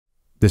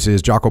This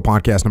is Jocko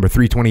Podcast number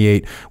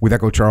 328 with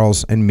Echo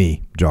Charles and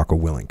me, Jocko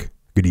Willink.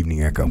 Good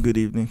evening, Echo. Good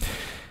evening.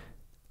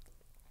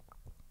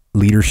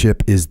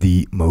 Leadership is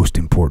the most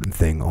important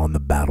thing on the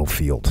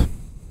battlefield.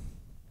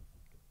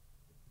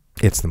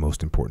 It's the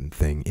most important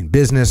thing in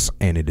business,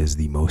 and it is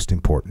the most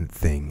important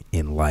thing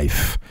in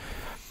life.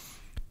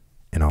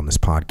 And on this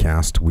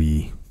podcast,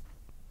 we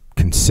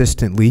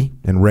consistently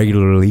and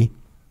regularly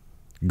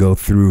go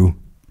through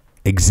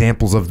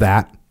examples of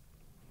that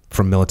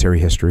from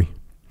military history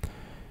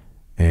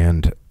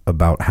and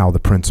about how the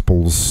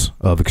principles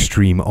of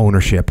extreme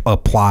ownership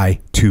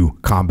apply to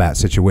combat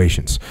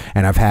situations.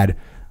 And I've had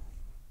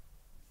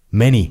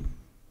many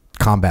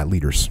combat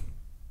leaders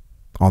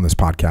on this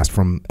podcast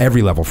from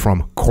every level,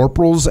 from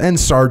corporals and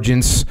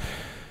sergeants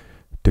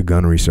to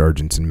gunnery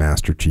sergeants and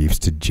master chiefs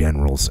to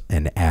generals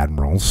and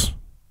admirals,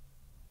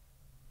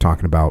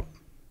 talking about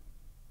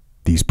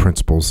these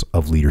principles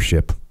of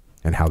leadership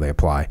and how they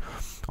apply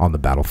on the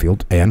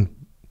battlefield. And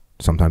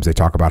sometimes they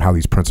talk about how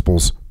these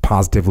principles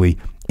positively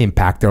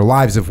impact their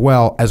lives as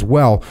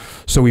well.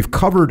 So we've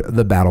covered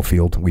the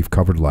battlefield. We've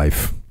covered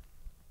life.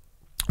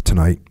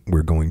 Tonight,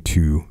 we're going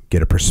to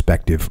get a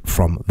perspective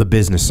from the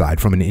business side,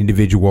 from an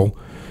individual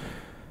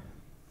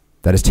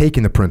that has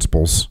taken the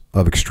principles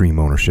of extreme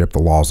ownership,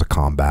 the laws of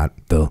combat,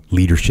 the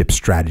leadership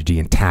strategy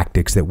and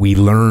tactics that we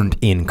learned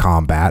in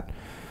combat,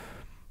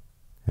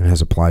 and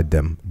has applied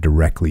them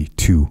directly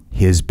to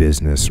his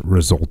business,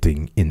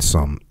 resulting in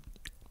some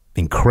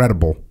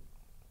incredible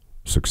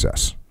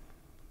success.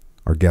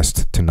 Our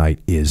guest tonight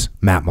is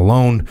Matt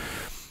Malone.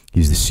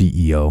 He's the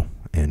CEO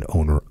and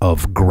owner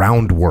of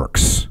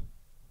Groundworks,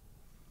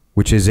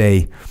 which is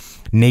a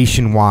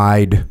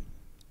nationwide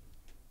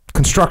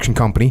construction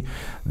company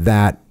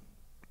that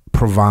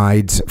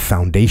provides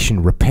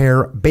foundation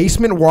repair,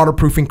 basement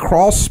waterproofing,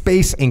 crawl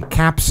space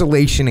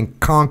encapsulation, and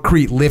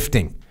concrete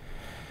lifting,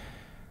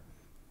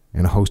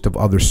 and a host of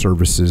other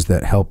services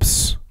that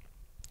helps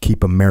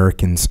keep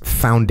Americans'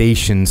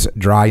 foundations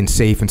dry and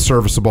safe and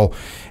serviceable.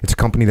 It's a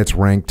company that's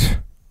ranked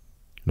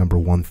number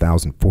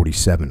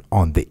 1,047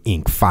 on the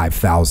Inc.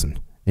 5000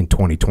 in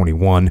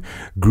 2021,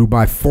 grew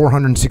by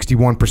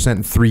 461%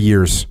 in 3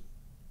 years,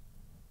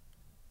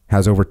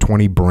 has over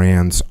 20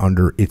 brands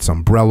under its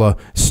umbrella,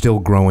 still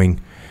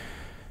growing,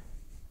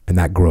 and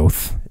that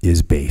growth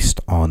is based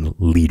on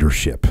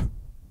leadership.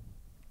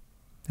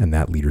 And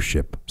that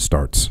leadership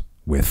starts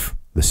with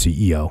the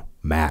CEO,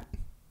 Matt.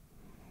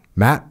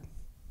 Matt,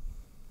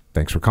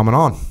 thanks for coming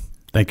on.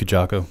 Thank you,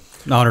 Jocko.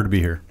 An honor to be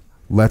here.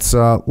 Let's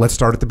start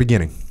at the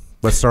beginning.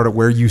 Let's start at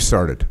where you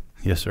started.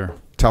 Yes, sir.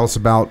 Tell us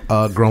about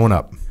growing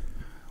up.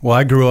 Well,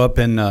 I grew up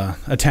in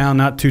a town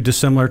not too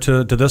dissimilar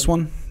to this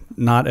one,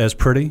 not as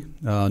pretty,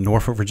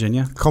 Norfolk,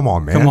 Virginia. Come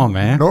on, man. Come on,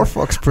 man.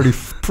 Norfolk's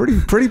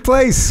pretty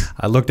place.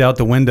 I looked out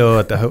the window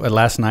at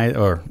last night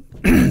or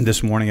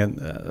this morning,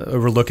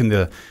 overlooking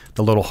the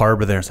little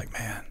harbor there. It's like,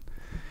 man,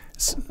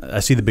 I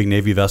see the big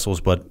Navy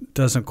vessels, but it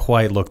doesn't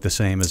quite look the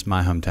same as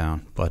my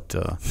hometown. But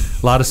a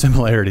lot of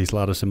similarities, a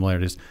lot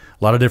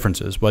of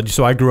differences. But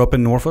so I grew up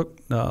in Norfolk,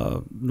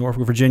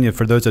 Virginia.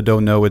 For those that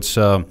don't know, it's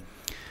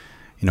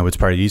it's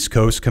part of the East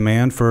Coast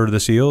Command for the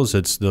SEALs.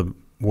 It's the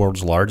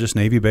world's largest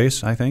Navy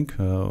base, I think.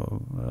 A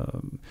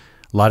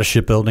lot of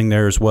shipbuilding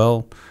there as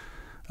well.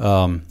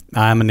 I'm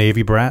a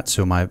Navy brat,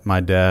 so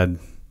my dad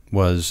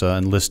was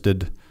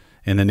enlisted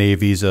in the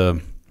Navy.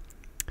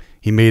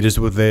 He made his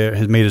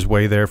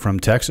way there from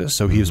Texas.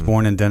 So he was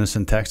born in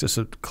Denison, Texas,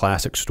 a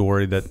classic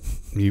story that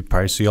you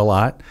probably see a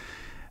lot.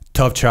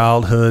 Tough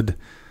childhood.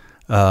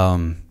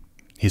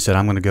 He said,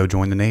 I'm going to go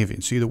join the Navy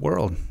and see the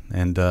world.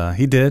 And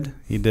he did.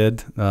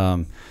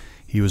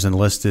 He was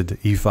enlisted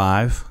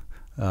E5.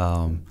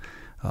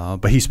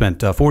 But he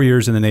spent 4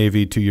 years in the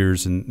Navy, 2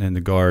 years in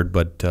the Guard.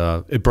 But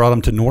it brought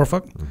him to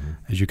Norfolk,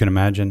 as you can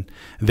imagine.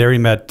 There he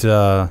met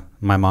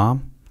my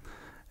mom.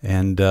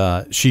 And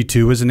she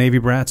too was a Navy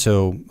brat.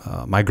 So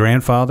my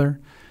grandfather,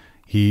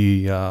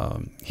 he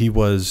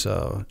was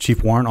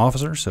chief warrant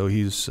officer. So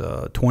he's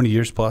 20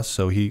 years plus.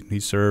 So he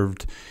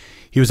served.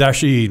 He was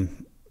actually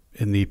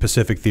in the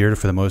Pacific Theater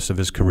for the most of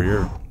his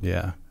career.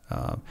 Yeah,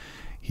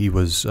 he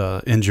was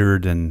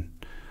injured in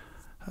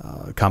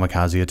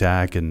kamikaze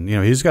attack, and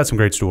he's got some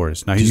great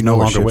stories. Now he's no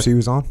longer with. He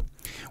was on.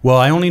 Well,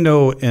 I only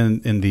know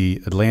in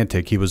the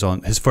Atlantic he was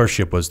on. His first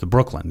ship was the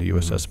Brooklyn, the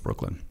USS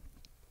Brooklyn.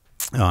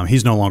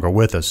 He's no longer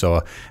with us.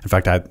 So, in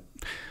fact, I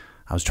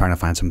was trying to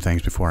find some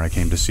things before I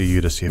came to see you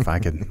to see if I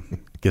could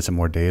get some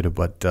more data.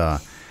 But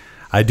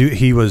I do.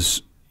 He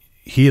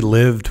had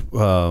lived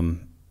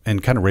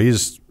and kind of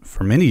raised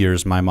for many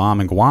years my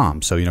mom in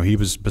Guam. So he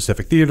was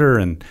Pacific Theater,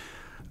 and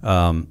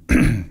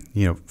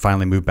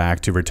finally moved back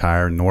to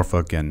retire in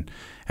Norfolk, and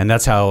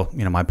that's how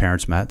my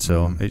parents met.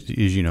 So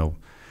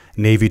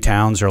Navy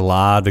towns, there are a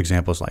lot of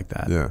examples like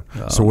that.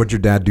 Yeah. So what'd your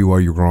dad do while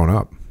you were growing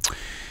up?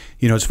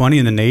 It's funny,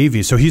 in the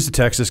Navy, so he's a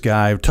Texas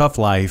guy, tough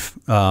life,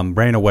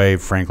 ran away,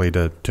 frankly,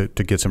 to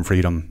get some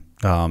freedom.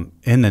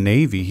 In the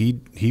Navy,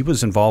 he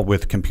was involved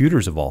with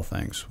computers of all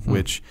things,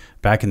 which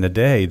back in the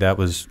day, that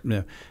was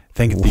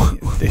think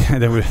what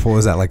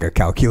was that, like a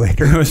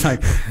calculator? It was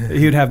like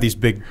he would have these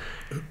big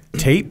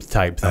tape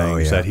type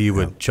things that he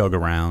would chug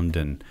around,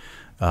 and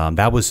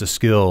that was the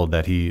skill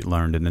that he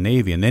learned in the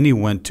Navy. And then he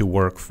went to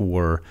work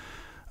for,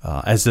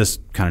 as this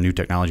kind of new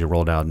technology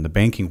rolled out in the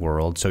banking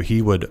world, so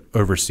he would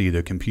oversee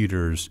the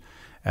computers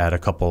at a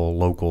couple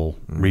local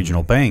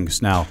regional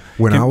banks. Now,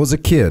 when I was a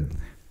kid,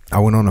 I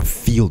went on a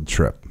field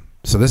trip.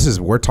 So this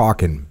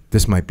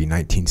might be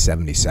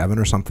 1977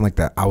 or something like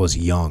that. I was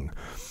young.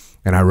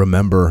 And I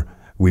remember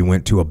we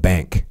went to a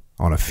bank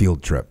on a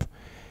field trip.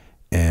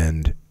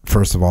 And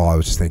first of all, I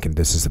was just thinking,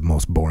 this is the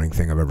most boring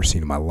thing I've ever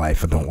seen in my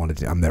life.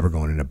 I'm never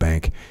going in a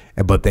bank.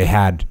 But they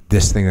had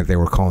this thing that they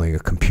were calling a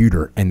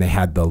computer, and they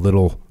had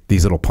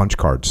these little punch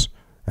cards.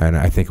 And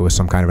I think it was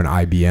some kind of an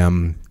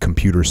IBM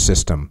computer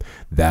system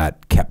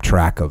that kept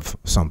track of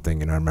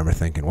something. And I remember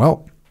thinking,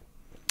 well,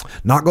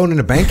 not going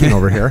into banking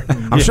over here.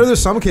 I'm sure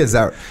there's some kids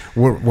that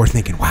were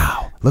thinking,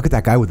 wow, look at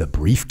that guy with a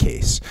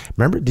briefcase.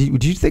 Remember,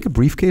 did you think a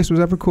briefcase was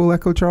ever cool,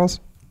 Echo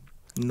Charles?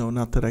 No,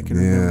 not that I can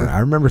remember. I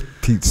remember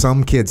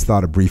some kids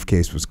thought a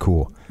briefcase was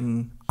cool.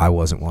 I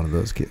wasn't one of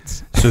those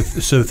kids.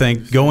 So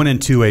think going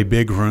into a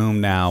big room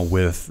now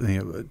with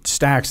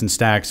stacks and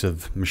stacks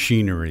of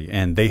machinery,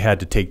 and they had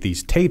to take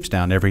these tapes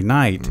down every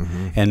night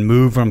and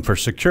move them for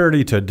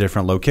security to a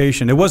different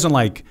location. It wasn't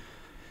like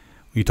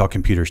you talk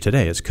computers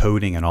today, it's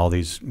coding and all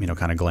these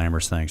kind of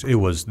glamorous things. It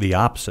was the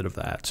opposite of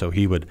that. So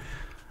he would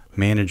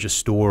manage a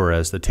store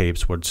as the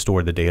tapes would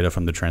store the data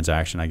from the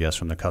transaction, I guess,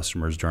 from the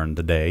customers during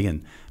the day,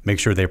 and make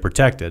sure they're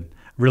protected.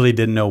 Really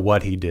didn't know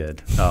what he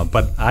did.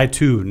 But I,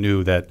 too,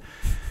 knew that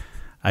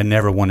I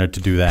never wanted to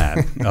do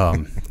that.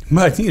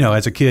 But,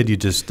 as a kid, you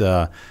just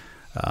I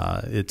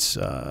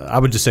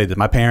would just say that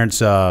my parents,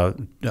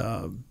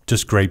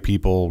 just great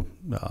people.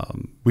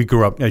 We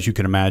grew up, as you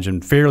can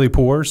imagine, fairly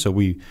poor. So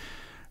we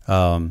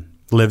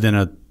lived in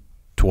a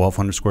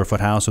 1,200 square foot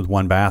house with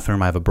one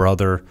bathroom. I have a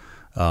brother,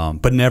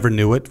 but never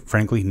knew it,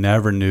 frankly,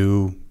 never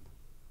knew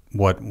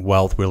what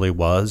wealth really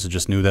was. I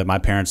just knew that my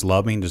parents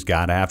loved me and just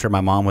got after it.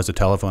 My mom was a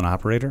telephone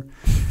operator.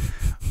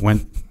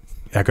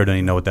 Echo doesn't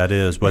even know what that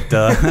is, but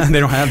they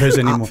don't have those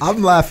anymore.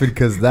 I'm laughing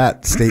because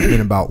that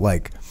statement about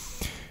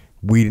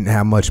we didn't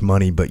have much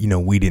money, but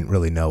we didn't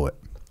really know it.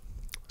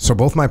 So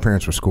both my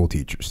parents were school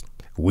teachers.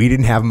 We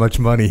didn't have much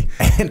money,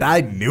 and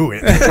I knew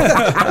it.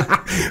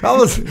 I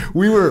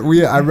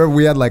remember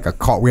we had like a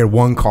car. We had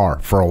one car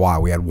for a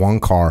while. We had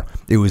one car.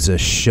 It was a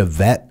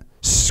Chevette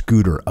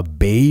scooter, a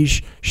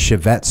beige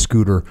Chevette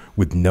scooter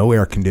with no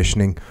air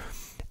conditioning,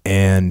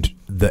 and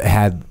that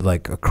had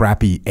like a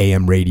crappy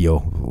AM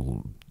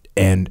radio.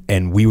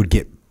 And we would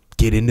get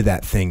into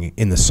that thing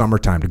in the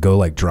summertime to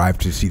go drive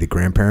to see the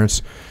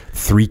grandparents.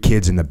 3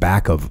 kids in the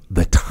back of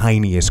the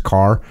tiniest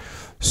car.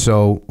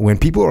 So when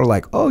people are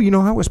like, oh,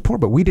 I was poor,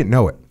 but we didn't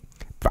know it.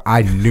 But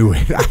I knew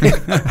it.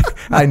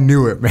 I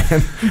knew it,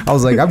 man. I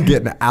was like, I'm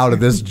getting out of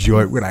this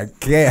joint when I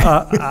can.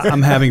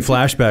 I'm having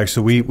flashbacks.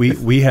 So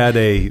we had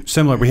a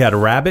similar. We had a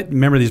Rabbit.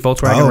 Remember these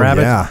Volkswagen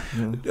Rabbit? Yeah.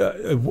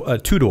 A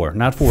 2-door,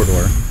 not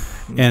 4-door.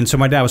 And so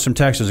my dad was from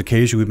Texas.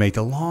 Occasionally we'd make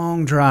the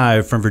long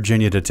drive from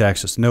Virginia to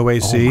Texas. No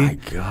AC. Oh my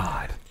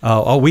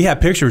God. We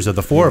had pictures of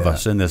the 4 of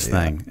us in this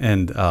thing,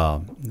 and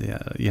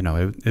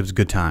it was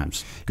good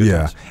times. Good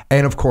times.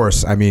 And of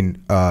course, I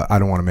mean, I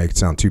don't want to make it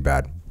sound too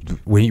bad.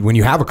 When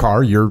you have a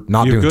car, you're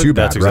not doing good. too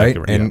bad, That's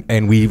exactly right?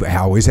 And we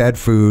always had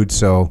food,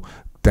 so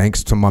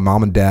thanks to my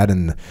mom and dad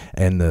and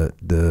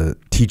the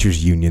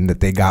teachers union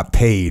that they got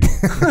paid,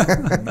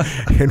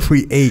 and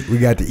we ate. We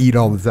got to eat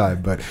all the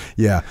time. But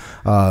yeah,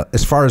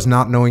 as far as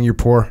not knowing you're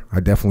poor,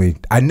 let me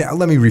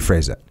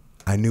rephrase that.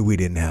 I knew we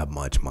didn't have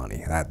much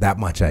money. That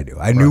much I knew.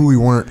 I knew we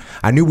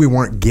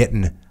weren't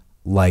getting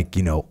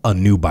a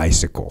new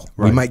bicycle.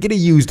 Right. We might get a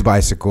used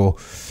bicycle.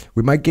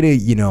 We might get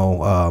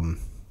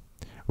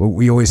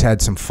we always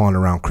had some fun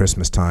around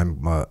Christmas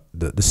time.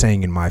 The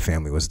saying in my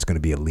family was it's going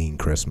to be a lean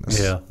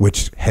Christmas,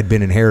 which had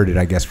been inherited,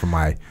 I guess, from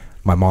my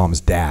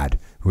mom's dad,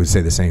 who would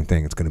say the same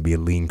thing. It's going to be a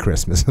lean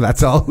Christmas.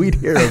 That's all we'd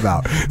hear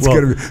about.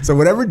 So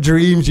whatever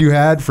dreams you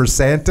had for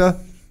Santa,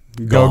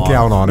 go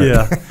count on it.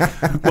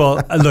 Yeah.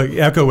 Well, look,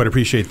 Echo would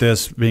appreciate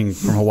this, being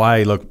from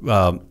Hawaii. Look,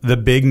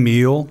 the big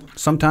meal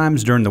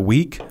sometimes during the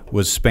week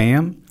was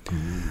Spam.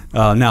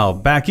 Now,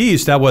 back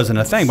east, that wasn't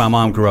a thing. My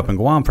mom grew up in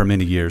Guam for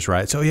many years,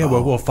 right? So,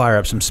 we'll fire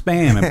up some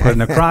Spam and put it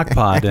in a crock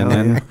pot. And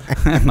then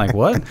I'm like,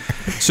 what?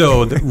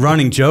 So the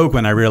running joke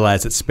when I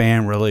realized that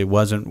Spam really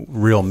wasn't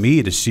real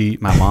meat is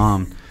my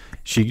mom,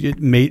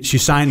 she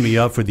signed me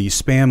up for the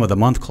Spam of the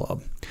Month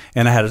Club.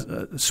 And I had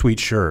a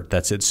sweet shirt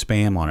that said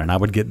Spam on it. And I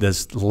would get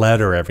this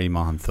letter every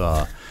month.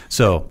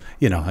 So,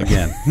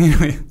 again,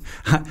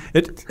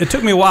 it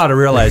took me a while to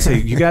realize, hey,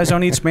 you guys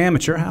don't eat Spam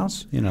at your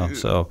house?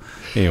 So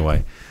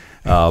anyway.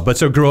 But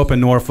so grew up in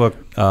Norfolk,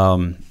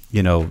 good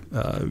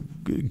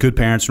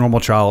parents, normal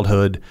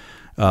childhood.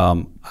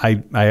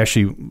 I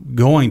actually,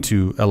 going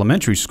to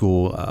elementary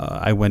school,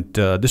 I went,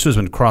 this was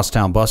when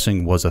crosstown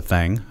busing was a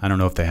thing. I don't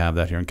know if they have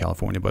that here in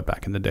California, but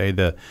back in the day,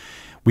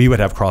 we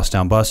would have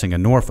crosstown busing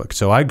in Norfolk.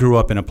 So I grew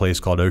up in a place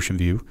called Ocean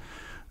View,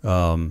 I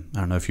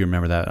don't know if you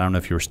remember that. I don't know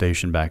if you were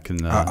stationed back in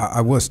the...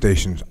 I was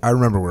stationed. I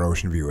remember where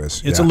Ocean View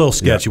is. It's a little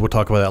sketchy. We'll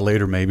talk about that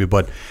later maybe.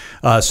 But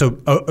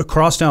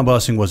crosstown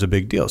busing was a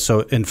big deal.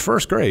 So in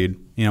first grade,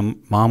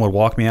 Mom would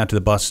walk me out to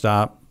the bus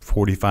stop,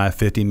 45,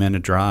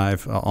 50-minute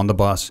drive on the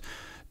bus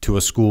to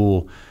a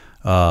school,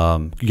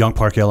 Young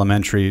Park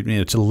Elementary.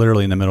 It's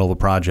literally in the middle of a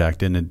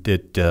project, and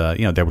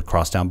they would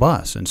crosstown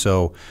bus. And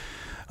so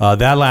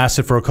that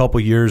lasted for a couple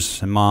of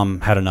years, and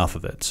Mom had enough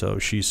of it. So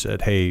she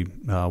said, hey,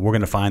 we're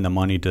going to find the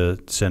money to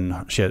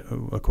send. She had,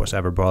 of course, I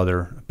have her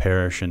brother,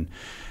 parish, and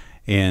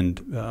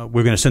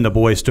we're going to send the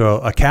boys to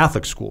a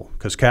Catholic school,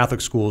 because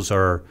Catholic schools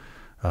are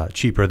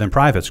cheaper than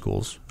private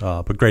schools,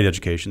 but great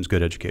educations,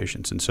 good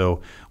educations. And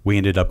so we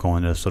ended up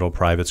going to this little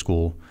private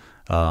school,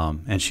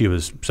 and she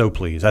was so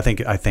pleased. I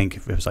think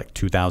it was like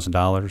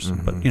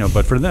 $2,000,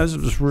 but for them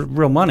it was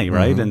real money,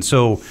 right? And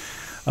so.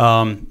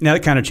 Now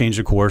it kind of changed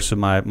the course of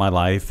my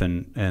life,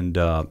 and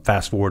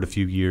fast forward a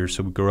few years.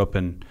 So we grew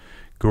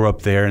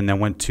up there, and then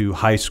went to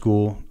high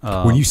school.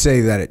 When you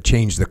say that it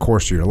changed the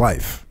course of your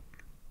life,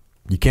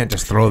 you can't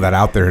just throw that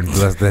out there and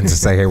then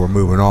just say, "Hey, we're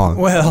moving on."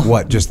 Well,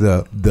 what? Just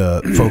the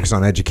focus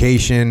on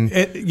education?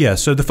 Yeah.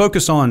 So the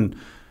focus on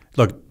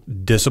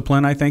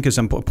discipline, I think, is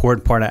an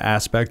important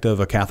aspect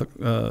of a Catholic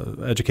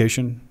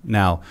education.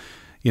 Now,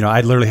 I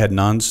literally had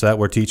nuns that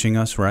were teaching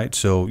us, right?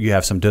 So you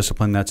have some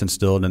discipline that's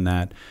instilled in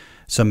that.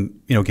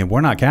 Again, we're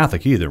not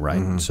Catholic either,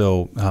 right?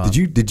 So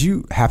did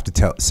you have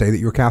to say that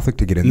you were Catholic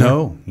to get in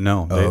there?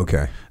 No.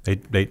 Okay.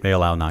 They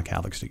allow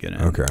non-Catholics to get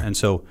in. Okay. And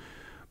so,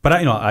 but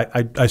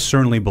I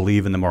certainly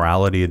believe in the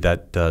morality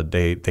that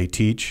they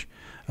teach.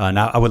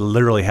 Now I would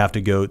literally have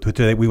to go.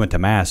 We went to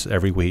mass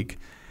every week,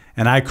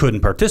 and I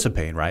couldn't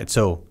participate, right?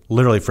 So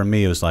literally for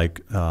me, it was like.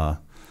 I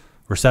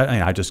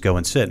just go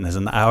and sit,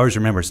 and I always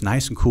remember it's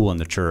nice and cool in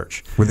the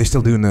church. Were they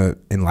still doing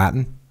in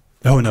Latin?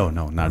 Oh no,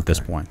 not at this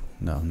point.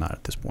 No, not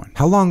at this point.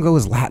 How long ago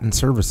was Latin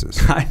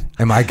services?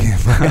 Am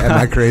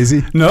I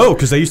crazy? No,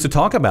 because they used to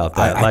talk about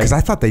that. Because I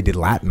thought they did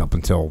Latin up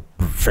until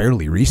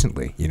fairly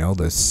recently. The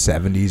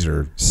 70s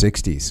or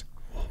 60s.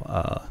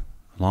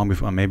 Long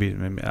before, maybe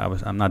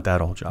I'm not that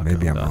old, Jocko.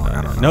 Maybe I'm wrong.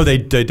 I don't know. No, they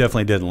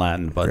definitely did in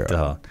Latin,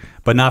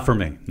 but not for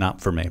me.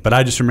 Not for me. But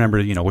I just remember,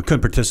 we couldn't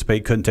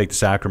participate, couldn't take the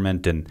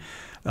sacrament, and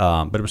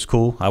but it was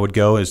cool. I would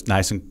go. It's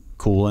nice and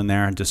cool in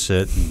there and just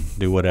sit and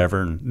do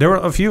whatever. And there were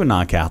a few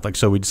non-Catholics,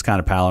 so we just kind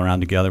of pal around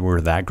together. We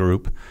were that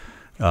group,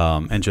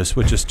 and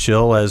would just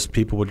chill as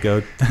people would go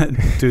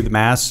to the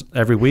mass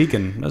every week,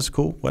 and that's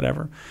cool,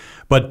 whatever.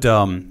 But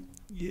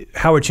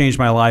how it changed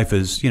my life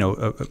is,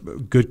 a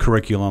good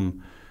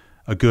curriculum,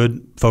 a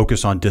good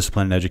focus on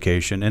discipline and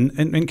education,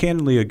 and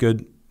candidly, a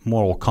good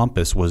moral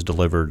compass was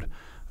delivered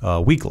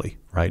weekly,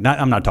 right?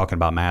 I'm not talking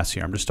about mass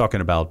here. I'm just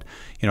talking about,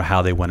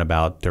 how they went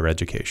about their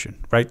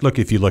education, right? Look,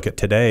 if you look at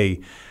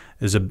today,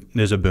 there's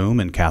a boom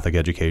in Catholic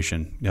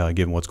education,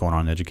 given what's going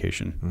on in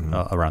education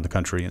around the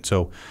country. And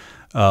so,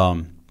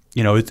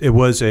 it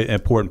was an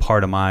important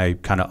part of my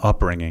kind of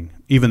upbringing,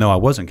 even though I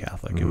wasn't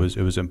Catholic. It was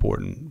an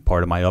important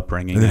part of my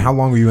upbringing. And then how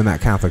long were you in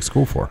that Catholic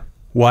school for?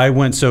 Well, I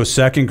went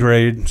third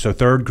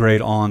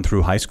grade on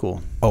through high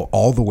school. Oh,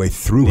 all the way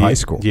through high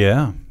school?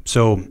 Yeah.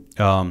 So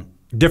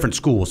different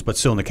schools, but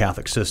still in the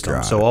Catholic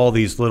system. So all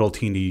these little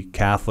teeny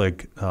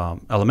Catholic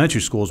elementary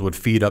schools would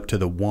feed up to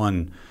the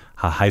one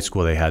high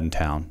school they had in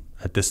town.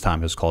 At this time,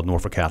 it was called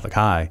Norfolk Catholic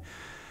High.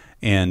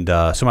 And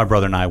so my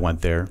brother and I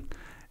went there.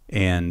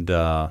 And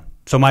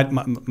so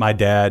my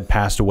dad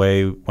passed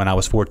away when I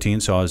was 14,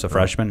 so I was a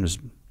freshman. It was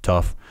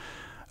tough.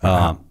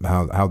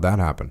 How'd that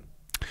happen?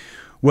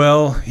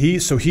 Well, he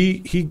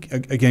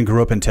again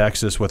grew up in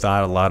Texas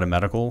without a lot of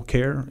medical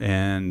care,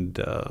 and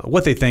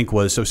what they think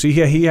was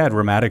he had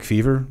rheumatic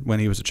fever when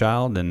he was a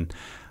child, and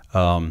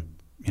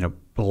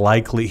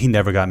likely he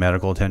never got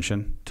medical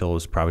attention till it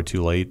was probably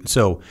too late.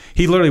 So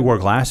he literally wore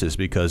glasses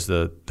because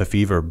the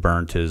fever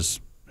burnt his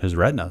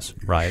retinas,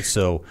 right?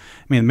 So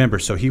remember,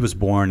 he was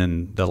born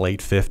in the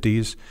late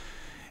 50s.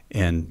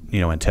 And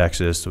in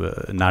Texas,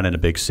 not in a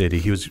big city.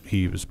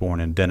 He was born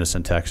in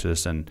Denison,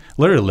 Texas, and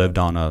literally lived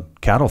on a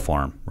cattle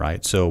farm,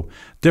 right? So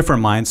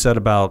different mindset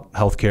about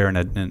healthcare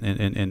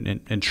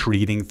and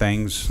treating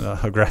things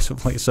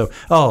aggressively. So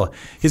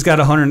he's got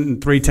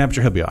 103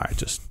 temperature, he'll be all right.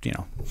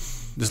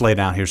 Just lay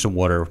down, here's some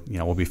water,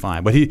 we'll be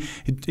fine. But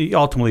he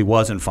ultimately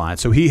wasn't fine.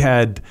 So he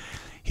had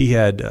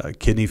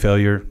kidney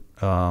failure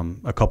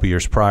a couple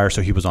years prior,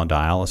 so he was on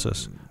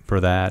dialysis for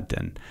that,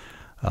 and.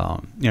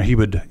 He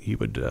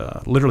would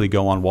literally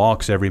go on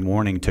walks every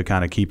morning to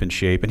kind of keep in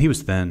shape, and he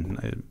was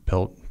thin,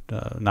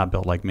 not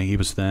built like me. He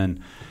was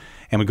thin,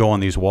 and would go on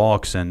these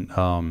walks. And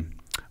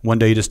one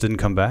day he just didn't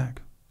come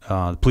back.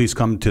 The police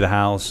come to the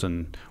house,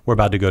 and we're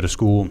about to go to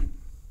school.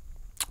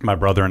 My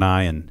brother and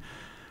I, and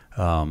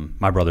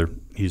my brother,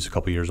 he's a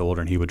couple years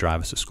older, and he would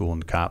drive us to school.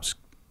 And the cops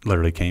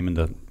literally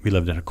we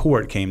lived in a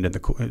court,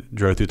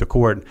 drove through the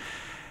court,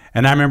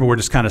 and I remember we're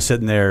just kind of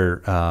sitting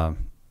there.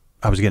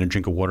 I was getting a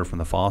drink of water from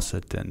the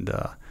faucet, and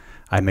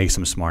I made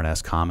some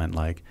smart-ass comment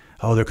like,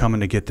 "Oh, they're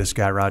coming to get this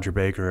guy Roger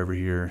Baker over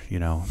here."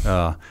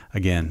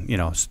 Again,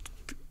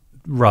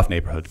 rough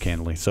neighborhood,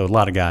 candidly. So a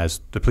lot of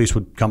guys, the police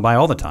would come by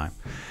all the time.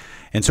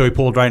 And so he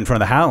pulled right in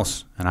front of the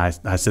house, and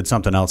I said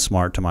something else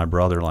smart to my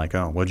brother, like,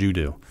 "Oh, what'd you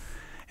do?"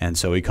 And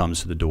so he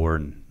comes to the door,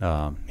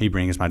 and he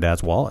brings my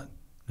dad's wallet.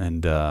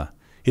 And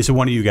he said,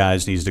 "One of you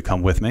guys needs to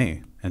come with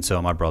me." And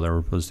so my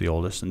brother was the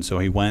oldest, and so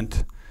he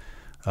went.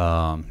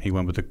 He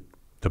went with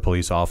the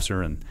police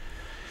officer, and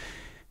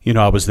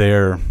I was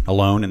there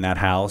alone in that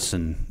house,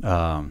 and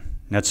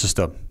that's just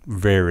a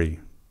very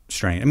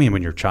strange. I mean,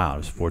 when you're a child, I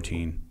was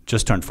 14,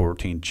 just turned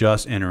 14,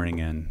 just entering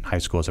in high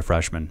school as a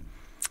freshman,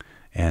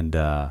 and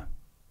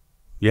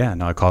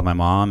I called my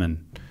mom,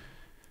 and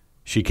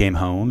she came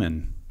home,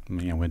 and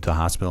went to the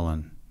hospital,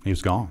 and he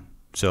was gone.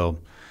 So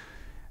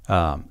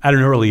at an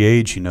early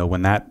age,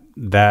 when that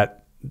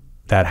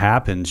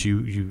happens,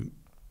 you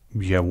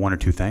have one or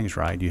two things,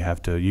 right?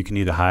 You can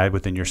either hide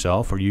within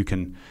yourself, or you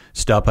can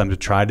step up and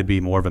try to be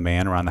more of a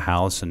man around the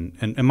house.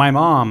 And my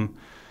mom,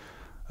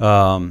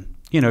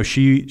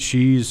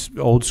 she's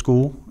old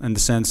school in the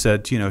sense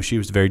that she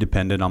was very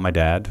dependent on my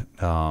dad.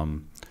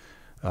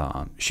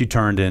 She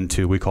turned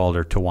into, we called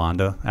her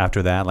Tawanda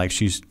after that. Like,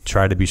 she's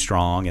tried to be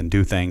strong and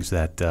do things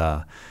that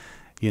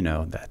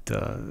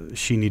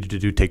she needed to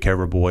do, take care of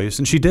her boys,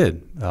 and she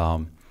did.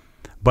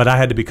 But I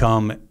had to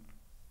become,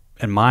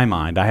 in my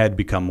mind,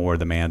 more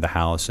the man of the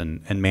house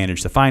and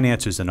manage the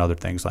finances and other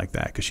things like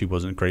that, because she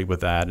wasn't great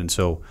with that. And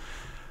so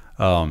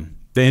the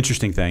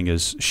interesting thing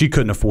is she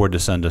couldn't afford to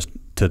send us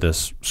to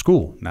this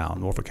school now,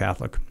 Norfolk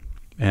Catholic.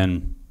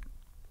 And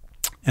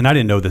I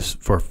didn't know this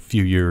for a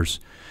few years,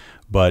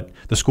 but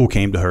the school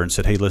came to her and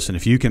said, "Hey, listen,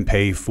 if you can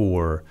pay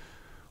for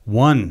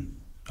one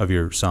of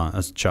your son,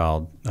 as a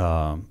child,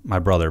 my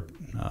brother,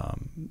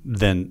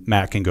 then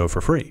Matt can go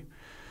for free."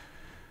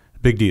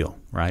 Big deal,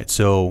 right?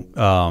 So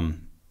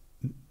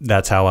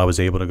that's how I was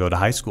able to go to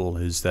high school,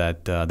 is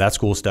that that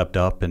school stepped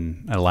up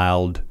and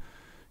allowed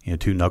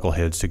two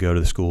knuckleheads to go to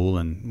the school,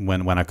 and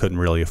when I couldn't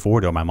really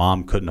afford it, or my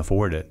mom couldn't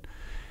afford it.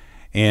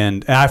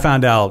 And I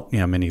found out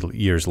many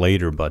years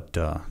later, but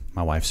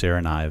my wife Sarah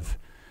and I have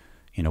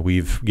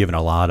we've given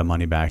a lot of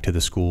money back to the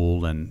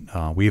school, and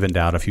we've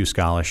endowed a few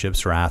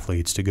scholarships for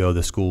athletes to go to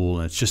the school.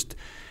 And it's just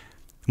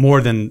more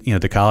than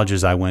the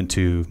colleges I went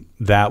to.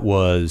 That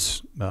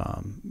was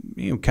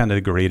kind of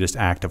the greatest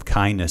act of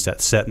kindness that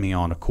set me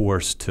on a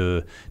course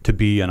to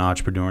be an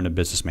entrepreneur and a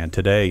businessman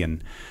today.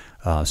 And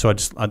so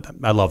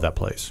I love that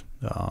place,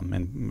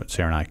 and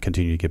Sarah and I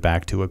continue to get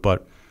back to it.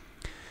 But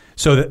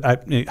so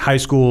high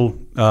school,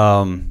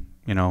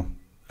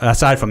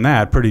 aside from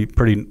that,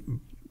 pretty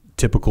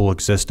typical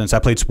existence. I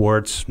played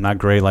sports, not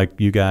great like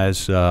you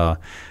guys. I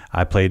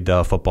played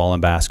football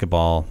and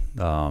basketball,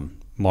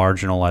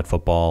 marginal at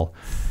football,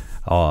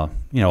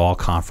 all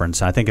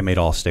conference. I think I made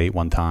all state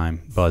one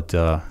time, but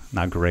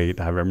not great.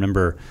 I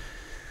remember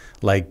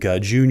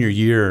junior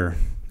year,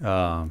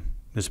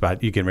 it's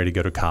about you getting ready to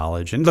go to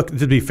college. And look,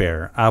 to be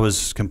fair, I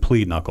was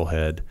complete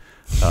knucklehead.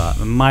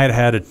 Might have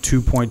had a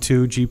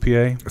 2.2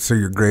 GPA. So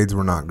your grades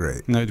were not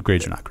great? No, the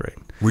grades are not great.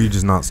 Were you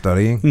just not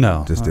studying?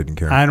 No. Just didn't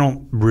care? I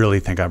don't really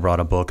think I brought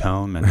a book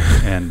home. And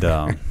and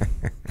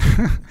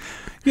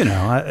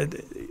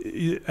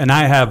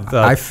I have...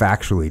 I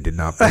factually did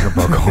not bring a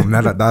book home.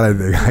 That I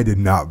think I did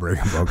not bring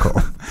a book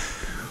home.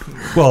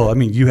 Well, I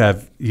mean, you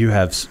have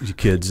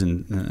kids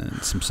and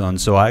some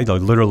sons. So I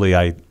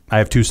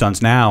have two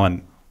sons now,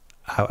 and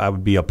I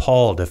would be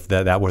appalled if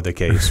that were the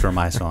case for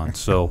my son.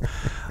 So,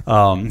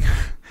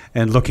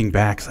 and looking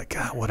back, it's like,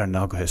 God, what a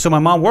knucklehead. So my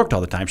mom worked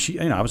all the time.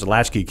 I was a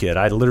latchkey kid.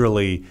 I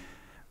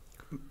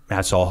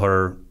saw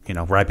her,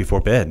 right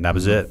before bed, and that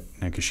was it,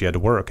 because she had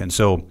to work. And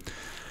so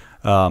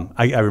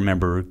I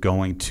remember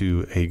going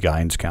to a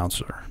guidance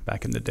counselor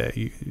back in the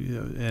day,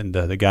 and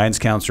the guidance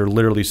counselor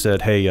literally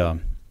said, "Hey,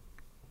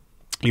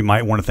 you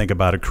might want to think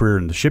about a career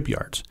in the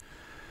shipyards."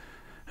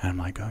 And I'm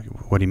like, "Oh,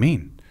 what do you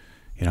mean?"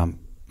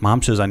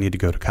 Mom says I need to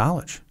go to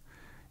college.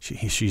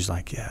 She's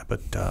like, "Yeah,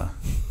 but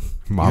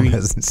Mom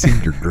hasn't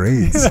seen your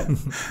grades.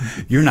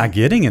 You're not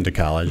getting into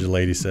college," the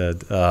lady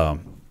said.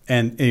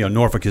 And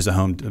Norfolk is a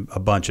home to a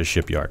bunch of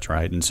shipyards,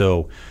 right? And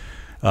so,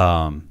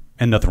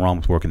 and nothing wrong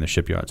with working in the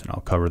shipyards, and I'll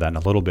cover that in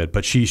a little bit.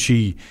 But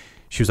she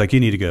was like, "You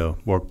need to go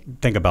work.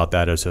 Think about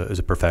that as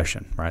a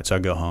profession, right?" So I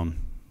go home.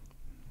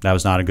 That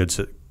was not a good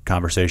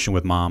conversation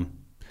with Mom.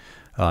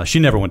 She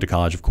never went to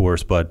college, of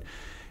course, but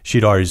she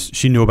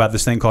knew about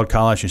this thing called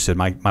college. She said,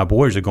 my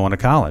boys are going to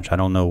college. I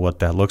don't know what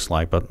that looks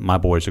like, but my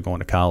boys are going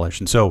to college.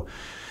 And so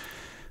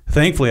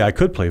thankfully I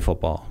could play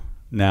football.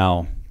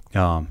 Now,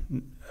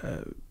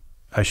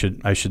 I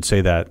should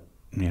say that,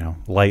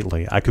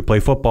 lightly. I could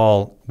play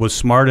football, was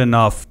smart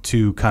enough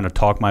to kind of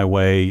talk my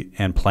way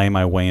and play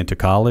my way into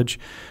college,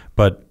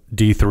 but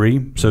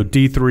D3. So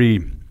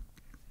D3,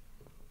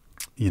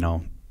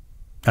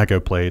 Jocko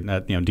played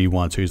at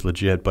D1, so he's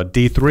legit. But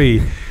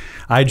D3,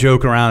 I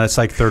joke around, it's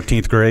like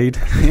 13th grade.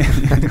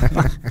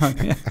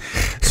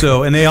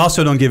 So, and they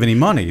also don't give any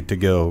money to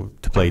go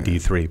to play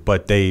D3,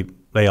 but they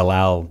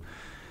allow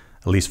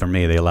at least for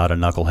me, they allowed a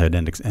knucklehead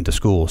into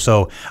school.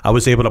 So I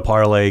was able to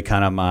parlay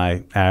kind of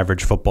my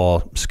average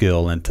football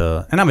skill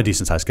into, and I'm a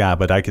decent sized guy,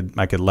 but I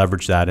could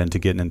leverage that into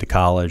getting into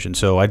college, and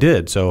so I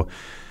did. So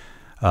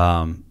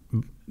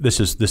this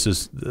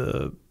is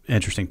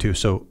interesting too.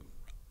 So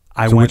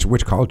I went.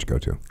 Which college did you go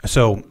to?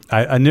 So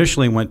I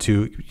initially went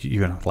to,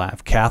 you're gonna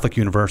laugh, Catholic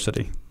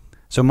University.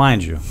 So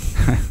mind you,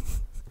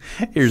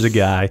 here's a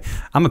guy.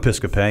 I'm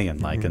Episcopalian,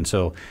 like, and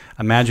so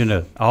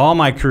imagine all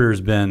my career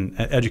has been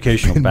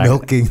educational,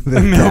 milking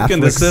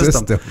the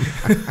system.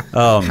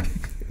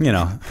 You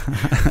know,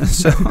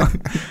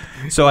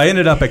 so I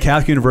ended up at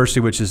Catholic University,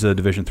 which is a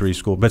Division III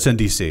school, but it's in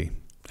D.C.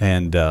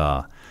 And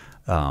so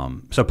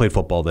I played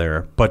football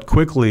there, but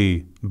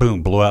quickly,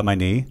 boom, blew out my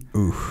knee.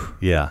 Oof.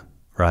 Yeah,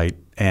 right.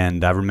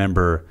 And I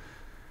remember,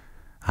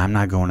 I'm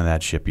not going to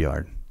that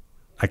shipyard.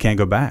 I can't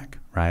go back,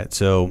 right?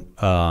 So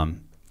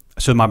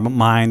so my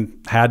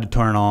mind had to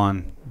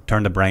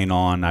turn the brain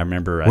on. I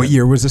remember. What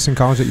year was this in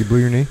college that you blew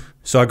your knee?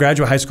 So I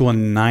graduated high school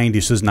in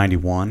 90, so this is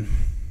 91.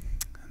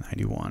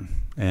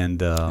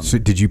 And so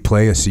did you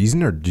play a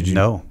season or did you?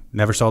 No,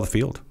 never saw the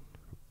field.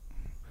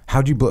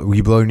 How'd you blow? Were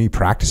you blow your knee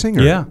practicing?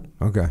 Or? Yeah.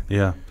 Okay.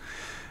 Yeah.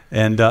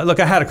 And look,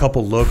 I had a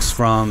couple looks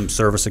from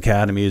service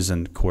academies,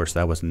 and of course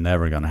that was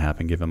never going to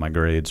happen given my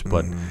grades.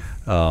 But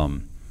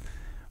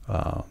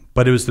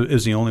but it was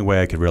the only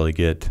way I could really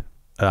get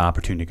an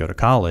opportunity to go to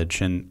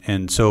college,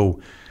 and so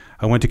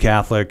I went to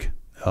Catholic,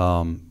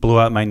 blew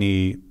out my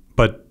knee,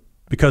 but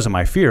because of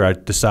my fear, I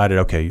decided,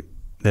 okay,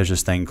 there's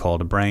this thing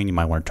called a brain. You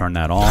might want to turn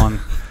that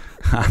on.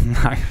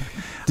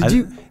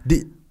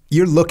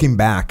 You're looking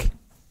back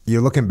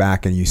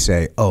and you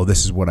say, oh,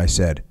 this is what I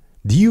said.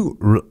 Do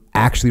you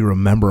actually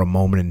remember a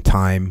moment in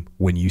time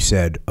when you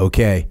said,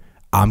 okay,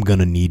 I'm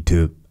gonna need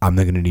to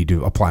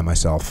apply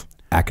myself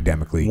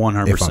academically?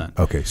 100%.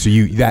 Okay, so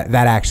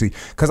that actually,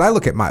 because I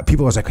look at my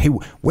people, I was like, hey,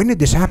 when did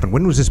this happen?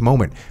 When was this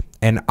moment?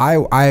 And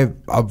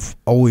I've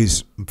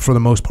always, for the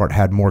most part,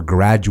 had more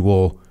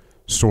gradual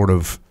sort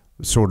of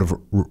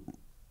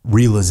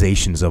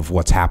realizations of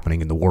what's happening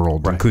in the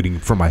world, right, including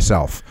for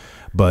myself.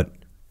 But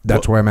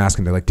that's why I'm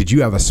asking. They're like, did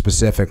you have a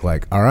specific,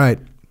 like, all right,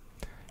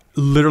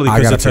 literally,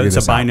 because it's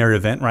a binary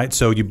event, right?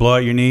 So you blow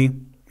out your knee,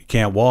 you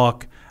can't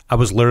walk. I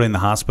was literally in the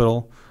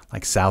hospital,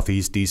 like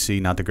Southeast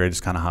DC, not the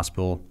greatest kind of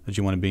hospital that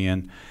you want to be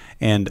in.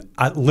 And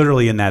I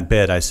literally in that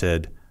bed, I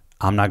said,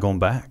 I'm not going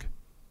back.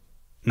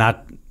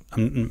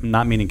 I'm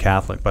not meaning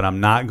Catholic, but I'm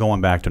not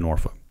going back to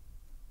Norfolk.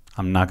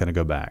 I'm not going to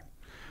go back.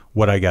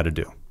 What I got to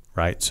do,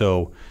 right?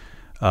 So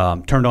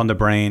turned on the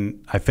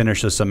brain. I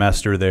finished the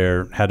semester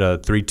there, had a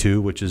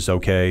 3.2, which is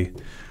okay.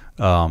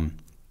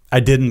 I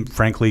didn't,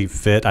 frankly,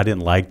 fit. I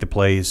didn't like the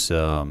place.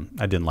 I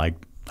didn't like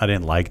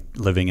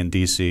living in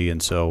DC,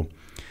 and so,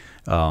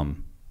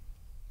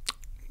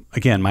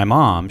 again, my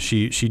mom,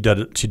 she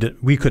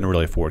did. We couldn't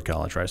really afford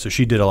college, right? So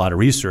she did a lot of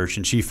research,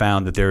 and she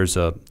found that there's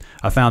a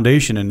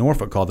foundation in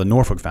Norfolk called the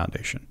Norfolk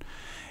Foundation,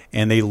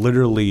 and they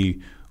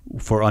literally,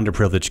 for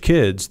underprivileged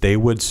kids, they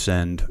would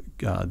send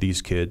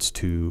these kids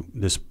to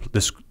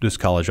this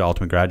college I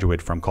ultimately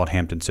graduated from called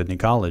Hampton-Sydney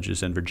College.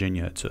 It's in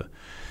Virginia. It's a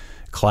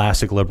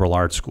classic liberal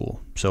arts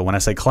school. So when I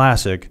say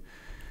classic,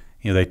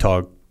 they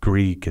taught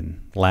Greek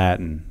and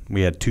Latin.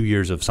 We had 2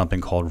 years of something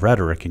called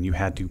rhetoric, and you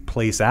had to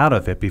place out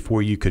of it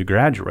before you could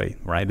graduate,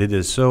 right? It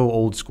is so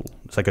old school.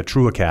 It's like a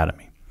true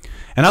academy.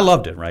 And I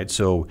loved it, right?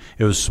 So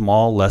it was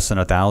small, less than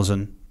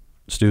 1,000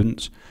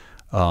 students.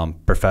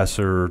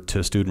 Professor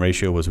to student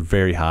ratio was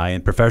very high,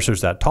 and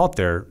professors that taught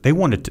there, they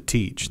wanted to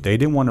teach. They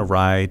didn't want to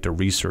write or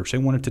research. They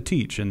wanted to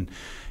teach, and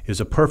it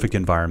was a perfect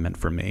environment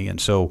for me.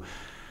 And so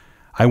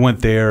I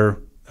went there.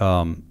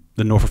 The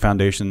Norfolk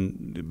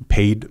Foundation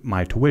paid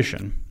my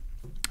tuition.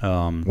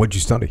 What'd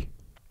you study?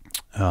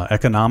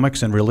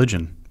 Economics and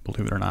religion,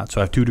 believe it or not.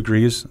 So I have 2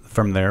 degrees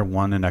from there,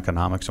 one in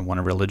economics and one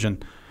in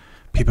religion.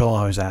 People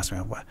always ask me,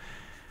 what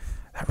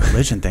that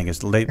religion thing is.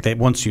 They,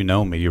 once you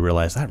know me, you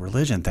realize that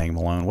religion thing,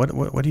 Malone,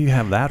 what do you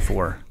have that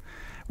for?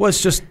 Well,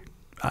 it's just,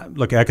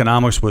 look,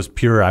 economics was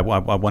pure. I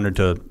wanted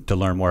to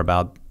learn more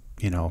about,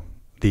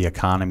 the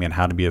economy and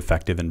how to be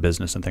effective in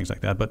business and things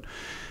like that. But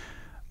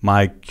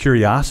my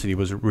curiosity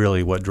was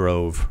really what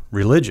drove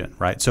religion,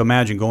 right? So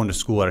imagine going to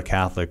school at a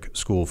Catholic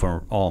school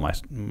for all my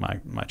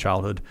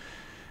childhood.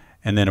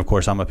 And then, of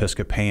course, I'm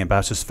Episcopalian, but I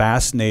was just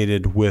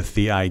fascinated with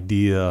the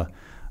idea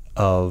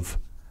of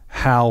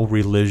how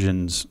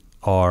religions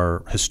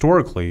are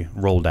historically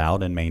rolled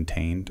out and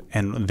maintained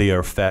and their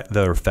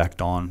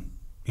effect on,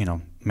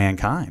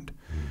 mankind.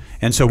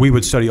 And so we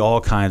would study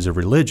all kinds of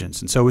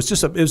religions. And so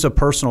it was a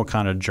personal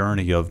kind of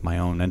journey of my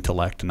own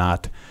intellect,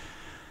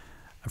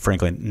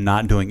 frankly,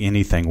 not doing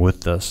anything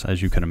with this,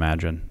 as you can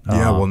imagine.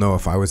 Yeah, well, no,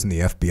 if I was in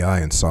the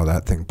FBI and saw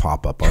that thing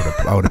pop up,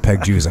 I would have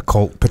pegged you as a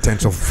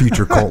potential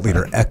future cult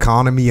leader.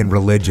 Economy and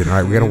religion,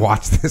 right? We got to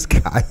watch this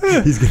guy.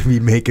 He's going to be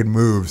making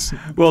moves.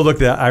 Well, look,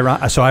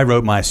 so I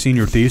wrote my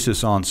senior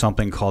thesis on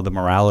something called the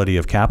morality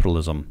of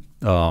capitalism.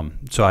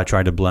 So I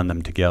tried to blend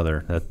them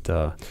together.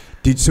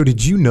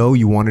 Did you know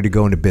you wanted to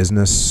go into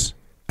business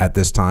at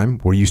this time?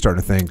 Were you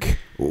starting to think,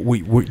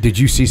 did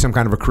you see some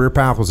kind of a career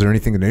path? Was there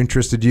anything that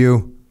interested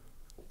you?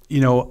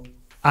 You know,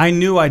 I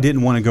knew I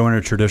didn't want to go into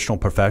a traditional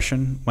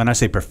profession. When I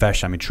say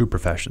profession, I mean true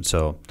profession.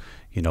 So,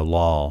 you know,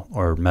 law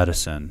or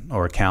medicine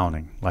or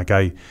accounting.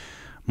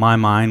 My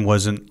mind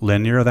wasn't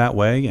linear that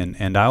way,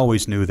 and I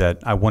always knew that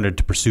I wanted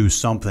to pursue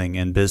something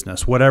in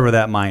business, whatever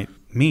that might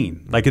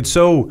mean. Like it's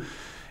so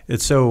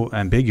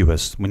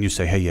ambiguous when you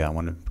say, hey, yeah, I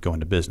want to go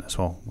into business.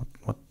 Well,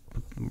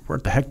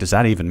 what the heck does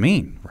that even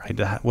mean, right?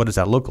 What does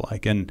that look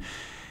like? And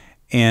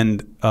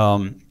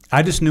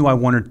I just knew I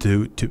wanted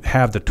to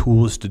have the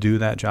tools to do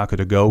that, Jocko,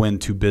 to go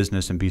into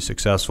business and be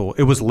successful.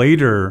 It was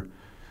later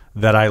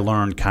that I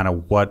learned kind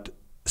of what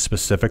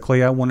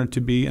specifically I wanted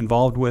to be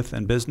involved with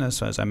in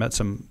business as I met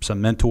some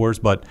mentors.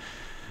 But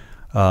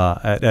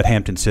at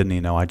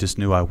Hampton-Sydney, I just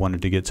knew I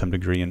wanted to get some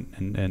degree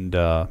and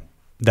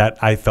that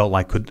I felt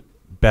like could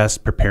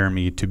best prepare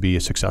me to be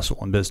successful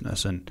in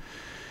business. And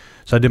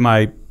so I did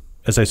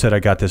as I said, I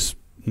got this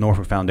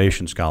Norfolk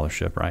Foundation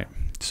scholarship, right?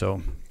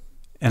 So,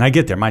 and I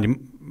get there. Mind you,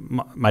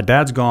 my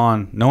dad's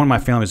gone. No one in my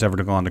family has ever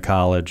gone to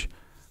college.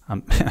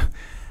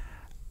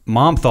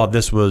 Mom thought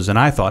this was, and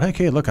I thought,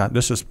 okay, look,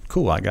 this is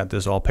cool. I got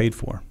this all paid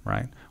for,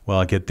 right? Well,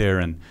 I get there,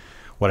 and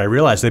what I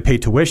realized, they pay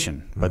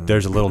tuition, but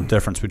there's a little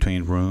difference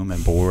between room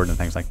and board and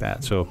things like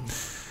that. So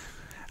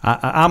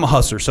I'm a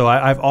hustler, so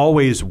I've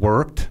always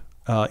worked,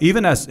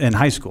 even as in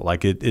high school.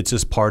 Like it's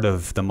just part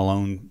of the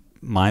Malone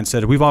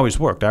mindset. We've always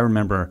worked. I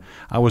remember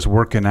I was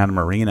working at a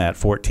marina at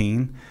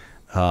 14,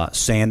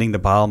 sanding the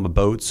bottom of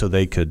boats so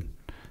they could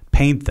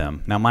paint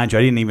them. Now, mind you,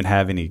 I didn't even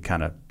have any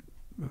kind of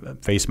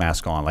face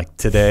mask on. Like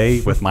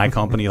today with my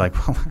company, like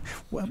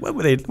what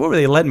were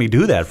they letting me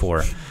do that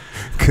for?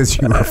 Because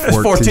you were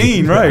 14.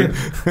 14, right.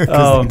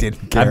 They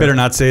didn't care. I better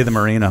not say the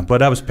marina,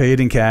 but I was paid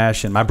in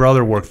cash, and my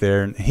brother worked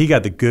there, and he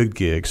got the good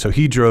gig. So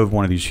he drove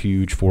one of these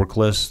huge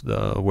forklifts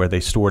where they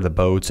store the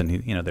boats,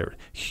 and they're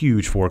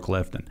huge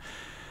forklift, and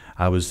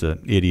I was the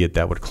idiot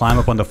that would climb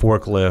up on the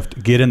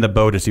forklift, get in the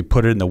boat as he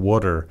put it in the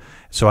water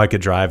so I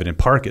could drive it and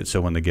park it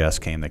so when the guests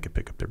came, they could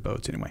pick up their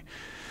boats anyway.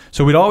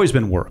 So we'd always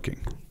been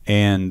working.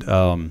 And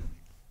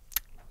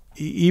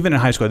even in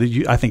high school,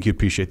 I think you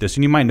appreciate this,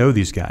 and you might know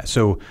these guys.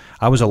 So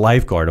I was a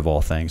lifeguard of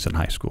all things in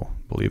high school,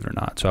 believe it or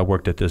not. So I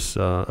worked at this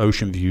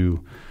Ocean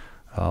View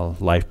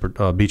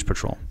beach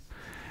patrol.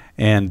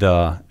 And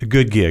a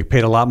good gig.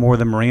 Paid a lot more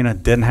than marina.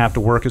 Didn't have to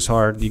work as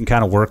hard. You can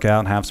kind of work out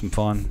and have some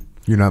fun.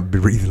 You're not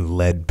breathing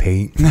lead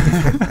paint.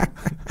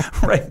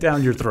 Right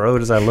down your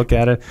throat as I look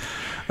at it.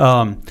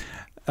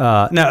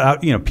 Now,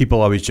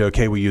 people always joke,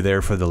 hey, were you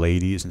there for the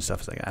ladies and stuff?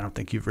 It's like, I don't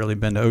think you've really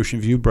been to Ocean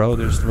View, bro.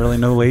 There's really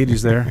no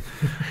ladies there.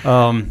 It's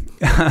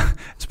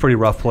a pretty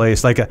rough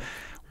place.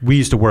 We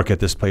used to work at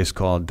this place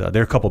called,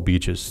 there are a couple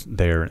beaches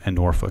there in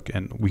Norfolk,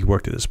 and we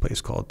worked at this place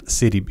called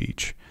City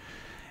Beach.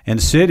 And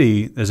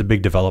City, there's a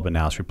big development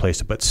now, it's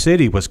replaced it, but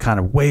City was kind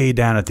of way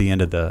down at the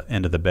end of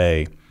the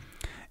bay.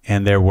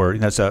 And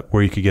that's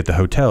where you could get the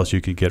hotels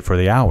you could get for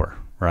the hour,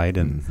 right?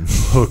 And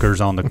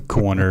hookers on the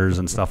corners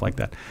and stuff like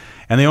that.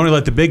 And they only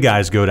let the big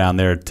guys go down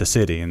there to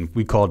City, and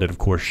we called it, of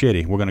course,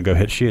 Shitty. We're going to go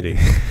hit Shitty.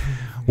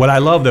 What I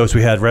love, though, is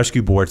we had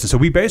rescue boards. And so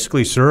we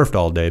basically surfed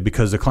all day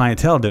because the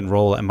clientele didn't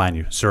roll. And mind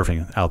you,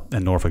 surfing out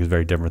in Norfolk is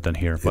very different than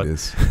here. But, it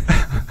is.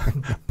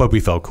 But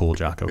we felt cool,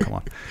 Jocko. Come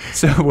on.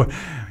 So,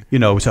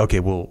 it's okay.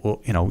 Well,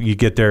 you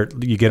get there,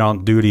 you get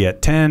on duty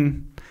at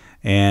 10,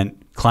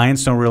 and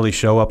clients don't really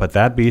show up at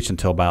that beach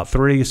until about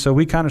 3. So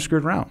we kind of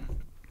screwed around.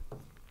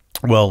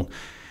 Well,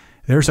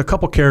 there's a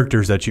couple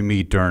characters that you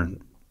meet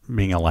during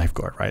being a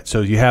lifeguard, right?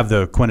 So you have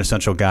the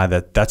quintessential guy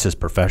that's his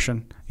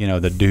profession.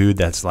 The dude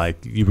that's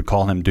like, you would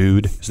call him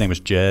dude. His name was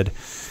Jed.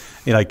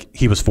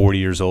 He was 40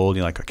 years old.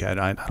 You're like, okay,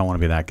 I don't want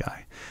to be that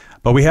guy.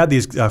 But we had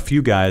a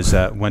few guys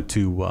that went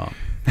to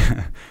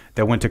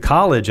that went to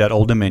college at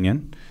Old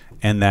Dominion,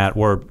 and that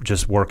were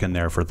just working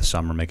there for the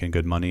summer, making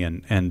good money.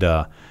 And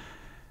I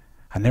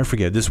never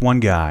forget this one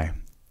guy.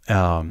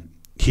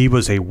 He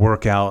was a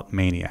workout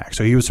maniac.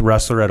 So he was a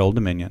wrestler at Old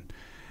Dominion.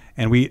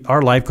 And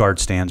our lifeguard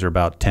stands are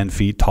about 10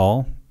 feet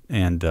tall,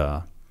 and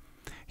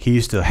he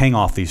used to hang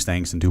off these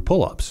things and do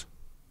pull-ups.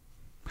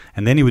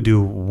 And then he would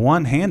do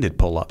one-handed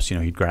pull-ups.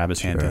 He'd grab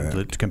his hand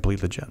and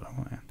complete legit.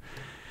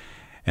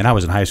 And I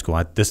was in high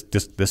school.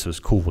 This was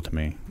cool to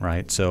me,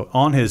 right? So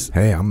on his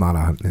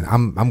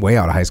I'm way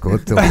out of high school.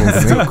 It's still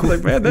cool to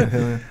me. Like,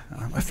 man,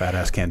 my fat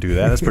ass can't do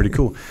that. That's pretty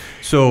cool.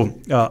 So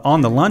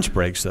on the lunch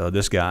breaks, though,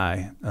 this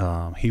guy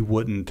he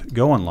wouldn't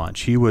go on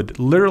lunch. He would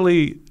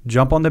literally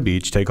jump on the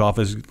beach, take off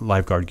his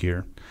lifeguard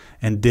gear,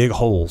 and dig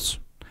holes.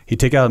 He'd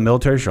take out a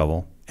military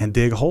shovel and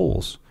dig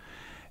holes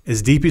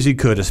as deep as he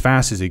could, as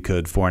fast as he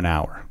could, for an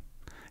hour,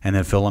 and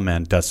then fill them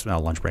in. That's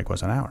lunch break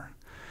was an hour,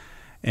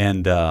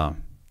 and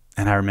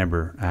I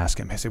remember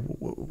asking him, I said,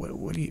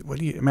 what do you, I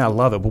mean, I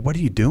love it, but what are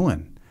you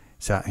doing?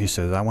 So he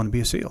says, I want to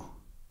be a SEAL.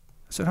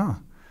 I said, huh?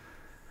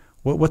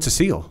 What's a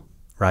SEAL,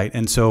 right?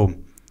 And so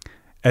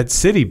at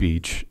City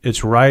Beach,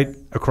 it's right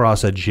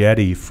across a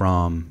jetty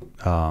from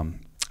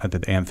at the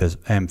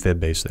amphib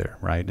base there,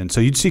 right? And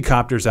so you'd see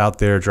copters out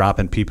there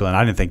dropping people, and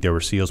I didn't think they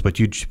were SEALs, but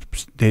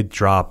they'd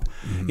drop,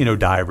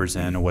 divers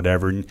in or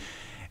whatever.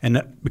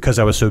 And because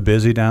I was so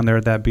busy down there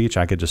at that beach,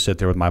 I could just sit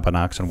there with my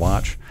binocs and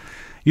watch.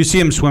 You see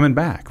them swimming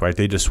back, right?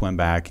 They just swim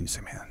back, and you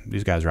say, man,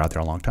 these guys are out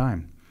there a long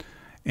time.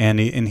 And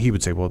he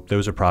would say, well,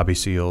 those are probably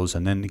SEALs.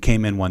 And then he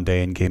came in one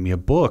day and gave me a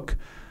book,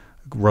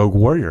 Rogue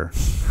Warrior,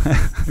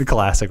 the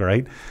classic,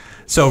 right?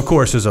 So, of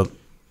course, there's a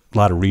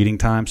lot of reading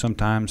time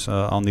sometimes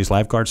on these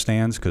lifeguard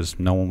stands because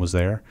no one was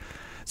there.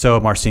 So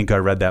Marcinko, I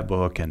read that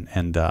book, and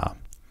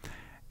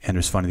it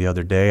was funny. The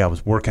other day I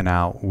was working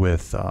out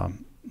with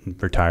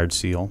retired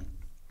SEAL,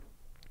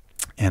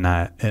 and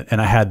I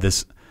had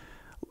this.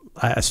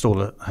 I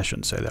stole it. I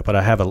shouldn't say that, but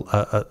I have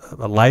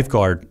a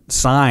lifeguard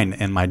sign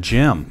in my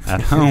gym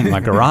at home, my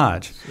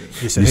garage.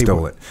 He said, you hey,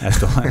 stole it. I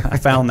stole it. I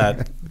found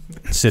that.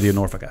 City of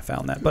Norfolk, I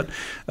found that. But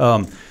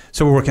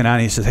so we're working out,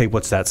 and he says, "Hey,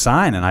 what's that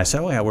sign?" And I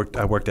said, "Oh, yeah,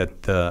 I worked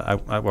at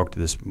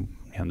this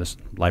this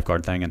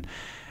lifeguard thing." And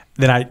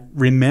then I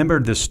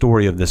remembered the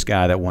story of this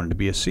guy that wanted to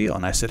be a SEAL,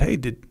 and I said, "Hey,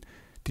 did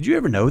you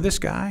ever know this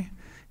guy?"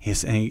 In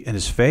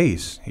his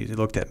face, he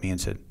looked at me and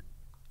said,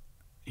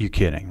 "You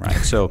kidding,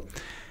 right?" So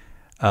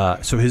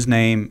his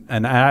name,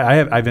 and I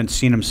haven't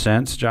seen him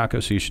since,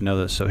 Jocko, so you should know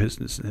this. So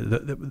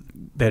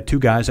they had two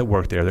guys that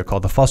worked there. They're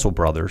called the Fussell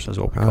brothers, is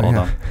what we call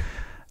them.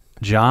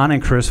 John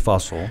and Chris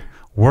Fussell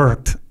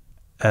worked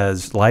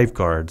as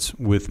lifeguards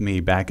with me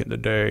back in the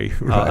day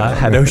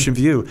at Ocean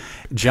View.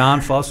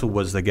 John Fussell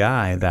was the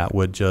guy that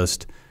would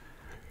just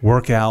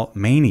workout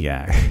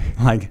maniac,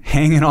 like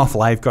hanging off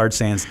lifeguard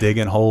stands,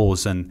 digging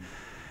holes. And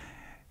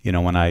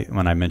when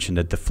I mentioned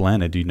it to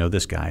Flynn, do you know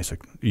this guy? He's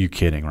like, "Are you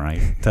kidding,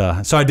 right?"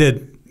 So I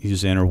did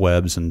use the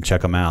interwebs and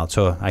check them out.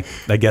 So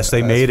I guess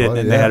they made it,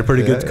 and they had a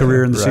pretty good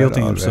career in the SEAL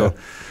team. So.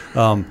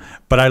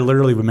 But I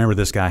literally remember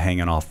this guy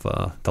hanging off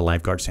the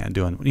lifeguard stand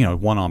doing,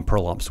 one-arm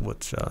pull-ups,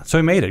 which so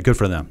he made it. Good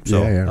for them.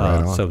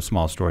 So, so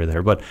small story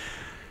there. But,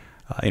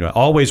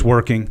 always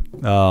working.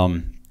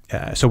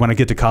 So when I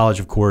get to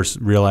college, of course,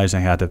 realizing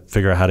I had to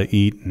figure out how to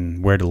eat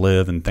and where to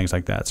live and things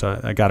like that. So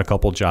I got a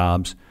couple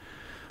jobs.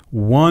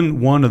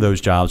 One of those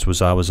jobs was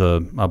I was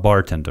a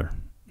bartender.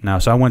 Now,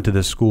 so I went to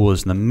this school.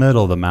 It's in the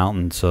middle of the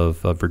mountains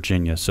of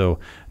Virginia, so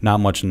not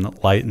much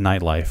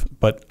nightlife.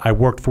 But I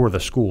worked for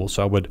the school,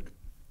 so I would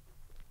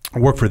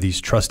work for these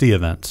trustee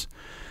events.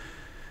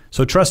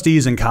 So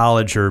trustees in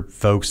college are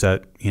folks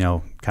that,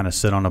 kind of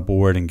sit on a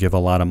board and give a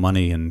lot of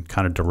money and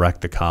kind of direct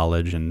the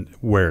college and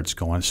where it's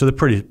going. So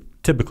they're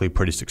typically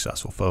pretty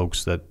successful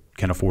folks that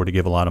can afford to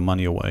give a lot of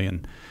money away.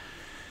 And,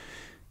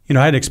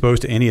 I hadn't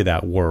exposed to any of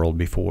that world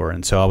before.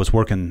 And so I was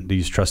working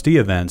these trustee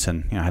events,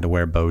 and I had to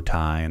wear a bow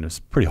tie, and it was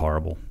pretty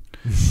horrible.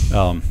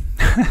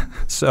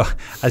 So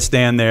I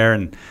stand there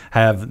and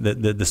have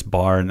this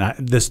bar, and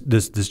this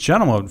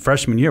gentleman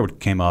freshman year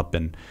came up,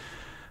 and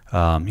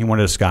he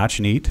wanted a scotch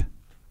neat.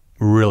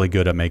 Really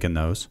good at making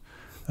those.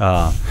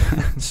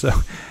 So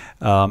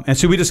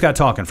we just got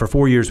talking. For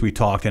 4 years we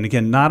talked, and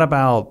again, not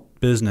about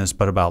business,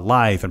 but about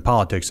life and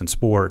politics and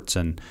sports.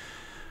 And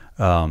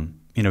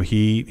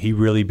he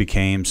really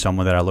became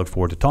someone that I looked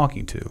forward to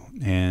talking to.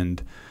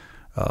 And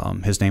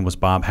his name was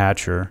Bob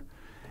Hatcher,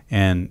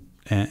 and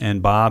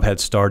Bob had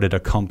started a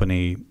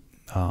company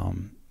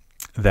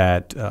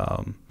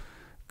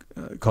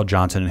called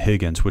Johnson &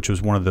 Higgins, which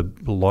was one of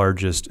the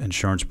largest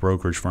insurance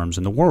brokerage firms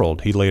in the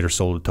world. He later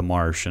sold it to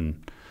Marsh,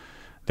 and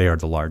they are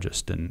the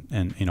largest.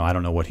 And I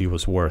don't know what he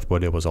was worth,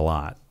 but it was a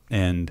lot.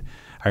 And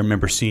I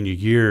remember senior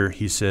year,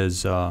 he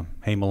says,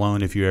 "Hey,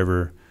 Malone, if you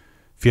ever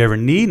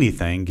need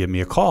anything, give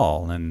me a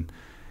call." And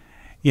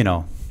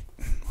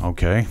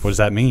okay, what does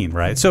that mean,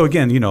 right? So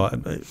again,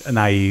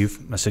 naive.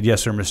 I said,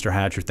 "Yes, sir, Mr.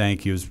 Hatcher,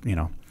 thank you."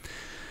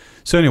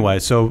 So anyway,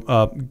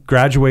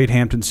 graduate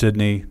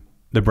Hampton-Sydney.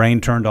 The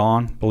brain turned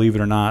on, believe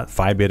it or not.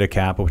 Phi Beta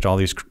Kappa, which all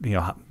these,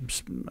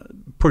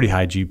 pretty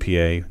high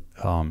GPA,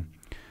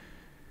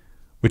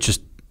 which is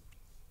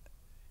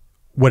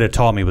what it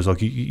taught me was,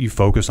 look, you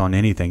focus on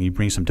anything, you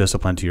bring some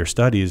discipline to your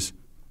studies.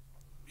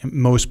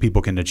 Most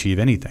people can achieve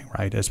anything,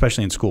 right?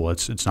 Especially in school,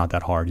 it's not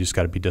that hard. You just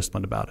got to be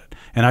disciplined about it.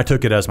 And I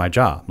took it as my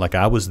job. Like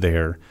I was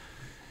there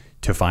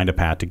to find a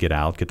path to get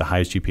out, get the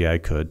highest GPA I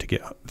could,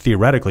 to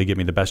theoretically get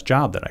me the best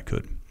job that I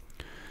could.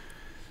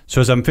 So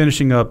as I'm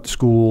finishing up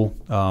school,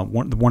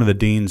 one of the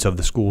deans of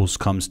the schools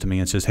comes to me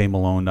and says, "Hey,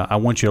 Malone, I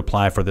want you to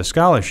apply for this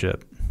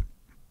scholarship."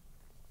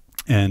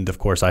 And of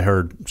course, I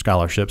heard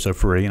scholarships are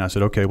free, and I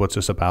said, "Okay, what's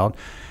this about?"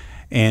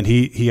 And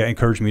he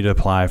encouraged me to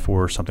apply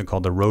for something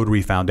called the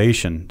Rotary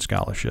Foundation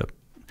Scholarship.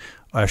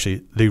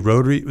 Actually, the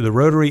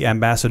Rotary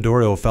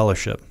Ambassadorial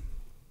Fellowship.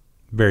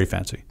 Very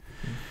fancy.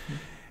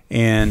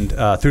 And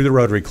through the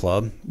Rotary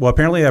Club. Well,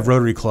 apparently I have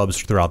Rotary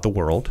clubs throughout the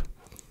world,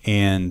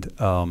 and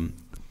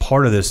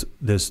part of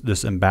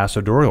this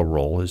ambassadorial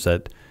role is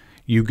that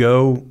you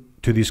go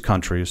to these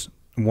countries,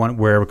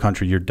 wherever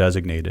country you're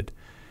designated,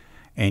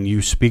 and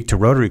you speak to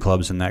Rotary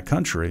clubs in that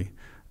country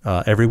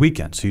every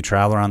weekend. So you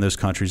travel around those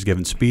countries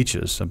giving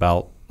speeches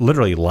about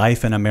literally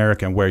life in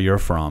America and where you're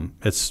from.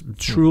 It's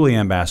truly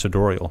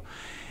ambassadorial.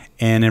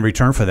 And in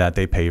return for that,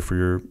 they pay for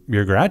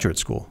your graduate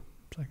school.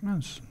 It's like, man,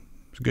 it's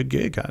a good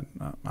gig.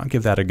 I'll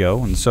give that a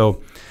go. And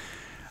so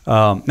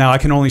now I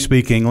can only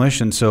speak English,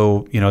 and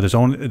so there's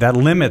only that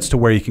limits to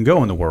where you can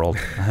go in the world.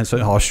 So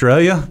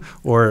Australia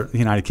or the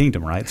United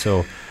Kingdom, right?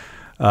 So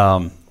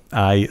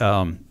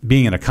I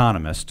being an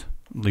economist,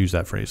 I'll use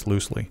that phrase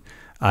loosely,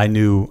 I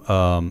knew,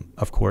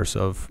 of course,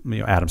 of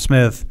Adam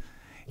Smith.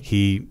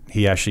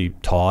 He actually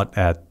taught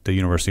at the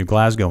University of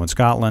Glasgow in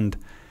Scotland.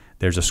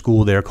 There's a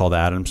school there called the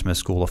Adam Smith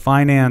School of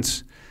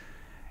Finance.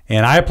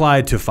 And I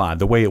applied to 5.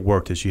 The way it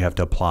worked is you have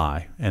to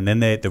apply, and then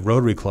the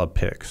Rotary Club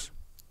picks.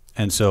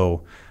 And so,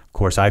 of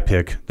course, I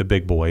pick the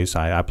big boys.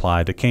 I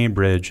applied to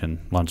Cambridge and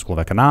London School of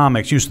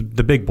Economics, used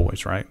the big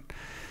boys, right?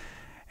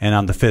 And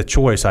on the 5th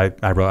choice, I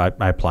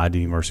applied to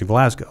the University of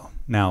Glasgow.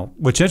 Now,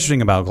 what's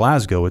interesting about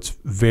Glasgow, it's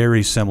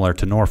very similar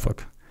to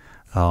Norfolk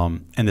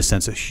in the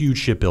sense of huge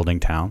shipbuilding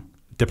town,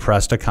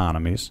 depressed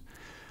economies,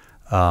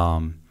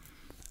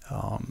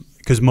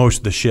 because most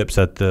of the ships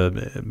at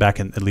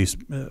least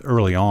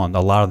early on,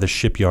 a lot of the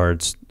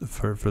shipyards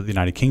for the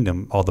United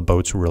Kingdom, all the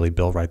boats were really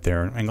built right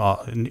there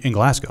in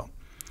Glasgow.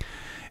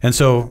 And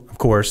so, of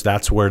course,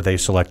 that's where they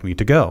select me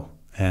to go.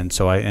 And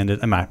so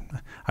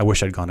I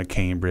wish I'd gone to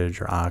Cambridge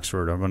or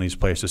Oxford or one of these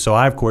places. So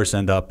I, of course,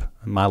 end up,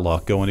 my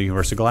luck, going to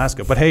University of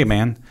Glasgow. But hey,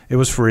 man, it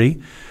was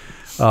free.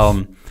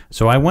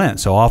 So I went.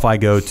 So off I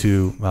go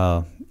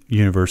to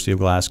University of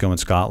Glasgow in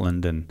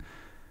Scotland,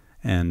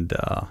 and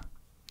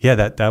yeah,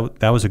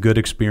 that was a good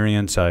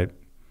experience. The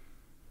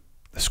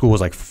school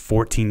was like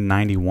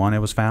 1491. It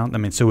was found. I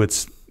mean, so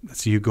it's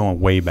you going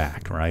way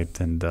back, right?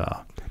 And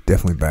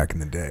definitely back in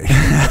the day.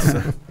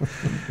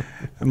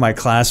 My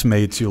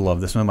classmates, you love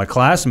this. My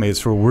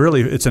classmates were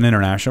it's an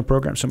international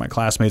program, so my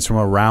classmates from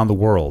around the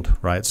world,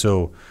 right?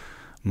 So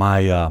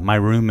my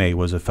roommate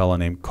was a fellow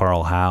named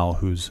Carl Howe,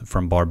 who's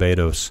from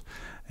Barbados,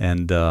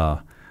 and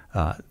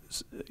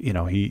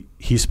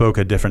he spoke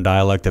a different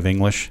dialect of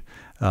English.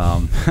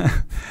 And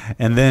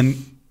then,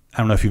 I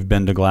don't know if you've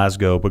been to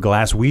Glasgow, but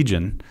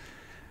Glaswegian,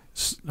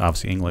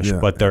 obviously English,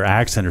 but their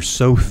accent are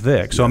so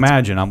thick. So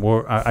imagine,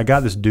 I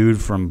got this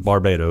dude from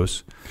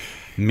Barbados,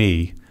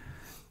 me,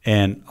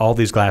 and all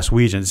these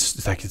Glaswegians.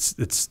 It's like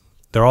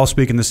they're all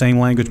speaking the same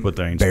language, but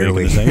they ain't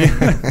barely speaking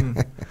the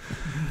same.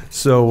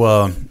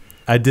 So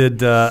I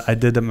did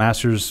a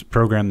master's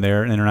program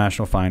there in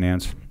international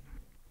finance.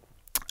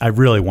 I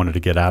really wanted to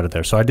get out of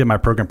there, so I did my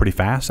program pretty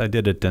fast. I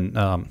did it in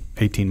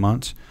 18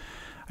 months.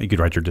 You could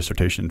write your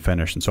dissertation and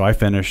finish. And so I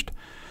finished.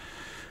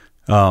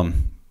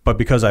 But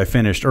because I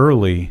finished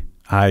early,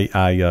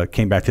 I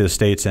came back to the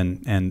States.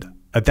 And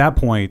at that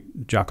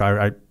point,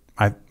 Jocko,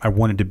 I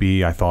wanted to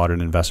be, I thought,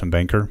 an investment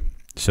banker.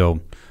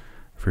 So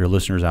for your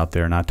listeners out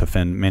there, not to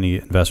offend many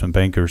investment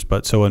bankers,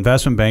 but so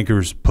investment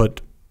bankers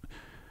put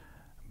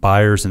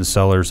buyers and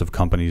sellers of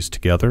companies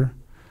together.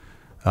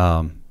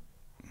 I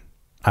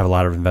have a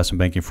lot of investment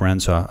banking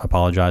friends, so I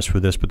apologize for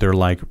this, but they're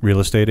like real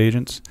estate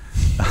agents.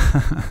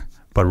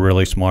 But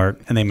really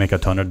smart, and they make a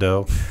ton of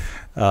dough.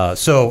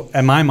 So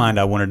in my mind,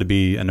 I wanted to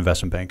be an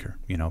investment banker,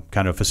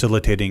 kind of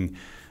facilitating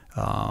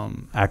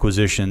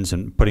acquisitions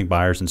and putting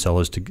buyers and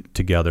sellers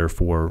together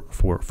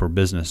for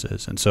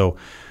businesses. And so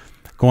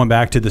going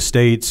back to the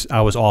States, I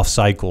was off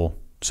cycle.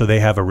 So they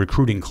have a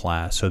recruiting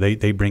class. So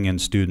they bring in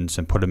students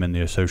and put them in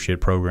the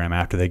associate program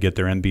after they get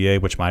their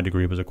MBA, which my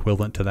degree was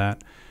equivalent to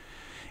that.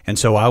 And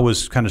so I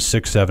was kind of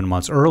 6-7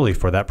 months early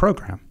for that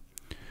program.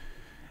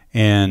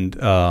 And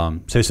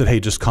so they said, hey,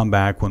 just come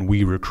back when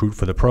we recruit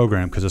for the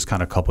program, because it's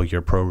kind of a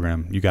couple-year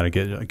program. You got to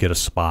get a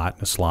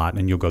slot,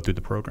 and you'll go through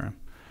the program.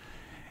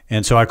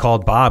 And so I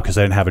called Bob because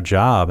I didn't have a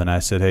job, and I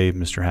said, hey,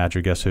 Mr. Hatcher,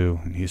 guess who?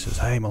 And he says,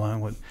 hey, Malone,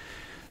 what?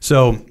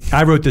 So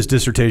I wrote this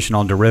dissertation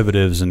on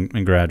derivatives in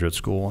graduate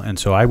school, and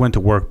so I went to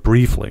work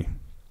briefly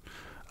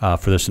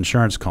for this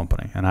insurance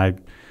company, and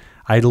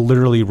I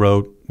literally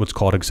wrote what's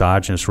called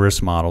exogenous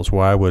risk models,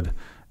 where I would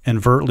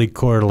invertly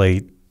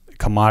correlate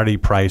commodity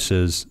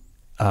prices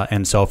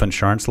and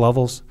self-insurance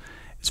levels.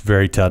 It's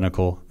very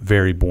technical,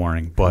 very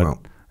boring, but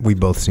well, we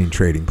both seen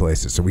Trading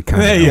Places, so we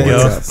kind of know there you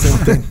go.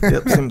 Same thing.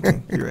 Yep, same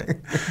thing. You're right.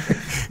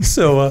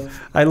 So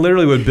I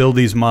literally would build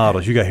these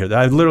models. You got here.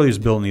 I literally was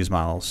building these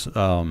models.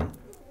 So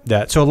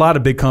a lot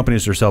of big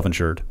companies are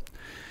self-insured.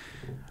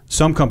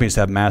 Some companies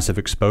have massive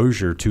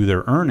exposure to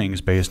their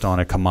earnings based on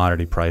a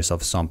commodity price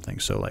of something.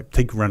 So like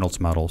take Reynolds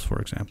Metals, for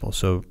example.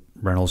 So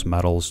Reynolds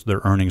Metals,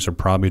 their earnings are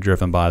probably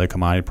driven by the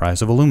commodity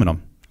price of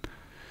aluminum.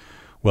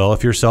 Well,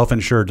 if you're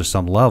self-insured to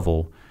some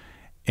level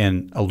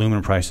and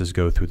aluminum prices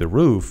go through the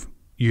roof,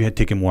 you had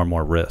taken more and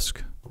more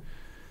risk.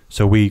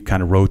 So we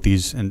kind of wrote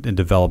these and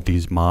developed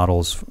these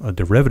models of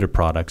derivative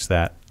products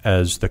that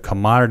as the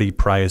commodity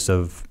price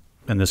of,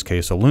 in this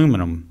case,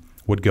 aluminum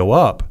would go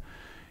up,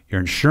 your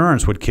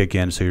insurance would kick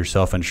in, so your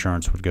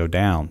self-insurance would go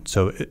down.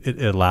 So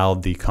it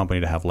allowed the company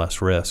to have less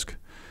risk.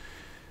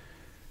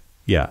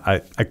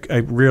 I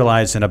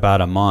realized in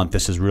about a month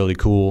this is really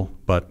cool,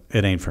 but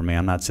it ain't for me.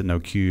 I'm not sitting no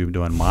cube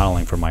doing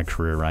modeling for my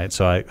career, right?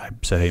 So I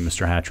said, hey,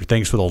 Mr. Hatcher,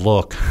 thanks for the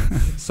look.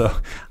 So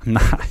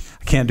I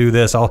can't do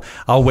this.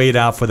 I'll wait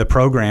out for the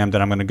program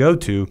that I'm going to go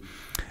to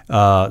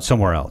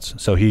somewhere else.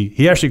 So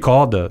he actually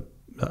called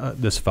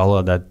this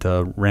fella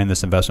that ran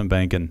this investment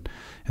bank and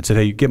said,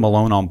 hey, you get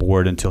Malone on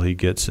board until he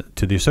gets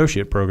to the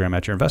associate program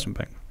at your investment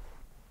bank.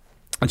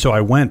 And so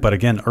I went, but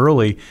again,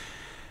 early,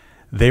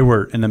 they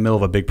were in the middle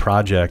of a big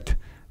project,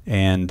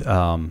 and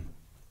I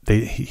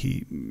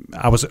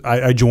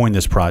joined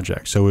this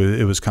project, so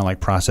it was kind of like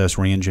process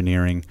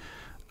reengineering.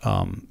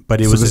 But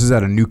this is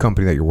at a new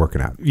company that you're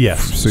working at.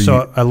 Yes.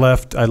 So I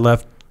left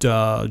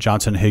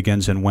Johnson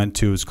Higgins and went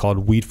to, it's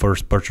called Wheat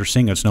First Butcher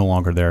Sing. It's no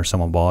longer there.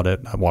 Someone bought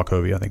it.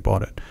 Wachovia, I think,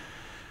 bought it.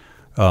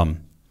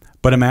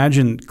 But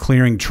imagine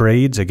clearing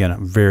trades.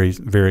 Again, very,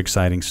 very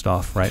exciting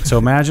stuff, right? So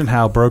imagine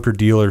how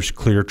broker-dealers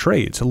clear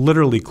trades,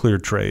 literally clear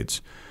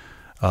trades.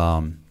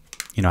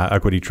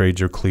 Equity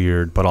trades are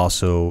cleared, but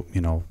also,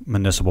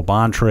 municipal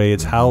bond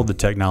trades, how the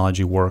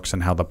technology works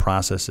and how the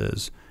process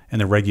is,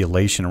 and the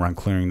regulation around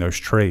clearing those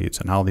trades,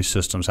 and how these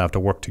systems have to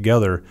work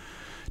together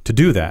to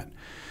do that.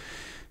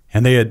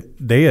 And they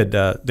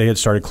had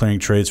started clearing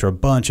trades for a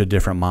bunch of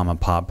different mom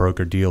and pop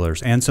broker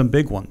dealers and some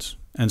big ones.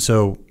 And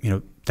so,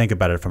 think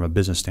about it from a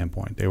business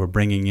standpoint. They were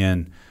bringing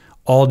in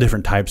all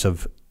different types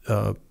of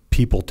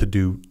people to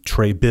do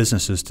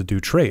businesses to do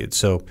trades.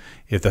 So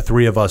if the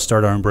three of us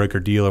start our own broker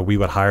dealer, we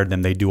would hire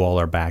them. They do all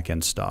our back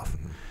end stuff.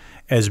 Mm-hmm.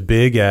 As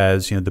big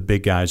as the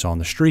big guys on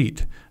the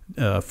street.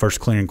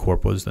 First Clearing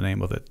Corp was the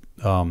name of it,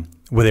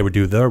 where they would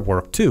do their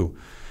work too.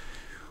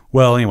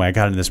 Well, anyway, I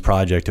got into this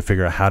project to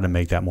figure out how to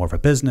make that more of a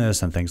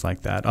business and things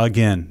like that.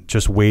 Again,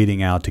 just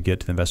waiting out to get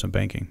to the investment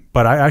banking.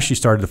 But I actually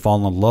started to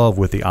fall in love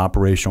with the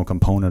operational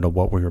component of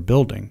what we were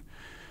building.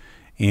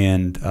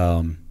 And,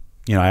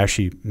 I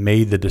actually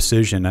made the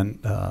decision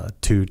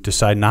to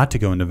decide not to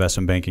go into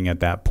investment banking at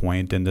that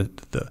point. And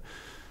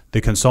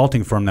the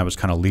consulting firm that was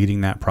kind of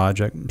leading that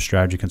project,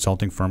 strategy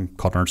consulting firm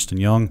called Ernst &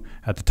 Young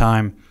at the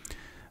time,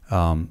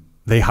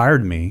 they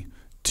hired me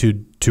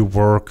to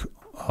work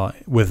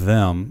with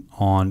them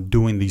on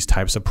doing these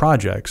types of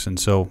projects, and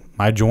so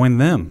I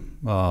joined them.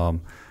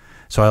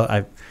 So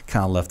I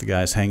kind of left the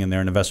guys hanging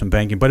there in investment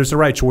banking, but it's the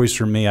right choice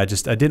for me. I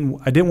didn't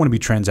want to be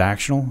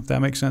transactional, if that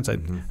makes sense. I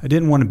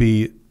didn't want to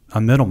be a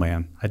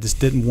middleman. I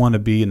just didn't want to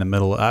be in the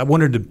middle. I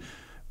wanted to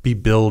be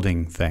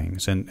building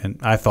things, and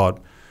I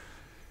thought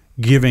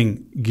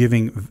giving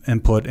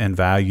input and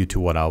value to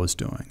what I was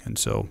doing. And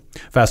so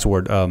fast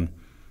forward.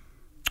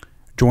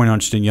 Joined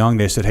Ernst & Young.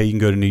 They said, hey, you can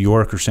go to New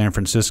York or San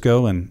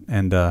Francisco,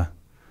 and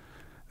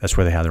that's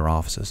where they had their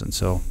offices. And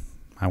so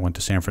I went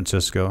to San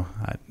Francisco.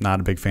 I'm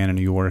not a big fan of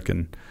New York,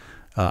 and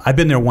I've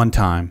been there one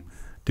time,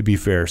 to be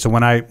fair. So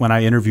when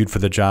I interviewed for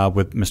the job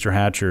with Mr.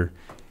 Hatcher,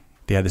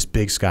 they had this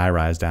big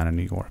skyrise down in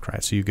New York,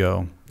 right? So you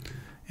go,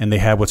 and they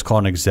had what's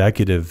called an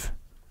executive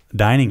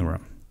dining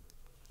room,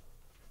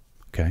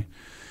 okay?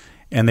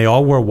 And they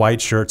all wore white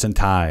shirts and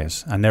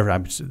ties.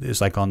 It's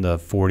like on the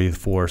 40th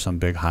floor, some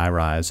big high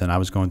rise, and I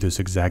was going through this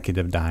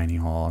executive dining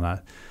hall, and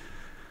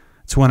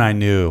it's when I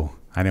knew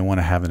I didn't want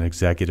to have an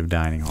executive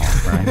dining hall,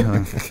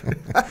 right?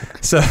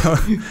 So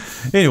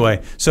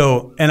anyway,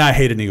 and I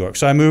hated New York,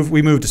 so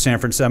we moved to San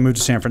Francisco. I moved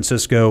to San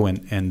Francisco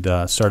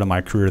and started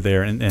my career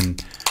there.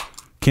 And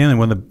candidly,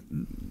 one of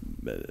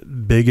the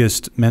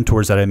biggest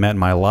mentors that I met in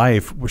my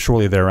life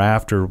shortly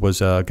thereafter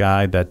was a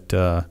guy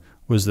that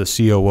was the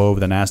COO of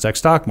the NASDAQ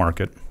stock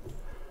market,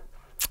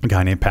 a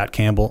guy named Pat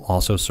Campbell,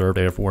 also served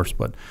Air Force,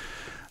 but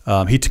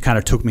he kind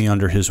of took me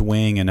under his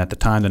wing. And at the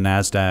time, the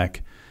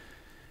NASDAQ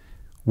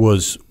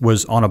was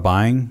on a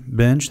buying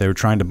binge. They were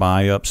trying to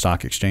buy up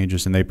stock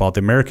exchanges, and they bought the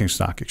American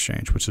Stock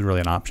Exchange, which is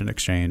really an option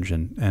exchange.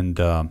 And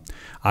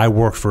I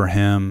worked for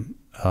him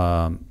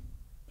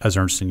as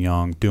Ernst &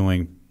 Young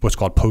doing what's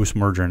called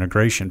post-merger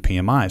integration,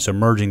 PMI, so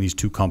merging these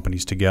two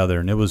companies together.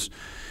 And it was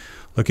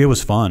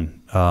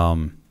fun.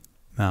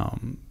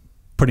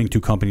 Putting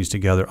two companies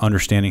together,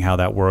 understanding how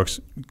that works.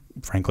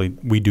 Frankly,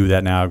 we do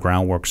that now at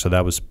Groundwork, so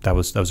that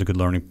was a good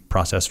learning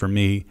process for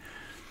me.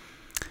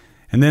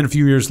 And then a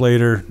few years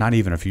later, not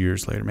even a few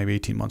years later, maybe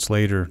 18 months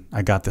later,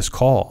 I got this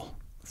call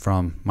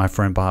from my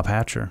friend Bob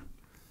Hatcher.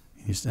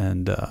 He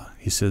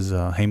says,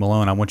 "Hey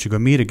Malone, I want you to go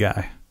meet a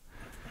guy."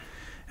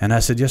 And I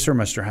said, "Yes, sir,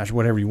 Mr. Hatcher,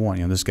 whatever you want.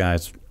 This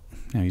guy's,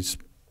 he's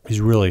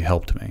really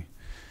helped me."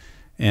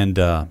 And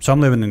so I'm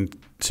living in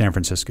San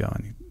Francisco,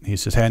 and he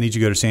says, "Hey, I need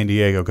you to go to San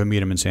Diego. Go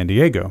meet him in San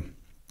Diego."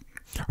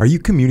 Are you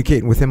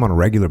communicating with him on a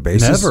regular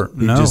basis? Never.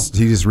 No. He's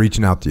just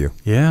reaching out to you.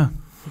 Yeah.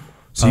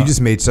 So you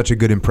just made such a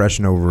good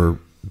impression over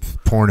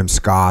pouring him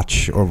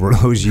scotch over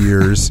those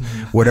years.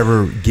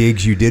 Whatever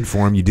gigs you did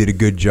for him, you did a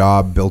good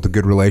job, built a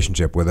good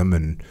relationship with him,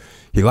 and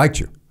he liked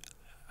you.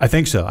 I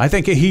think so. I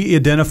think he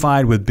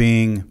identified with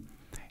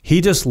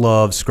he just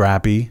loved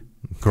scrappy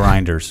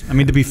grinders. I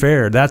mean, to be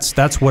fair,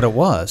 that's what it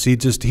was. I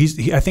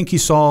think he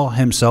saw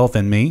himself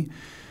in me.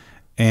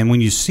 And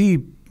when you see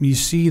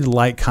the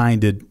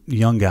like-minded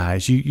young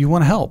guys, you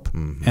want to help.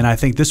 Mm-hmm. And I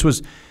think this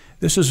was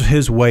this is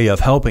his way of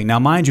helping. Now,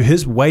 mind you,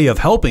 his way of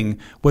helping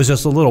was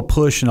just a little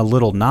push and a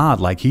little nod.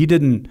 Like, he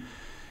didn't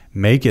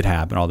make it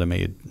happen, although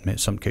in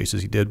some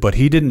cases he did. But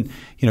he didn't,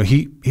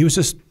 he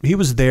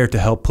was there to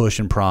help push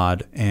and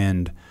prod.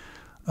 And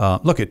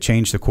look, it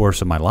changed the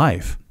course of my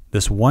life.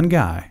 This one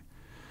guy,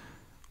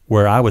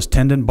 where I was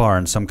tending bar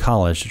in some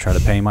college to try to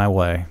pay my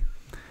way,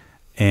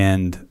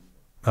 and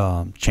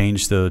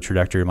changed the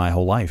trajectory of my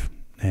whole life.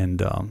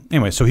 And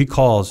anyway, so he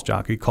calls,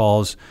 Jocko. He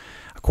calls.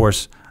 Of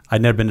course,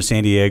 I'd never been to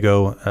San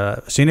Diego.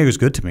 San Diego's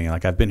good to me.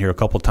 Like, I've been here a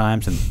couple of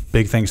times, and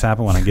big things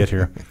happen when I get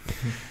here.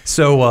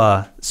 So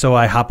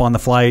I hop on the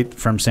flight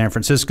from San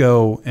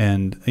Francisco,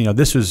 and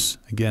this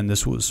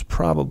was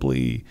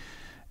probably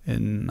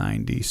in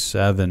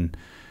 '97.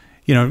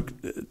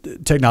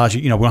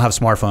 Technology. We don't have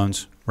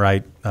smartphones,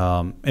 right?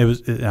 I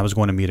was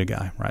going to meet a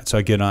guy, right? So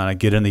I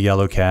get in the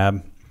yellow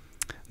cab,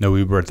 no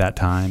Uber at that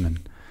time,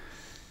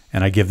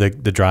 and I give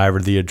the driver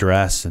the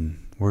address, and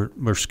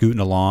we're scooting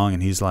along,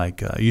 and he's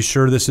like, "Are you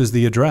sure this is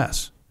the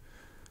address?"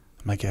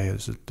 I'm like, "Yeah,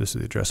 this is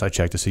the address." I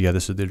checked to see, yeah,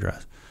 this is the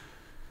address.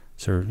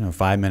 So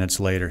 5 minutes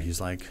later, he's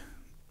like,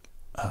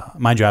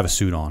 mind you, I have a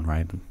suit on,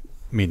 right? I'm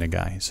meeting a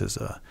guy. He says,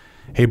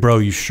 "Hey, bro,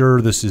 you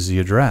sure this is the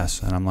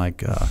address?" And I'm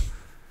like,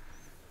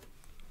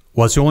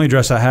 "Well, it's the only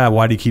address I have.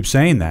 Why do you keep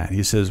saying that?"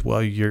 He says,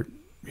 "Well, you're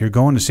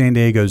going to San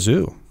Diego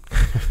Zoo."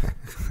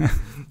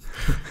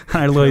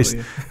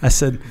 I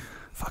said,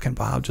 "Fucking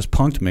Bob just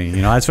punked me."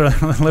 That's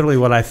literally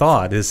what I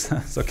thought. It's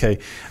okay.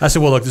 I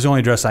said, "Well, look, this is the only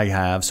address I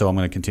have, so I'm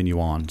going to continue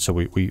on." So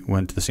we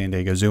went to the San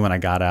Diego Zoo, and I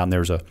got out,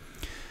 and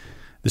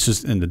this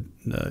is in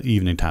the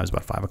evening times,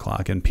 about 5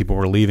 o'clock, and people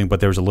were leaving, but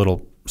there was a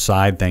little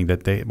side thing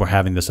that they were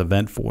having this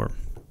event for,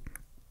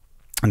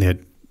 and they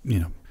had,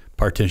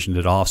 partitioned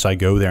it off. So I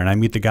go there, and I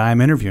meet the guy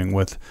I'm interviewing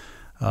with.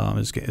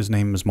 His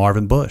name is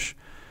Marvin Bush,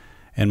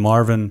 and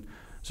Marvin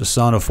is the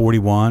son of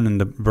 41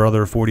 and the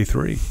brother of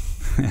 43.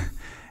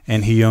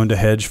 And he owned a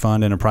hedge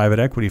fund and a private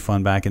equity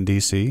fund back in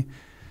D.C.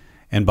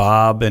 And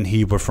Bob and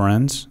he were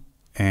friends.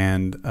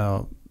 And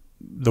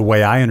the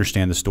way I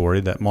understand the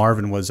story, that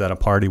Marvin was at a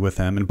party with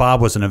him, and Bob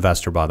was an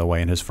investor, by the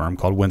way, in his firm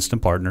called Winston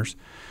Partners.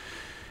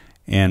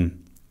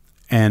 And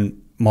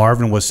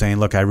Marvin was saying,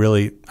 "Look, I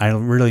really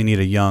need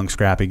a young,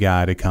 scrappy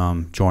guy to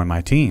come join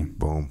my team."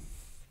 Boom.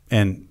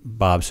 And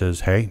Bob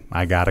says, "Hey,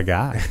 I got a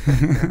guy."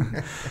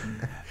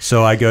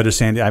 So I go to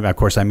San Diego. Of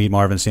course, I meet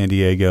Marvin in San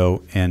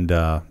Diego, and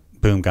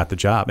boom, got the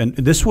job. And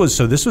this was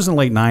in the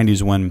late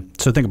 '90s when.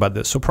 So think about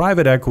this. So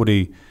private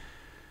equity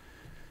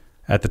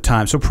at the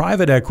time. So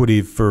private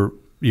equity, for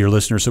your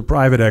listeners. So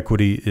private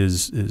equity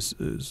is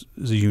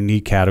a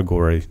unique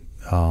category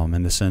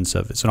in the sense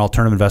of it's an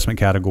alternative investment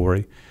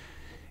category.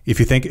 If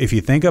you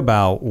think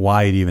about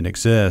why it even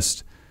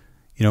exists,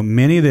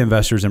 many of the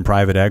investors in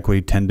private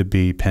equity tend to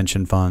be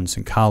pension funds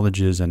and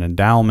colleges and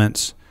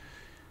endowments,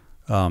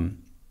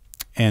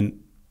 and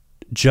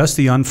just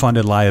the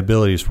unfunded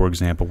liabilities, for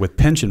example, with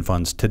pension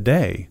funds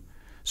today.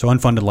 So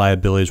unfunded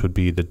liabilities would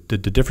be the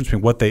difference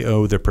between what they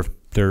owe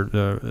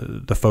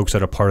the folks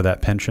that are part of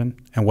that pension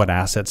and what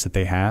assets that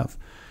they have.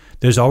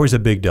 There's always a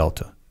big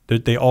delta.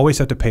 They always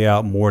have to pay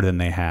out more than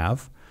they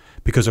have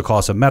because the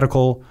cost of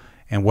medical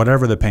and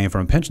whatever they're paying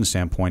from a pension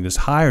standpoint is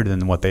higher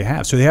than what they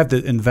have. So they have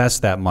to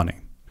invest that money.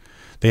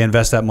 They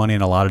invest that money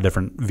in a lot of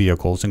different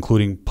vehicles,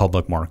 including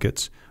public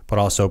markets, but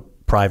also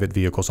private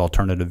vehicles,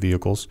 alternative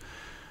vehicles,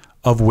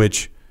 of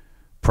which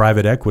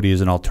private equity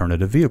is an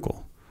alternative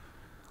vehicle.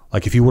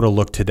 Like, if you were to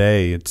look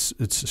today, it's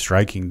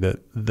striking that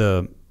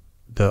the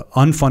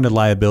unfunded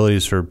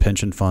liabilities for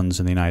pension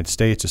funds in the United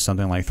States is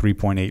something like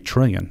 $3.8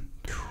 trillion.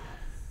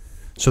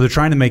 So they're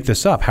trying to make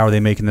this up. How are they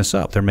making this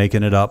up? They're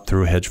making it up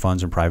through hedge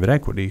funds and private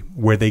equity,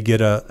 where they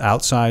get an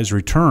outsized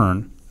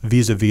return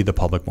vis-a-vis the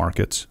public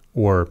markets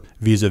or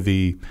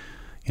vis-a-vis,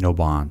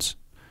 bonds.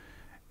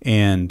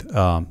 And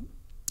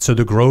so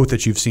the growth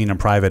that you've seen in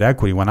private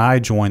equity, when I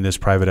joined this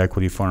private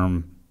equity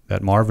firm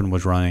that Marvin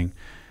was running,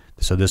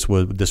 so this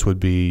would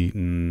be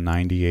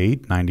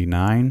 98,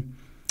 99.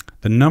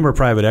 The number of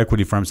private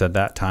equity firms at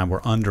that time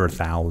were under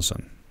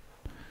 1,000.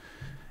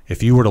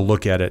 If you were to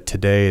look at it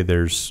today,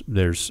 there's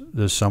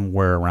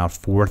somewhere around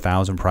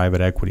 4,000 private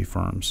equity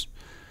firms,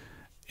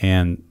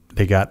 and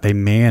they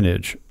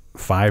manage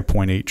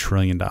 $5.8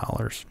 trillion.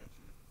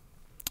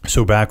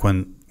 So back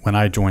when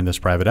I joined this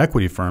private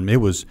equity firm, there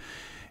was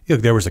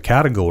a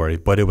category,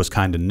 but it was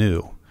kind of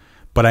new.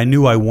 But I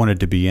knew I wanted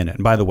to be in it.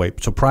 And by the way,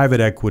 so private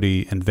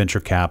equity and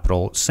venture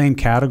capital, same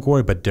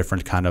category, but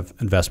different kind of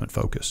investment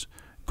focus.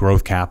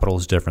 Growth capital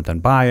is different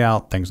than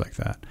buyout, things like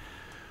that.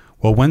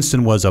 Well,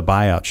 Winston was a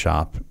buyout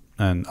shop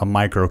and a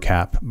micro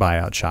cap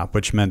buyout shop,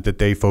 which meant that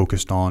they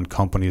focused on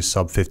companies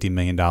sub $50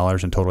 million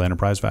in total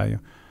enterprise value.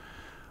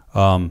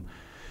 And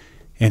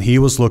he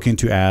was looking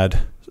to add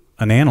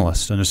an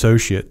analyst, an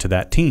associate to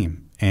that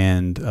team.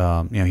 And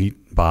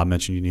Bob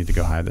mentioned you need to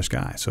go hire this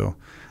guy. So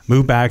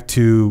moved back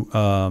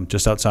to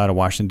just outside of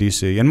Washington,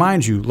 D.C. And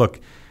mind you,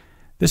 look,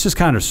 this is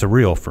kind of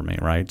surreal for me,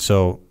 right?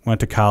 So went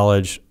to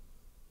college,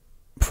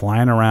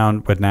 flying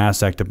around with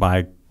NASDAQ to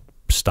buy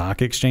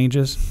stock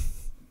exchanges.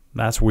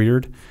 That's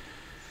weird.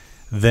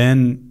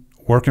 Then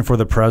working for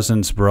the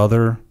president's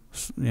brother,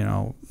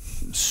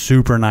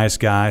 super nice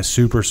guy,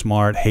 super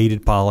smart,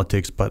 hated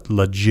politics, but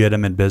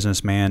legitimate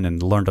businessman,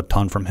 and learned a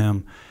ton from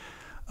him.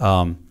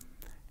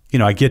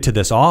 I get to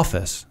this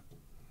office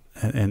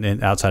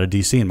and outside of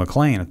DC in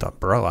McLean. I thought,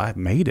 bro, I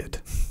made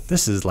it.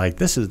 This is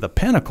the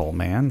pinnacle,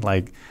 man.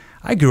 Like,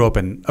 I grew up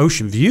in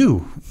Ocean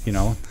View,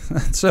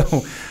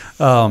 so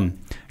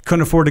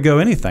couldn't afford to go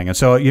anything. And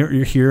so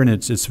you're here, and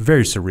it's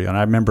very surreal. And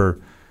I remember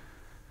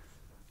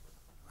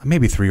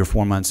maybe 3 or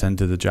 4 months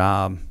into the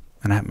job,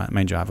 and I had my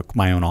main job,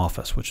 my own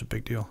office, which is a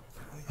big deal.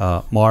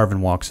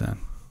 Marvin walks in,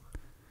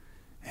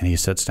 and he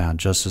sits down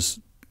just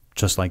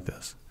like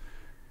this.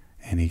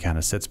 And he kind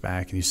of sits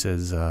back, and he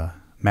says,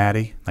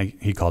 Maddie,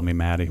 like he called me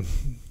Maddie.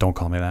 Don't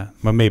call me that.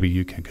 Well, maybe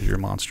you can because you're a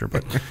monster.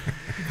 But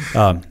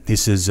he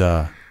says,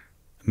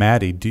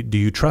 Maddie, do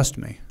you trust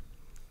me?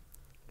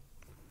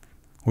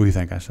 What do you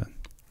think I said?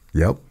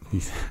 Yep.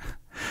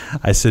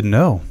 I said,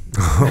 no.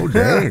 Oh,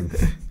 dang.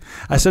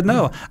 I said,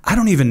 no, I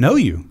don't even know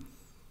you.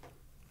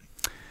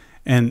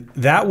 And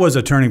that was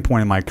a turning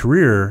point in my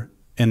career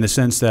in the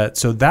sense that,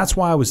 so that's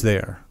why I was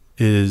there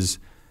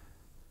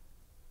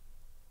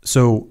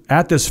so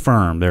at this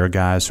firm, there are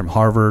guys from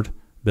Harvard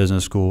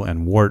Business School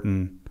and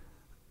Wharton,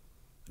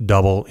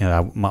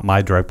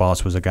 my direct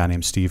boss was a guy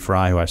named Steve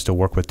Fry, who I still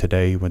work with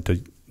today. He went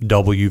to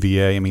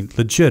WVA. I mean,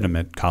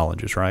 legitimate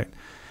colleges, right?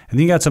 And then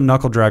you got some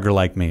knuckle dragger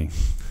like me,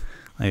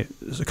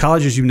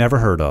 colleges you've never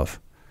heard of.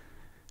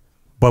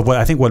 But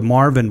I think what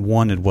Marvin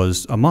wanted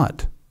was a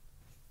mutt.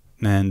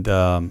 And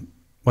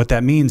what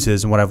that means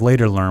is, and what I've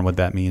later learned what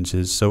that means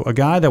is, so a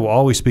guy that will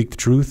always speak the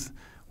truth,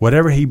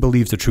 whatever he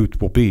believes the truth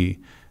will be,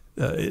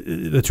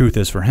 the truth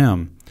is for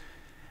him.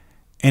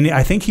 And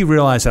I think he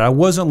realized that I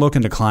wasn't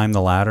looking to climb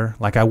the ladder.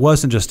 Like, I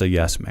wasn't just a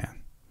yes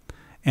man.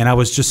 And I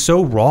was just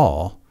so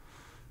raw,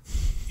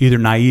 either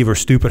naive or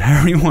stupid,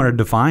 however you want to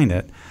define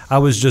it. I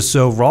was just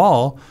so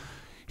raw,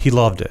 he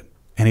loved it.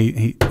 And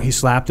he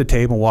slapped the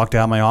table and walked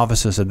out of my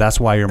office and said, that's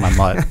why you're my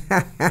mutt.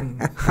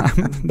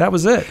 That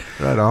was it.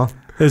 Right on.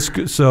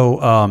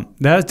 So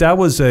that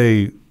was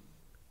in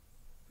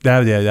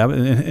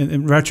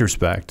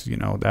retrospect,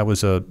 that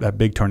was a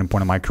big turning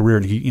point in my career.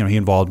 And he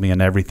involved me in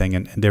everything.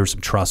 And there was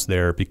some trust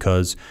there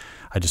because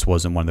I just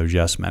wasn't one of those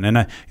yes men.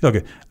 And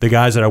look, the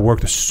guys that I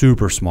worked with,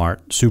 super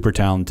smart, super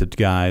talented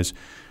guys.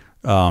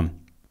 But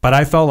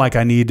I felt like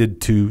I needed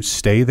to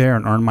stay there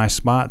and earn my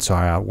spot, so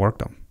I outworked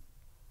them.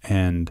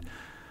 And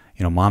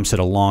Mom said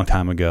a long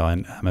time ago,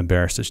 and I'm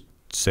embarrassed to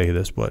say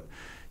this, but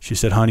she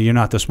said, honey, you're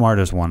not the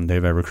smartest one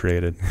they've ever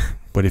created.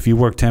 But if you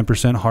work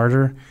 10%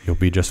 harder, you'll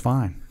be just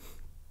fine.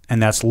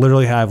 And that's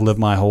literally how I've lived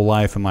my whole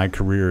life and my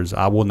careers.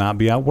 I will not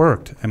be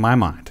outworked in my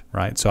mind,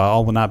 right? So I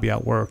will not be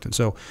outworked. And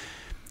so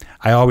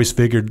I always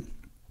figured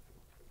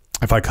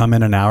if I come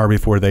in an hour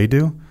before they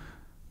do,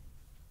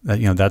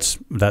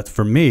 that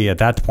for me at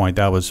that point,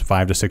 that was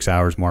 5 to 6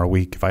 hours more a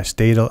week. If I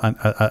stayed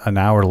an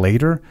hour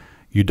later,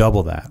 you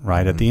double that,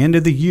 right? Mm-hmm. At the end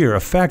of the year,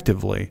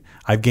 effectively,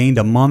 I've gained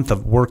a month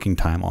of working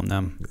time on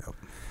them. Yep.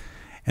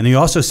 And you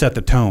also set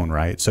the tone,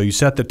 right? So you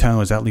set the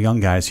tone as that young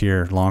guy's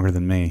here longer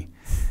than me.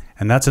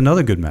 And that's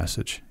another good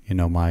message.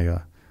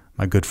 My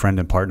good friend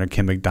and partner,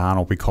 Kim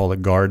McDonald, we call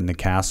it guard in the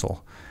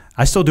castle.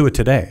 I still do it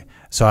today.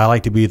 So I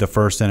like to be the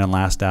first in and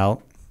last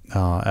out,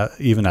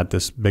 even at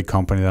this big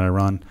company that I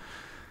run.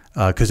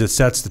 Because it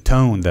sets the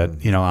tone that,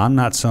 I'm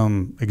not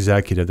some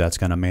executive that's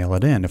going to mail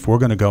it in. If we're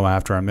going to go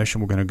after our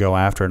mission, we're going to go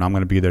after it, and I'm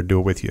going to be there to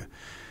do it with you.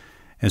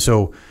 And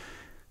so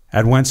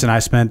at Winston, I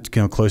spent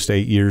close to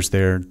 8 years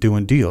there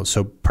doing deals,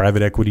 so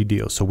private equity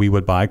deals. So we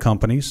would buy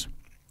companies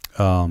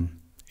and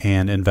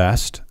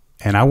invest,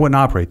 and I wouldn't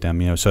operate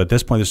them. So at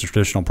this point, this is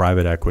traditional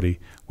private equity.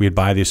 We would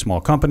buy these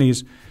small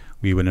companies,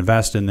 we would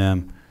invest in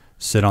them,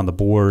 sit on the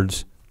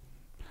boards,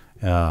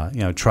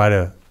 try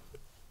to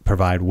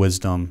provide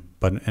wisdom,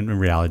 but in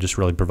reality, just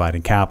really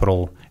providing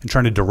capital and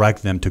trying to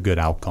direct them to good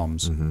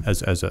outcomes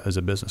as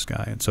a business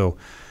guy. And so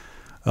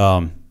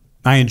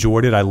I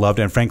enjoyed it. I loved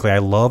it. And frankly, I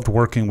loved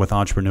working with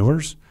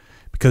entrepreneurs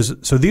because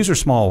these are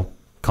small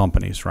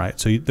companies, right?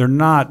 So they're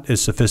not as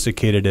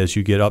sophisticated as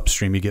you get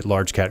upstream. You get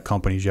large cap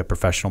companies. You have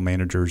professional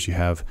managers. You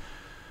have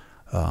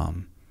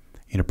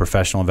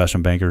professional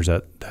investment bankers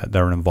that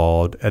are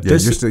involved.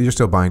 You're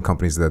still buying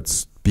companies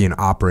that's being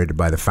operated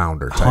by the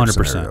founder type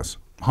 100%. Scenarios.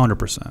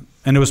 100%.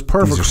 And it was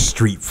perfect. These are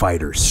street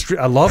fighters.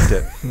 I loved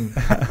it.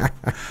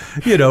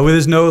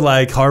 There's no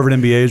Harvard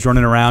MBAs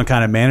running around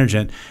kind of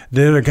managing.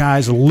 They're the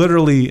guys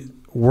literally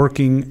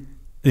working,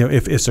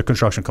 if it's a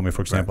construction company,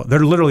 for example, they're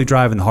literally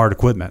driving the hard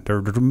equipment.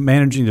 They're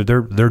managing,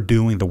 they're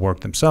doing the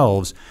work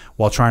themselves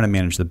while trying to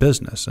manage the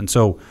business. And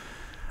so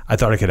I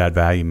thought I could add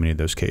value in many of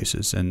those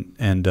cases.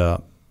 And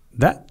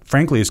that,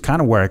 frankly, is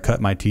kind of where I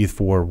cut my teeth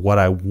for what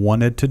I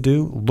wanted to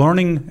do.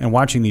 Learning and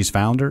watching these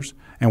founders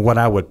and what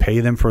I would pay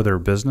them for their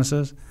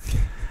businesses,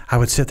 I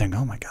would sit there and go,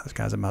 oh my God, this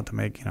guy's about to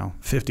make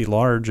 50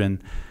 large,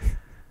 and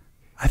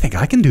I think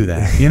I can do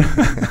that,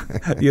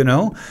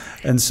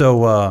 And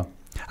so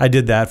I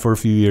did that for a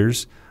few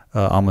years,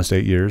 almost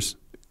 8 years.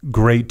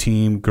 Great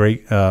team,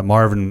 great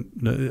Marvin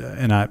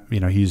and I.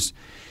 He's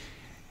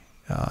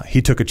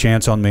he took a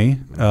chance on me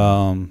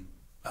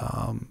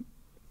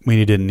when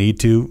he didn't need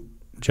to.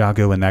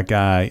 Jocko, and that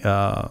guy,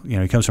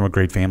 he comes from a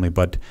great family,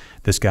 but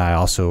this guy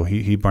also,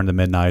 he burned the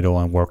midnight oil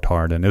and worked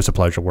hard, and it was a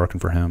pleasure working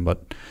for him.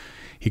 But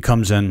he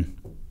comes in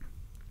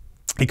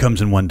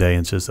one day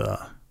and says,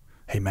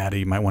 hey, Matty,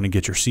 you might want to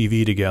get your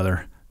CV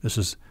together. This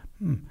is,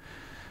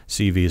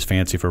 CV is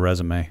fancy for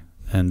resume.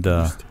 And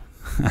I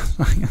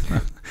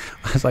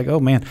was like,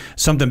 oh, man,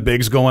 something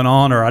big's going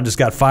on, or I just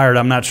got fired.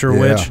 I'm not sure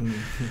which.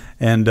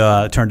 And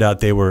it turned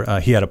out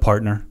he had a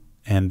partner,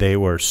 and they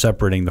were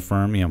separating the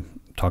firm.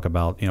 Talk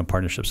about,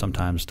 partnerships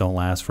sometimes don't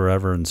last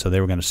forever. And so they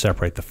were going to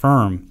separate the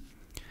firm.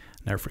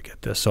 Never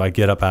forget this. So I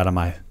get up out of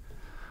my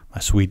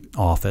sweet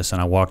office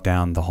and I walk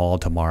down the hall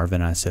to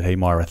Marvin. And I said, hey,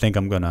 Marv, I think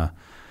I'm going to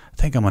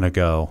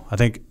go. I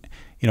think,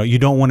 you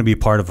don't want to be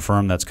part of a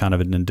firm that's kind of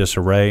in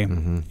disarray.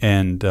 Mm-hmm.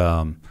 And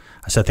I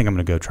said, I think I'm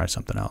going to go try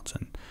something else.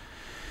 And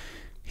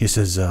he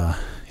says,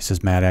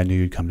 Matt, I knew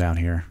you'd come down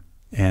here.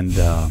 And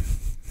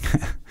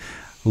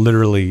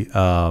literally,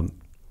 I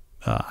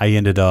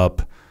ended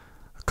up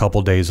a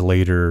couple days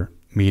later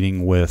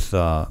meeting with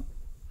a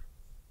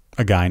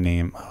guy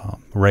named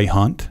Ray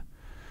Hunt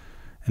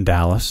in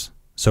Dallas.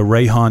 So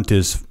Ray Hunt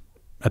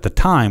at the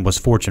time was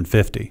Fortune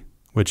 50,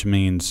 which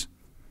means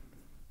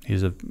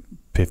he's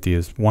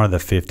one of the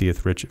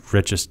 50th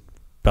richest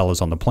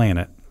fellas on the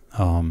planet.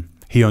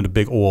 He owned a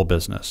big oil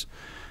business,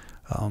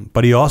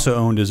 but he also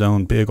owned his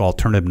own big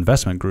alternative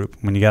investment group.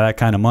 When you got that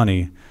kind of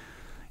money,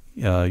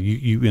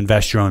 you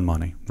invest your own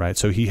money, right?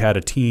 So he had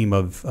a team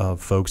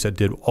of folks that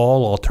did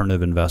all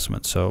alternative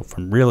investments, so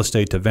from real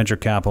estate to venture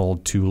capital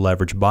to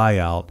leverage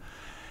buyout.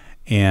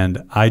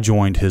 And I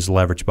joined his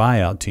leverage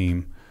buyout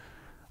team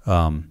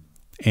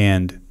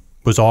and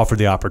was offered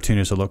the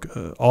opportunity. So look,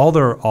 all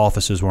their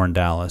offices were in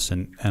Dallas,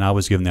 and I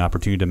was given the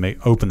opportunity to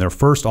open their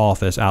first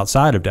office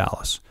outside of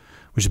Dallas,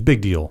 which is a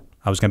big deal.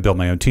 I was going to build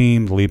my own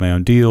team, lead my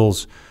own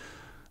deals.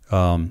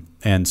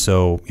 And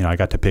so, I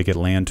got to pick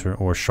Atlanta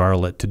or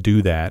Charlotte to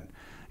do that.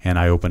 And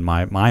I opened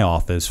my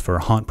office for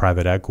Hunt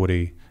Private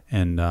Equity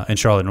in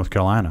Charlotte, North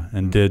Carolina,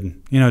 and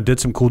did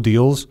some cool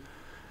deals.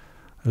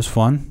 It was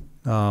fun.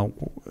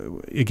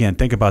 Again,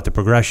 think about the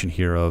progression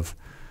here of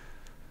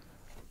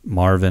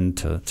Marvin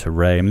to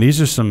Ray. I mean,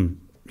 these are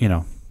some,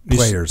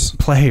 players,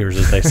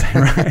 as they say,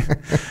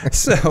 right?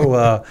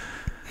 So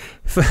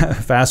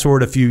fast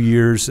forward a few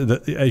years.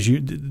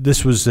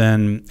 This was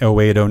in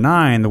 08,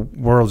 09. The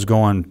world's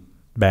going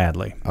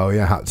badly. Oh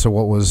yeah. So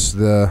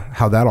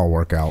how'd that all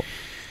work out?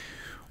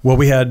 Well,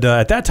 we had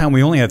at that time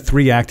we only had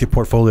 3 active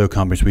portfolio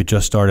companies. We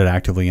just started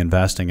actively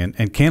investing,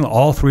 and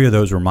all 3 of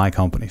those were my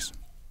companies.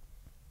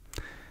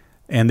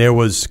 And there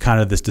was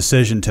kind of this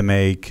decision to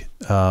make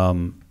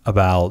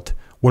about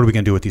what are we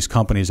going to do with these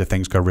companies if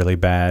things go really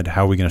bad?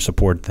 How are we going to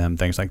support them?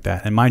 Things like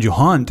that. And mind you,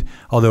 Hunt,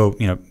 although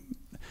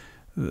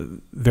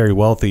very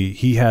wealthy,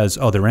 he has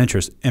other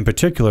interests, in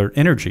particular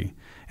energy.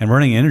 And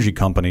running an energy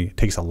company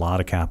takes a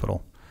lot of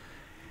capital.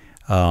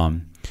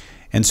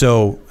 And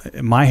so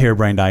my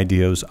harebrained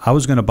idea was I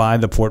was going to buy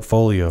the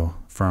portfolio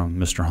from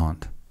Mr.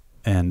 Hunt.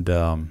 And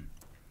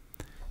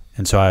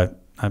so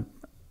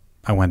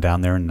I went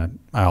down there and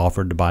I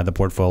offered to buy the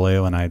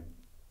portfolio, and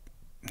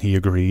he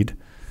agreed.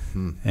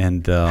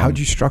 And how'd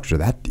you structure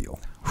that deal?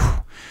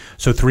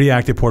 So 3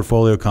 active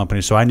portfolio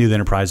companies. So I knew the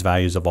enterprise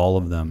values of all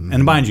of them.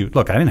 And mind you,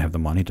 look, I didn't have the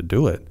money to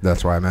do it.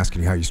 That's why I'm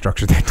asking you how you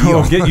structured that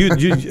deal.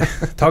 You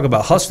talk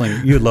about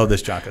hustling. You'd love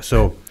this, Jocko.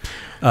 So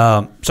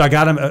I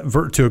got him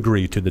to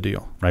agree to the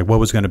deal, right? What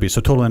was going to be.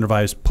 So total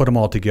enterprise, put them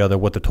all together,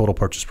 what the total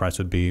purchase price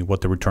would be,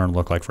 what the return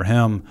looked like for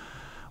him.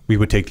 We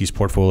would take these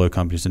portfolio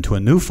companies into a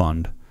new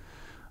fund.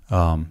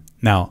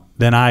 Now,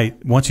 then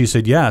once he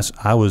said yes,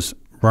 I was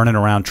running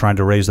around trying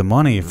to raise the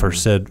money for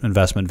said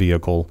investment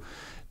vehicle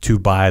to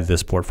buy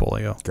this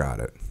portfolio. Got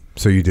it.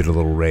 So you did a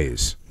little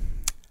raise.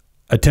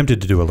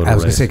 Attempted to do a little raise. I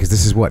was going to say, because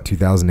this is what,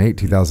 2008,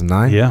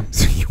 2009? Yeah.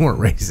 So you weren't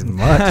raising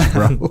much,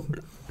 bro.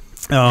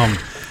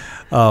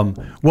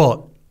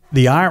 Well,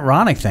 the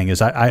ironic thing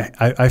is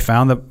I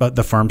found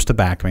the firms to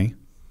back me.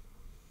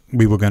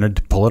 We were going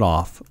to pull it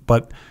off.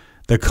 But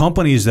the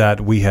companies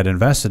that we had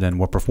invested in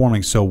were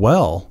performing so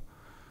well.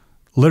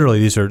 Literally,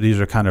 these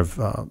are kind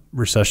of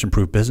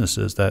recession-proof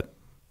businesses that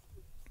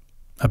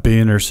a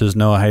billionaire says,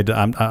 no,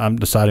 I'm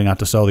deciding not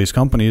to sell these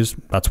companies.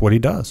 That's what he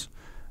does.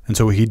 And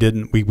so he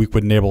didn't. We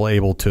weren't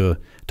able to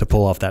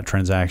pull off that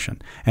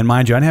transaction. And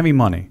mind you, I didn't have any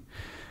money.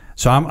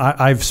 So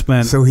I've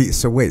spent. So he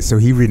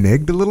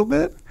reneged a little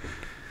bit.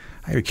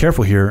 I gotta be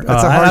careful here.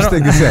 That's a harsh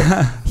thing to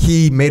say.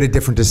 He made a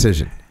different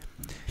decision.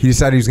 He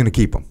decided he was going to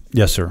keep them.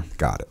 Yes, sir.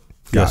 Got it.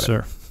 Yes,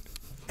 sir.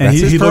 And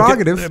that's his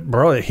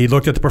prerogative. He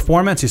looked at the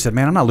performance. He said,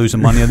 man, I'm not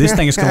losing money. These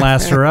things can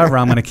last forever.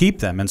 I'm going to keep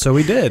them. And so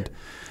he did.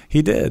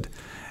 He did.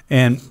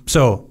 And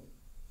so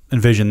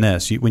envision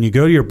this. When you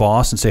go to your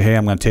boss and say, hey,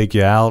 I'm going to take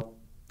you out.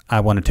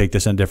 I want to take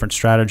this in a different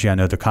strategy. I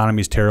know the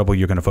economy is terrible.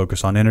 You're going to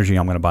focus on energy.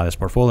 I'm going to buy this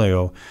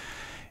portfolio.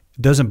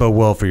 It doesn't bode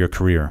well for your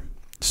career.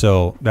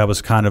 So that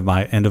was kind of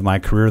my end of my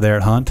career there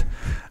at Hunt.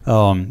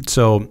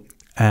 So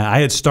I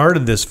had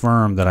started this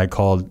firm that I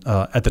called,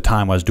 at the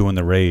time I was doing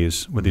the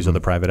raise with these other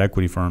private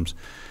equity firms,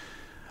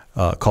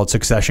 called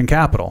Succession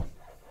Capital.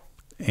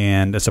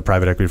 And it's a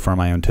private equity firm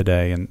I own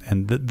today.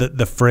 And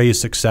the phrase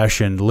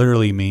succession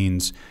literally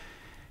means,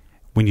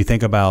 when you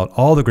think about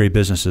all the great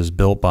businesses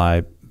built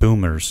by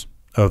boomers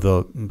of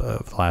the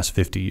last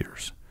 50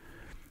 years.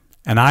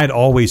 And I had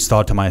always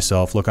thought to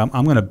myself, look, I'm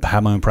going to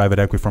have my own private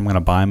equity firm. I'm going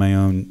to buy my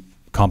own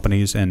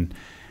companies. And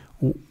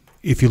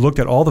if you looked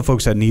at all the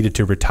folks that needed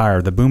to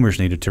retire, the boomers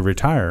needed to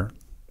retire.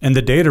 And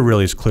the data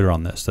really is clear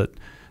on this, that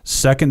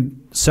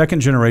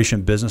second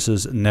generation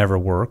businesses never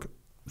work,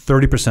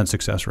 30%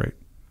 success rate.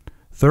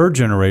 Third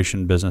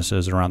generation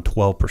businesses around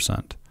 12%.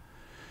 I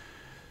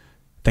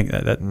think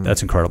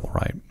that's incredible,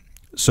 right?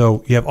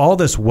 So you have all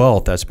this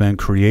wealth that's been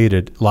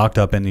created, locked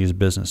up in these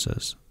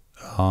businesses.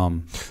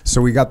 So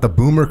we got the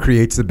boomer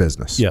creates the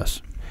business.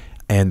 Yes.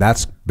 And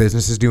that's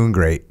business is doing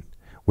great.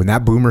 When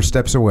that boomer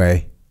steps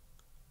away,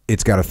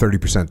 it's got a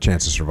 30%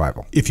 chance of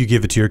survival. If you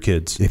give it to your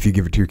kids. If you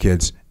give it to your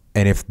kids.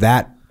 And if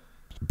that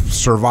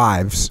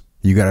survives,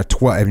 you got a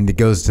 12. I mean, it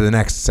goes to the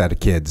next set of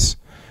kids.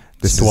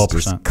 This is 12%.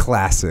 Just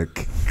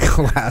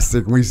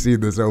classic. We see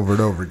this over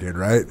and over again,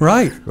 right?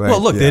 Right. Like, well,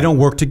 look, they don't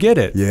work to get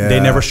it. Yeah. They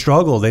never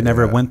struggle. They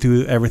never went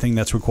through everything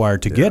that's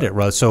required to get it,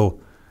 right? So,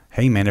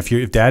 hey, man,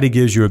 if daddy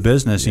gives you a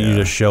business and you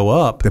just show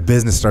up. The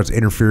business starts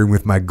interfering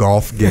with my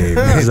golf game.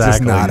 It's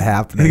just not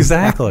happening.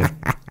 Exactly.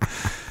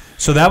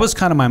 So that was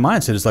kind of my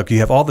mindset. It's like you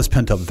have all this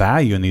pent-up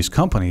value in these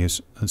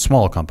companies,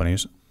 smaller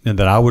companies, and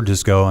that I would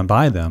just go and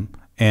buy them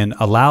and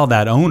allow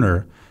that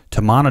owner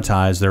to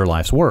monetize their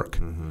life's work.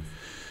 Mm-hmm.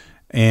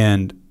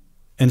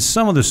 And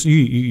some of this,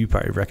 you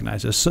probably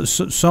recognize this. So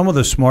some of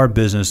the smart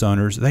business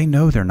owners, they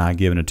know they're not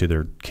giving it to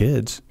their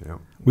kids. Yeah.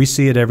 We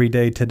see it every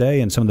day today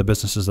in some of the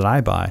businesses that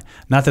I buy.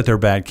 Not that they're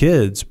bad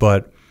kids,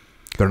 but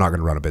they're not going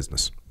to run a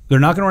business. They're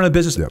not going to run a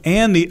business. Yep.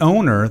 And the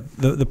owner,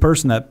 the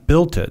person that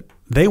built it,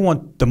 they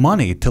want the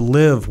money to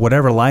live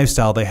whatever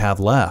lifestyle they have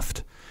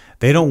left.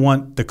 They don't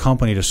want the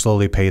company to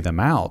slowly pay them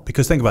out.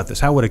 Because think about this.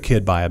 How would a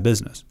kid buy a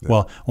business? Yeah.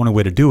 Well, only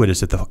way to do it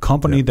is that the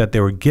company that they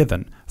were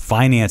given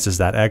finances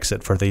that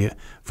exit for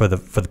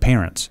the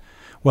parents.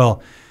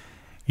 Well,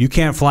 you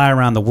can't fly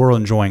around the world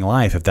enjoying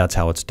life if that's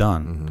how it's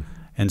done. Mm-hmm.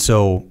 And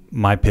so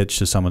my pitch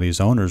to some of these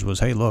owners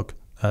was, hey, look,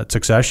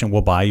 Succession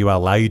will buy you,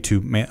 allow you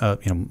to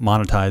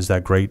monetize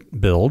that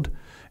great build,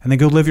 and then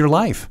go live your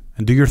life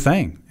and do your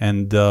thing.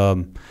 And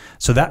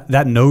so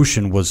that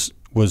notion was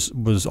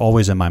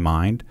always in my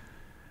mind.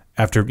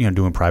 After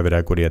doing private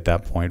equity at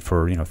that point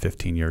for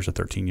 15 years or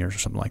 13 years or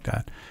something like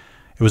that,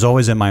 it was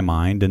always in my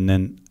mind. And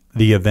then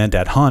the event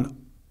at Hunt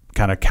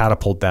kind of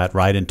catapulted that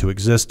right into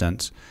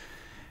existence.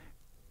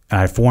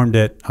 And I formed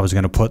it. I was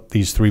going to put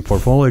these 3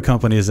 portfolio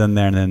companies in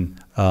there, and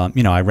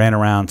then I ran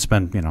around,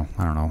 spent I don't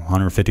know,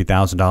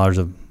 $150,000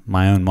 of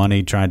my own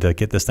money trying to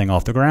get this thing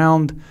off the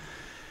ground.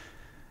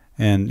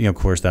 And of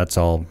course that's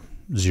all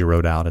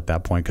zeroed out at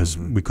that point because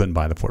we couldn't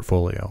buy the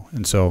portfolio.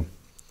 And so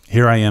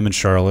here I am in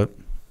Charlotte.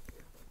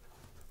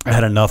 I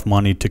had enough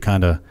money to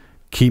kind of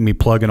keep me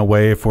plugging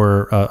away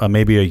for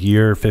maybe a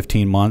year,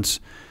 15 months.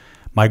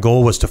 My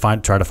goal was to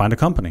try to find a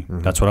company. Mm-hmm.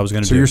 That's what I was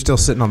going to do. So you're still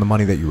sitting on the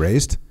money that you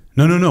raised?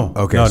 No.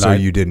 Okay, no, so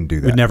you didn't do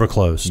that. We never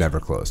closed. Never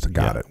closed.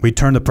 Got it. We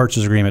turned the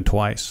purchase agreement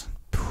twice.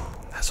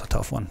 That's a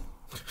tough one.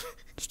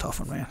 It's a tough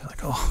one, man. Like,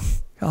 oh,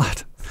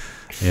 God.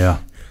 Yeah.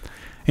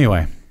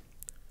 Anyway,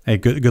 hey,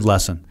 good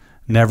lesson.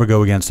 Never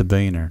go against a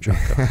billionaire,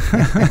 Jocko.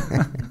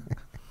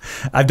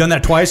 I've done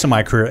that twice in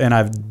my career, and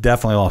I've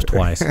definitely lost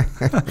twice.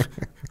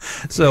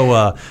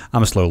 So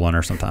I'm a slow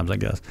learner sometimes, I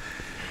guess.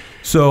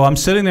 So I'm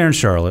sitting there in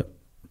Charlotte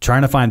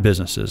trying to find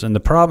businesses. And the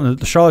problem,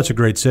 Charlotte's a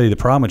great city. The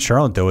problem with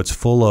Charlotte, though, it's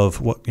full of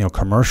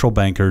commercial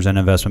bankers and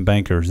investment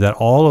bankers that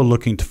all are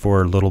looking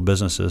for little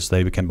businesses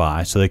they can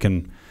buy so they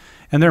can,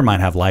 and they might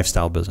have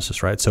lifestyle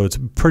businesses, right? So it's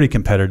pretty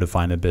competitive to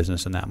find a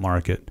business in that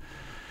market.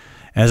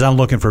 As I'm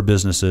looking for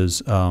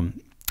businesses, I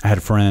had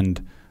a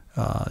friend,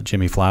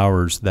 Jimmy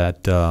Flowers,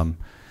 that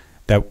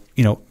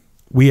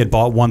we had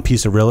bought one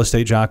piece of real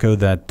estate, Jocko,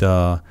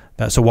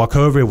 so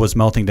Wachovia was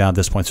melting down at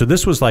this point. So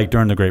this was like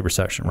during the Great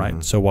Recession, right?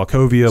 Mm-hmm. So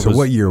Wachovia was... So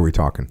what year are we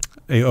talking?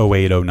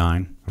 08,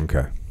 09.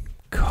 Okay.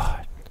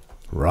 God.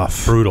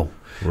 Rough. Brutal.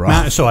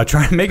 Rough. So I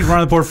tried to make it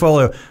run the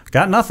portfolio.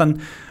 Got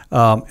nothing.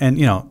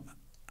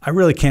 I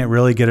really can't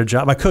really get a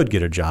job. I could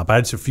get a job. I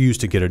just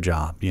refused to get a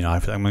job.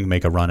 I'm going to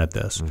make a run at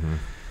this. Mm-hmm.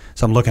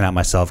 So I'm looking at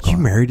myself going...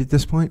 You married at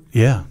this point?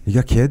 Yeah. You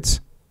got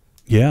kids?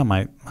 Yeah.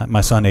 My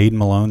son, Aiden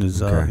Malone,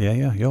 is... Okay.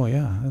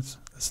 Yeah.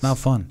 It's not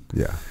fun.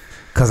 Yeah.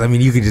 Because,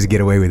 you can just get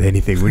away with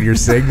anything. When you're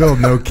single,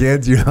 no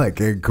kids, you're like,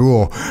 hey,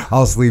 cool.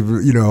 I'll sleep,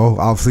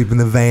 I'll sleep in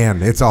the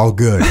van. It's all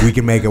good. We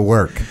can make it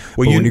work.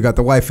 Well, when you got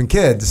the wife and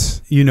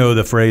kids.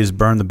 The phrase,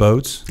 burn the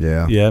boats?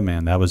 Yeah. Yeah,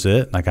 man, that was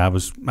it. Like, I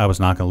was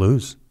not going to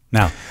lose.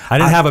 Now, I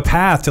didn't have a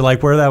path to,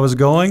 where that was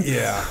going.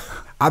 Yeah.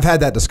 I've had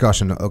that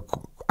discussion.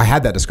 I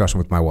had that discussion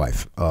with my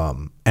wife,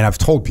 and I've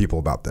told people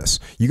about this.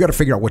 You got to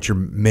figure out what your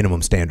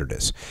minimum standard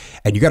is,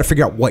 and you got to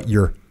figure out what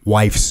your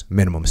wife's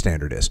minimum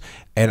standard is.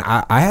 And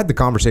I had the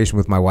conversation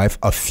with my wife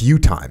a few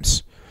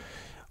times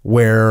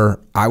where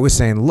I was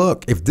saying,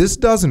 look, if this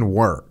doesn't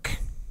work,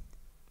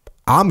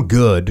 I'm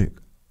good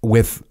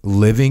with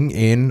living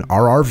in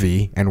our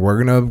RV, and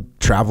we're going to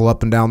travel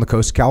up and down the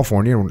coast of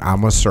California, and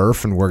I'm going to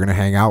surf, and we're going to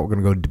hang out. We're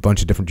going to go to a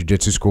bunch of different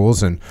jiu-jitsu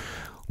schools, and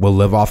we'll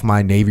live off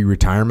my Navy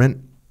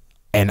retirement.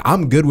 And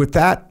I'm good with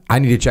that. I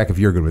need to check if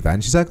you're good with that.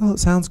 And she's like, oh, it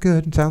sounds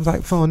good. It sounds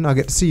like fun. I'll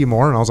get to see you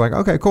more. And I was like,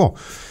 okay, cool.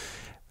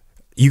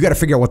 You got to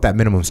figure out what that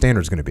minimum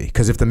standard is going to be.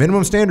 Because if the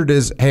minimum standard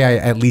is, hey, I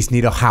at least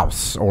need a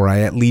house, or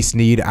I at least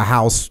need a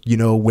house,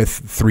 with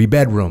 3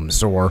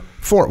 bedrooms or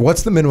 4,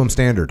 what's the minimum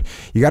standard?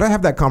 You got to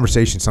have that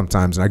conversation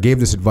sometimes. And I gave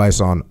this advice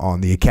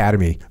on the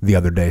academy the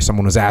other day.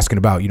 Someone was asking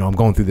about, I'm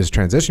going through this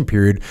transition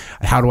period.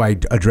 How do I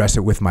address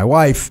it with my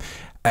wife?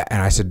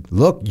 And I said,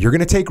 look, you're going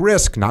to take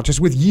risk, not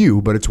just with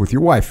you, but it's with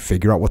your wife.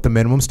 Figure out what the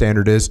minimum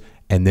standard is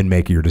and then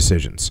make your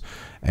decisions.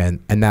 And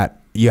that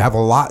you have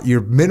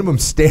your minimum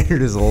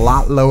standard is a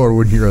lot lower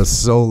when you're a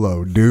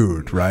solo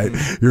dude, right?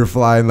 You're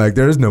flying like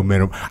there's no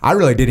minimum. I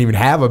really didn't even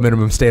have a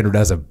minimum standard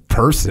as a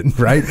person,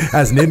 right?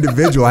 As an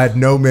individual, I had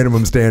no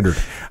minimum standard.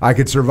 I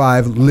could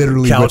survive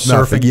literally Couch with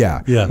nothing.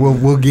 surfing. Yeah.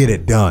 We'll get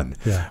it done.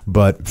 Yeah.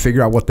 But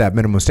figure out what that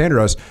minimum standard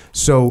is.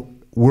 So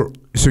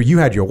you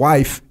had your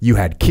wife, you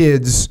had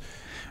kids.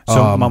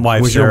 So my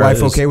wife, was Sarah, your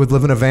wife okay with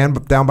living in a van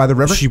down by the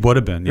river? She would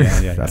have been.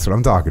 Yeah. That's what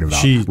I'm talking about.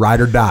 She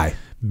ride or die.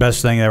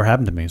 Best thing that ever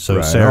happened to me. So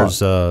right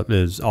Sarah's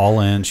is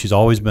all in. She's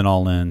always been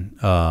all in.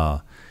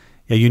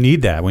 You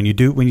need that when it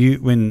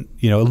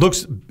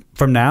looks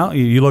from now.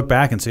 You look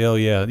back and say, oh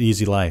yeah,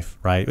 easy life,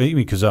 right?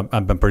 Because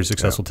I've been pretty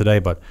successful today,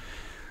 but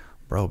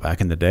bro, back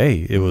in the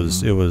day, it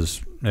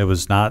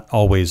was not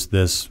always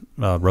this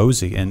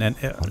rosy. And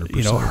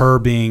her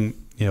being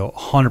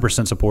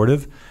 100%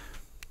 supportive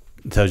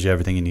tells you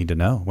everything you need to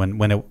know.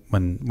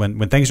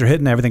 When things are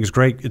hitting, everything's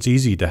great. It's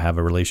easy to have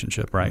a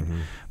relationship, right? Mm-hmm.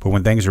 But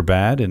when things are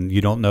bad and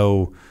you don't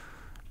know,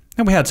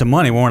 and we had some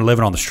money, we weren't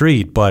living on the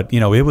street, but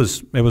it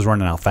was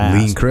running out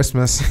fast. Lean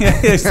Christmas.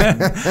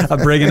 I'm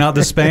bringing out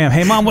the spam.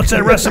 Hey mom, what's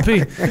that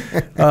recipe?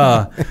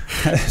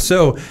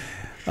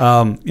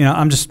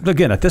 I'm just,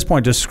 again, at this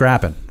point, just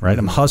scrapping, right?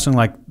 I'm hustling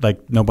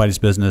like nobody's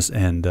business,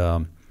 and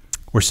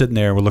we're sitting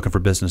there, we're looking for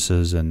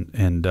businesses,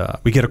 and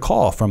we get a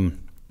call from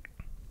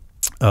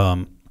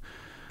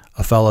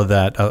a fellow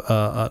that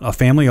a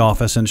family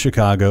office in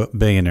Chicago,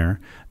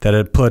 billionaire, that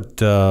had put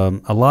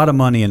a lot of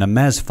money in a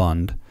mezz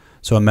fund.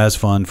 So a mezz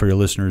fund, for your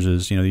listeners,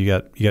 is you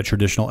got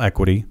traditional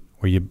equity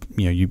where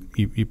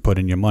you put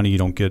in your money, you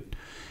don't get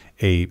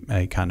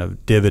a kind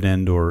of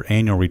dividend or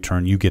annual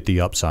return, you get the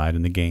upside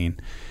and the gain.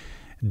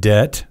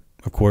 Debt,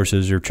 of course,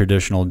 is your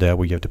traditional debt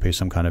where you have to pay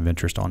some kind of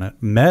interest on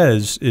it.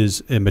 Mezz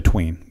is in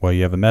between, where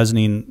you have a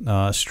mezzanine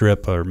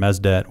strip or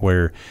mezz debt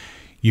where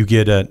you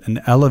get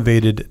an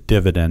elevated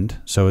dividend,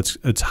 so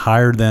it's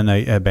higher than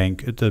a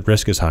bank. The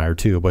risk is higher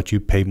too, but you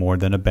pay more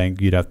than a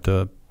bank. You'd have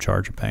to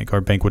charge a bank, or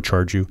a bank would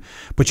charge you.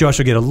 But you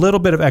also get a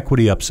little bit of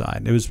equity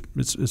upside.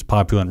 It's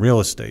popular in real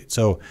estate.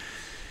 So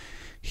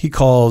he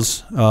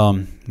calls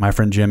my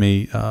friend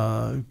Jimmy,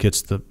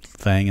 gets the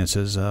thing and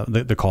says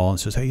the call and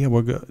says, hey, yeah,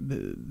 we're good.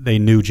 They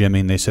knew Jimmy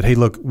and they said, hey,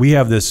 look, we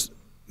have this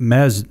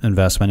mezz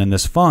investment in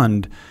this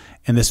fund.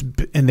 And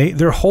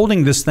they're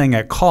holding this thing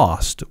at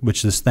cost,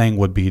 which this thing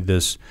would be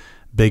this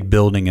big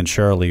building in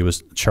Charlotte.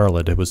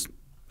 It was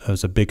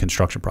a big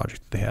construction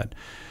project that they had.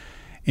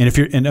 And if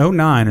you're in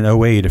 2009 and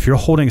 2008, if you're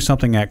holding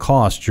something at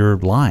cost, you're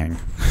lying.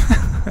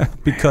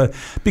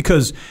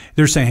 because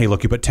they're saying, hey,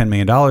 look, you put $10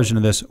 million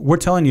into this. We're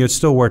telling you it's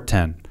still worth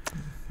 10.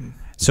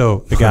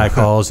 So the guy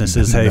calls and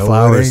says, hey,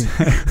 Flowers,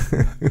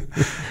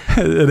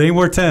 it ain't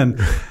worth 10.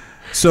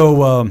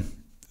 So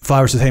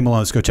Flowers says, hey, Malone,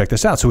 let's go check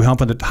this out. So we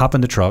hop in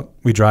the truck.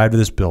 We drive to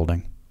this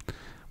building.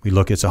 We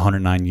look, it's a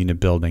 109-unit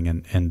building,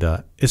 and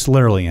it's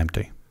literally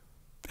empty.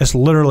 It's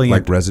literally like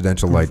empty.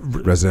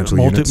 residential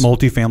units?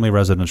 Multi-family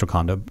residential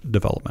condo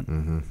development.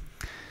 Mm-hmm.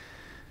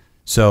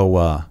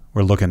 So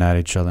we're looking at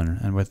each other,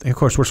 and of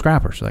course, we're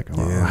scrappers. Like,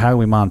 well, how do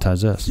we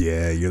monetize this?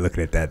 Yeah, you're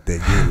looking at that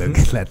thing. You're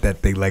looking at that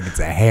thing like it's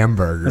a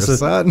hamburger,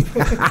 son.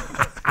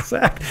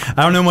 I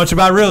don't know much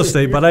about real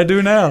estate, but I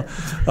do now.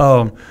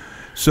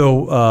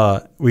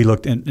 So we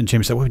looked, and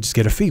Jamie said, well, we just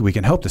get a fee. We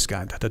can help this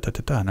guy.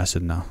 And I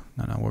said, no,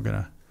 we're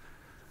gonna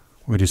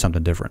do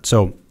something different.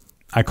 So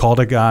I called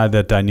a guy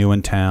that I knew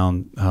in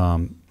town.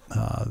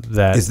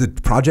 That is the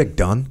project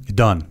done?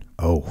 Done.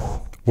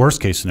 Oh,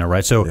 worst case scenario,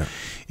 right? So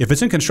if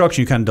it's in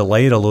construction, you kind of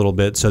delay it a little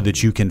bit so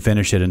that you can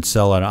finish it and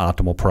sell at an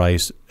optimal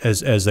price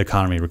as the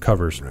economy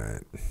recovers.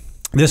 Right.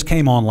 This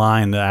came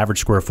online. The average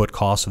square foot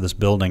cost of this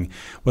building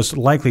was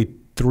likely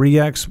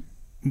 3x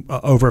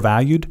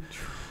overvalued.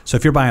 So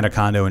if you're buying a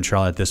condo in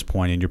Charlotte at this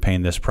point and you're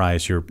paying this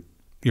price, you're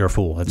a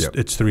fool. It's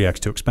 3x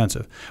too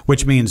expensive.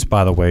 Which means,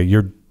 by the way,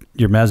 your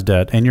mezz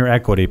debt and your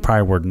equity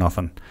probably worth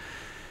nothing.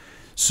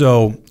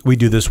 So we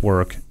do this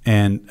work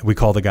and we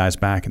call the guys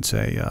back and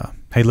say,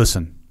 hey,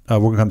 listen, we're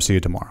gonna come see you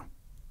tomorrow.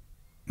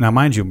 Now,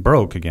 mind you, I'm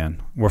broke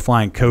again. We're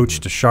flying coach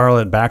to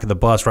Charlotte, back of the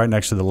bus, right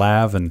next to the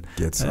Lav, and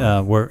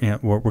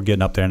we're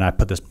getting up there. And I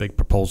put this big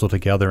proposal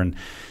together, and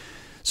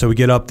so we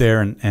get up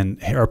there,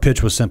 and our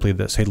pitch was simply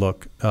this: hey,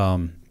 look,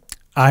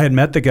 I had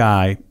met the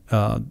guy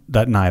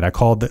that night. I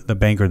called the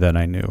banker that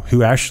I knew,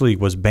 who actually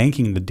was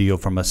banking the deal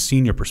from a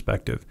senior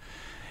perspective,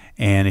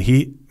 and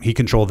he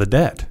controlled the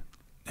debt.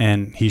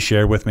 And he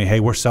shared with me, hey,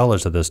 we're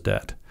sellers of this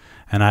debt.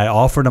 And I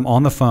offered him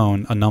on the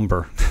phone a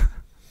number.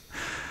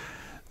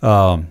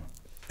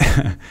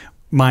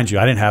 Mind you,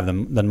 I didn't have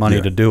the money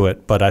to do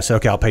it, but I said,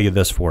 okay, I'll pay you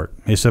this for it.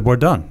 He said, we're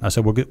done. I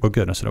said, we're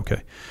good. I said,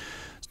 okay.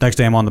 So next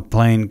day I'm on the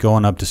plane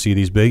going up to see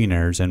these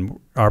billionaires, and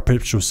our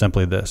pitch was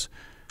simply this.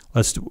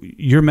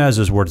 Your mezz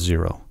is worth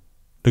zero.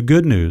 The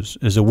good news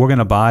is that we're going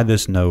to buy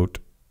this note,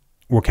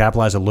 we'll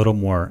capitalize a little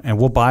more, and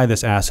we'll buy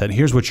this asset.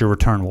 Here's what your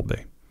return will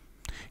be.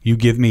 You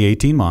give me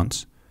 18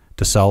 months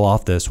to sell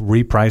off this,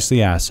 reprice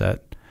the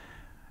asset,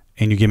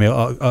 and you give me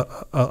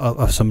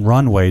some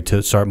runway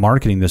to start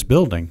marketing this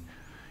building,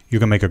 you're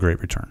going to make a great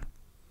return.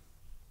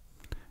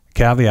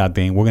 Caveat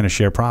being, we're going to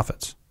share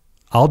profits.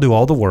 I'll do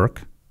all the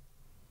work.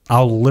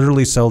 I'll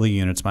literally sell the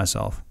units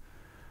myself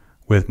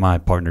with my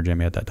partner,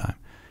 Jimmy, at that time.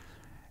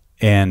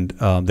 And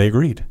they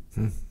agreed.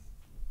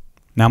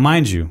 Now,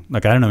 mind you,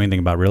 like, I didn't know anything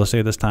about real estate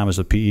at this time as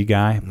a PE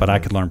guy, but I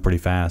could learn pretty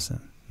fast.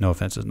 And no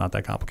offense, it's not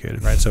that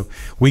complicated, right? So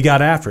we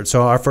got after it.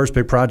 So our first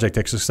big project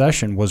at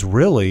Succession was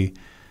really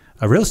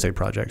a real estate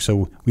project.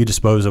 So we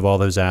disposed of all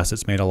those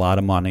assets, made a lot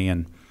of money,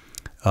 and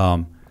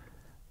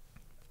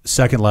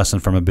second lesson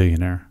from a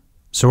billionaire.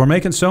 So we're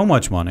making so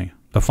much money.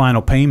 The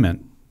final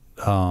payment,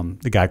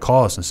 the guy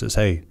calls us and says,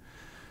 hey,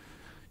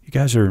 you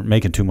guys are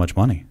making too much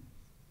money.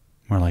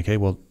 We're like, hey,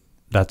 well,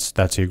 that's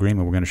the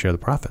agreement. We're going to share the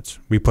profits.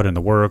 We put in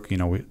the work,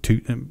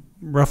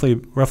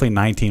 roughly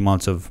 19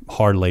 months of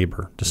hard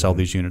labor to sell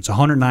these units,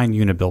 109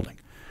 unit building.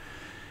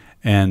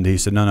 And he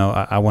said, no,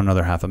 I want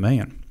another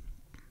 $500,000.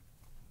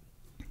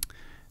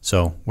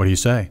 So what do you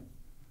say?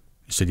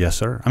 He said, yes,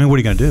 sir. I mean, what are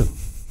you going to do?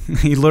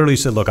 He literally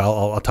said, look,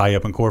 I'll tie you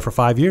up in court for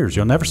 5 years.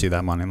 You'll never see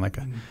that money. I'm like,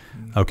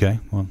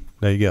 okay, well,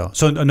 there you go.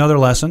 So another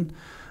lesson,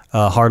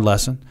 hard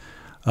lesson.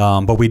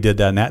 But we did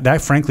that, and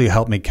that frankly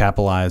helped me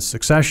capitalize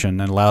Succession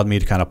and allowed me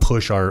to kind of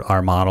push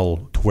our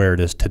model to where it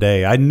is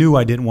today. I knew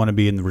I didn't want to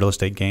be in the real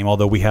estate game,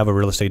 although we have a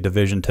real estate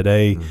division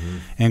today,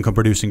 income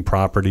producing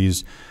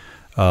properties.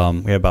 We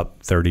have about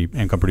 30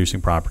 income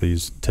producing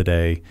properties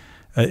today.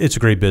 It's a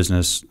great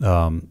business.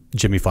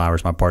 Jimmy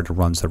Flowers, my partner,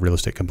 runs the real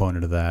estate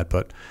component of that.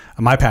 But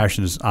my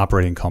passion is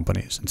operating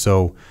companies, and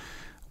so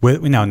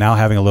now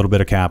having a little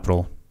bit of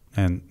capital.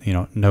 And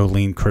no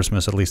lean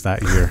Christmas, at least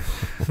that year.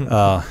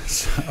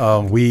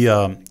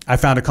 I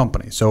found a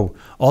company. So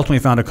ultimately,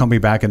 found a company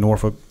back in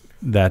Norfolk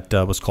that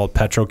was called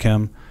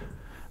Petrochem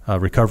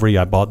Recovery.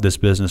 I bought this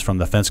business from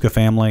the Fenska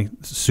family,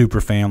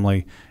 super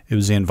family. It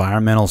was the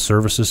environmental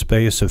services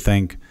space. So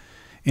think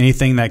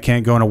anything that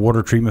can't go in a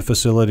water treatment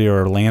facility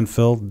or a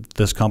landfill,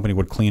 this company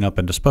would clean up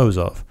and dispose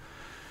of.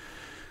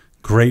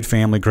 Great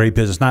family, great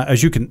business. I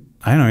don't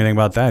know anything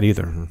about that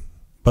either.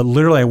 But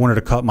literally, I wanted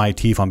to cut my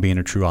teeth on being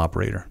a true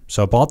operator.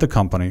 So I bought the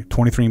company,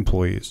 23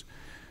 employees,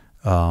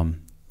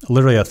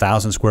 literally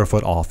 1,000 square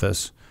foot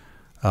office.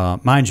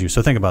 Mind you,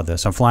 so think about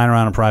this. I'm flying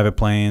around in private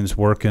planes,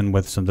 working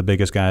with some of the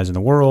biggest guys in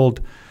the world.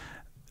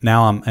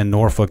 Now I'm in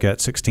Norfolk at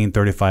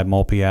 1635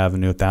 Mulpey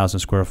Avenue, 1,000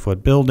 square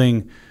foot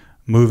building,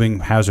 moving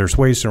hazardous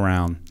waste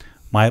around.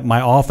 My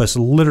office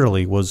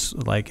literally was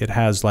like, it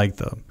has like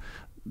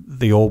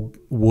the old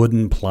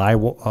wooden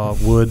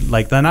plywood,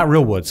 like not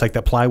real wood. It's like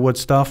that plywood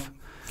stuff.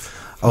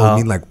 Oh, you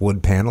mean like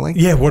wood paneling?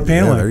 Yeah, wood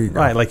paneling. Yeah, there you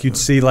go. Right, like you'd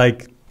see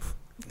like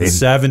the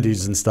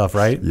 70s and stuff,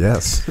 right?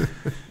 Yes.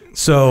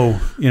 So,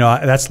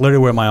 that's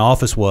literally where my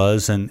office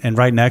was, and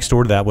right next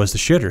door to that was the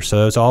shitter.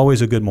 So it's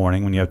always a good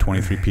morning when you have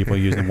 23 people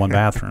using one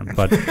bathroom.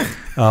 But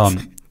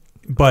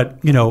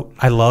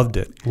I loved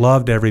it,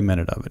 loved every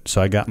minute of it.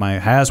 So I got my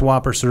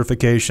HAZWOPER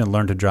certification,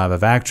 learned to drive a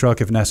vac truck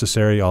if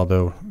necessary,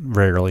 although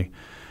rarely.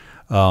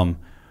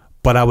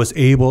 But I was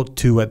able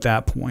to, at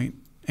that point,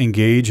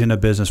 engage in a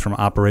business from an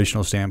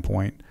operational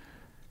standpoint,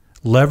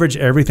 leverage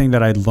everything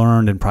that I'd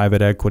learned in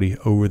private equity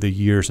over the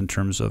years in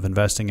terms of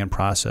investing in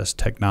process,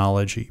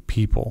 technology,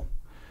 people,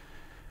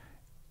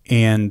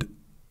 and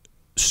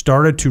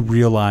started to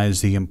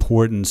realize the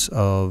importance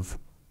of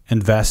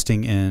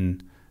investing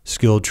in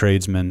skilled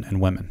tradesmen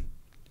and women.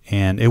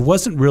 And it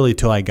wasn't really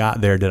till I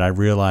got there did I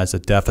realize the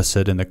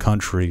deficit in the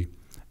country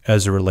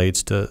as it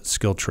relates to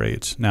skilled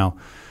trades. Now,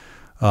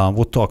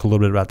 we'll talk a little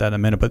bit about that in a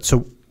minute, but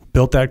so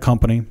built that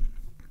company.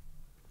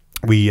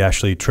 We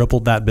actually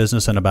tripled that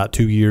business in about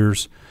 2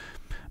 years,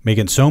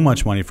 making so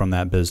much money from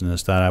that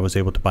business that I was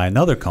able to buy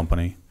another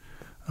company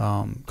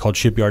called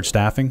Shipyard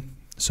Staffing.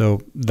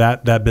 So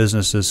that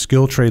business is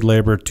skilled trade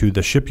labor to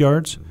the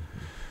shipyards.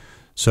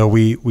 So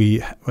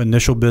we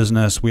initial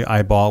business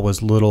I bought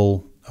was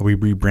little. We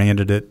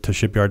rebranded it to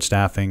Shipyard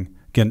Staffing.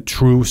 Again,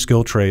 true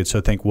skilled trade. So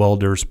think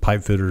welders,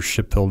 pipe fitters,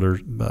 ship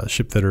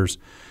fitters.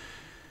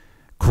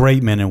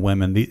 Great men and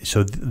women.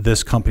 So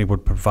this company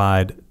would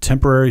provide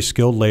temporary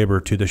skilled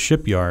labor to the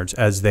shipyards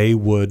as they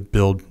would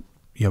build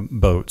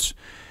boats.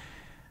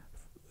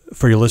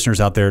 For your listeners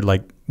out there,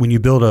 like when you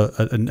build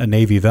a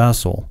Navy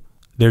vessel,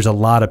 there's a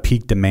lot of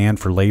peak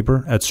demand for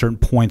labor at certain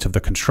points of the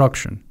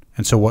construction.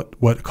 And so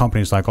what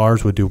companies like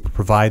ours would do,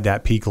 provide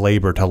that peak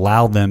labor to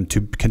allow them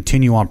to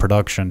continue on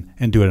production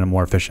and do it in a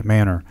more efficient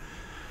manner.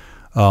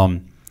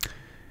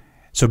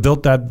 So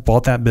bought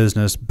that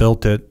business,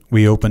 built it.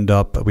 We opened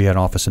up, we had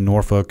an office in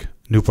Norfolk,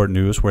 Newport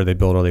News, where they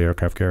build all the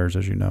aircraft carriers,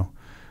 as you know.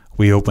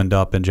 We opened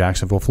up in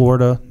Jacksonville,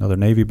 Florida, another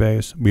Navy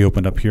base. We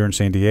opened up here in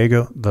San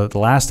Diego. The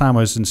last time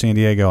I was in San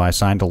Diego, I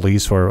signed a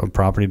lease for a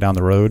property down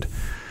the road.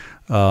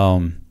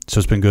 So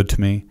it's been good to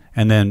me.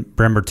 And then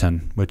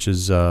Bremerton, which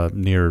is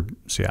near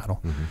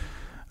Seattle.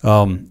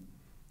 Mm-hmm.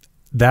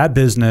 That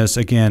business,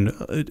 again,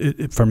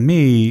 for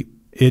me,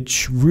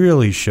 it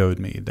really showed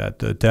me that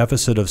the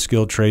deficit of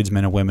skilled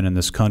tradesmen and women in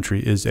this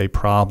country is a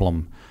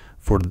problem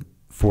for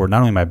not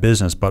only my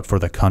business, but for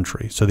the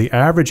country. So the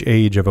average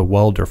age of a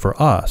welder for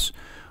us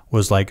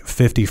was like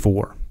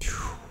 54.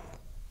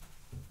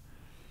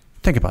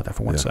 Think about that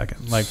for one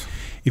second. Like,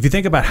 if you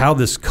think about how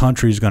this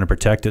country is going to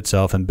protect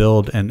itself and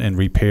build and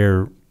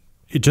repair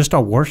just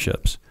our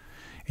warships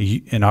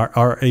and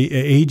our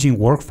aging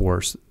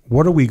workforce,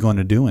 what are we going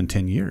to do in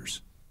 10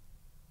 years?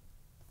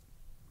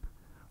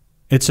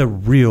 It's a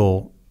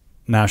real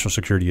national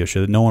security issue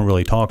that no one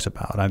really talks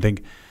about. I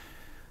think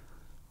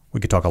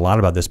we could talk a lot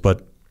about this,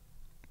 but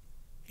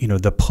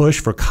the push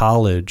for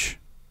college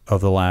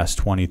of the last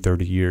 20,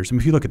 30 years. I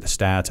mean, if you look at the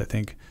stats, I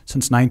think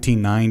since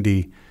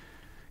 1990,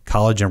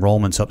 college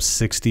enrollment's up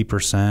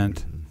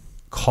 60%.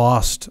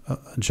 Cost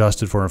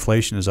adjusted for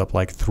inflation is up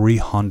like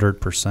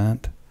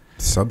 300%.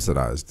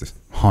 Subsidized.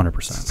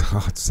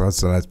 100%.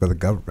 Subsidized by the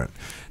government.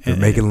 They're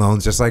making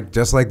loans just like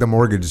the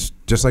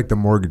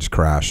mortgage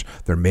crash.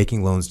 They're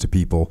making loans to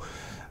people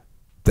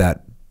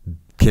that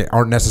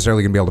aren't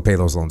necessarily going to be able to pay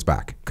those loans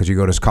back, because you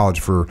go to college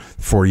for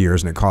 4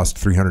 years and it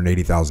costs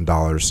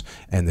 $380,000,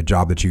 and the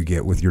job that you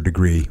get with your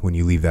degree when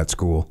you leave that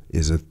school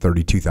is a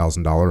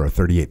 $32,000 or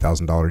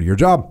 $38,000 a year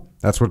job.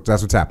 That's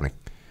what's happening.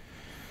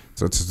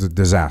 So it's a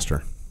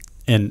disaster.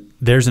 And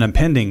there's an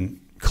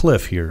impending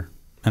cliff here.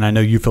 And I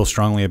know you feel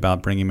strongly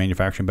about bringing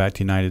manufacturing back to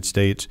the United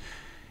States.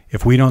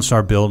 If we don't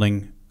start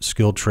building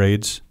skilled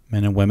trades,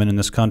 men and women in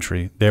this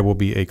country, there will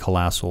be a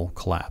colossal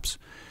collapse.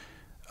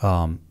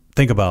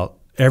 Think about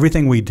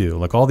everything we do,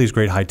 like all these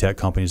great high-tech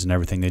companies and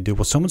everything they do.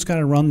 Well, someone's got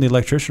to run the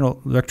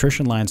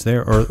electrician lines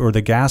there, or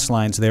the gas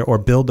lines there, or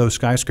build those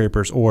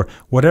skyscrapers, or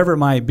whatever it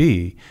might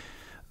be.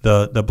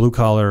 The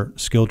blue-collar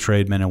skilled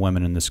trade men and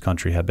women in this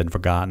country have been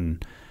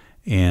forgotten.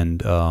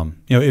 And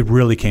it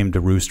really came to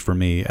roost for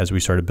me as we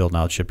started building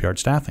out shipyard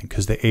staffing,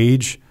 because the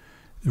age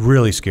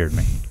really scared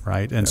me,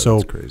 right? And so,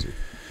 that's crazy.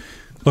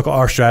 Look,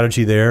 our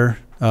strategy there,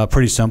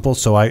 pretty simple.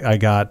 So I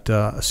got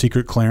a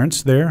secret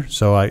clearance there.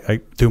 So I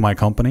through my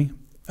company,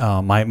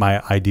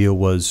 my idea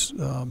was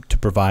to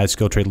provide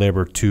skilled trade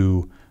labor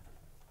to,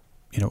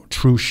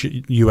 true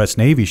U.S.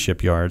 Navy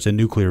shipyards and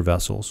nuclear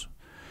vessels.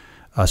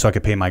 So I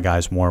could pay my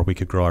guys more, we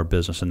could grow our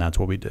business, and that's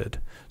what we did.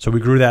 So we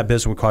grew that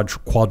business, we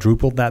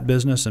quadrupled that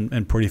business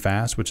and pretty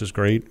fast, which is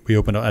great. We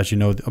opened up, as you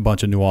know, a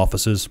bunch of new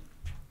offices.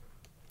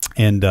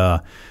 And I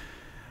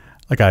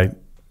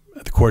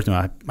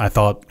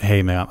thought,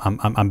 hey man,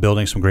 I'm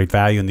building some great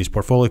value in these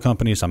portfolio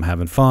companies. I'm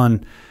having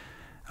fun.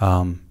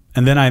 And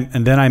then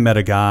I met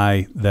a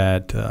guy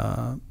that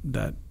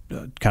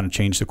kind of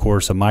changed the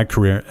course of my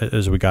career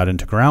as we got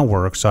into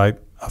groundwork. So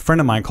a friend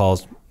of mine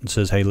calls and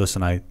says, hey,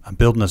 listen, I'm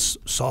building this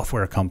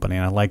software company,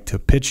 and I'd like to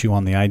pitch you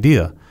on the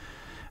idea.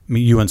 I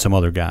mean, you and some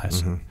other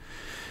guys. Mm-hmm.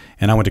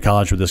 And I went to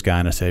college with this guy,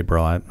 and I say,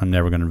 bro, I'm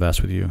never going to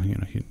invest with you.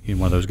 You're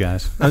one of those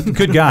guys. A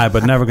good guy,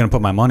 but never going to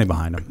put my money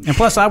behind him. And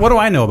plus, what do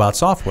I know about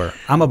software?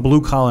 I'm a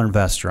blue-collar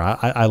investor.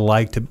 I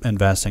like to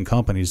invest in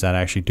companies that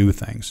actually do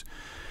things,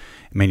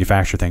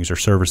 manufacture things or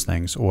service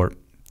things or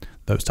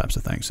those types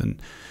of things.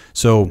 And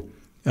so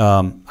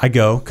I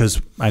go, because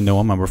I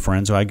know him, we're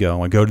friends, so I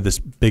go to this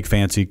big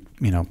fancy,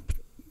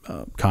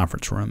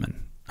 conference room,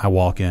 and I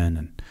walk in,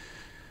 and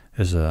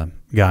there's a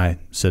guy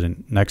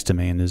sitting next to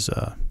me, and he's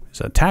a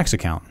tax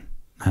accountant.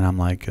 And I'm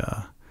like,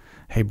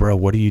 hey, bro,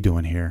 what are you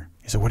doing here?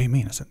 He said, what do you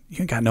mean? I said,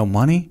 you ain't got no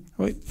money?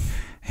 Wait.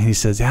 And he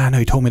says, yeah, I know.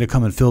 He told me to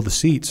come and fill the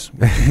seats.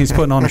 He's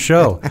putting on a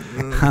show.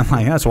 I'm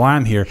like, that's why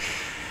I'm here.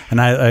 And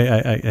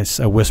I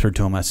whispered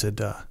to him, I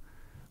said,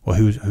 well,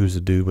 who's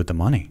the dude with the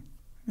money?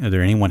 Is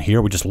there anyone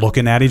here? We're just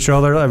looking at each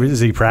other. Is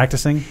he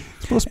practicing?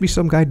 It's supposed to be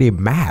some guy named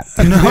Matt.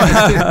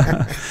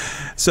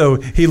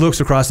 So he looks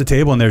across the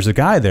table, and there's a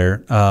guy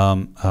there,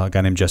 a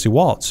guy named Jesse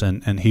Waltz,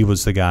 and he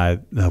was the guy,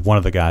 one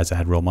of the guys that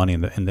had real money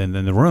in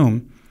the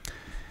room.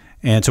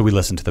 And so we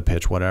listened to the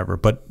pitch, whatever.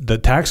 But the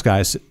tax guy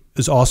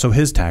is also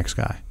his tax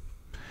guy,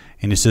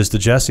 and he says to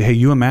Jesse, "Hey,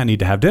 you and Matt need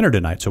to have dinner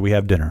tonight." So we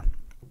have dinner.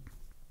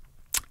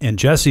 And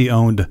Jesse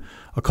owned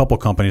a couple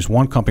companies.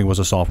 One company was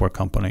a software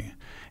company,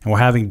 and we're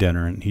having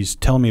dinner, and he's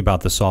telling me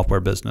about the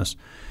software business.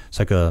 It's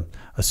like a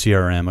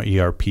CRM, a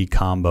ERP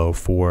combo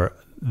for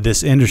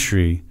this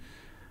industry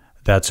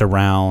that's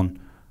around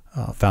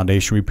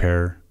foundation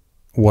repair,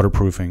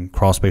 waterproofing,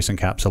 crawl space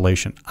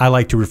encapsulation. I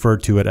like to refer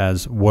to it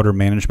as water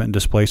management and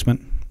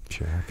displacement.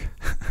 Check.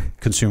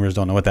 Consumers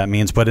don't know what that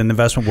means, but in the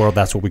investment world,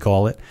 that's what we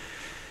call it.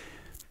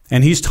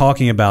 And he's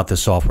talking about the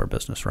software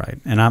business, right?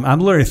 And I'm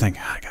literally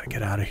thinking, I got to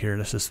get out of here.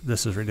 This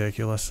is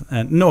ridiculous.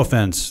 And no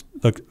offense,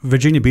 look,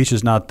 Virginia Beach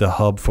is not the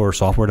hub for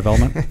software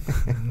development.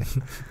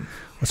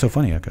 What's so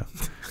funny, Jocko?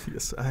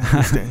 Yes, I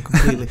understand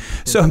completely.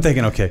 So I'm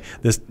thinking, okay,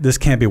 this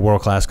can't be a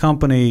world-class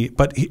company.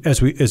 But as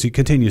he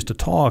continues to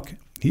talk,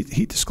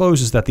 he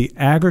discloses that the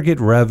aggregate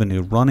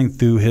revenue running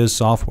through his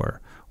software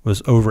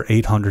was over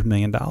 $800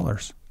 million.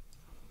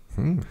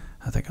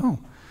 I think,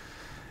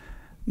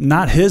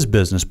 not his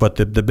business, but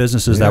the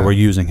businesses that were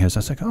using his. I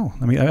was like,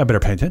 I better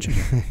pay attention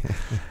here.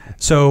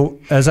 So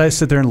as I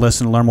sit there and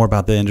listen and learn more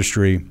about the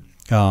industry,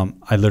 I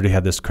literally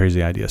had this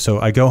crazy idea. So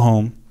I go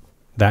home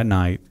that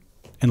night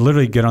and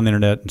literally get on the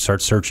internet and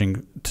start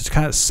searching to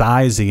kind of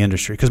size the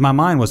industry. Because my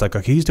mind was like,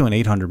 okay, he's doing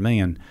 $800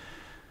 million.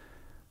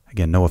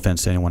 Again, no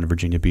offense to anyone in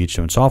Virginia Beach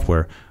doing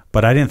software,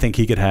 but I didn't think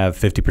he could have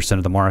 50%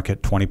 of the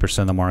market, 20%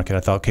 of the market. I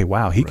thought, okay,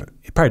 wow, he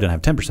probably doesn't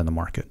have 10% of the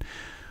market.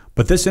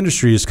 But this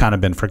industry has kind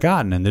of been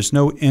forgotten, and there's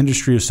no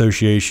industry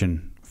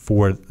association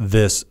for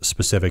this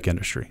specific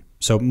industry.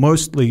 So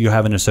mostly you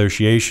have an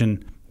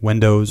association,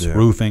 windows,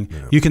 roofing.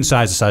 Yeah. You can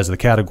size the size of the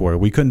category.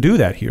 We couldn't do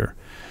that here.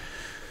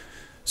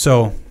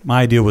 So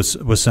my idea was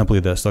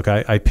simply this. Look,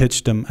 I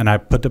pitched him, and I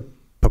put the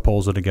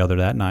proposal together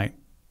that night.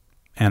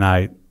 And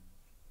I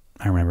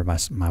remember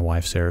my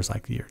wife, Sarah's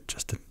like, you're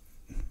just a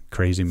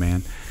crazy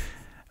man.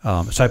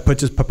 So I put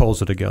this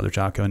proposal together,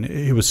 Jocko, and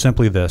it was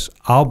simply this.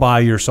 I'll buy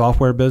your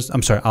software business.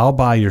 I'm sorry, I'll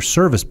buy your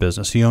service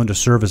business. He owned a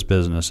service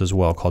business as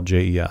well called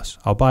JES.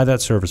 I'll buy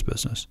that service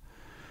business.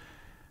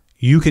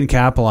 You can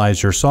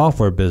capitalize your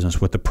software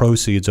business with the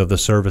proceeds of the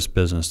service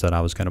business that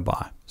I was going to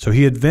buy. So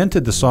he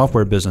invented the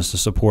software business to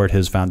support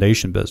his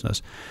foundation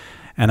business.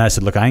 And I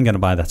said, look, I ain't going to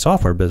buy that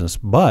software business,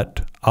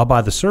 but I'll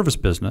buy the service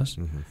business.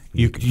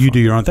 You do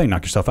your own thing,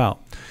 knock yourself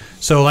out.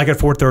 So like at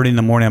 4:30 in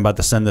the morning, I'm about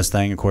to send this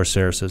thing. Of course,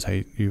 Sarah says,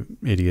 hey, you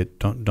idiot,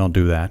 don't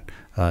do that.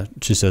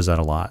 She says that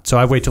a lot. So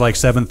I wait till like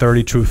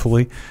 7:30,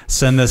 truthfully,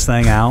 send this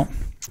thing out.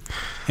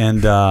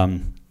 And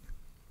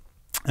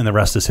the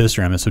rest is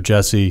history. I mean, so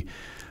Jesse,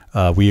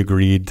 we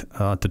agreed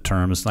to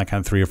terms like kind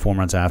of 3 or 4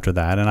 months after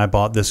that. And I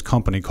bought this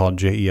company called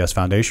JES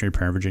Foundation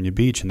Repair in Virginia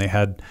Beach. And they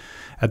had,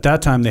 at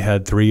that time, they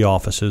had 3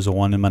 offices,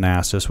 one in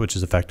Manassas, which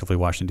is effectively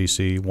Washington,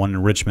 D.C., one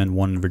in Richmond,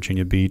 one in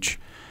Virginia Beach.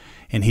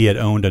 And he had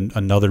owned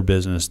another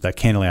business that,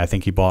 candidly, I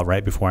think he bought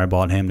right before I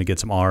bought him to get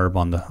some arb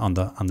on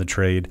the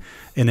trade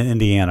in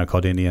Indiana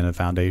called Indiana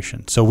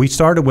Foundation. So we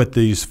started with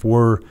these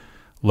 4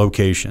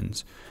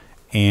 locations,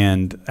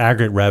 and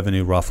aggregate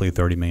revenue roughly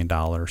 $30 million,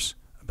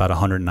 about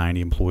 190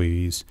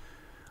 employees.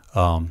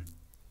 In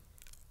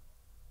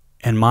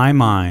my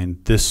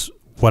mind,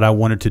 what I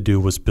wanted to do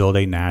was build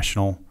a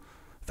national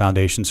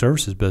foundation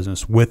services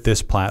business with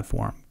this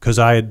platform, because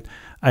I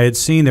had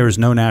seen there was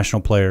no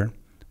national player.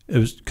 It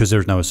was because there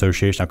was no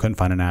association. I couldn't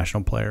find a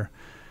national player.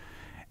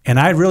 And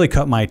I really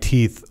cut my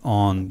teeth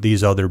on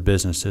these other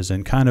businesses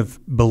and kind of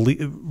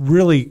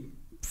really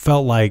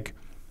felt like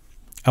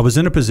I was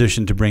in a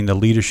position to bring the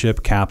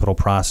leadership, capital,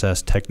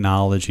 process,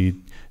 technology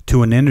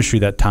to an industry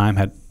that time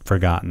had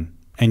forgotten.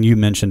 And you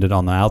mentioned it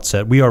on the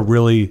outset. We are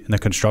really in the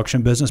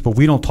construction business, but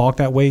we don't talk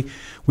that way.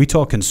 We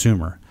talk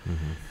consumer.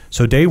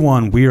 So day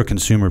one, we are a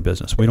consumer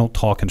business. We don't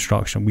talk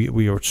construction.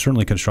 We are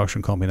certainly a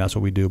construction company. That's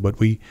what we do. But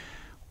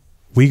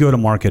we go to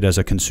market as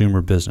a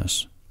consumer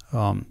business.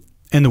 And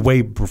the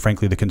way,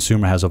 frankly, the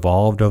consumer has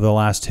evolved over the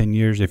last 10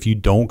 years, if you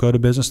don't go to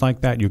business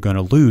like that, you're going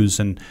to lose.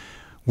 And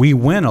we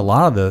win a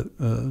lot of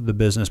the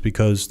business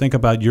because think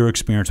about your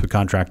experience with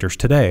contractors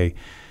today.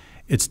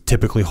 It's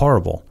typically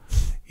horrible.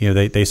 You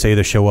know, they say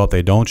they show up,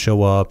 they don't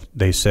show up.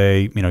 They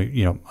say,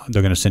 you know,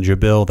 they're going to send you a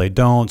bill, they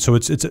don't. So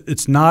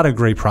it's not a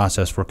great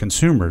process for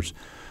consumers.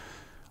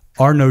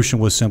 Our notion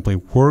was simply,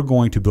 we're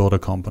going to build a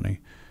company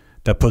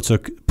that puts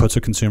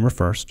a consumer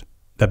first,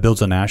 that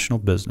builds a national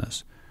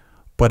business,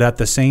 but at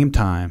the same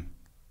time,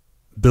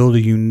 build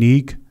a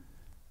unique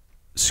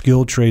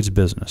skilled trades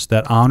business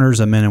that honors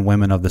the men and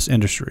women of this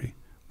industry.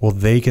 Well,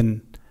 they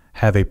can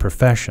have a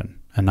profession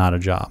and not a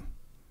job.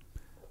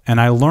 And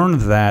I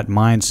learned that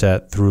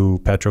mindset through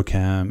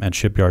petrochem and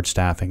shipyard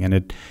staffing,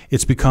 and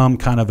it's become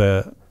it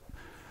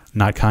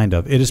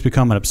has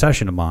become an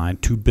obsession of mine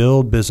to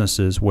build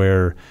businesses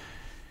where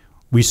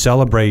we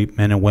celebrate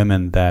men and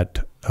women that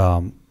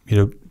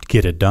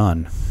get it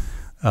done,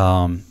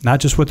 not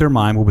just with their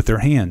mind, but with their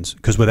hands,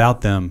 because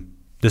without them,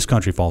 this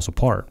country falls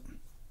apart.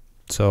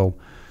 So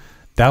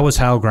that was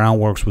how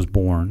Groundworks was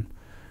born,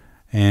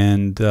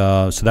 and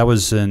so that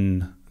was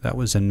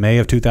in May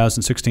of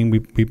 2016.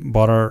 We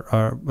bought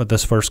our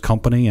this first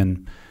company,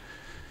 and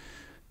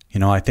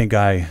I think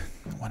when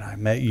I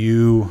met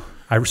you,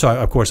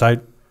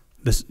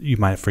 you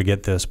might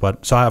forget this,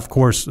 but so I of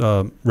course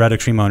read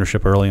Extreme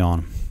Ownership early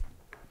on,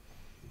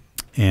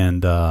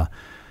 and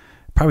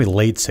probably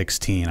late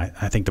 16.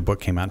 I think the book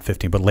came out in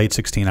 15, but late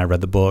 16 I read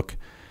the book,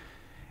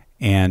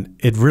 and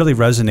it really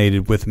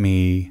resonated with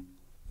me,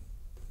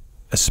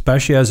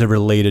 especially as it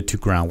related to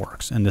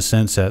Groundworks, in the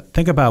sense that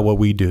think about what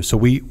we do. So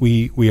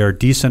we are a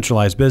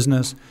decentralized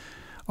business.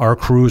 Our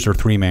crews are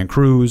 3-man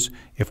crews.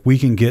 If we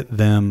can get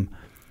them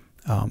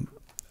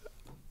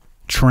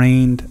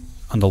trained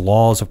on the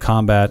laws of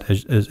combat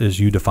as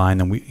you define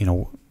them,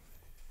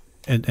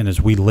 and as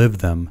we live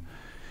them,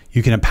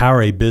 you can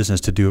empower a business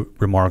to do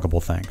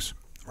remarkable things,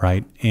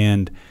 right?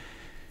 And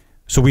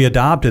so we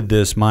adopted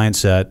this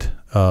mindset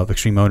of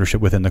extreme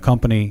ownership within the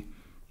company,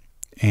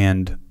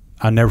 and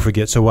I'll never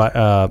forget. So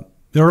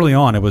early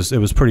on, it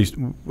was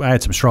pretty. I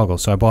had some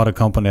struggles. So I bought a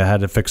company I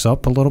had to fix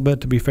up a little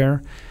bit, to be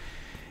fair.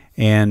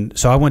 And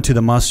so I went to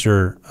the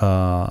muster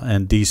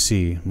in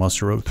D.C.,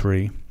 muster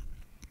 03.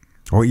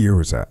 What year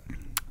was that?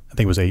 I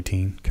think it was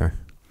 18. Okay.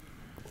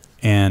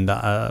 And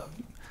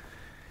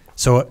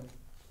so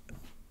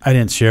I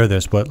didn't share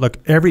this, but look,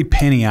 every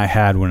penny I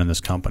had went in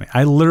this company.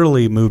 I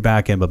literally moved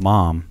back in with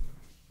Mom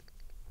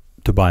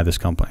to buy this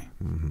company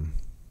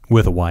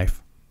with a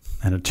wife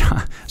and a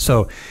child.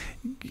 So,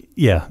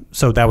 yeah,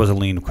 so that was a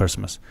lean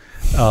Christmas.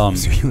 So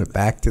you went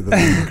back to the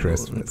lean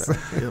Christmas.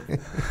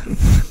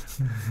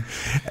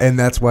 And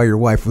that's why your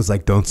wife was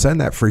like, don't send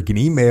that freaking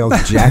email,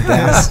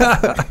 jackass.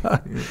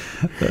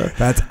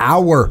 That's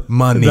our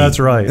money. That's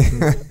right.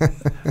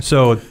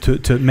 So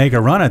to make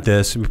a run at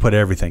this, we put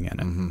everything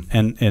in it.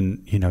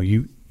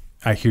 And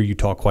I hear you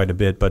talk quite a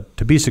bit, but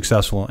to be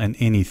successful in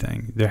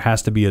anything, there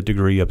has to be a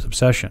degree of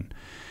obsession.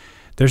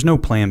 There's no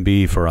plan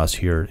B for us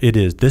here.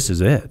 This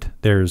is it.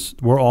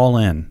 We're all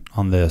in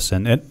on this,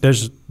 and it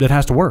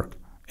has to work.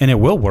 And it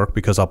will work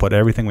because I'll put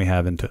everything we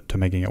have into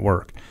making it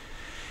work.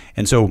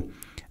 And so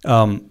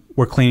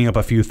we're cleaning up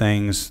a few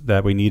things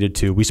that we needed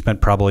to. We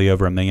spent probably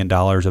over $1 million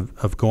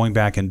of going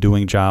back and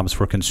doing jobs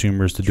for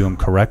consumers to do them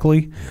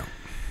correctly. Yeah.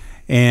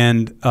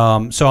 And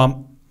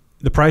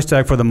the price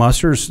tag for the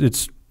musters,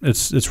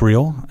 it's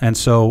real. And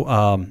so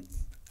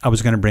I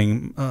was going to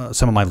bring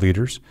some of my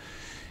leaders.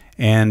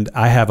 And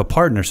I have a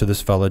partner. So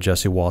this fellow,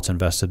 Jesse Waltz,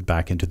 invested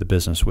back into the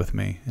business with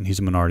me. And he's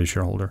a minority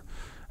shareholder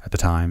at the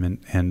time.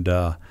 And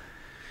I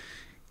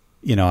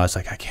was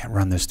like, I can't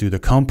run this through the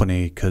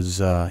company because,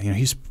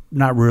 he's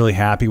not really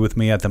happy with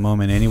me at the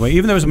moment anyway.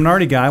 Even though he's a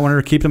minority guy, I wanted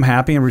to keep him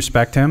happy and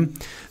respect him.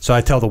 So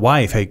I tell the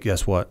wife, hey,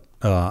 guess what?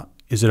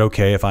 Is it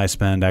okay if I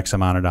spend X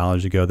amount of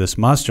dollars to go this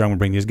muster? I'm going to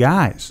bring these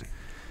guys.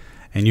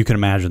 And you can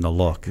imagine the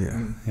look.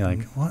 Yeah. You're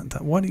like,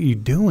 what are you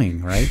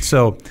doing, right?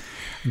 So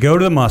go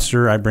to the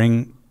muster. I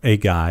bring 8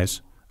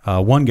 guys.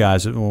 One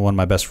guy's one of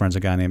my best friends, a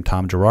guy named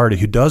Tom Girardi,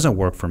 who doesn't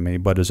work for me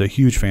but is a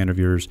huge fan of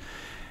yours.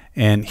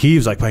 And he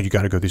was like, well, you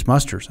got to go to these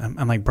musters.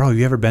 I'm like, bro,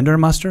 you ever been to a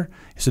muster?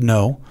 He said,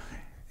 no.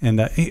 And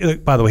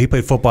by the way, he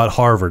played football at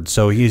Harvard.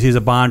 So he's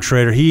a bond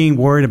trader. He ain't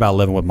worried about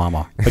living with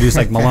mama. But he's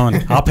like,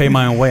 Malone, I'll pay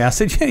my own way. I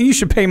said, yeah, you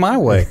should pay my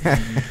way.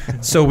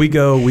 So we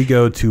go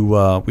to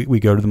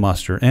the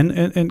muster.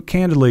 And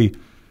candidly,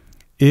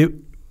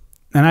 and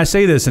I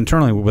say this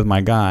internally with my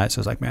guys.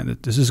 I was like, man,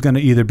 this is going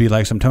to either be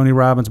like some Tony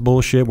Robbins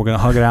bullshit. We're going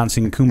to hug it out and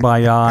sing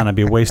Kumbaya and it'd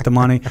be a waste of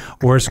money.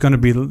 Or it's going to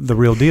be the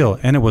real deal.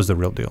 And it was the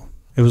real deal.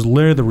 It was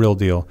literally the real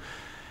deal.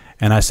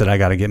 And I said, I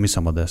got to get me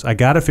some of this. I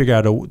got to figure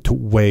out a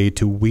way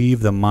to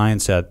weave the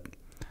mindset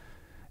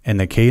and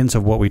the cadence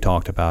of what we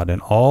talked about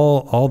and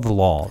all the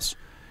laws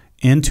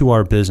into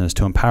our business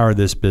to empower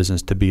this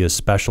business to be as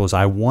special as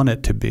I want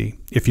it to be.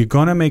 If you're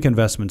going to make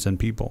investments in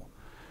people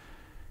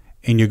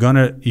and you're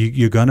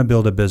gonna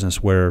build a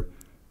business where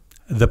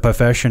the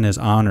profession is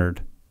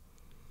honored,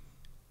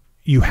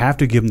 you have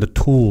to give them the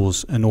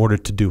tools in order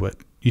to do it.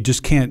 You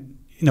just can't.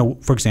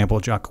 For example,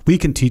 Jocko, we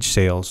can teach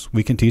sales,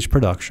 we can teach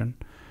production,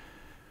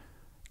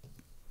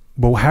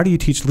 but how do you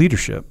teach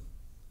leadership?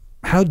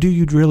 How do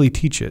you really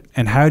teach it?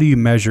 And how do you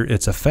measure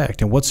its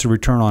effect? And what's the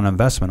return on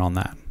investment on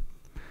that?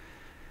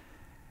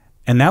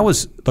 And that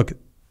was, look,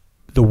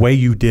 the way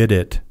you did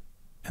it,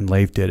 and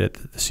Leif did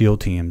it, the SEAL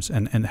teams,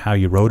 and how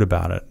you wrote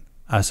about it.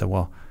 I said,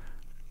 well,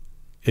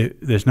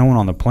 there's no one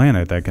on the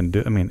planet that can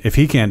do. I mean, if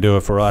he can't do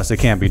it for us, it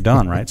can't be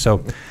done, right?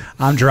 So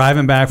I'm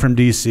driving back from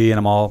D.C. and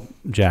I'm all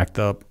jacked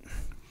up.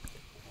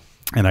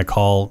 And I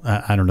call,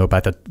 I don't know,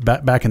 back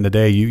in the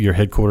day, your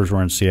headquarters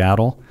were in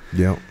Seattle.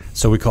 Yeah.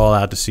 So we call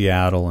out to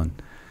Seattle,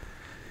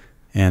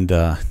 and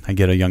I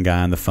get a young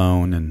guy on the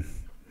phone, and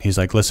he's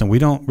like, listen, we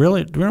don't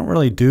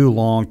really do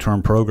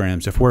long-term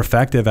programs. If we're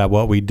effective at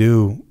what we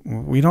do,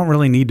 we don't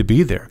really need to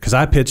be there. Because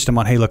I pitched him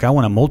on, hey, look, I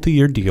want a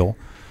multi-year deal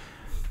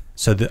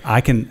so that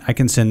I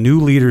can send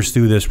new leaders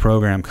through this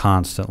program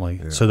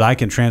constantly, so that I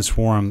can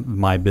transform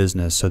my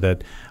business so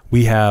that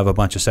we have a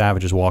bunch of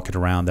savages walking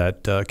around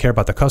that care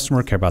about the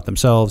customer, care about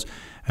themselves,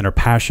 and are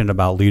passionate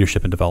about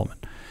leadership and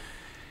development.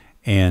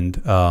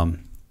 And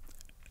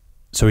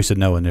so he said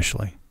no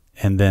initially.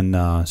 And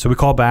then so we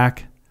call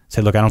back,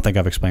 say, look, I don't think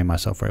I've explained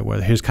myself very well.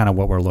 Here's kind of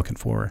what we're looking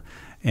for.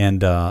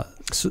 And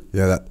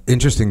that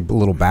interesting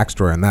little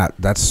backstory on that.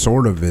 That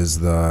sort of is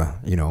the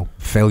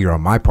failure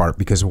on my part,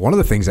 because one of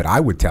the things that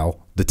I would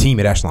tell the team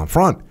at Echelon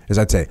Front is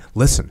I'd say,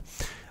 listen,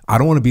 I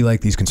don't want to be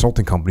like these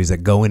consulting companies that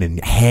go in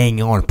and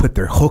hang on, put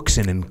their hooks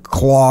in and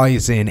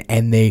claws in,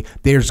 and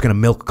they're just going to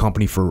milk a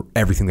company for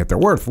everything that they're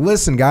worth.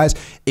 Listen, guys,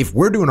 if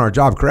we're doing our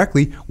job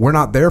correctly, we're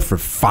not there for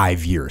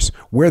 5 years.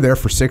 We're there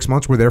for 6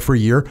 months. We're there for a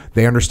year.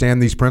 They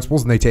understand these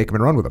principles and they take them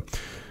and run with them.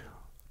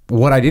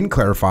 What I didn't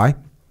clarify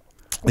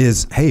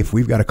is, hey, if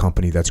we've got a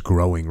company that's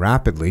growing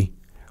rapidly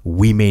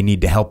we may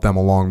need to help them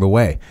along the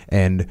way.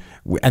 And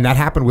that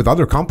happened with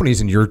other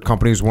companies, and your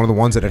company was one of the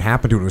ones that it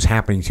happened to, and it was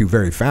happening to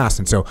very fast.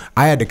 And so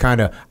I had to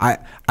kind of, I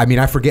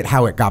forget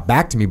how it got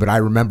back to me, but I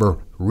remember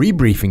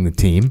rebriefing the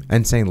team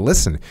and saying,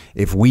 listen,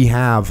 if we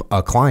have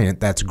a client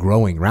that's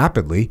growing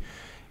rapidly,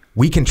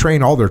 we can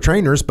train all their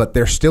trainers, but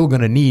they're still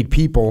going to need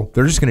people.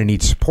 They're just going to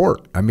need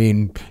support. I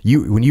mean,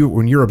 when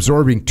you're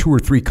absorbing 2 or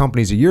 3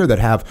 companies a year that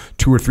have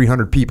 200 or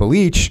 300 people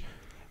each,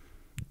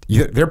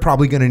 they're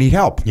probably going to need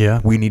help. Yeah,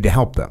 we need to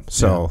help them.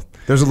 So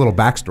there's a little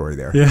backstory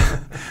there.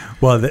 Yeah,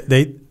 well,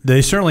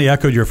 they certainly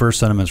echoed your first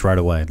sentiments right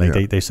away.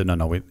 Like they said,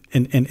 no,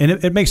 and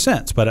it makes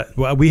sense. But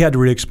we had to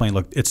really explain.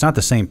 Look, it's not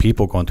the same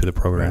people going through the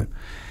program, right.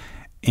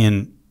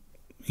 And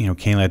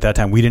candidly, at that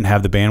time, we didn't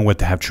have the bandwidth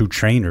to have true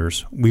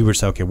trainers. We were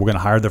saying, okay, we're going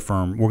to hire the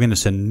firm. We're going to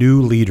send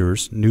new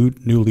leaders through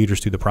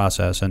the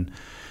process. And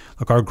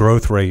look, our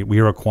growth rate, we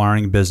are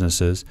acquiring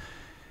businesses,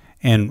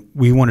 and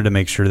we wanted to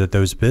make sure that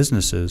those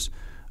businesses,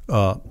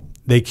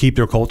 they keep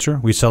their culture.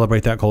 We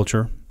celebrate that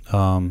culture.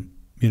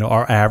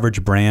 Our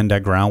average brand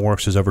at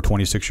Groundworks is over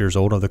 26 years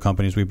old of the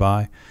companies we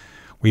buy.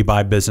 We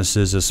buy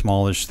businesses as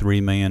small as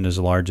 $3 million, as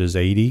large as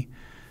 80.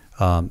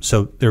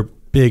 So they're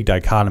big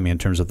dichotomy in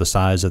terms of the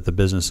size of the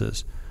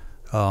businesses.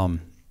 And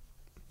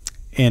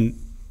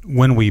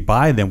when we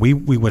buy them, we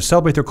would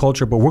celebrate their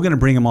culture, but we're going to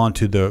bring them on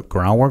to the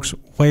Groundworks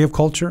way of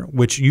culture,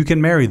 which you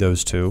can marry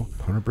those two.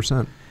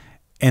 100%.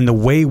 And the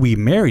way we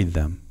married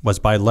them was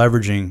by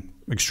leveraging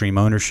extreme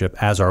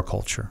ownership as our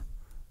culture.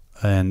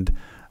 And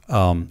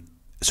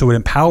so it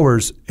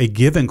empowers a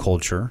given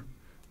culture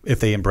if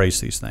they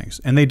embrace these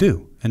things, and they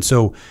do. And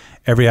so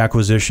every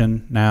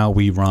acquisition now,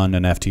 we run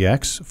an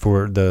FTX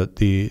for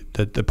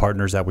the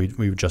partners that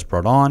we've just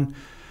brought on.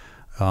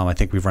 I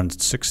think we've run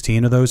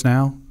 16 of those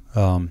now.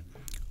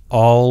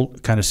 All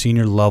kind of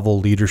senior level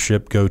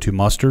leadership go to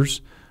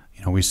musters.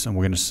 We're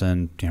going to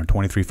send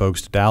 23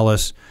 folks to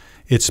Dallas.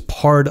 It's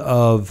part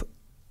of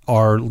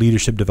our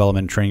leadership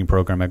development training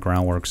program at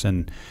Groundworks,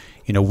 and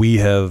we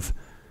have.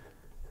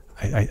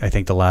 I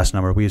think the last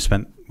number we've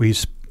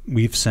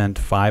sent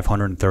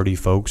 530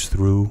 folks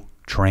through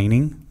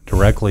training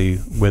directly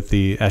with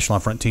the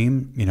Echelon Front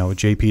team.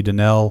 JP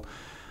Donnell,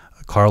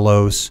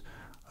 Carlos,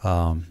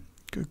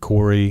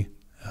 Cody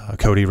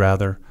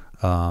rather,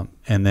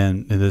 and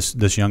then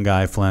this young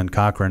guy Flynn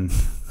Cochran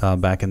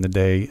back in the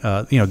day.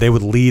 They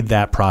would lead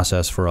that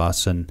process for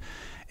us, and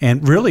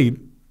really,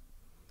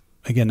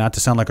 again, not to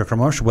sound like a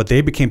commercial, but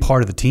they became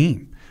part of the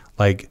team.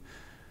 Like,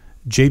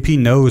 JP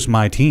knows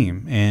my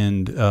team,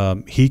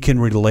 and he can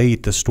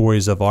relate the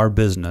stories of our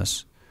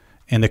business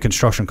and the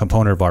construction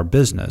component of our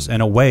business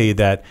in a way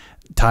that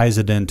ties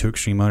it into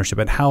extreme ownership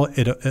and how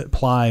it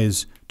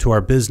applies to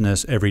our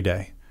business every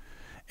day.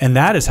 And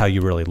that is how you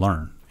really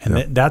learn.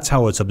 And that's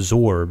how it's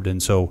absorbed.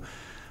 And so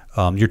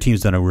your team's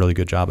done a really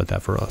good job at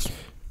that for us.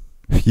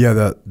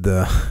 Yeah,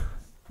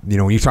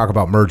 when you talk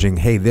about merging,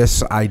 hey,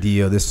 this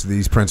idea,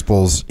 these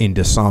principles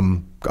into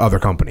some other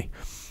company.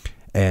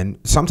 And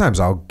sometimes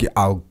I'll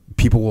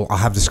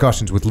have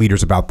discussions with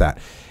leaders about that,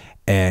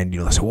 and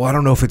I say, well, I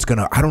don't know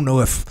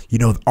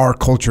if our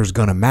culture is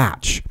gonna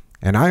match.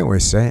 And I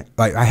always say,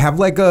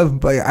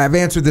 I've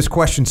answered this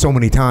question so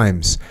many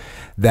times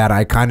that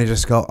I kind of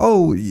just go,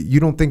 oh,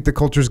 you don't think the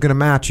culture is gonna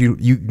match? You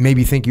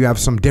maybe think you have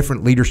some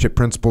different leadership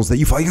principles that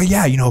you feel,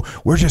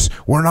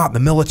 we're not in the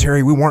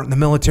military, we weren't in the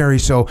military,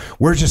 so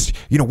we're just,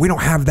 we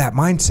don't have that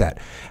mindset.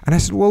 And I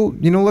said, well,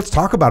 let's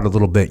talk about it a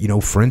little bit.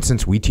 For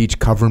instance, we teach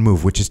cover and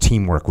move, which is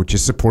teamwork, which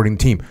is supporting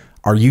the team.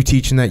 Are you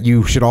teaching that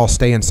you should all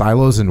stay in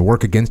silos and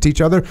work against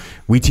each other?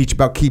 We teach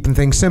about keeping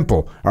things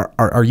simple.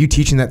 Are you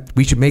teaching that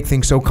we should make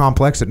things so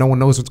complex that no one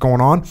knows what's going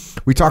on?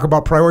 We talk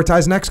about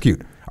prioritize and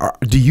execute.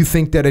 Do you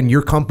think that in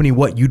your company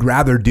what you'd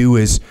rather do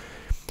is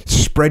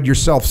spread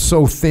yourself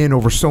so thin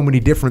over so many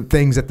different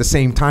things at the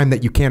same time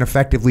that you can't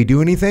effectively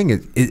do anything?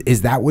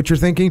 Is that what you're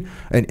thinking?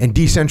 And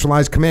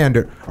decentralized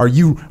command, are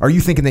you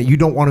thinking that you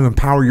don't want to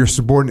empower your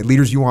subordinate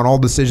leaders? You want all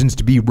decisions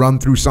to be run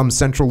through some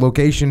central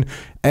location?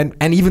 And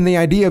even the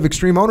idea of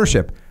extreme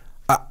ownership.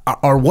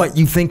 Or what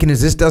you thinking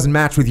is this doesn't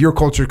match with your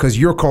culture because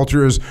your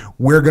culture is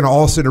we're going to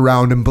all sit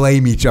around and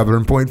blame each other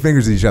and point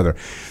fingers at each other.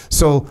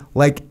 So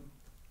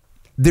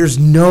there's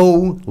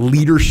no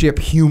leadership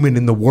human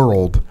in the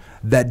world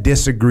that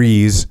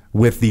disagrees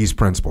with these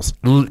principles.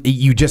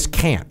 You just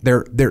can't.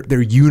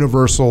 They're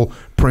universal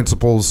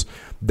principles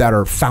that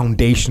are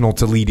foundational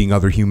to leading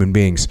other human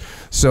beings.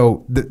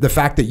 So the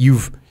fact that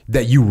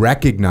you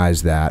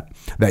recognize that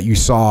you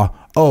saw,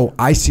 oh,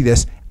 I see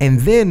this,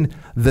 and then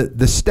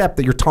the step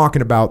that you're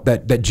talking about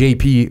that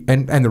JP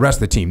and the rest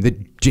of the team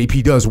that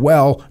JP does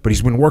well, but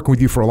he's been working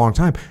with you for a long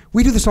time.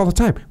 We do this all the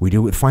time. We do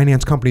it with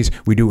finance companies.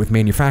 We do it with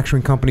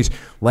manufacturing companies.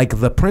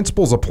 The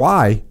principles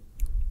apply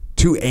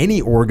to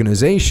any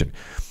organization.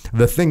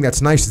 The thing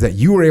that's nice is that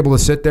you were able to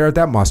sit there at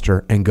that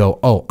muster and go,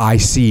 oh, I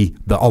see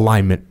the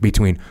alignment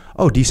between,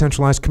 oh,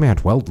 decentralized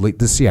command. Well,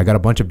 let's see, I got a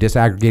bunch of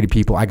disaggregated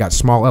people. I got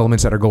small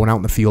elements that are going out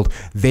in the field.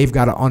 They've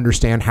got to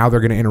understand how they're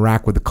going to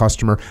interact with the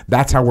customer.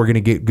 That's how we're going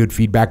to get good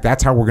feedback.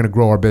 That's how we're going to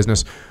grow our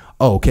business.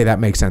 Oh, okay, that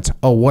makes sense.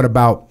 Oh, what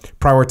about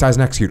prioritize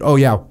and execute? Oh,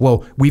 yeah,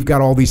 well, we've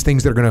got all these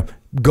things that are going to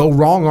go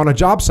wrong on a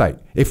job site.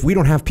 If we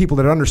don't have people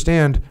that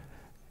understand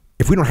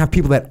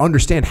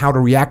how to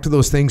react to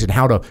those things and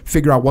how to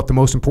figure out what the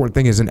most important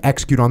thing is and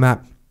execute on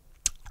that,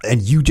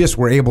 and you just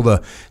were able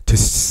to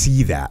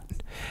see that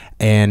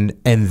and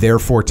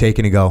therefore take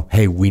it and go,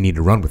 hey, we need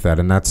to run with that.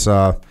 And that's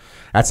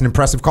an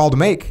impressive call to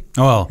make.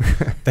 Well,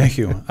 thank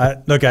you.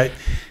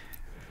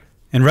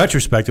 In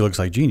retrospect, it looks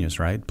like genius,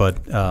 right?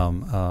 But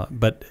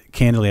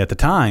candidly, at the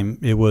time,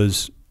 it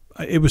was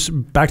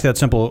back to that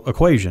simple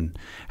equation.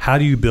 How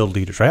do you build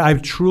leaders, right? I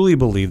truly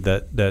believe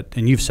that,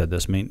 and you've said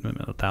this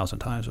 1,000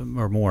 times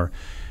or more,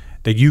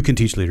 that you can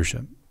teach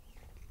leadership.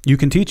 You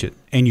can teach it,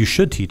 and you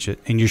should teach it,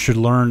 and you should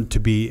learn to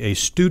be a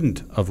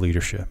student of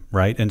leadership,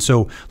 right? And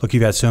so, look,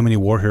 you've had so many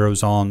war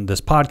heroes on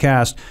this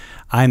podcast.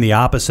 I'm the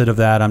opposite of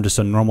that. I'm just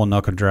a normal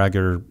knuckle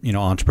dragger,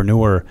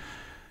 entrepreneur.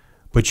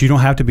 But you don't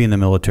have to be in the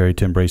military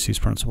to embrace these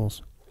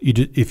principles.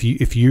 If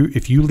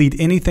you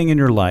lead anything in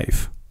your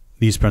life,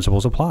 these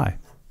principles apply.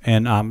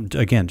 And I'm,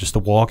 again, just a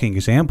walking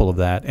example of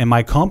that. And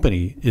my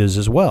company is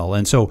as well.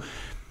 And so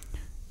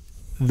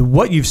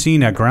what you've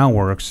seen at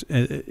Groundworks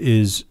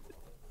is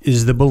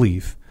the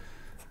belief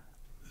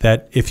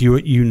that if you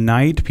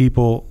unite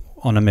people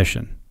on a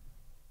mission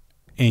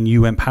and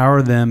you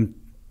empower them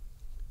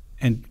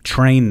and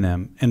train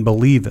them and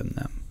believe in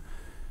them,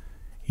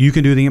 you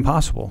can do the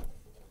impossible.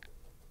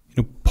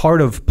 Part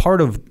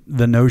of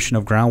the notion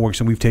of Groundworks,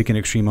 and we've taken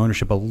extreme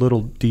ownership a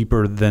little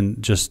deeper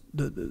than just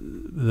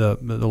the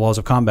laws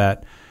of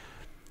combat.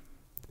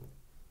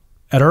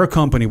 At our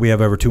company, we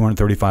have over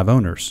 235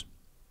 owners.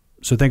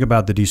 So think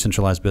about the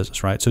decentralized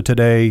business, right? So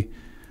today,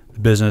 the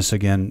business,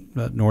 again,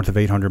 north of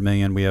 800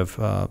 million, we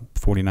have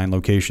 49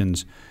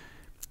 locations.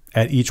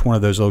 At each one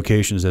of those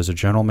locations, there's a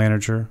general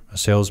manager, a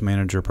sales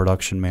manager,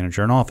 production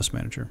manager, and office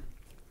manager.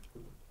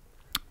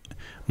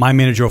 My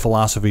managerial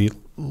philosophy,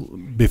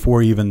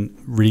 before even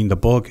reading the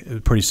book,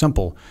 is pretty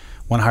simple.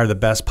 I want to hire the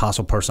best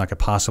possible person I could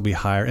possibly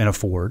hire and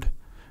afford.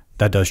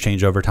 That does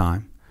change over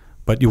time,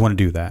 but you want to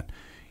do that.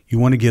 You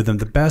want to give them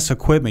the best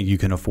equipment you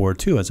can afford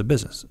too as a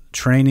business.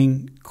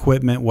 Training,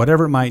 equipment,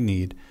 whatever it might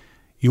need.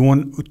 You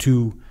want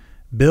to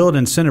build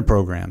incentive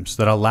programs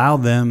that allow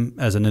them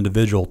as an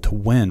individual to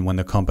win when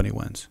the company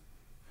wins.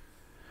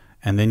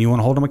 And then you want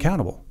to hold them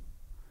accountable.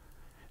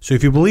 So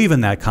if you believe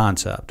in that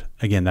concept,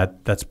 again,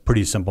 that's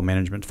pretty simple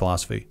management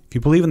philosophy. If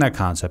you believe in that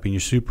concept and you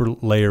super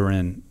layer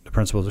in the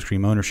principles of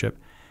extreme ownership,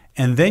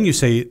 and then you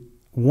say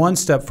one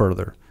step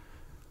further,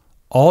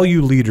 all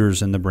you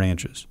leaders in the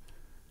branches,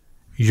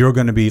 you're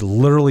going to be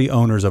literally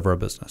owners of our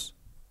business.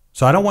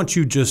 So I don't want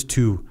you just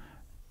to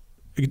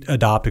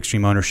adopt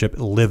extreme ownership,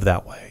 live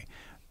that way.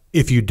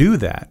 If you do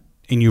that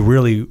and you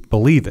really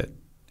believe it,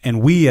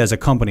 and we as a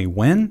company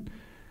win,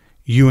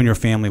 you and your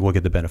family will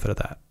get the benefit of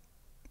that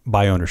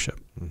by ownership.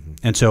 Mm-hmm.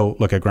 And so,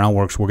 look, at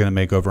Groundworks, we're going to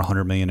make over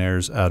 100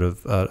 millionaires out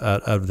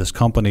of this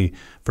company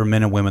for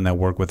men and women that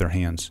work with their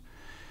hands.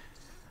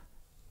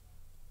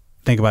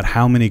 Think about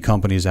how many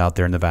companies out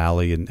there in the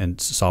Valley and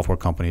software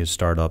companies,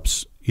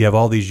 startups. You have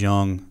all these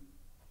young,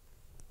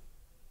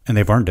 and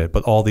they've earned it,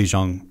 but all these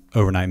young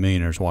overnight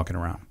millionaires walking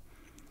around.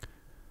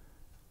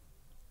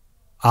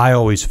 I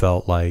always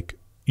felt like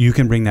you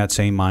can bring that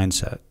same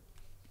mindset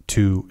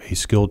to a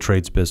skilled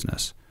trades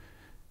business.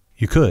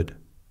 You could.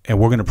 And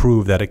we're going to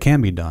prove that it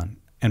can be done.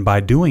 And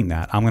by doing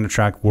that, I'm going to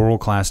attract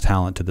world-class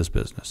talent to this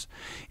business.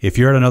 If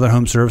you're at another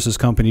home services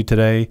company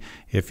today,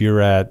 if you're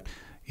at,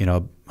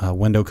 a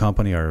window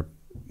company, or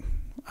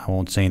I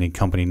won't say any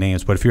company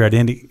names, but if you're at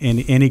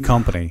any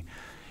company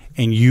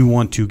and you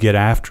want to get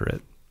after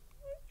it,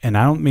 and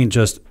I don't mean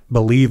just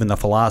believe in the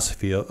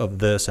philosophy of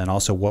this and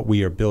also what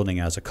we are building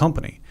as a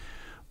company,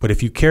 but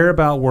if you care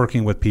about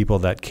working with people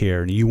that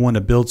care and you want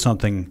to build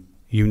something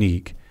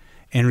unique,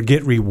 and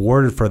get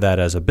rewarded for that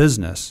as a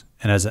business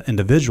and as an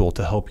individual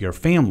to help your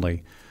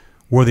family,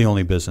 we're the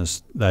only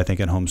business that I think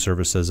in home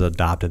services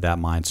adopted that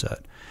mindset.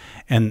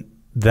 And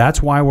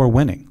that's why we're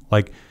winning.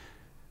 Like,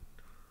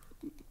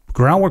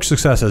 Groundwork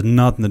success has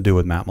nothing to do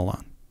with Matt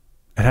Malone.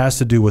 It has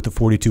to do with the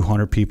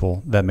 4,200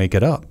 people that make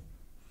it up.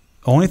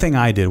 The only thing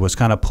I did was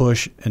kind of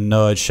push and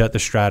nudge, set the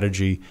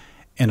strategy,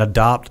 and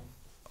adopt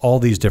all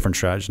these different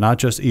strategies, not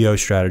just EO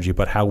strategy,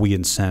 but how we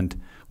incent.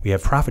 We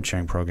have profit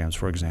sharing programs,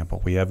 for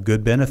example. We have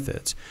good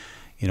benefits.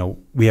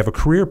 We have a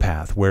career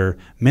path where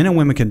men and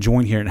women can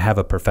join here and have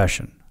a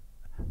profession.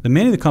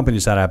 Many of the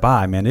companies that I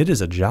buy, man, it is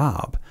a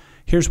job.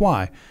 Here's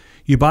why.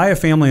 You buy a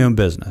family-owned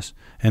business,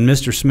 and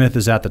Mr. Smith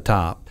is at the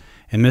top,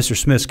 and Mr.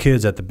 Smith's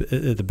kids at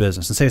the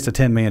business, and say it's a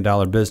 $10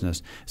 million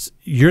business.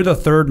 You're the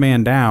third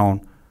man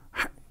down.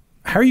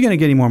 How are you going to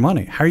get any more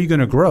money? How are you going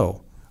to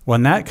grow? Well,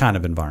 in that kind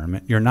of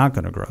environment, you're not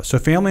going to grow. So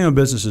family-owned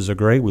businesses are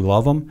great. We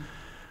love them.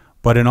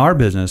 But in our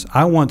business,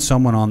 I want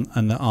someone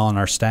on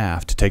our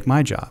staff to take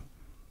my job.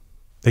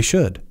 They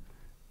should.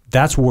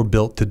 That's what we're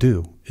built to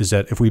do, is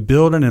that if we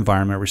build an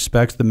environment,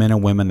 respect the men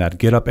and women that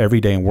get up every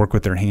day and work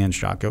with their hands,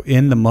 Jocko,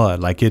 in the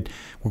mud.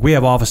 We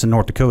have office in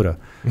North Dakota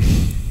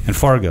and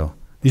Fargo.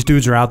 These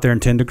dudes are out there in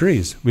 10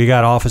 degrees. We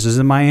got offices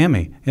in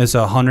Miami. It's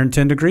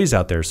 110 degrees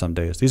out there some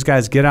days. These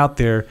guys get out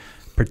there,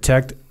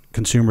 protect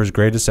consumers'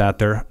 greatest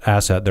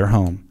asset, their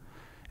home.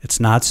 It's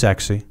not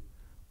sexy.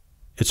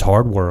 It's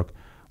hard work.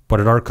 But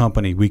at our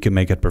company, we can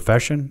make it a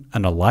profession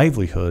and a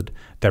livelihood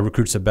that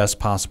recruits the best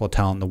possible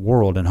talent in the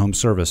world in home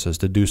services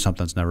to do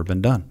something that's never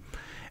been done.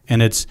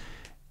 And it's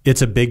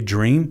a big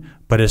dream,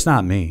 but it's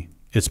not me.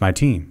 It's my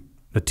team.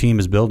 The team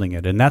is building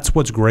it. And that's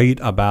what's great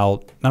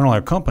about not only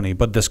our company,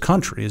 but this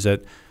country is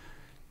that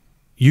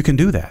you can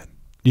do that.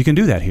 You can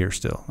do that here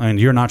still. I mean,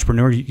 you're an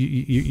entrepreneur.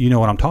 You know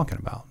what I'm talking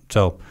about.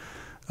 So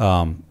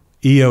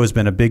EO has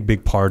been a big,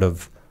 big part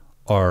of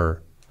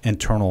our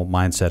internal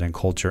mindset and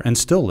culture, and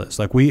still is.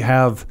 Like, we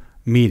have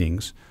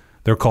meetings.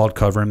 They're called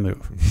Cover and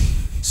Move.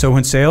 So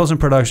when sales and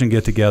production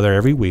get together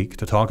every week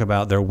to talk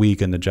about their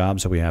week and the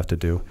jobs that we have to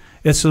do,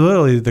 it's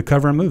literally the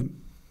Cover and Move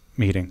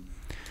meeting.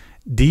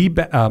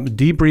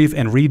 Debrief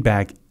and read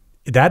back.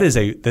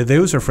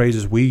 Those are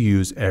phrases we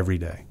use every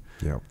day.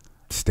 Yeah,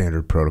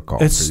 standard protocol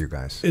for you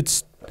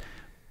guys.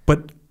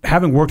 But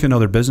having worked in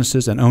other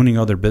businesses and owning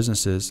other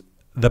businesses,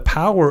 the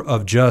power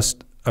of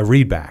just a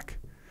read back.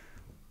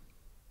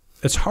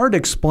 It's hard to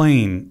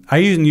explain. I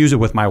even use it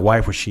with my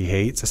wife, which she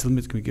hates. I said,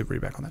 "Can we give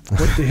read back on that?"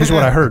 Here's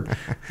what I heard.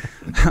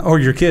 Or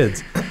your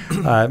kids.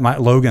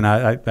 Logan,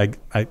 I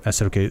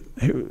said, "Okay,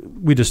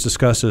 we just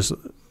discussed this.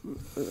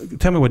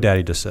 Tell me what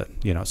Daddy just said."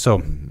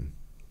 So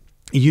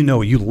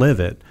you live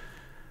it.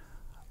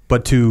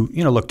 But to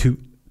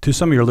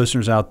some of your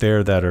listeners out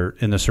there that are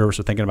in the service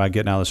or thinking about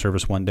getting out of the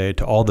service one day,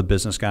 to all the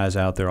business guys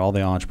out there, all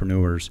the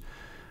entrepreneurs,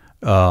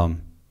 look,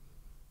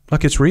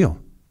 it's real.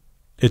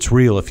 It's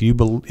real. If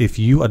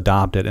you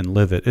adopt it and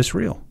live it, it's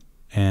real.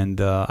 And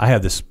I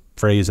have this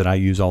phrase that I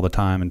use all the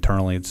time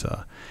internally. It's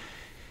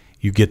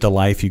you get the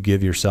life you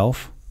give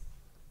yourself.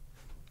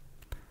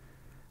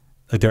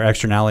 Like, there are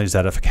externalities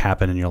that have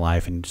happened in your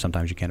life, and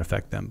sometimes you can't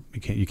affect them. You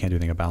can't do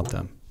anything about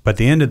them. But at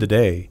the end of the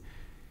day,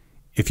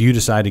 if you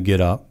decide to get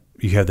up,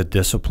 you have the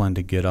discipline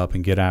to get up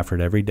and get after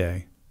it every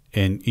day,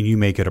 and you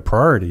make it a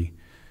priority,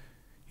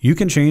 you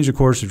can change the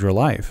course of your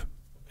life.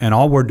 And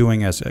all we're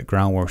doing at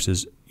Groundworks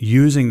is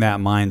using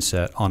that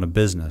mindset on a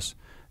business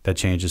that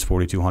changes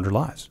 4,200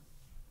 lives.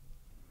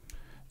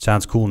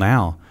 Sounds cool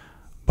now,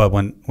 but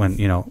when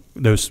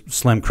those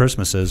slim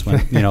Christmases,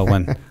 when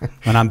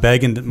I'm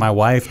begging my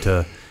wife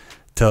to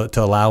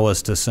allow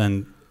us to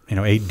send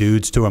 8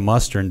 dudes to a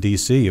muster in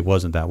D.C., it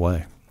wasn't that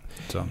way.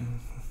 So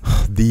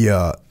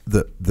the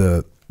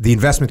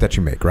investment that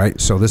you make, right?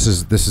 So this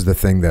is the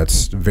thing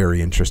that's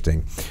very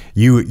interesting.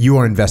 You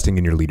are investing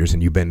in your leaders,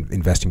 and you've been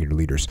investing in your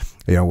leaders.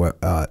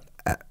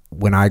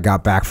 When I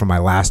got back from my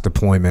last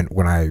deployment,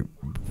 when I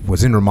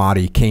was in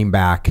Ramadi, came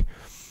back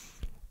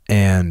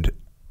and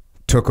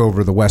took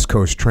over the West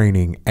Coast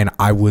training, and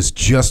I was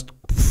just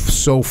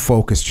so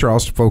focused.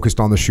 Charles focused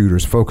on the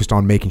shooters, focused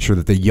on making sure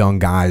that the young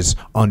guys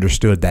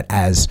understood that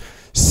as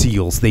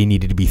SEALs, they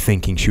needed to be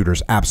thinking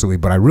shooters, absolutely.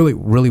 But I really,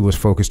 really was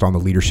focused on the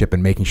leadership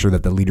and making sure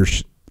that the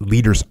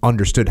leaders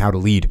understood how to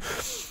lead.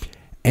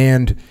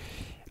 And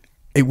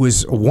it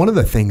was one of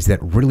the things that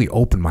really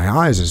opened my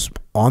eyes is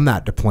on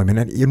that deployment,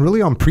 and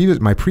really on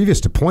my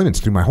previous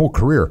deployments through my whole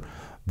career.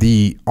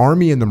 The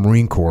Army and the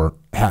Marine Corps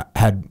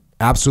had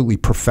absolutely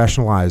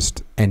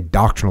professionalized and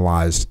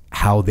doctrinalized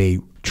how they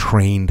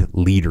trained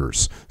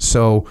leaders.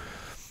 So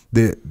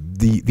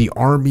the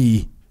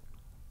Army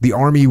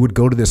would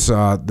go to this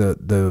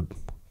the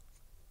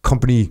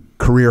company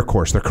career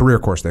course, the career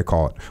course they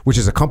call it, which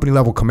is a company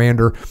level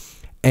commander.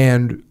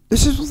 And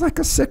this was like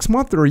a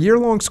 6-month or a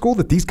year-long school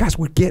that these guys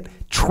would get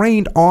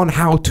trained on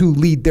how to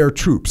lead their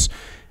troops.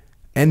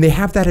 And they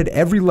have that at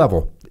every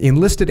level,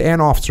 enlisted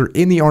and officer,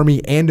 in the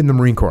Army and in the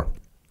Marine Corps.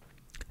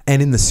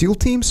 And in the SEAL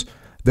teams,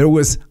 there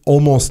was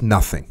almost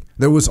nothing.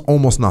 There was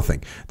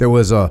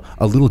a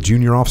little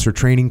junior officer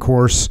training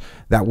course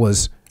that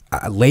was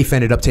Leif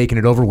ended up taking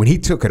it over. When he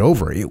took it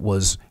over, it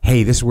was,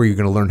 hey, this is where you're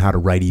going to learn how to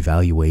write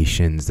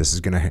evaluations.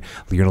 You're going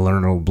to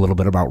learn a little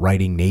bit about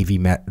writing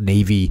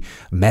Navy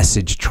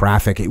message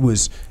traffic. It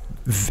was,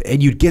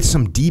 and you'd get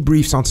some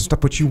debriefs on some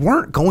stuff, but you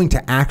weren't going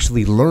to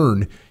actually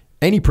learn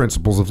any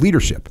principles of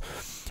leadership.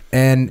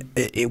 And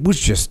it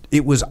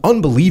was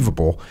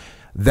unbelievable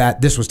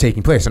that this was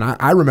taking place. And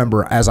I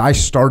remember as I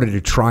started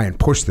to try and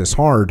push this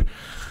hard,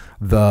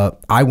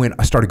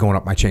 I started going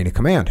up my chain of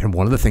command, and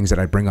one of the things that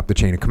I bring up the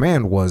chain of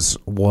command was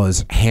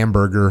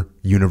Hamburger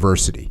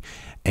University.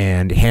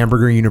 And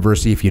Hamburger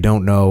University, if you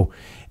don't know,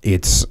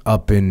 it's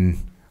up in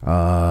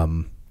I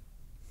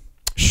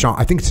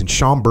think it's in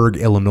Schaumburg,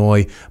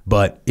 Illinois.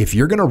 But if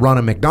you're going to run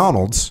a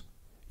McDonald's,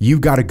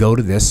 you've got to go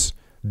to this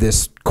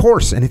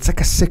course, and it's like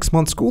a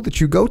 6-month school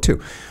that you go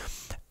to.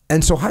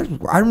 And so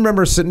I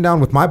remember sitting down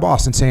with my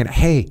boss and saying,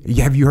 hey,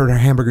 have you heard of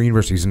Hamburger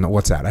University? He said, no,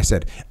 what's that? I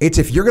said, it's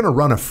if you're going to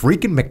run a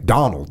freaking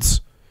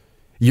McDonald's,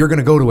 you're going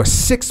to go to a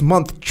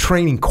 6-month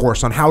training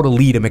course on how to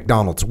lead a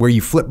McDonald's where you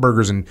flip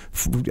burgers and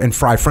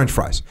fry French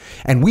fries.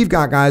 And we've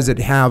got guys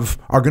that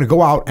are going to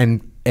go out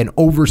and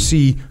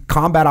oversee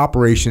combat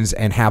operations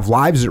and have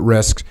lives at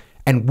risk.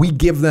 And we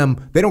give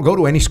them, they don't go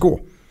to any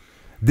school.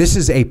 This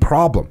is a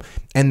problem.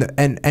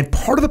 And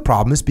part of the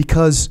problem is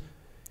because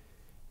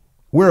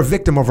we're a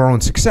victim of our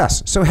own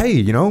success. So,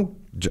 hey,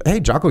 hey,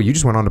 Jocko, you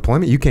just went on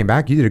deployment. You came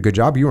back. You did a good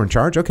job. You were in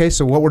charge. Okay,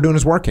 so what we're doing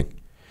is working.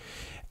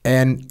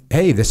 And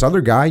hey, this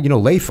other guy,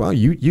 Leifa,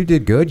 you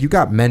did good. You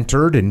got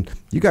mentored and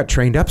you got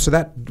trained up. So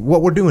that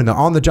what we're doing, the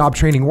on-the-job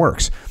training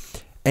works.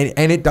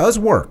 And it does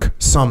work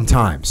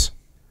sometimes.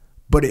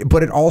 But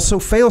it also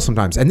fails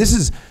sometimes. And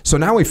so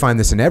now we find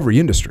this in every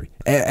industry.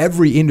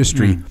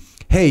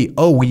 Hey,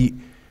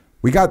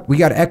 we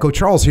got Echo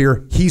Charles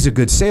here. He's a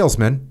good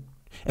salesman.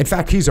 In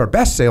fact, he's our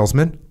best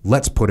salesman.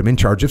 Let's put him in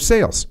charge of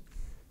sales.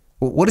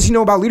 Well, what does he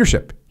know about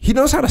leadership? He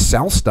knows how to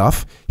sell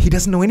stuff. He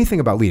doesn't know anything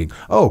about leading.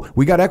 Oh,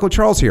 we got Echo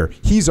Charles here.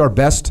 He's our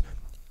best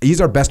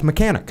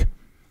mechanic.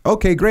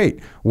 Okay,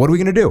 great. What are we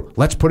going to do?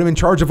 Let's put him in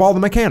charge of all the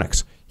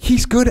mechanics.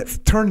 He's good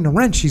at turning a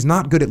wrench. He's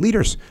not good at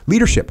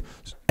leadership.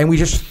 And we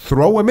just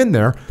throw him in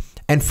there.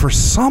 And for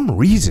some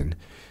reason,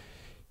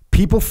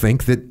 people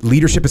think that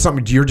leadership is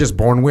something you're just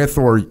born with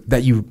or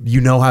that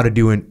you know how to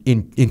do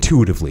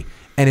intuitively.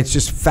 And it's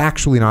just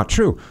factually not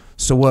true.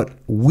 So what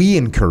we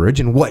encourage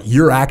and what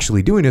you're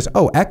actually doing is,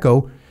 oh,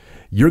 Echo,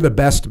 you're the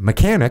best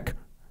mechanic.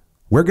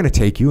 We're going to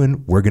take you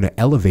and we're going to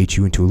elevate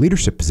you into a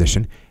leadership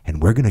position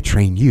and we're going to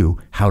train you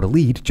how to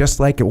lead, just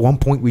like at one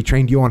point we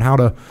trained you on how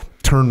to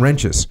turn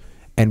wrenches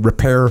and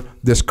repair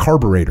this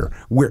carburetor.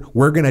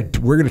 We're going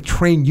to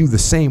train you the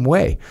same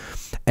way.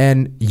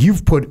 And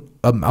you've put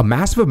a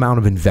massive amount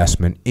of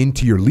investment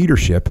into your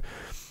leadership.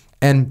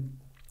 And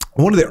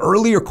one of the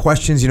earlier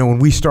questions, when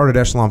we started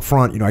Echelon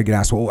Front, I get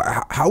asked, well,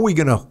 how are we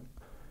going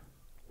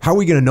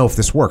to know if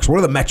this works? What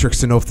are the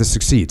metrics to know if this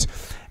succeeds?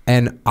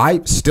 And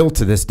I still,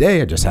 to this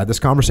day, I just had this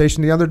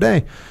conversation the other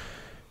day.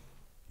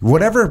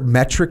 Whatever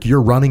metric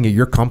you're running at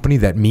your company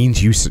that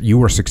means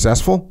you are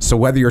successful. So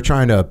whether you're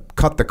trying to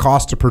cut the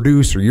cost to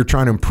produce, or you're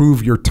trying to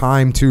improve your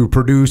time to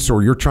produce,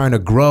 or you're trying to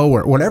grow,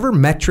 or whatever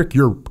metric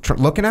you're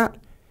looking at,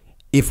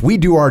 if we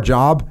do our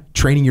job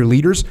training your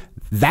leaders,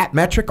 that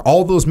metric,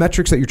 all those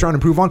metrics that you're trying to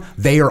improve on,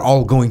 they are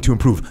all going to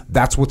improve.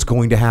 That's what's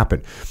going to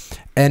happen.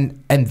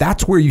 And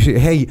that's where you say,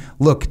 hey,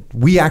 look,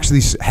 we actually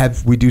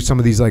we do some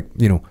of these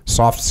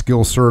soft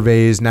skill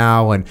surveys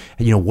now, and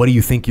what do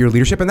you think of your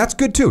leadership? And that's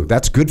good too.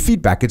 That's good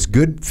feedback. It's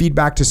good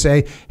feedback to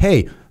say,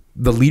 hey,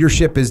 the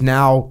leadership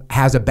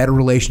has a better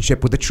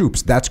relationship with the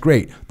troops. That's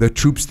great. The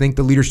troops think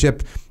the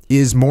leadership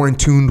is more in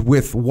tune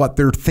with what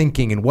they're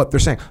thinking and what they're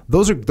saying.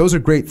 Those are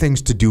great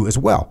things to do as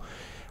well.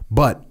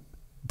 But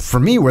for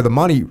me, where the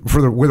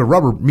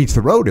rubber meets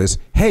the road is,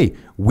 hey,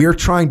 we're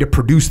trying to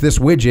produce this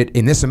widget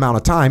in this amount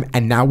of time,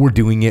 and now we're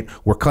doing it.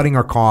 We're cutting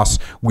our costs.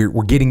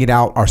 We're getting it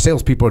out. Our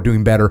salespeople are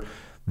doing better.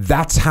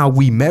 That's how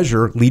we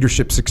measure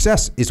leadership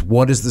success, is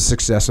what is the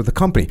success of the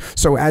company.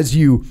 So as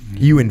you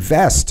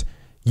invest,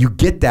 you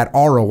get that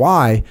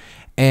ROI,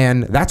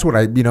 and that's what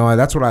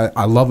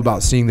I love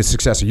about seeing the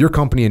success of your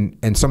company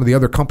and some of the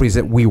other companies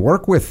that we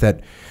work with,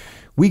 that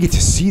we get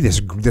to see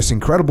this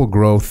incredible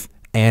growth.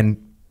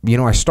 And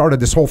I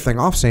started this whole thing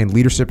off saying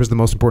leadership is the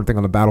most important thing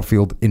on the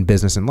battlefield in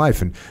business and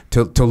life. And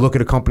to look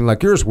at a company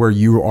like yours where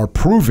you are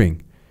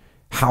proving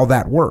how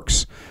that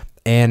works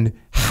and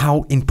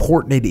how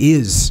important it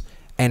is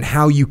and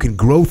how you can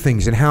grow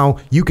things and how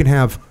you can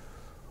have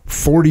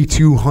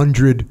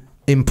 4,200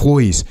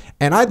 employees.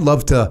 And I'd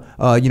love to,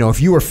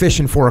 if you were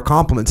fishing for a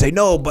compliment, say,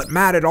 no, but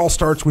Matt, it all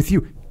starts with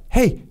you.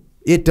 Hey,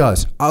 it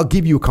does. I'll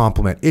give you a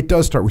compliment. It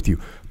does start with you.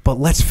 But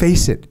let's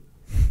face it.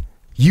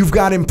 You've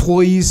got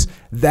employees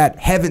that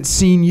haven't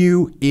seen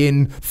you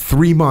in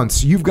 3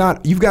 months. You've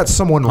got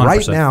someone 100%.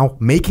 Right now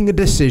making a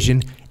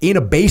decision in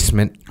a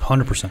basement,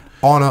 100%,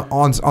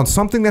 on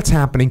something that's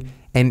happening,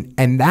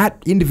 and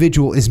that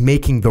individual is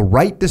making the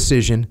right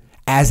decision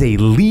as a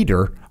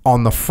leader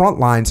on the front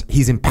lines.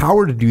 He's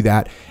empowered to do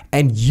that,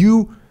 and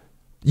you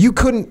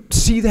couldn't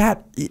see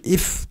that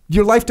if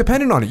your life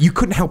depended on it. You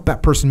couldn't help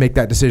that person make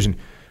that decision,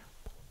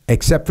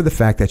 except for the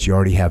fact that you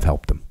already have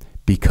helped them.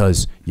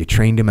 Because you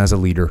trained them as a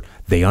leader.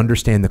 They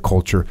understand the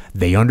culture.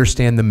 They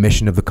understand the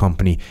mission of the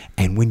company.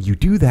 And when you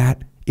do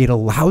that, it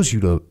allows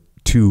you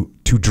to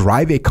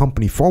drive a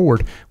company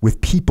forward with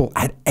people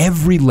at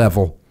every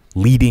level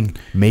leading,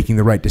 making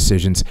the right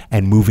decisions,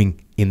 and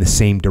moving in the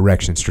same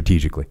direction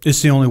strategically.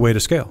 It's the only way to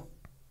scale,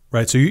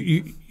 right? So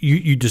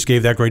you just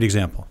gave that great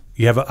example.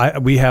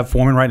 We have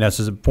foreman right now. This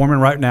is a foreman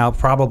right now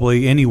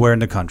probably anywhere in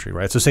the country,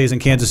 right? So say he's in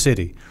Kansas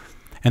City.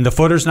 And the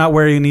footer's not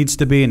where he needs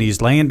to be, and he's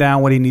laying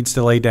down what he needs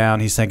to lay down.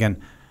 He's thinking,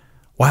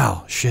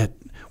 wow, shit,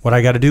 what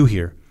I got to do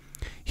here?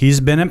 He's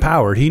been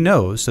empowered. He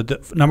knows that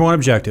the number one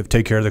objective,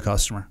 take care of the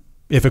customer.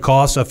 If it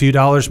costs a few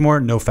dollars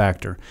more, no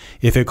factor.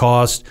 If it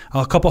costs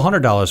a couple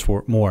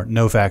 $100 more,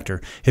 no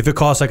factor. If it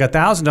costs like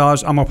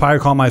 $1,000, I'm going to probably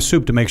call my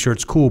soup to make sure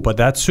it's cool, but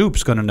that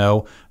soup's going to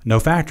know, no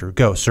factor.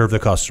 Go, serve the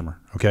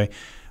customer, okay?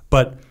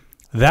 But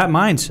that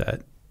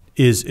mindset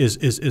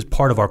is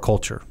part of our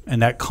culture,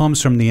 and that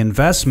comes from the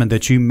investment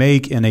that you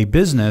make in a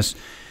business.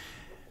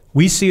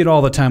 We see it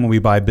all the time when we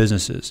buy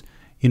businesses.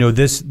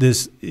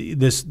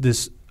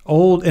 This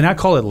old, and I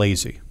call it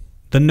lazy.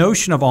 The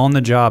notion of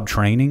on-the-job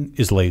training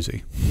is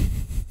lazy.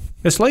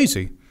 It's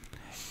lazy.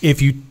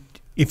 If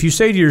you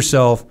say to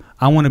yourself,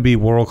 I want to be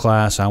world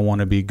class, I want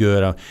to be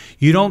good,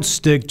 you don't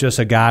stick just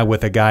a guy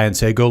with a guy and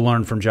say, go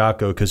learn from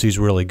Jocko because he's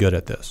really good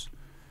at this.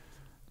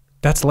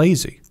 That's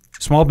lazy.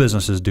 Small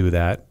businesses do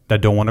that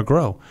don't want to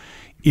grow.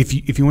 If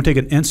you want to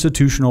take an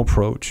institutional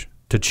approach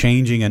to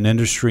changing an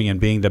industry and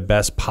being the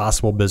best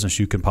possible business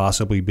you can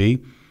possibly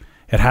be,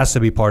 it has to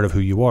be part of who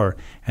you are.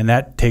 And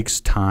that takes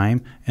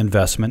time,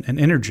 investment, and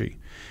energy.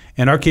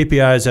 And our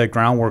KPIs at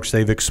Groundworks,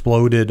 they've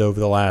exploded over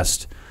the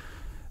last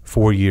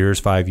 4 years,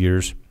 5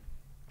 years.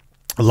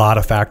 A lot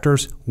of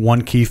factors.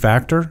 One key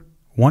factor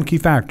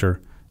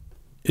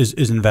is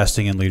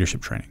investing in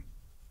leadership training.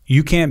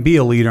 You can't be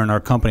a leader in our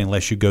company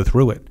unless you go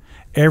through it.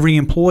 Every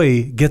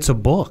employee gets a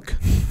book.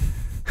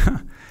 I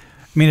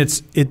mean,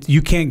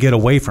 you can't get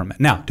away from it.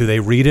 Now, do they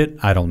read it?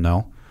 I don't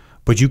know.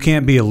 But you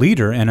can't be a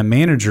leader and a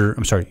manager.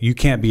 I'm sorry, you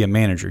can't be a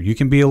manager. You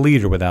can be a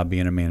leader without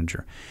being a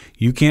manager.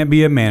 You can't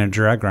be a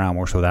manager at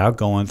Groundworks without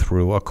going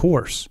through a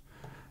course.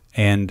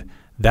 And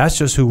that's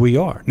just who we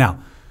are.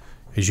 Now,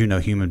 as you know,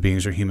 human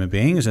beings are human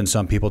beings, and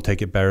some people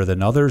take it better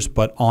than others.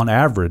 But on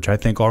average, I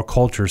think our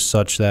culture is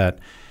such that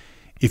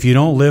if you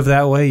don't live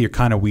that way, you're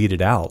kind of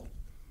weeded out,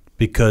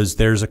 because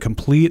there's a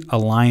complete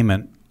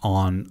alignment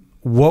on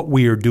what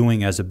we are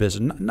doing as a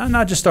business.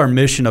 Not just our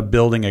mission of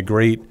building a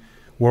great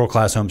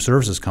world-class home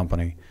services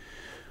company,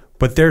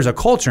 but there's a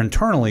culture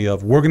internally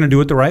of we're going to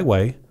do it the right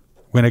way.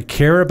 We're going to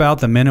care about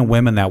the men and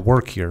women that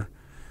work here.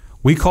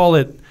 We call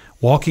it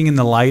walking in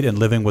the light and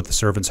living with the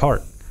servant's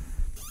heart.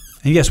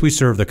 And yes, we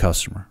serve the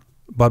customer,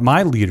 but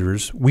my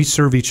leaders, we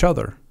serve each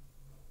other.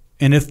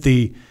 And if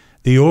the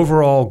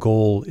overall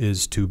goal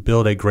is to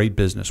build a great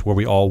business where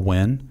we all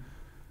win,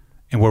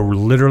 and where we're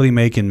literally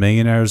making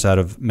millionaires out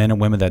of men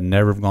and women that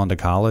never have gone to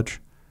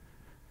college,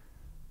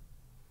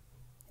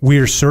 we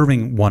are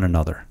serving one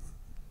another.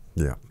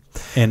 Yeah.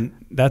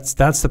 And that's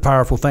the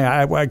powerful thing.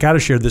 I got to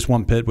share this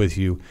one bit with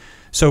you.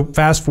 So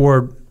fast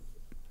forward,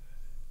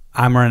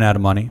 I'm running out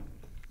of money.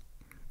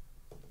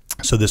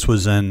 So this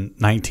was in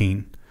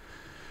 19.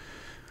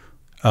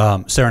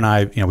 Sarah and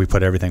I, we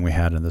put everything we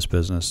had in this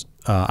business.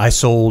 I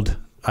sold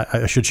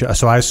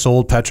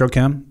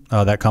Petrochem,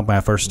 that company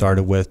I first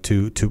started with,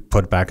 to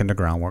put it back into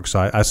Groundworks.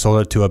 So I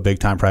sold it to a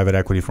big-time private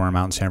equity firm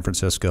out in San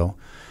Francisco.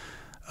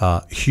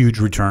 Huge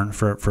return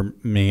for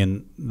me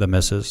and the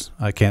missus.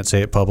 I can't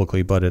say it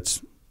publicly, but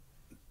it's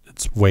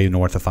way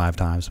north of 5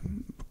 times,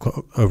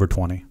 over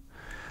 20.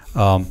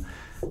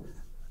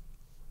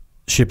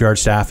 Shipyard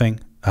staffing.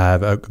 I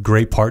have a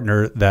great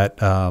partner that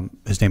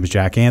his name is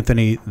Jack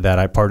Anthony that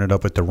I partnered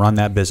up with to run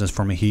that business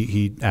for me.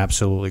 He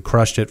absolutely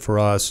crushed it for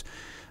us.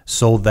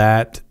 Sold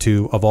that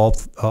to, of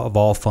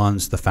all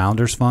funds, the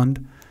Founders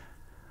Fund,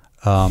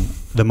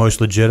 the most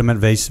legitimate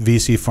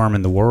VC firm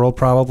in the world,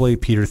 probably,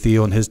 Peter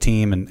Thiel and his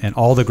team, and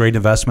all the great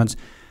investments.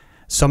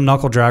 Some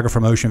knuckle dragger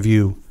from Ocean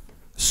View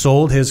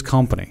sold his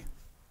company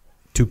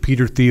to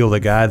Peter Thiel,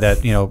 the guy that,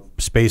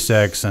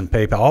 SpaceX and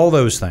PayPal, all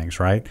those things,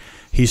 right?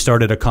 He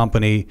started a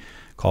company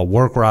called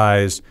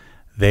WorkRise.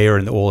 They are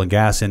in the oil and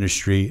gas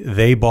industry.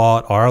 They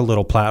bought our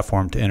little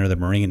platform to enter the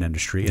marine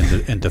industry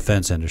and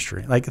defense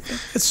industry. Like,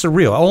 it's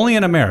surreal. Only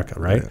in America,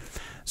 right? Yeah.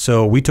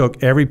 So we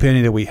took every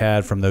penny that we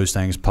had from those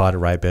things, plotted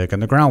right back in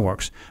the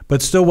Groundworks,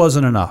 but still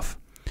wasn't enough.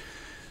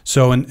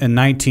 So in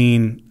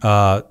 19,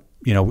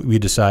 we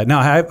decided. Now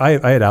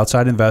I had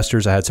outside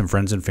investors. I had some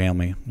friends and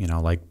family,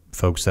 like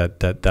folks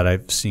that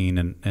I've seen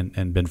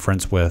and been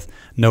friends with.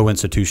 No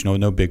institutional,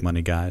 no big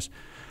money guys.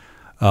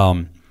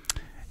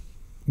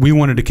 We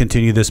wanted to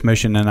continue this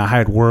mission, and I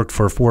had worked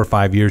for 4 or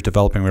 5 years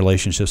developing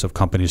relationships of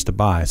companies to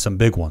buy, some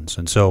big ones.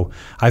 And so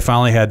I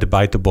finally had to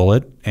bite the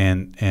bullet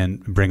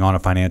and bring on a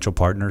financial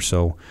partner.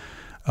 So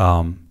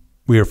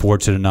we are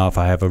fortunate enough.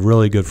 I have a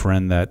really good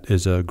friend that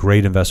is a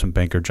great investment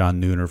banker, John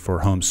Nooner,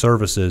 for home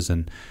services.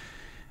 And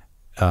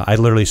I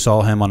literally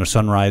saw him on a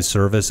sunrise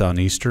service on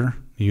Easter.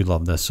 You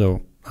love this.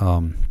 So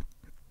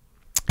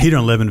he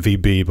don't live in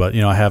VB, but,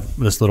 I have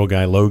this little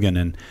guy, Logan,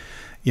 and,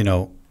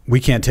 we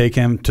can't take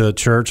him to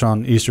church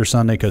on Easter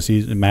Sunday because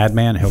he's a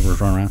madman. He'll just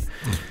run around.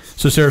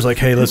 So Sarah's like,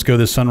 hey, let's go to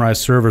this sunrise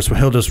service. Well,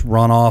 he'll just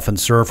run off and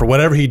surf or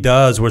whatever he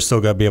does. We're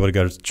still going to be able to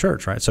go to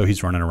church, right? So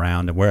he's running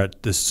around, and we're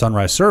at this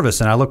sunrise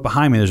service. And I look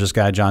behind me. There's this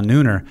guy, John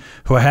Nooner,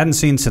 who I hadn't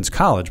seen since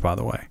college, by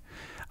the way.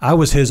 I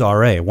was his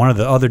RA. One of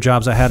the other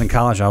jobs I had in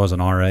college, I was an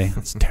RA.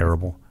 It's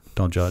terrible.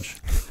 Don't judge.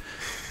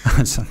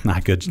 It's not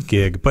a good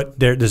gig. But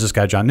there's this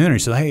guy, John Nooner. He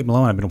said, hey,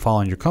 Malone, I've been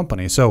following your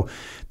company. So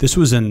this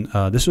was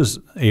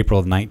April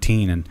of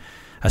 19, and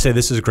I say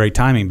this is great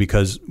timing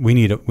because we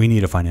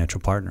need a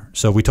financial partner.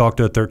 So we talked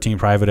to 13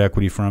 private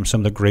equity firms,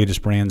 some of the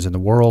greatest brands in the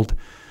world,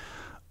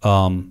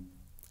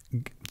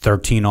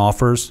 13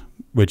 offers,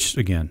 which,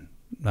 again,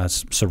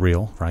 that's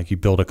surreal, right? You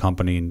build a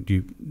company and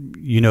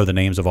you know the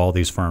names of all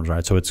these firms,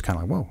 right? So it's kind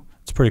of like, whoa,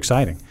 it's pretty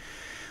exciting.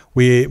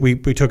 We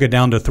took it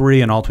down to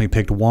 3 and ultimately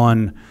picked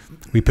 1.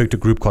 We picked a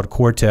group called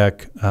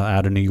Cortec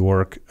out of New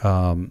York.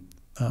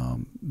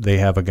 They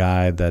have a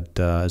guy that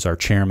is our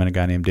chairman, a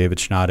guy named David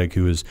Schnadig,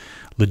 who is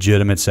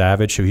legitimate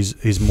savage. So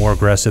he's more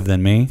aggressive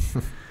than me.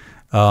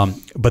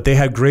 But they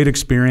had great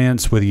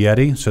experience with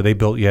Yeti, so they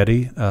built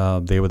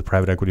Yeti. They were the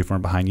private equity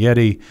firm behind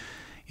Yeti.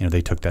 You know,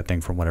 they took that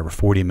thing from whatever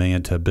 40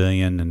 million to $1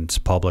 billion, and it's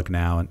public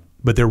now.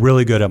 But they're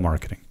really good at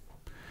marketing.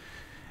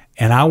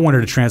 And I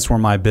wanted to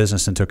transform my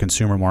business into a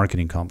consumer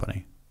marketing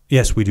company.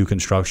 Yes, we do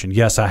construction.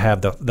 Yes, I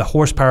have the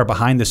horsepower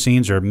behind the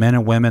scenes are men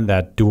and women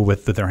that do it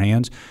with their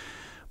hands.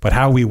 But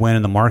how we win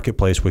in the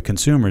marketplace with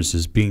consumers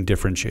is being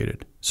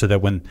differentiated, so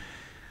that when,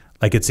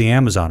 like, it's the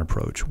Amazon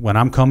approach. When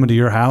I'm coming to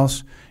your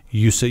house,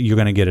 you're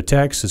going to get a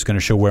text. It's going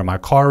to show where my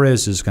car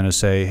is. It's going to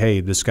say,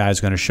 hey, this guy's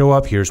going to show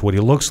up. Here's what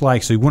he looks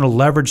like. So you want to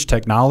leverage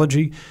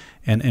technology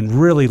and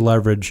really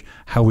leverage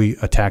how we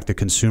attack the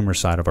consumer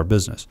side of our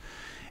business.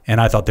 And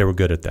I thought they were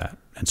good at that.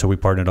 And so we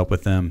partnered up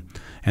with them.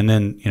 And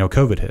then, you know,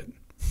 COVID hit,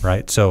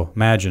 right? So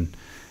imagine,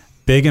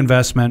 big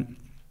investment,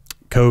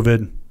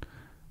 COVID,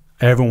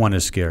 everyone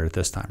is scared at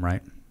this time,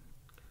 right?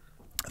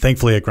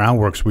 Thankfully at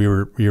Groundworks, we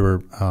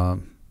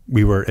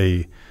were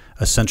a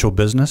essential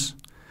business,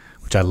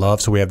 which I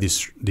love. So we have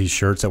these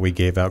shirts that we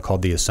gave out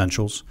called the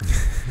Essentials.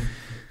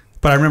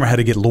 But I remember I had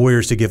to get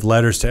lawyers to give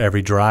letters to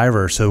every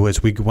driver. So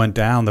as we went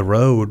down the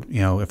road, you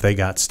know, if they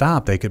got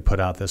stopped, they could put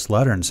out this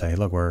letter and say,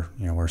 look, we're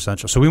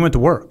essential. So we went to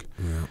work.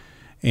 Yeah.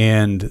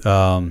 And,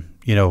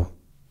 you know,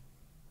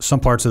 some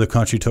parts of the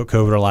country took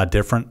COVID a lot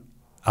different.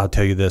 I'll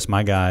tell you this,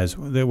 my guys,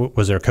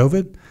 was there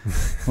COVID?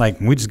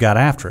 Like, we just got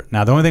after it.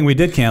 Now, the only thing we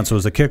did cancel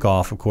was the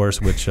kickoff, of course,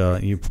 which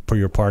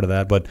you're part of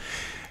that. But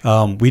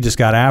we just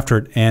got after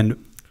it.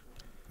 And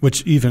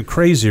which even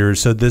crazier,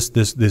 so this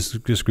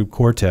group,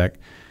 Cortec,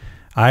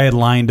 I had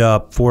lined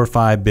up 4 or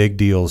 5 big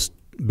deals,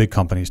 big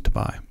companies to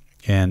buy.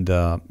 And,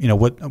 you know,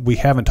 what we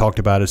haven't talked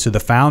about is, so the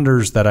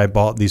founders that I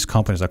bought these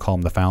companies, I call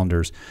them the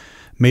founders,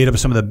 made up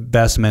some of the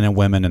best men and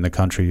women in the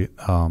country.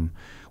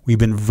 We've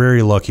been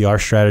very lucky. Our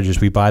strategy is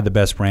we buy the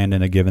best brand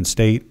in a given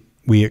state.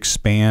 We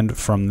expand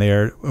from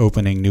there,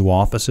 opening new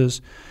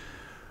offices.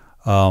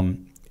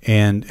 And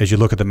as you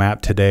look at the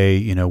map today,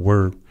 you know,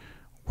 we're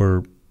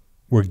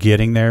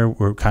getting there.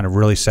 We're kind of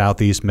really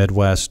Southeast,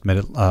 Midwest,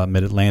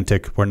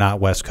 Mid-Atlantic. We're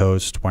not West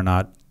Coast. We're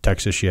not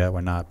Texas yet.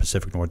 We're not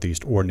Pacific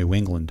Northeast or New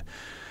England.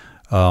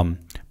 But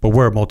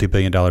we're a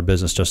multi-billion-dollar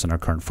business just in our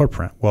current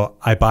footprint. Well,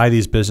 I buy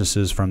these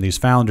businesses from these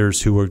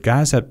founders who were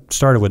guys that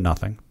started with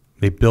nothing.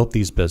 They built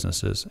these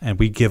businesses, and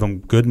we give them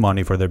good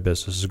money for their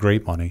businesses,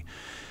 great money.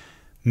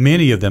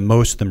 Many of them,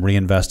 most of them,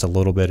 reinvest a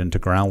little bit into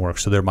Groundwork,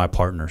 so they're my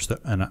partners,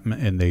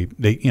 and they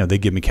you know, they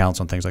give me counts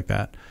on things like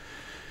that.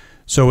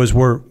 So as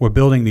we're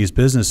building these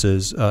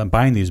businesses,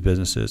 buying these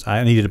businesses,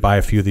 I needed to buy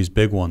a few of these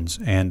big ones,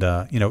 and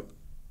you know,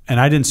 and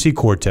I didn't see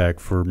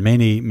Cortec for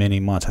many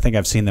months. I think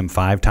I've seen them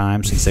 5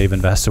 times since they've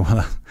invested with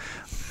us.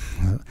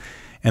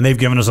 And they've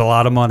given us a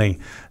lot of money.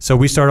 So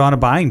we started on a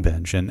buying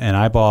binge, and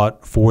I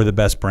bought 4 of the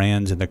best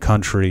brands in the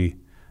country.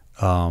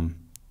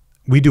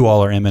 We do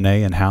all our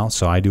M&A in-house,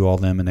 so I do all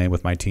the M&A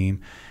with my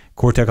team.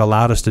 Cortec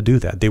allowed us to do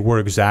that. They were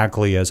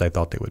exactly as I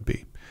thought they would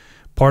be.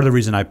 Part of the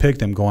reason I picked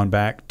them, going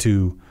back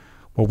to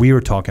what we were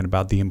talking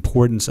about, the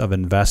importance of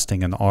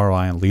investing in the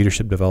ROI and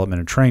leadership development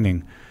and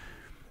training,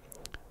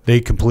 they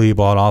completely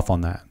bought off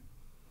on that.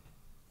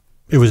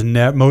 It was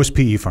most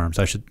PE firms,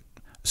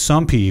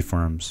 some PE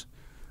firms,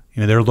 you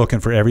know, they're looking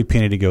for every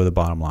penny to go to the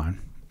bottom line.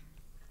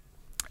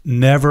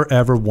 Never,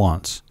 ever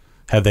once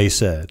have they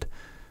said,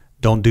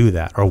 don't do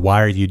that, or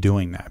why are you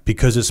doing that?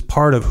 Because it's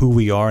part of who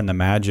we are in the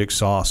magic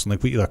sauce.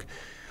 Like,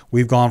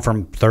 we've gone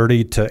from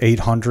 30 to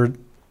 800.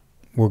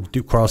 We'll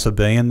cross $1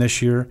 billion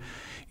this year.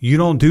 You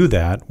don't do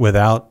that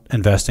without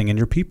investing in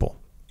your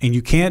people. And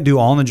you can't do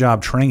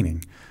on-the-job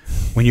training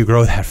when you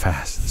grow that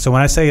fast. So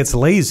when I say it's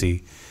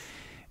lazy,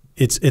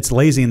 it's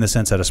lazy in the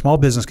sense that a small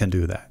business can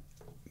do that.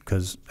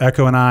 Because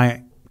Echo and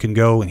I can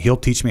go, and he'll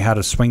teach me how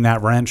to swing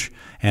that wrench,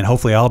 and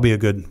hopefully I'll be a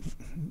good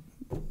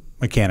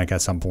mechanic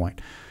at some point.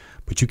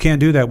 But you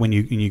can't do that when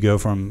you go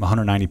from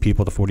 190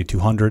 people to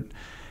 4,200,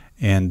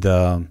 and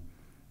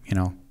you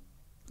know,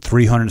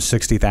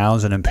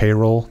 360,000 in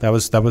payroll. That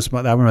was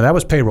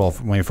payroll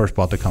when we first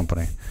bought the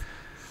company.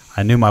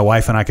 I knew my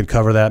wife and I could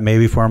cover that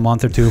maybe for a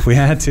month or 2 if we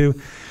had to.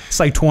 It's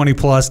like 20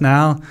 plus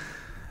now.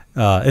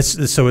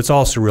 So it's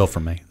all surreal for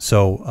me.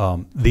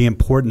 So the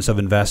importance of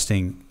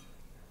investing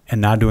and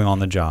not doing on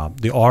the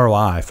job, the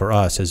ROI for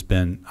us has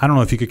been, I don't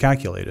know if you could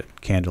calculate it,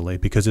 candidly,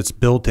 because it's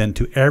built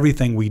into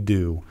everything we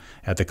do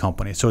at the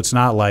company. So it's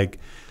not like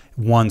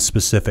one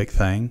specific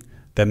thing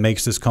that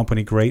makes this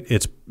company great.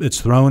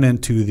 It's thrown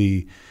into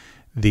the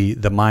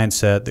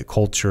mindset, the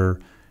culture.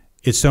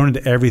 It's thrown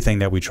into everything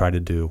that we try to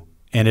do,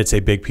 and it's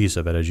a big piece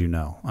of it, as you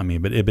know. I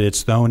mean, but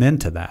it's thrown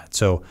into that.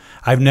 So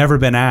I've never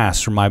been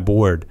asked from my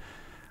board.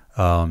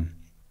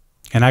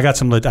 And I got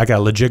some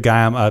legit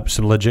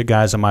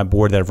guys on my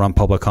board that have run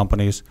public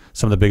companies,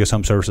 some of the biggest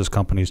home services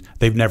companies.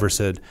 They've never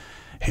said,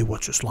 hey,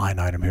 what's this line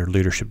item here,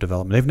 leadership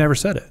development? They've never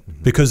said it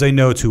because they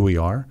know it's who we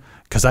are.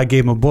 Because I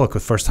gave them a book the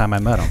first time I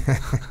met them.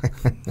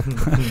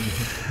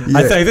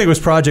 I think it was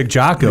Project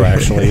Jocko,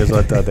 actually, is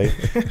what they.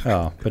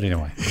 Oh, but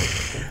anyway.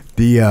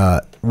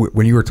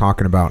 When you were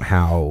talking about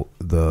how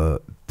the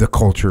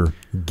culture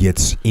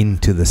gets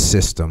into the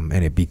system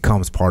and it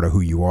becomes part of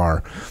who you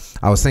are.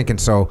 I was thinking,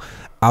 so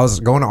I was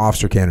going to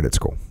officer candidate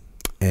school.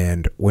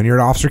 And when you're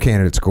at officer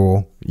candidate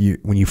school,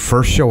 when you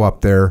first show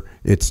up there,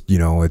 it's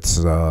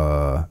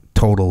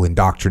total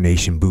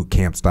indoctrination, boot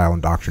camp style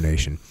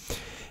indoctrination.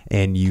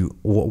 And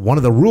one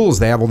of the rules,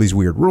 they have all these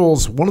weird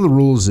rules. One of the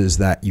rules is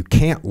that you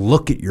can't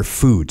look at your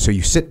food. So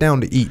you sit down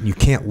to eat and you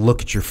can't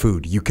look at your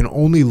food. You can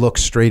only look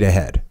straight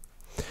ahead.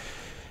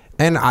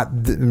 And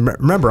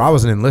remember, I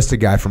was an enlisted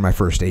guy for my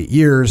first 8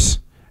 years,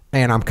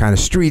 and I'm kind of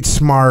street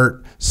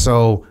smart.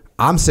 So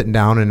I'm sitting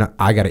down and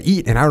I got to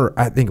eat, and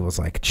I think it was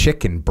like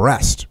chicken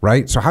breast,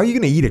 right? So how are you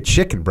going to eat a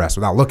chicken breast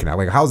without looking at it?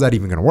 Like, how's that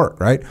even going to work,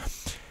 right?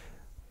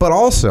 But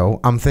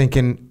also, I'm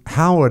thinking,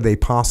 how are they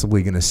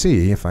possibly going to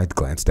see if I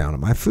glance down at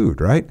my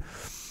food, right?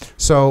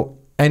 So,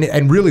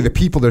 and really the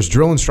people, there's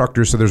drill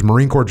instructors, so there's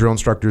Marine Corps drill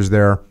instructors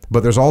there,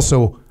 but there's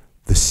also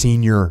the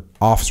senior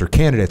officer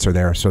candidates are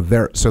there. So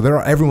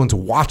everyone's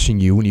watching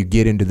you when you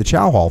get into the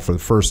chow hall for the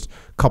first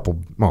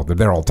couple, well, they're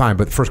there all the time,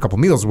 but the first couple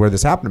meals is where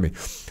this happened to me.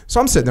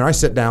 So I'm sitting there, I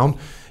sit down,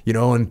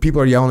 and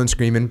people are yelling and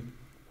screaming,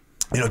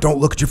 don't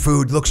look at your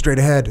food, look straight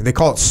ahead. And they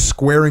call it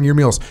squaring your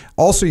meals.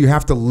 Also, you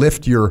have to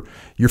lift your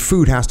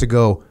food has to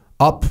go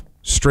up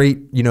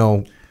straight,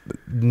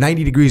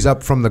 90 degrees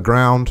up from the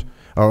ground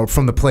or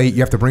from the plate.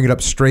 You have to bring it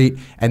up straight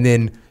and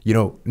then,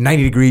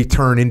 90-degree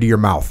turn into your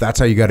mouth. That's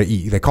how you got to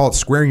eat. They call it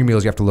squaring your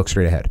meals. You have to look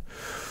straight ahead.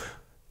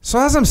 So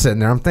as I'm sitting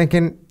there, I'm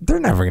thinking, they're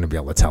never going to be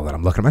able to tell that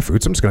I'm looking at my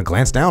food. So I'm just going to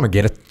glance down and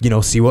get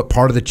it, see what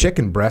part of the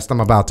chicken breast I'm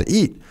about to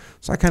eat.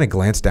 So I kind of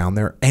glance down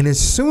there. And as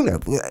soon as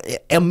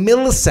a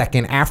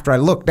millisecond after I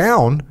look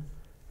down,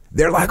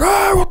 they're like,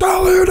 oh, what the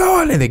hell are you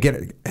doing? And they get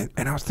it.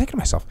 And I was thinking to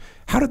myself,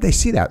 how did they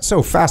see that?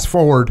 So fast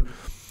forward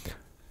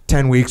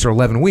 10 weeks or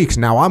 11 weeks.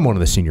 Now I'm one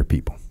of the senior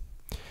people.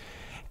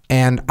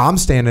 And I'm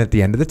standing at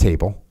the end of the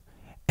table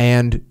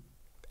and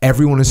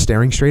everyone is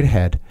staring straight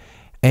ahead.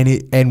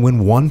 And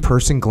when one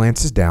person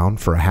glances down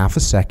for a half a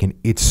second,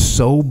 it's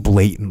so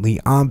blatantly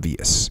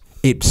obvious.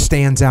 It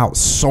stands out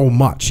so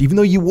much. Even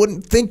though you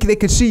wouldn't think they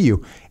could see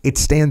you, it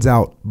stands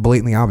out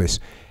blatantly obvious.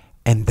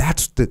 And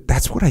that's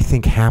what I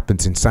think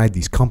happens inside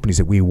these companies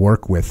that we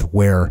work with,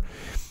 where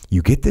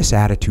you get this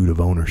attitude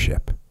of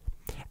ownership.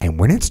 And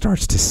when it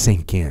starts to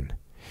sink in,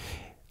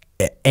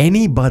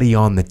 anybody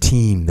on the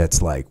team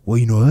that's like, well,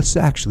 this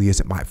actually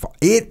isn't my fault.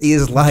 It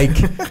is like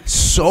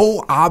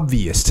so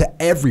obvious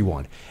to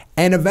everyone.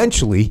 And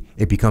eventually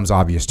it becomes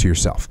obvious to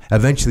yourself.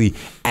 Eventually,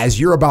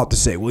 as you're about to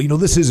say, well,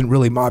 this isn't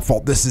really my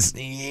fault. This is,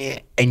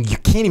 and you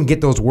can't even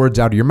get those words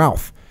out of your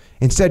mouth.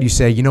 Instead, you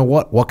say, you know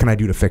what can I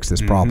do to fix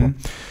this problem?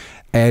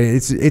 And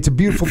it's a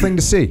beautiful thing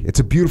to see. It's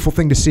a beautiful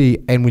thing to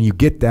see. And when you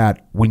get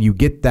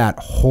that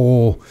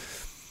whole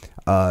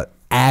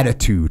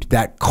attitude,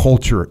 that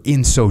culture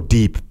in so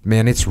deep,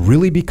 man, it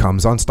really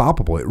becomes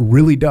unstoppable. It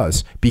really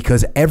does,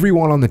 because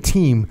everyone on the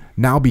team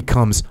now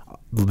becomes,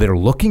 they're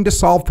looking to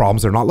solve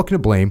problems. They're not looking to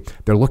blame.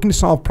 They're looking to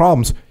solve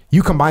problems.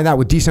 You combine that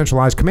with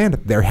decentralized command.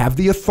 They have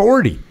the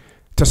authority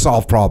to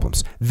solve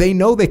problems. They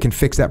know they can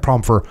fix that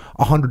problem for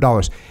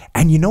 $100.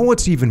 And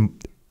what's even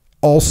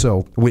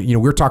also, we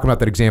were talking about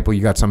that example.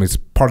 You got something that's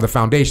part of the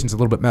foundation's a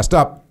little bit messed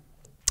up.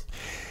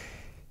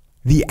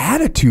 The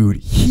attitude,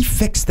 he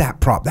fixed that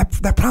problem.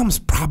 That problem's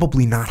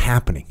probably not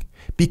happening,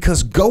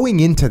 because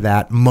going into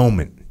that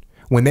moment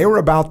when they were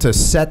about to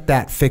set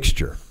that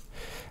fixture,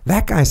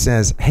 that guy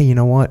says, hey, you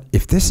know what?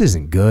 If this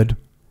isn't good,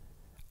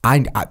 I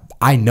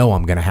know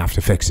I'm going to have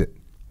to fix it.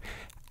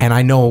 And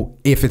I know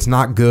if it's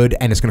not good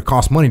and it's going to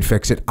cost money to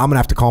fix it, I'm going to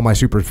have to call my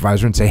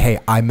supervisor and say, hey,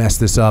 I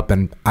messed this up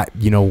and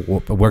we're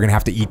going to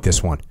have to eat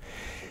this one.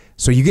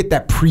 So you get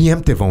that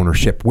preemptive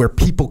ownership where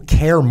people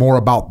care more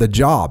about the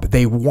job.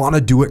 They want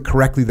to do it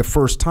correctly the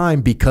first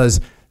time because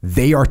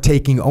they are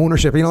taking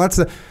ownership. That's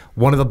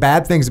one of the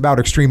bad things about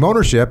extreme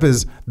ownership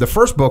is the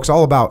first book's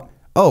all about,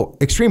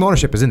 extreme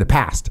ownership is in the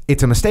past.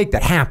 It's a mistake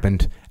that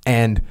happened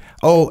and,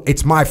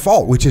 it's my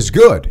fault, which is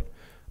good.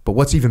 But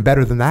what's even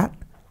better than that?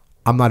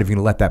 I'm not even going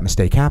to let that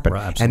mistake happen.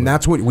 Right, and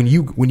that's what, when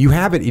you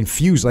have it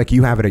infused like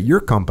you have it at your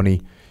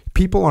company,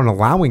 people aren't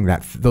allowing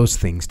those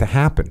things to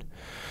happen.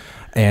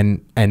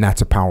 And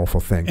that's a powerful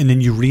thing. And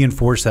then you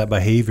reinforce that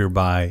behavior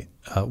by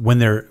when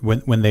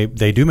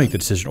they do make the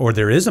decision or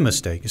there is a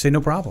mistake, you say,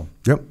 no problem.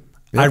 Yep.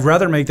 I'd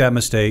rather make that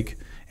mistake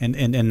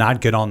and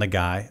not get on the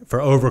guy for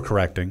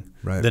overcorrecting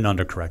than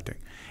undercorrecting.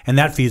 And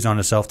that feeds on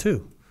itself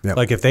too. Yep.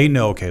 Like if they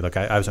know, okay, look,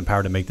 I was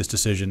empowered to make this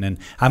decision and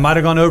I might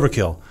have gone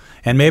overkill.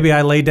 And maybe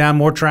I laid down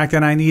more track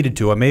than I needed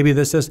to. Or maybe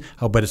this is,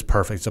 but it's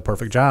perfect. It's a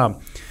perfect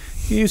job.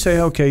 You say,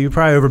 okay, you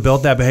probably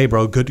overbuilt that, but hey,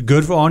 bro,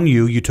 good on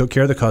you. You took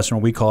care of the customer.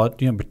 We call it,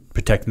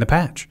 protecting the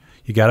patch.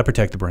 You got to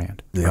protect the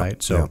brand,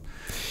 right? So,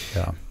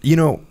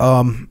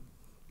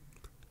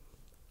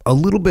 a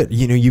little bit.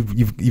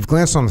 You've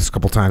glanced on this a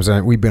couple times.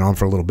 We've been on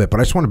for a little bit, but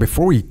I just wanted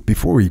before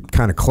we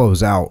kind of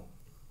close out.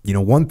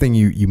 One thing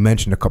you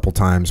mentioned a couple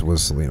times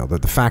was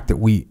the fact that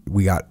we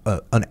got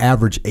an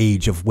average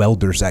age of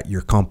welders at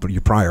your company,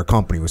 your prior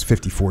company, was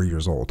 54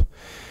 years old.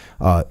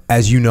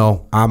 As you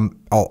know, I'm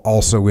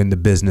also in the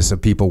business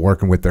of people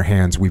working with their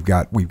hands. We've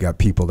got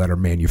people that are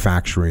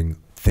manufacturing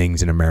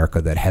things in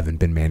America that haven't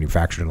been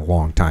manufactured in a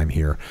long time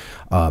here.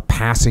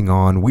 Passing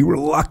on, we were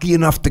lucky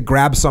enough to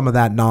grab some of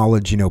that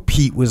knowledge.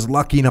 Pete was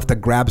lucky enough to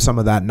grab some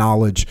of that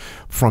knowledge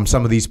from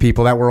some of these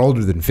people that were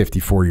older than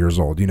 54 years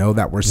old,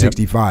 that were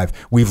 65. Yep.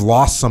 We've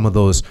lost some of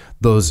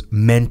those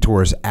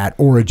mentors at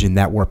origin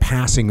that were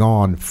passing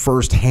on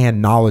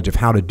firsthand knowledge of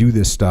how to do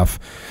this stuff.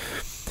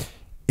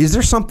 Is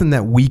there something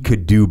that we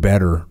could do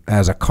better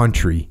as a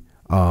country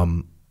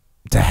to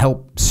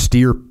help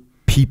steer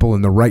people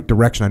in the right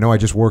direction? I know I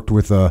just worked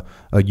with a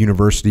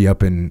university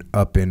up in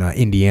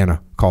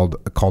Indiana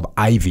called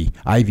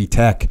Ivy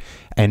Tech,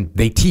 and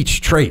they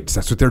teach trades.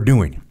 That's what they're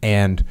doing.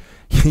 And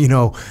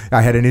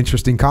I had an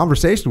interesting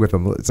conversation with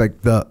them. It's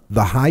like the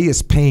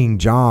highest paying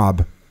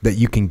job that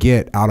you can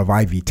get out of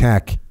Ivy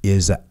Tech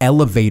is an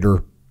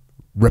elevator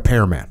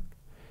repairman,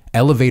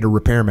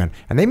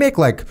 and they make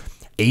like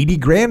 80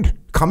 grand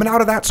coming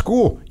out of that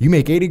school. You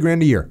make 80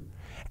 grand a year,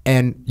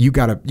 and you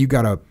got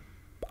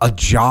a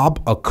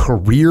job, a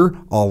career,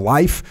 a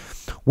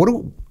life.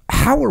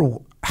 How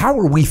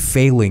are we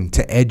failing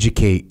to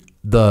educate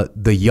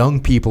the young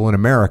people in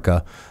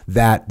America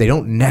that they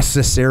don't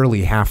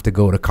necessarily have to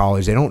go to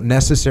college, they don't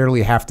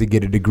necessarily have to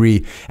get a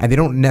degree, and they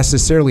don't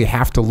necessarily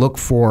have to look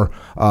for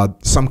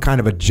some kind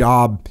of a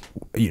job,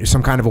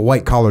 some kind of a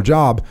white collar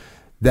job,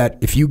 that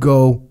if you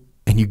go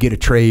and you get a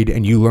trade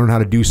and you learn how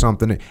to do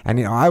something, and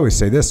I always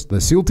say this,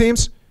 the SEAL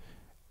teams,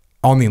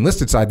 on the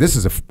enlisted side, this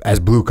is as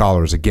blue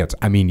collar as it gets.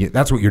 I mean,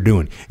 that's what you're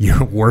doing.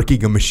 You're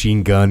working a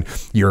machine gun.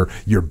 You're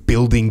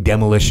building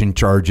demolition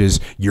charges.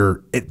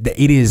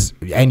 It is,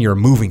 and you're a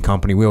moving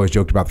company. We always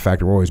joked about the fact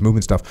that we're always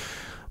moving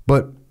stuff.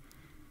 But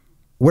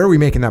where are we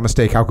making that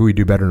mistake? How can we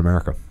do better in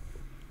America?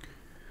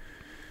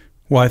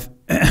 Well,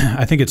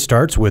 I think it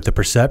starts with the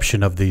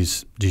perception of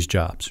these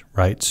jobs,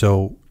 right?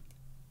 So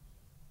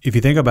if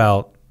you think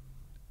about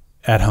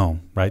at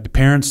home, right, the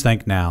parents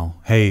think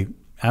now, hey,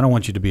 I don't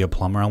want you to be a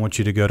plumber. I want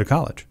you to go to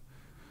college.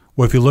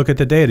 Well, if you look at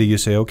the data, you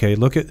say, okay, you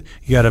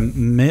got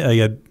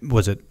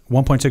was it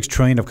 1.6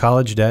 trillion of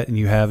college debt, and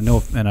you have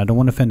and I don't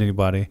want to offend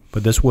anybody,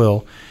 but this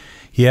will.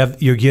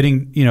 You're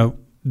getting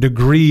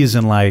degrees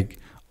in like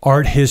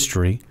art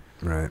history.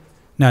 Right.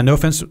 Now, no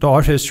offense to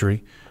art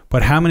history,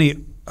 but how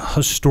many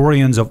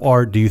historians of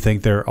art do you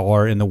think there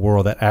are in the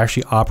world that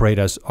actually operate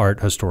as art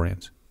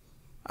historians?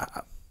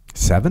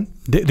 7?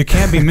 There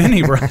can't be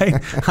many,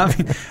 right?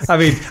 I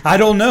mean, I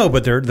don't know,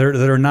 but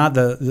they're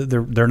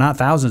not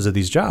thousands of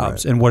these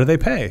jobs. Right. And what do they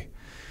pay?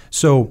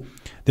 So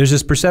there's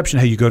this perception,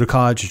 hey, you go to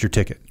college, it's your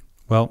ticket.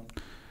 Well,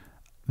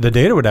 the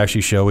data would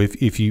actually show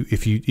if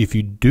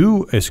you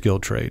do a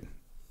skilled trade,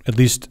 at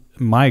least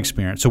my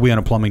experience. So we own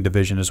a plumbing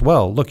division as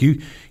well. Look,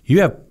 you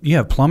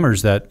have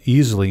plumbers that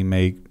easily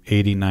make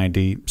 80,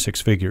 90,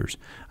 6 figures.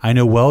 I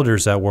know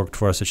welders that worked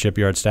for us at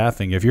Shipyard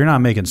Staffing. If you're not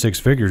making 6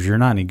 figures, you're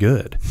not any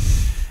good.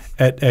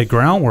 At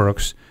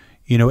Groundworks,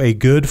 a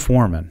good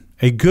foreman,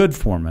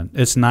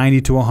 it's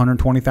 $90,000 to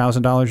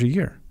 $120,000 a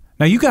year.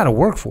 Now you got to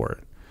work for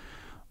it,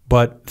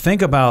 but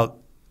think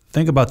about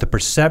the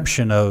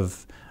perception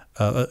of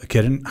a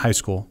kid in high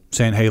school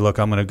saying, "Hey, look,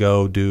 I'm going to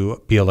go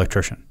be an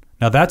electrician."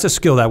 Now that's a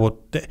skill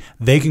that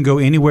they can go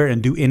anywhere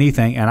and do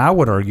anything, and I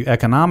would argue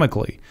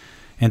economically,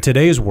 in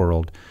today's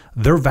world,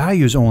 their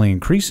value is only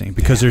increasing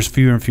because there's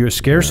fewer and fewer.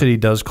 Scarcity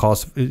does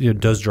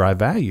drive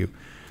value.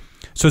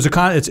 So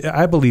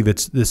I believe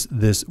it's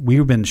this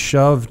we've been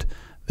shoved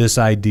this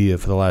idea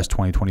for the last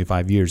 20,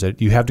 25 years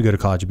that you have to go to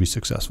college to be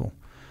successful.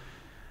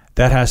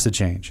 That has to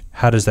change.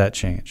 How does that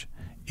change?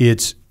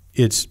 It's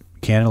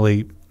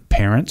candidly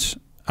parents.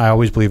 I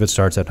always believe it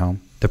starts at home.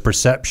 The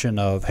perception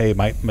of, hey,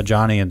 my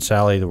Johnny and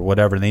Sally or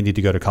whatever, they need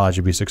to go to college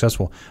to be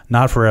successful.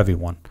 Not for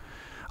everyone.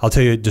 I'll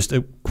tell you just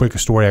a quick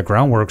story at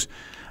Groundworks.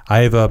 I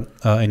have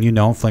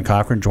and Flint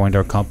Cochran joined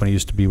our company,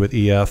 used to be with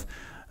EF.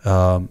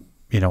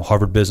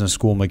 Harvard Business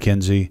School,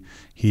 McKinsey.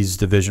 He's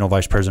divisional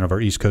vice president of our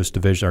East Coast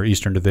division, our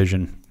Eastern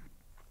division.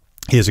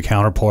 He has a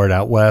counterpart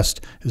out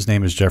west. His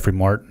name is Jeffrey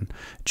Martin.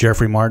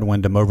 Jeffrey Martin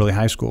went to Moberly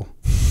High School.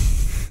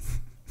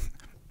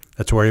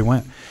 That's where he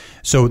went.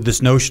 So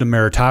this notion of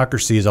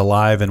meritocracy is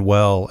alive and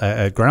well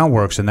at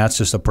Groundworks, and that's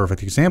just a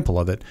perfect example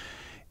of it.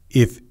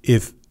 If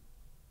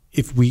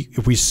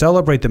we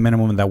celebrate the men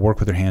and women that work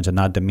with their hands and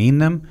not demean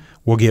them,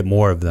 we'll get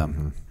more of them.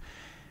 Mm-hmm.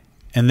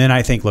 And then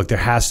I think, look, there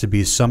has to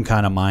be some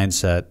kind of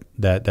mindset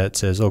that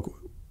says, look,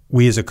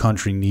 we as a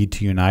country need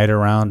to unite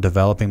around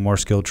developing more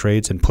skilled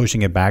trades and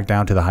pushing it back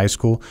down to the high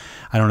school.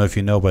 I don't know if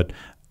you know, but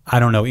I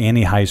don't know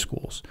any high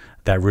schools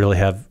that really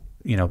have,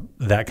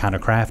 that kind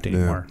of craft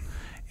anymore. Yeah.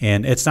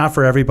 And it's not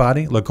for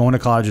everybody. Look, going to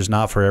college is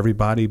not for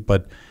everybody,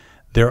 but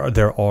there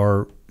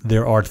are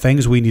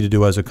things we need to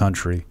do as a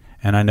country.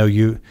 And I know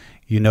you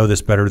know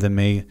this better than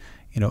me.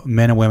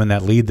 Men and women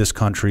that lead this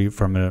country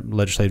from a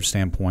legislative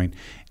standpoint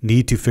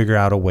need to figure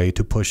out a way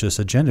to push this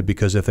agenda,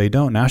 because if they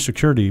don't,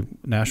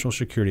 national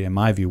security, in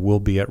my view, will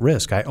be at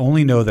risk. I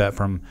only know that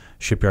from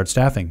Shipyard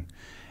Staffing.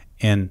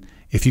 And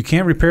if you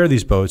can't repair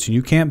these boats and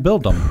you can't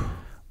build them,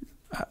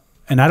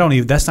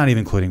 and that's not even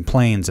including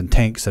planes and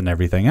tanks and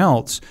everything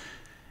else.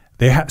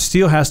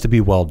 Steel has to be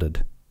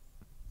welded.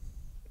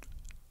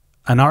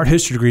 An art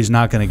history degree is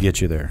not going to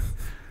get you there.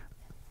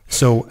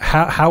 So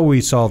how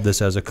we solve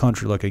this as a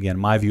country? Look, again,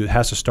 my view, it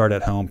has to start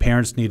at home.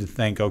 Parents need to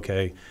think,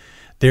 okay,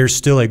 there's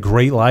still a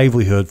great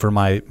livelihood for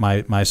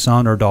my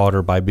son or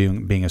daughter by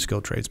being a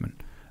skilled tradesman.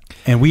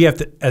 And we have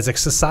to, as a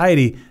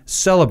society,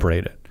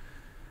 celebrate it.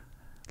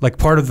 Like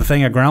part of the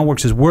thing at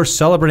Groundworks is we're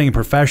celebrating a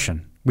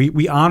profession.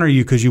 We honor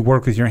you because you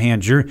work with your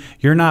hands.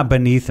 You're not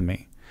beneath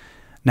me.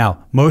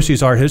 Now, most of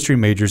these art history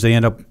majors, they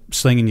end up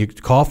slinging you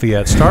coffee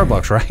at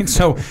Starbucks, right?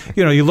 So,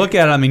 you look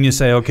at them and you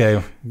say,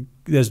 okay,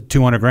 there's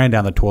 $200,000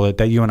 down the toilet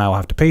that you and I will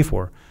have to pay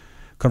for.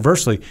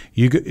 Conversely,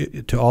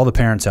 to all the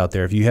parents out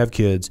there, if you have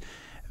kids,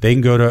 they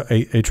can go to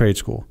a trade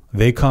school.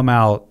 They come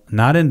out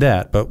not in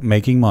debt, but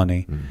making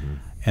money,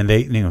 and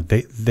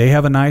they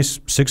have a nice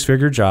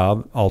 6-figure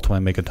job,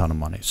 ultimately make a ton of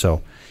money.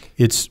 So,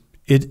 it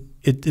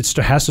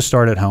has to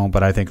start at home,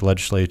 but I think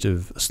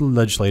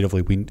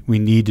legislatively we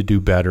need to do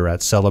better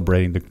at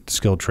celebrating the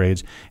skilled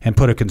trades and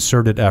put a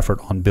concerted effort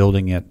on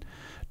building it,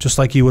 just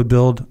like you would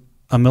build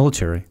a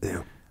military.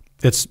 Yeah.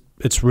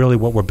 It's really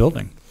what we're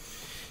building.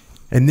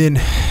 And then,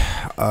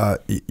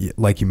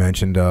 like you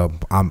mentioned,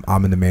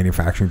 I'm in the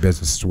manufacturing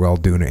business as well,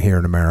 doing it here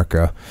in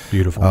America.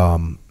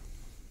 Beautiful.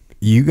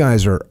 You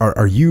guys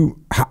are you?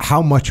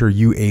 How much are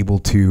you able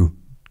to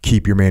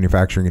keep your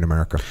manufacturing in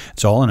America?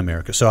 It's all in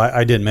America. So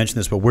I didn't mention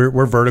this, but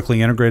we're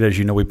vertically integrated. As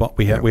you know,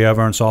 we have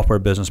our own software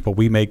business, but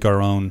we make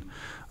our own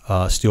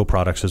steel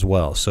products as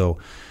well. So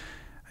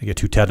I get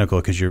too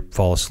technical because you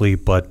fall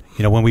asleep. But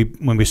when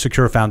we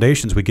secure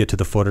foundations, we get to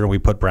the footer and we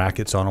put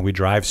brackets on and we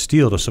drive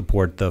steel to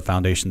support the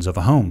foundations of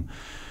a home.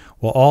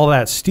 Well, all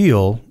that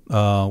steel,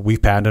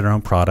 we've patented our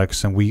own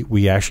products, and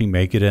we actually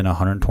make it in a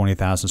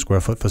 120,000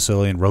 square foot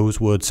facility in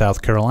Rosewood,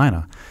 South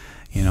Carolina.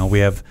 We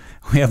have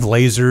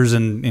lasers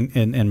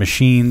and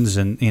machines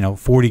and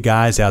 40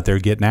 guys out there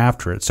getting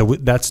after it. So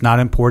that's not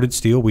imported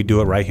steel. We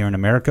do it right here in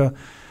America.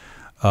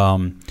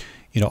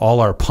 All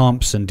our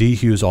pumps and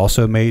dehues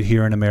also made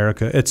here in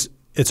America.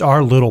 It's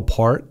our little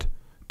part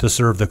to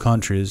serve the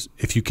countries.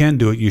 If you can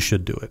do it, you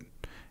should do it.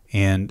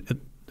 And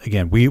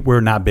again,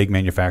 we're not big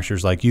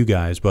manufacturers like you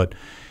guys, but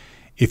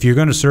if you're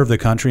going to serve the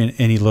country in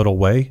any little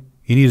way,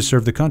 you need to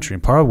serve the country.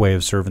 And part of the way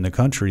of serving the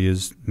country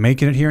is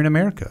making it here in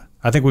America.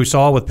 I think we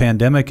saw with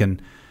pandemic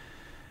and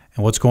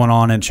what's going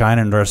on in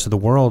China and the rest of the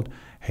world.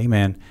 Hey,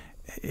 man,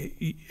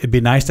 it'd be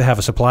nice to have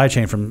a supply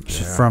chain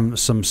from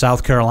some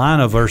South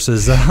Carolina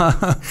versus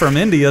from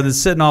India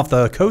that's sitting off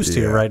the coast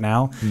here right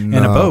now in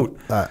a boat.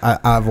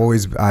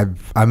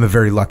 I'm a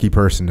very lucky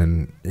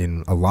person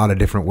in a lot of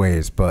different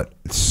ways, but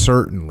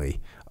certainly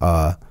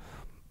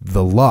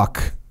the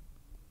luck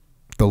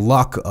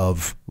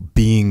of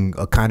being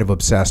kind of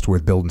obsessed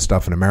with building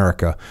stuff in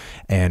America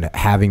and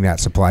having that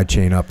supply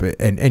chain up,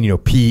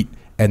 and Pete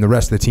and the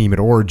rest of the team at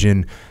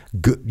Origin,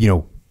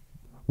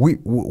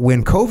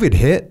 when COVID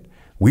hit,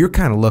 we were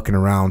kind of looking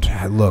around.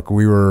 Look,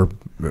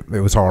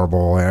 it was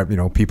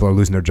horrible. People are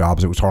losing their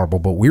jobs. It was horrible,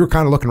 but we were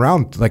kind of looking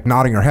around, like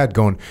nodding our head,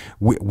 going,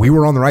 we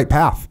were on the right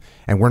path,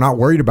 and we're not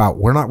worried about.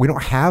 We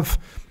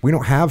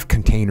don't have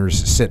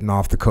containers sitting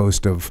off the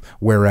coast of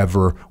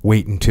wherever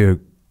waiting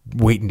to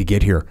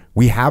get here.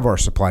 We have our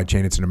supply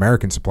chain. It's an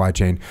American supply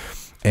chain.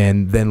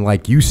 And then,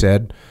 like you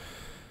said,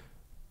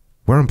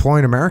 we're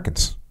employing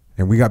Americans,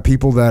 and we got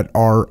people that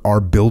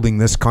are building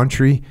this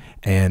country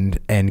and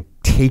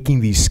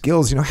taking these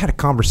skills. I had a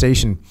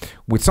conversation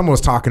with someone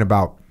was talking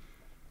about,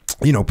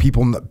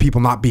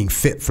 people not being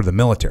fit for the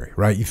military,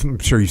 right? I'm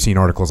sure you've seen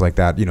articles like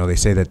that. They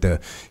say that the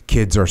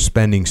kids are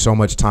spending so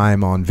much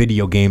time on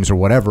video games or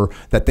whatever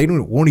that they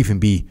won't even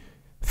be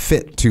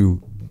fit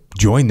to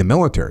join the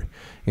military.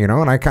 And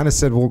I kind of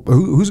said, well,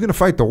 who's going to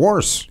fight the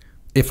wars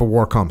if a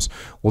war comes?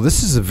 Well,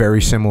 this is a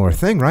very similar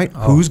thing, right?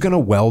 Oh. Who's going to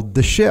weld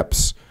the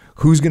ships?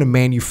 Who's going to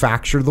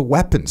manufacture the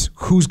weapons?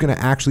 Who's going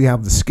to actually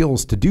have the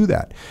skills to do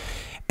that?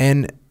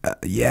 And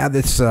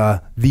that's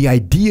the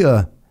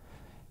idea.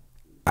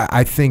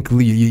 I think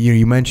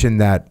you mentioned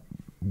that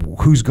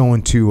who's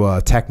going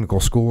to technical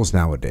schools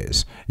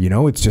nowadays.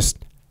 It's just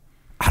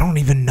I don't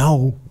even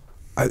know.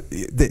 Like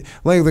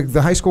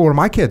the high school where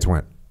my kids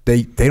went.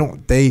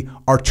 They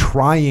are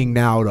trying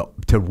now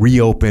to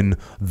reopen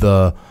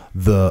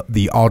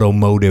the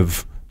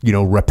automotive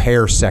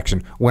repair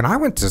section. When I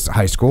went to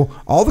high school,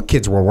 all the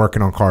kids were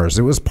working on cars.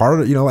 It was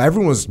part of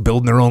everyone was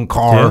building their own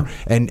car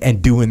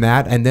and doing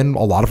that, and then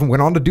a lot of them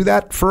went on to do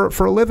that for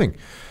a living.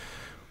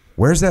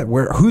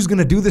 Who's going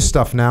to do this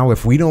stuff now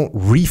if we don't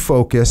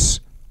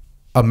refocus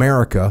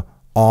America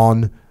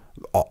on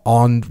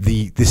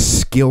the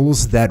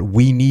skills that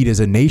we need as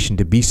a nation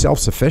to be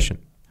self-sufficient?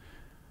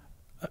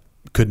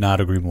 Could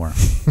not agree more.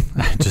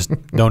 I just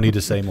don't need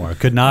to say more.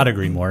 Could not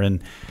agree more.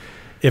 And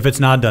if it's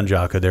not done,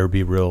 Jocko, there would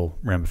be real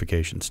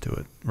ramifications to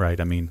it, right?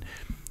 I mean,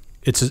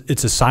 it's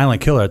a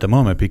silent killer at the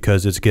moment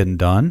because it's getting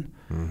done.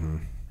 Mm-hmm.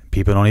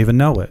 People don't even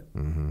know it.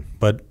 Mm-hmm.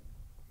 But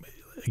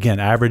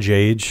again, average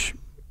age,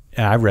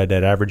 I read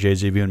that average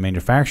age of even a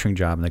manufacturing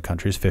job in the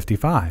country is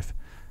 55.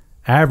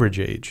 Average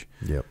age.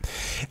 Yep.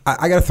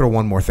 I got to throw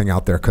one more thing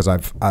out there because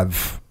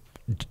I've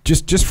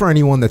just for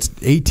anyone that's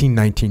 18,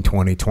 19,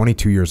 20,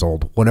 22 years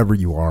old, whatever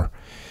you are,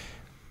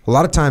 a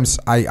lot of times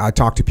I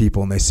talk to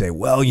people and they say,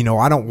 well,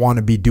 I don't want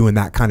to be doing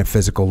that kind of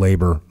physical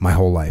labor my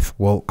whole life.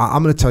 Well,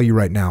 I'm going to tell you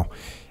right now,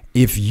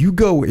 if you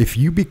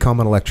become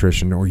an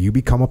electrician or you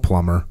become a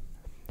plumber,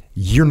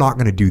 you're not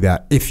going to do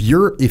that. If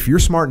you're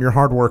smart and you're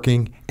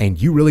hardworking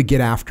and you really get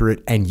after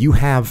it and you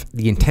have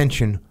the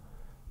intention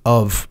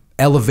of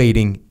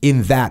elevating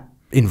in that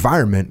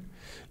environment,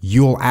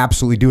 you'll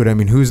absolutely do it. I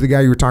mean, who's the guy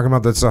you were talking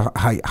about that's a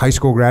high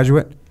school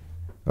graduate?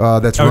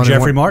 That's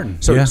Jeffrey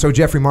Martin. So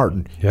Jeffrey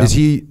Martin. Yeah. Is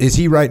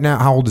he right now?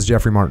 How old is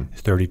Jeffrey Martin?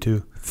 He's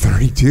 32.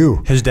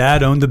 32. His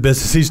dad owned the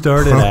business he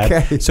started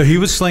at. So he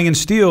was slinging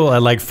steel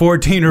at like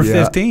 14 or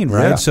 15,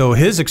 right? Yeah. So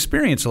his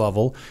experience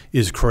level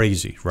is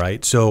crazy,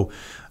 right? So,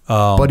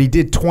 but he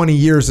did 20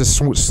 years of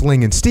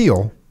slinging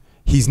steel.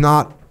 He's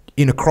not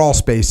in a crawl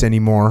space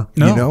anymore,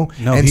 No,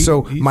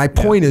 and my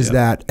point is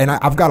that, and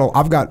I've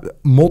got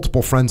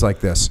multiple friends like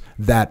this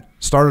that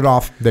started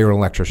off, they were an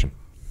electrician,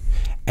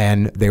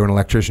 and they were an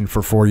electrician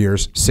for 4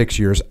 years, 6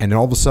 years, and then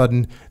all of a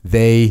sudden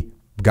they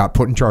got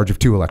put in charge of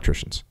 2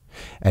 electricians.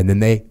 And then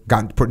they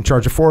got put in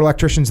charge of 4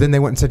 electricians. Then they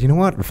went and said, you know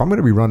what? If I'm going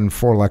to be running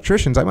 4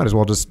 electricians, I might as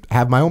well just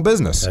have my own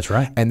business. That's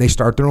right. And they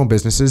start their own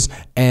businesses.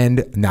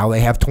 And now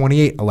they have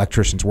 28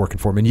 electricians working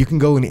for them. And you can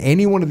go in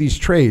any one of these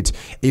trades.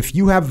 If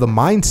you have the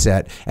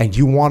mindset and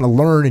you want to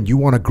learn and you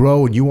want to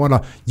grow and you want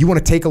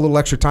to take a little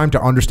extra time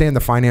to understand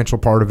the financial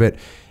part of it,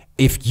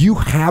 if you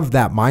have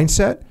that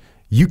mindset,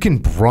 you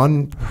can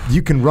run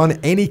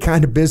any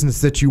kind of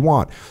business that you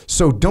want.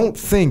 So don't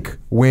think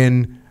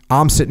when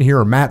I'm sitting here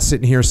or Matt's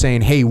sitting here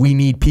saying, hey, we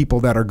need people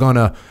that are going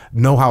to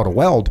know how to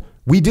weld.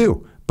 We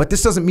do. But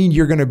this doesn't mean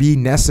you're going to be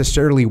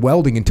necessarily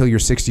welding until you're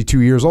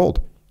 62 years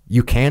old.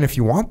 You can if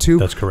you want to.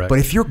 That's correct. But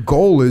if your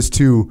goal is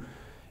to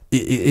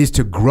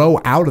grow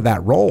out of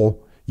that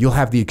role, you'll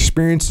have the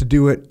experience to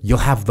do it. You'll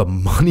have the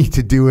money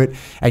to do it.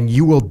 And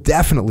you will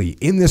definitely,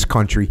 in this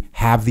country,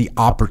 have the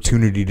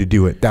opportunity to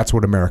do it. That's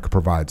what America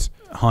provides.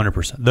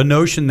 100%. The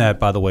notion that,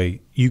 by the way,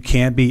 you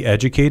can't be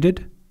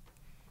educated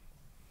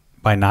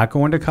by not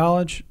going to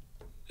college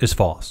is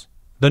false.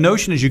 The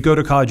notion is you go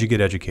to college, you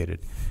get educated.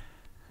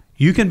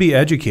 You can be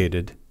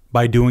educated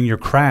by doing your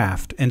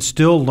craft and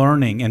still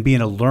learning and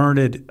being a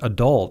learned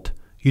adult.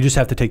 You just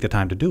have to take the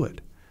time to do it.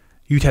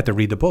 You'd have to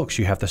read the books.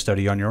 You have to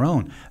study on your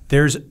own.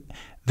 There's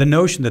the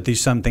notion that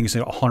some things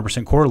are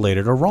 100%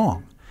 correlated are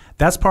wrong.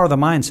 That's part of the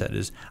mindset.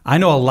 Is I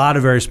know a lot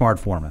of very smart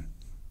foremen.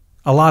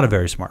 A lot of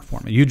very smart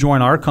foremen. You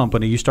join our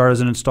company, you start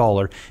as an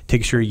installer, it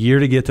takes you a year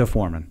to get to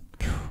foreman.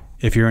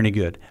 If you're any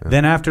good. Yeah.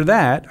 Then after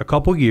that, a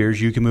couple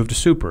years, you can move to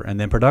super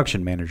and then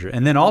production manager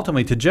and then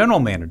ultimately to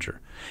general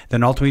manager,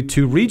 then ultimately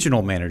to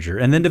regional manager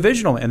and then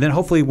divisional and then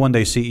hopefully one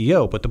day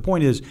CEO. But the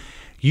point is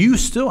you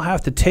still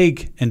have to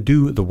take and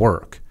do the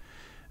work.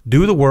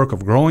 Do the work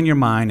of growing your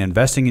mind,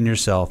 investing in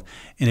yourself,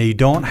 and you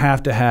don't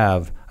have to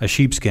have a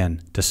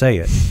sheepskin to say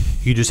it.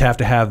 You just have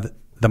to have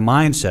the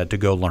mindset to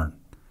go learn.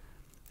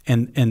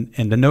 And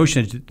the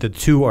notion that the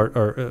two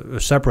are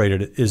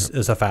separated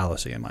is a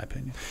fallacy, in my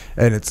opinion.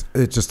 And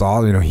it's just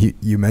all,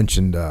 you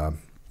mentioned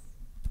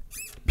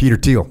Peter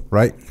Thiel,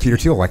 right? Peter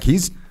Thiel, like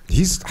he's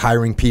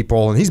hiring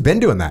people and he's been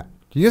doing that.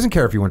 He doesn't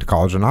care if he went to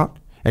college or not.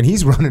 And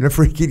he's running a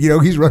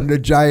freaking, he's running a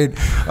giant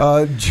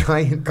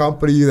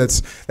company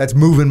that's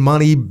moving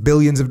money,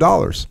 billions of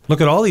dollars.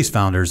 Look at all these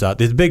founders out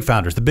there, the big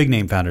founders, the big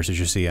name founders that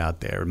you see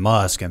out there,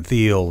 Musk and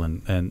Thiel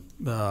and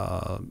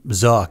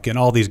Zuck and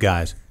all these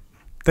guys.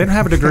 They don't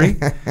have a degree.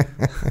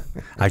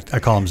 I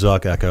call him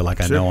Zuck Echo like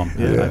I know him.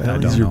 Yeah, I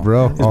don't he's your know.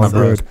 bro. He's my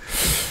bro.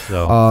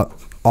 So.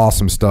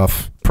 Awesome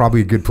stuff.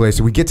 Probably a good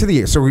place. We get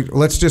to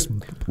let's just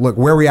look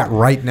where we at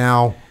right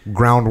now.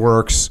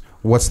 Groundworks.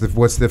 What's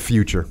the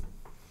future?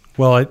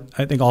 Well,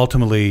 I think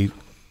ultimately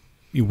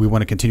we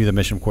want to continue the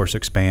mission, of course,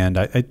 expand.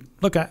 I think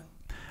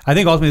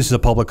ultimately this is a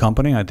public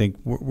company. I think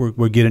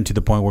we're getting to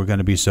the point where we're going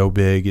to be so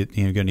big, you're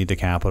going to need the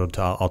capital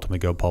to ultimately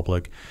go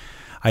public.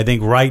 I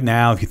think right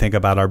now, if you think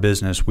about our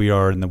business, we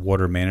are in the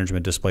water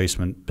management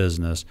displacement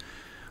business.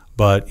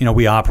 But,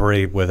 we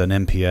operate with an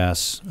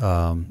NPS,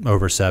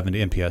 over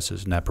 70 NPS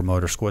is Net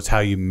Promoter Score. It's how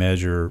you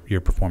measure your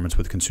performance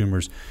with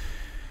consumers.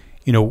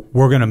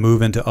 We're going to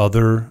move into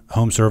other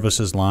home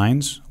services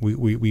lines.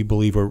 We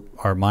believe our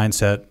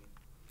mindset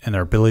and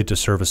our ability to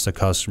service the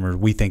customer,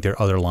 we think there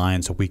are other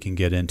lines that we can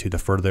get into to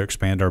further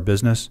expand our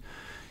business.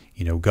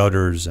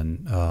 Gutters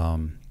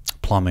and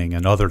plumbing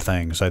and other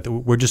things.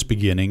 We're just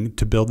beginning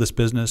to build this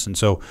business. And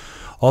so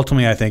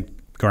ultimately, I think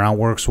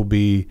Groundworks will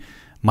be,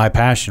 my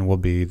passion will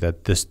be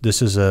that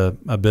this is a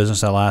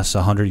business that lasts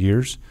 100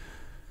 years,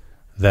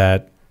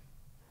 that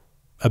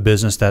a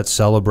business that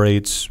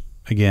celebrates,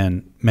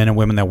 again, men and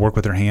women that work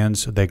with their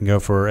hands. They can go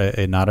for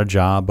not a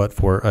job, but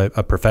for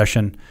a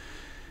profession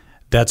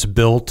that's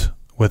built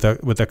with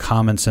a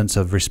common sense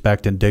of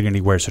respect and dignity,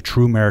 where it's a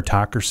true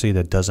meritocracy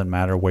that doesn't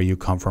matter where you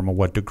come from or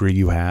what degree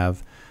you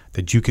have,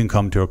 that you can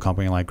come to a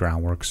company like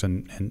Groundworks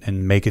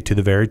and make it to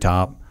the very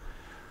top.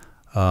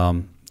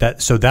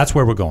 So that's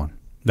where we're going.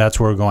 That's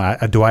where we're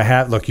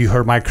going. Look, you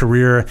heard my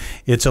career.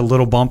 It's a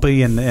little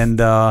bumpy, and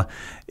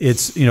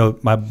it's,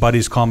 my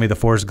buddies call me the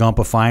Forrest Gump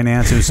of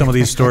finance. And some of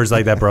these stories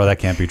like that, bro, that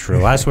can't be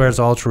true. I swear it's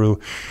all true.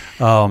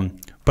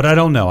 But I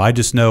don't know. I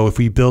just know if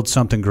we build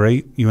something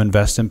great, you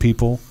invest in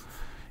people,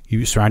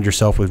 you surround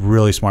yourself with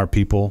really smart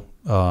people,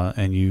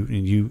 and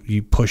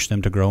you push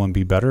them to grow and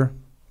be better,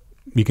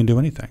 you can do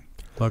anything.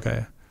 Look,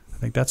 I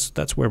think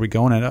that's where we're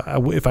going.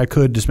 And if I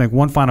could just make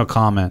one final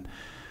comment,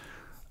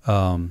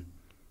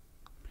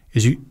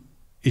 as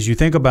you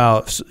think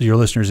about your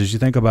listeners, as you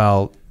think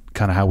about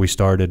kind of how we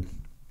started,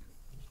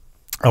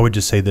 I would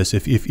just say this: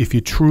 if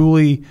you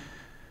truly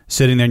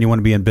sitting there and you want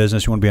to be in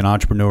business, you want to be an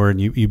entrepreneur, and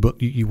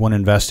you want to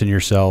invest in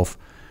yourself,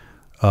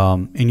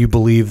 and you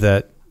believe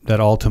that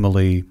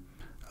ultimately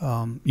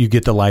you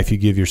get the life you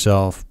give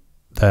yourself,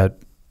 that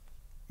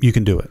you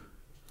can do it.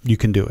 You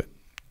can do it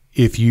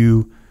if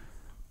you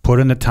put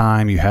in the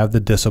time, you have the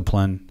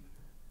discipline,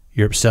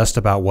 you're obsessed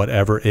about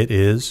whatever it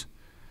is.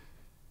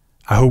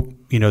 I hope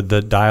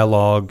the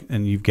dialogue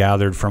and you've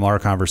gathered from our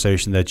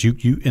conversation that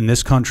you in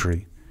this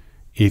country,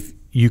 if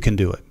you can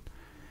do it,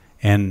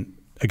 and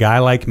a guy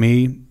like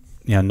me,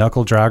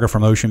 knuckle dragger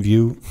from Ocean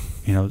View,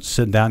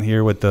 sitting down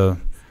here with the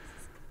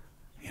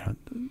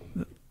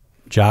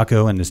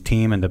Jocko and his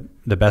team and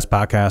the best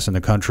podcast in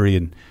the country,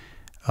 and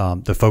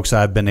the folks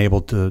I've been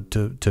able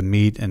to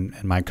meet in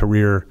my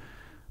career,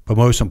 but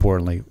most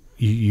importantly,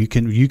 you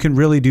can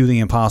really do the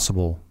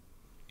impossible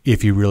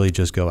if you really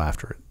just go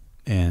after it.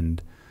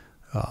 And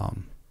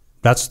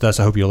that's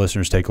I hope your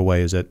listeners take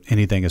away, is that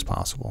anything is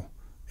possible.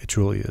 It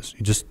truly is.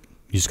 You just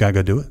gotta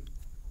go do it.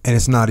 And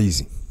it's not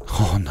easy.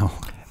 Oh no.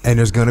 And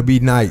there's going to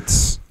be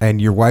nights, and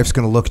your wife's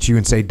going to look at you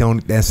and say,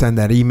 don't send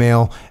that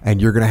email,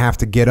 and you're going to have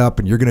to get up,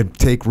 and you're going to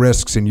take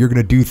risks, and you're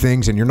going to do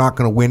things, and you're not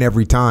going to win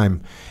every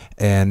time.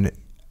 And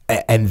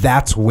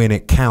that's when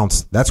it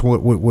counts. That's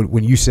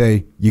when you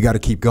say you got to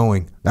keep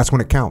going. That's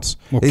when it counts.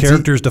 Well,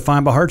 character is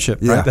defined by hardship,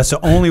 right? Yeah. That's the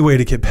only way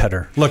to get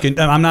better. Look,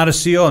 I'm not a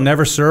SEAL. I'll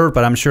never serve,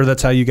 but I'm sure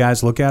that's how you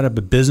guys look at it.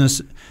 But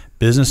business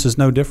is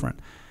no different.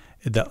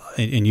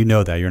 And you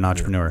know that you're an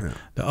entrepreneur. Yeah.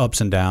 The ups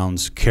and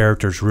downs,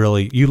 characters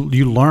really, you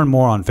learn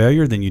more on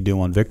failure than you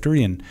do on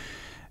victory, and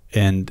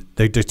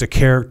the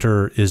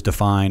character is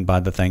defined by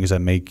the things that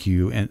make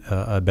you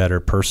a better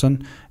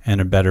person and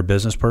a better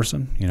business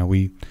person.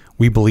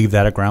 We believe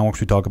that at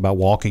Groundworks. We talk about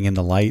walking in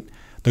the light.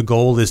 The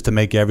goal is to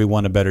make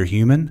everyone a better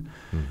human,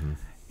 and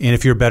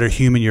if you're a better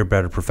human, you're a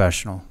better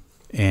professional.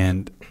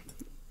 And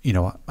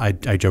I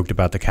joked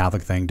about the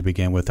Catholic thing to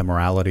begin with, the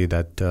morality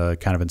that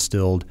kind of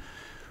instilled,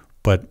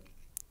 but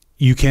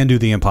you can do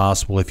the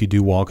impossible if you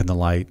do walk in the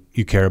light.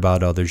 You care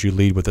about others. You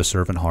lead with a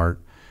servant heart.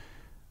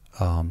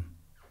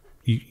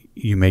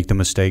 You make the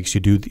mistakes.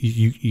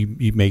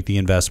 You make the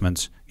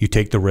investments. You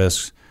take the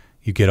risks.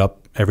 You get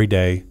up every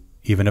day,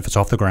 even if it's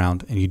off the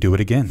ground, and you do it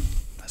again.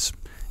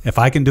 If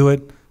I can do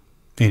it,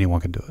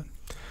 anyone can do it.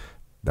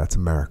 That's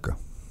America.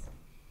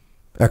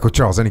 Echo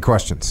Charles, any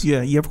questions?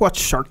 Yeah, you ever watch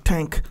Shark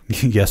Tank?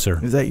 Yes,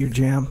 sir. Is that your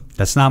jam?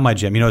 That's not my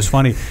jam. It's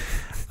funny.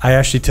 I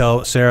actually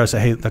tell Sarah, I say,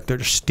 hey, look,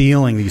 they're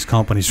stealing these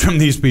companies from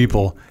these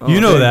people.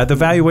 That the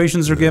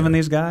valuations they're giving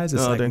these guys.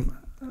 It's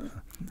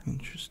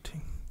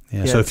interesting.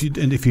 Yeah. So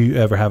if you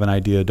ever have an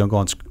idea, don't go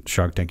on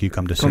Shark Tank. You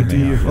come to see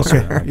me.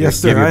 Okay. Yes,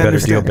 sir. Give you a I better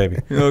understand. deal,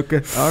 baby.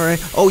 Okay. All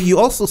right. Oh, you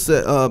also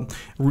said,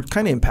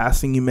 kind of in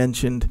passing, you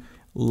mentioned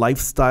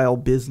lifestyle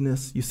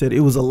business. You said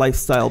it was a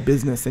lifestyle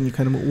business, and you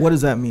kind of, what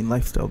does that mean,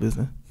 lifestyle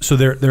business? So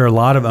there are a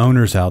lot of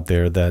owners out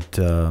there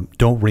that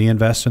don't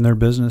reinvest in their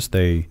business.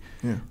 They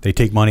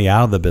take money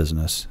out of the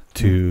business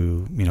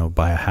to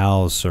buy a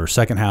house or a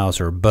second house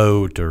or a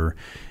boat, or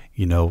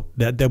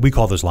that we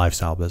call those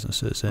lifestyle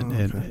businesses,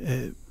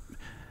 and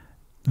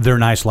they're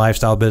nice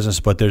lifestyle business,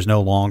 but there's no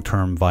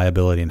long-term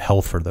viability and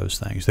health for those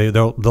things.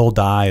 They'll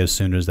die as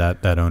soon as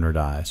that owner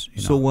dies.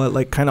 So what,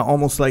 like kind of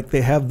almost like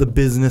they have the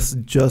business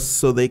just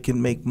so they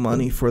can make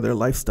money for their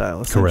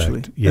lifestyle,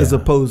 essentially. Correct. Yeah. As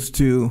opposed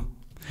to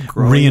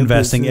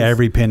reinvesting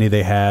every penny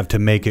they have to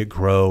make it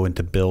grow and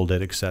to build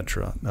it,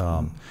 etc.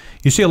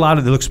 You see a lot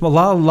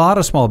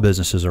of small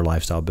businesses are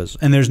lifestyle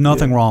business, and there's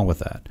nothing wrong with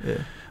that.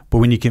 Yeah. But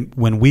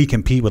when we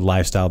compete with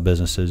lifestyle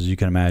businesses, you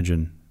can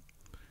imagine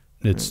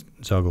it's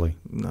ugly.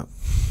 No,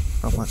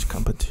 not much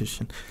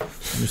competition.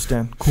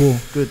 Understand? Cool.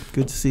 Good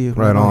to see you.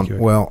 Right on.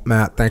 Well,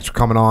 Matt, thanks for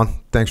coming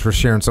on. Thanks for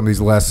sharing some of these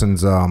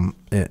lessons,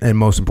 and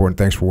most important,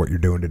 thanks for what you're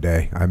doing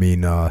today. I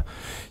mean,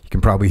 you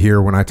can probably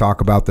hear when I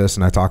talk about this,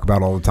 and I talk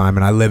about it all the time,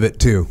 and I live it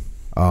too.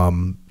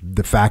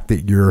 The fact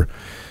that you're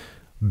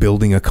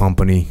building a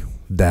company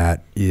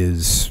that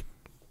is,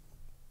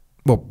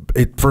 well,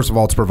 first of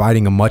all, it's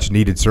providing a much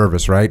needed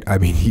service, right? I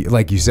mean,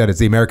 like you said, it's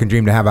the American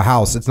dream to have a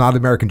house. It's not the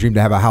American dream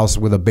to have a house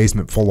with a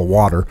basement full of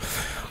water.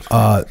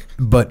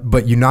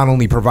 But you not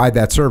only provide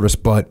that service,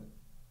 but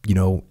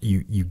you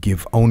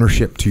give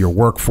ownership to your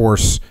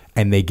workforce,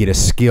 and they get a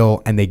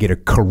skill and they get a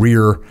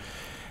career.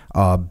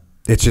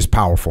 It's just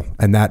powerful,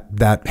 and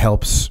that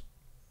helps.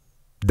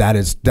 That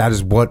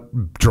is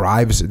what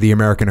drives the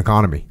American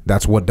economy.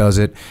 That's what does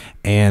it,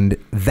 and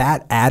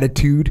that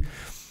attitude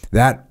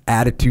that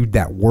attitude,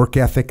 that work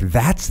ethic,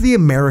 that's the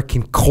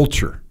American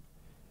culture.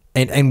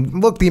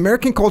 And look, the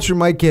American culture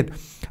might get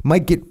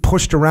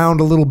pushed around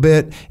a little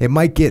bit. It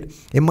might get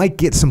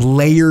some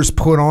layers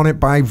put on it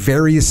by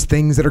various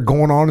things that are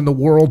going on in the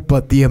world,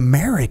 but the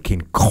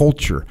American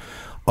culture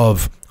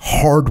of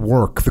hard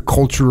work, the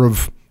culture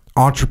of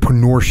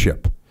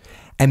entrepreneurship,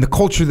 and the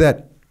culture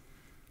that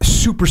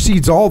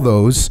supersedes all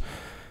those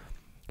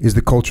is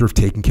the culture of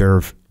taking care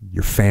of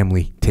your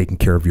family, taking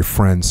care of your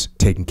friends,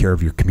 taking care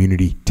of your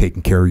community,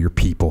 taking care of your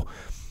people.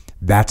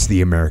 That's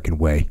the American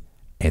way,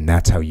 and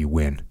that's how you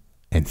win.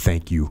 And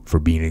thank you for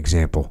being an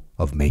example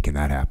of making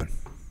that happen.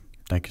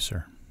 Thank you,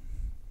 sir.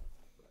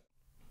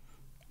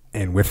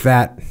 And with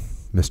that,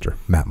 Mr.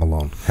 Matt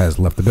Malone has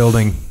left the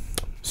building.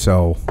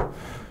 So,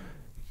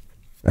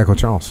 Echo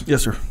Charles.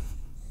 Yes, sir.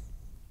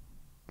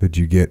 Did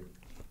you get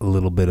a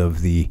little bit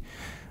of the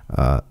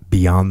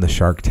beyond the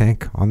Shark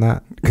Tank on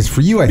that? Because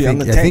for you, I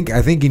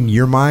think in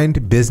your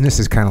mind, business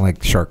is kind of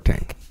like Shark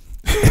Tank.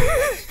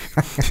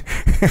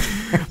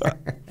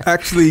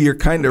 Actually, you're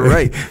kind of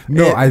right.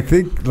 No, I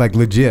think like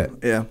legit.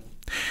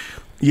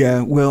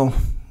 Yeah. Well,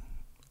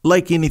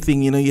 like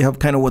anything, you have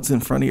kind of what's in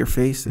front of your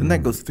face, and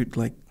that goes through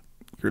like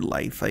your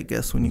life, I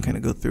guess, when you kind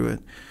of go through it.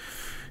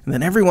 And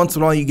then every once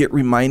in a while, you get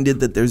reminded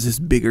that there's this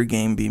bigger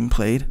game being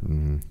played,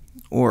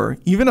 or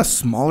even a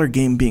smaller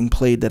game being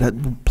played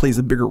that plays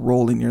a bigger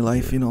role in your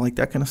life. Like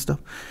that kind of stuff.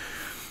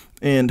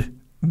 And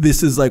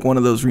this is like one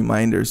of those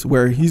reminders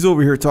where he's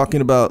over here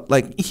talking about,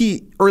 like,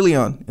 he early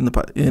on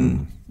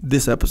in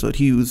this episode,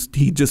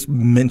 he just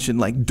mentioned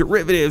like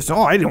derivatives.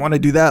 Oh, I didn't want to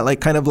do that. Like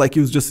kind of like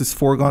it was just this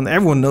foregone.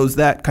 Everyone knows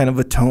that kind of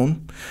a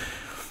tone.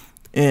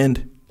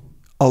 And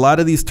a lot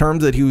of these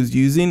terms that he was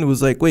using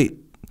was like, wait,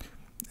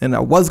 and I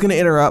was going to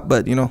interrupt,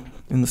 but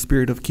in the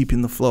spirit of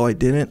keeping the flow, I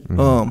didn't.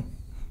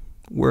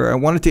 Where I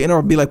wanted to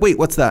interrupt, be like, wait,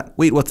 what's that?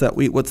 Wait, what's that?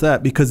 Wait, what's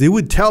that? Because it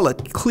would tell a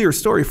clear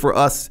story for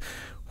us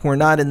who are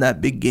not in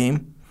that big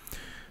game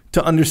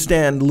to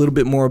understand a little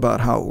bit more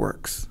about how it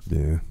works.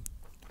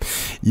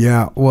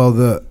 Yeah.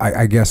 Well,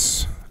 I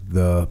guess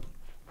the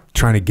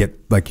trying to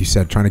get, like you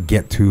said, trying to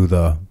get to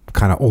the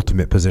kind of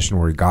ultimate position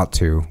where he got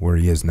to, where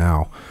he is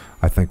now,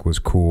 I think was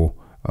cool.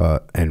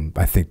 And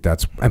I think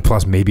and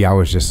plus maybe I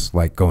was just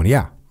like going,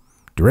 yeah,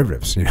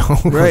 derivatives,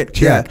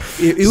 Right. Yeah.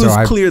 It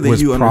was clear that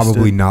you understood. Was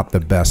probably not the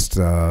best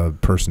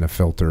person to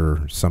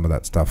filter some of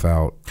that stuff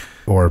out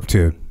or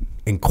to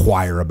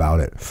inquire about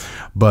it.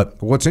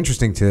 But what's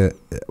interesting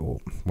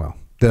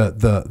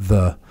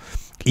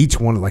each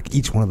one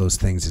of those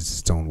things is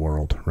its own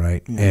world,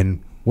 right? Yeah.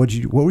 And what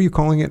were you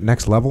calling it?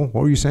 Next level?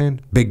 What were you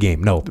saying? Big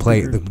game. No,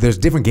 there's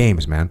different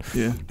games, man.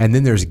 Yeah. And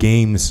then there's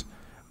games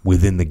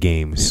within the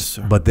games. Yes,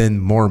 sir. But then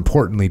more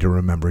importantly to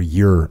remember,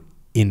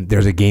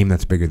 there's a game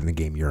that's bigger than the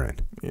game you're in.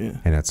 Yeah.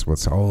 And that's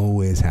what's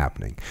always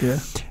happening. Yeah.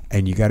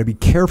 And you got to be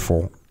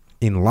careful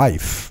in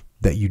life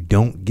that you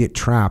don't get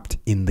trapped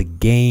in the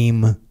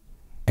game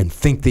and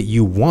think that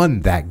you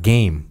won that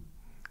game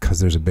because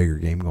there's a bigger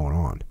game going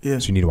on. Yeah.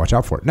 So you need to watch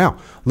out for it. Now,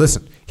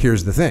 listen,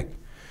 here's the thing.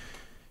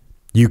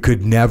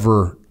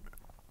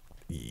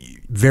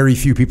 Very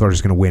few people are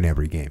just going to win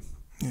every game.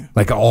 Yeah.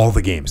 Like all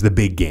the games, the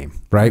big game,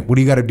 right? What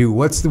do you got to do?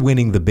 What's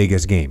winning the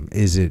biggest game?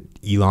 Is it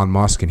Elon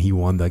Musk and he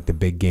won like the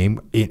big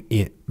game?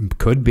 It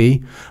could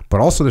be,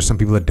 but also there's some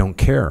people that don't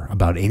care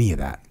about any of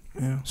that.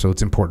 Yeah. So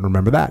it's important to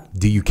remember that.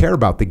 Do you care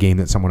about the game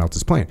that someone else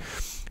is playing?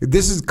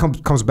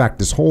 Comes back to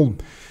this whole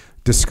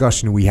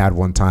discussion we had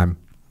one time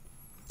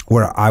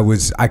where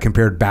I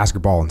compared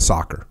basketball and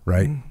soccer,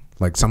 right?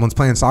 Like someone's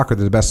playing soccer,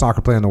 they're the best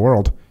soccer player in the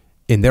world.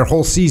 In their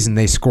whole season,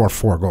 they score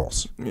 4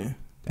 goals. Yeah.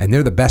 And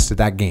they're the best at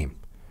that game.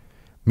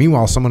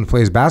 Meanwhile, someone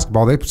plays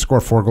basketball, they score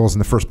 4 goals in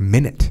the first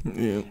minute.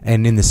 Yeah.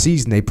 And in the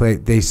season,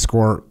 they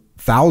score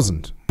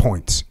 1,000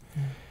 points.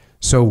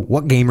 So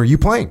what game are you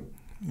playing?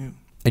 Yeah.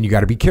 And you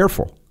got to be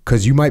careful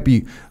because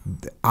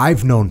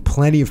I've known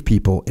plenty of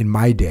people in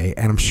my day,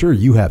 and I'm sure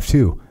you have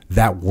too,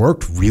 that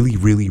worked really,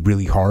 really,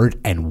 really hard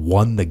and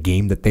won the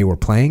game that they were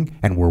playing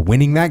and were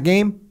winning that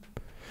game.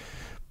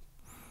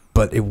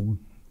 But it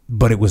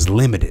was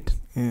limited.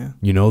 Yeah.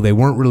 They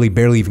weren't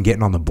barely even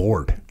getting on the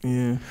board.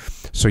 Yeah.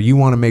 So you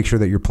want to make sure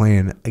that you're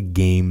playing a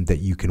game that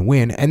you can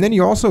win. And then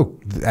you also,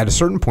 at a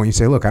certain point, you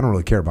say, look, I don't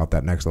really care about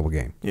that next level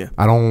game. Yeah.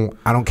 I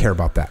don't care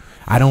about that.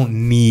 I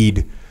don't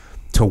need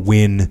to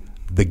win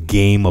the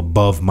game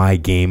above my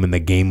game and the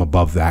game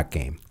above that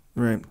game.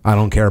 Right. I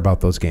don't care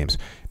about those games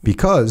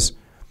because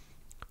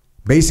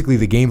basically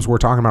the games we're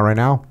talking about right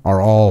now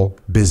are all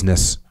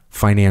business,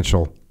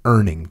 financial,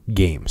 earning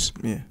games.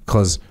 Yeah.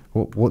 Because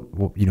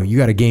you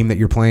got a game that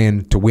you're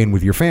playing to win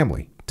with your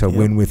family, to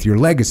win with your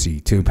legacy,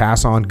 to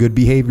pass on good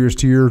behaviors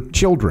to your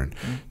children,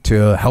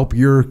 to help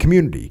your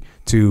community,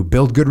 to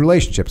build good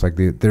relationships. Like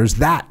there's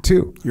that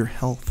too. Your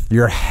health.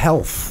 Oh,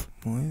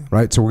 yeah.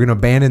 Right? So we're going to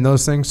abandon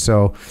those things.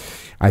 So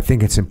I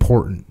think it's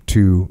important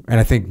to, and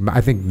I think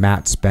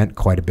Matt spent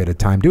quite a bit of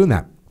time doing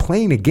that,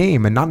 playing a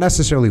game and not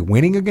necessarily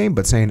winning a game,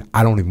 but saying,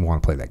 I don't even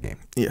want to play that game.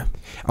 Yeah.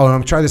 Oh, I'm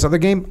going to try this other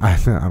game. I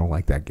don't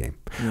like that game.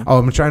 Yeah. Oh,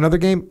 I'm going to try another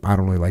game. I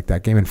don't really like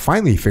that game. And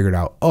finally he figured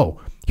out, oh,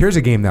 here's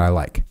a game that I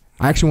like.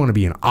 I actually want to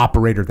be an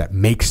operator that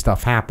makes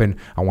stuff happen.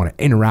 I want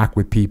to interact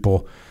with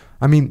people.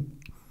 I mean,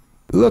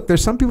 look,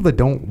 there's some people that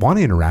don't want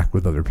to interact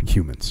with other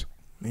humans.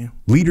 Yeah.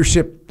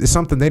 Leadership is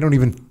something they don't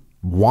even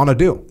want to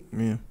do.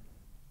 Yeah.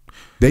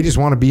 They just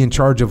want to be in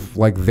charge of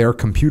like their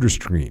computer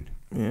screen.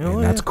 Yeah,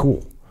 and that's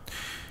cool.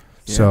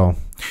 Yeah. So,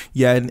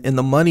 yeah, and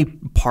the money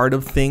part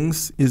of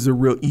things is a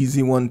real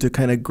easy one to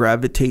kind of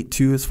gravitate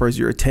to as far as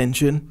your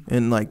attention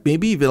and like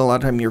maybe even a lot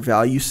of time your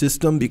value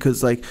system,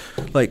 because like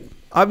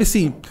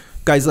obviously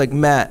guys like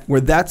Matt, where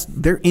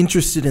they're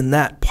interested in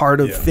that part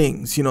of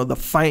things. You know,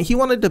 he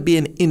wanted to be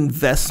an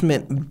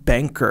investment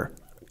banker,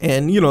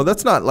 and you know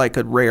that's not like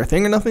a rare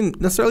thing or nothing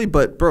necessarily.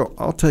 But bro,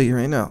 I'll tell you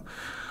right now,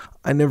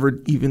 I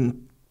never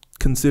even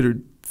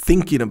considered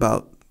thinking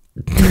about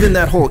even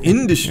that whole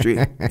industry,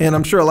 and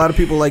I'm sure a lot of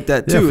people like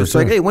that too. It's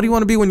like, hey, what do you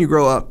want to be when you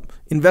grow up?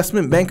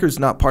 Investment banker's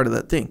not part of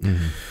that thing,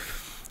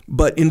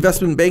 but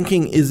investment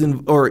banking is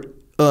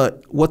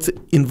what's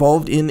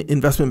involved in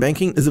investment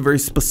banking is a very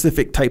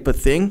specific type of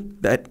thing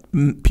that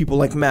people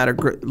like Matt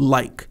are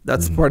like.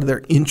 That's part of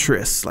their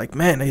interests. Like,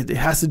 man, it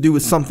has to do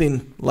with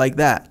something like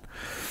that.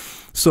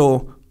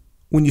 So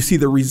when you see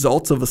the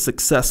results of a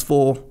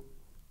successful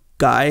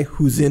guy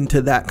who's into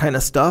that kind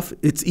of stuff,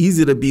 it's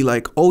easy to be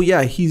like, oh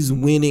yeah, he's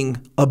winning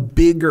a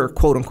bigger,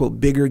 quote unquote,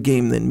 bigger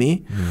game than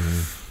me.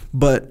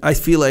 But I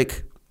feel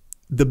like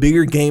the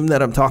bigger game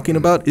that I'm talking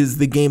about is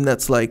the game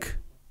that's like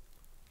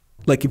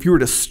if you were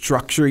to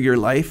structure your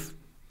life,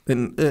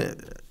 and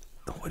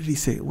what did he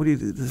say? What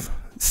did he do?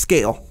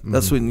 Scale.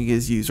 That's what you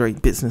guys use, right?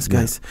 Business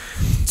guys.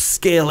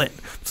 Scale it.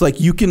 It's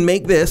like you can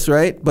make this,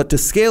 right? But to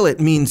scale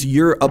it means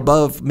you're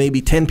above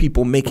maybe 10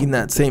 people making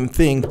that same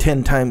thing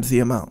 10 times the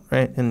amount,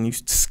 right? And you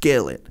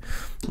scale it.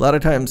 A lot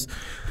of times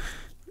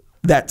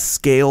that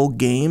scale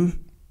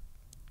game,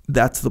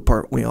 that's the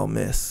part we all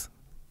miss.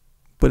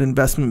 But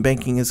investment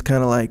banking is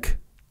kind of like,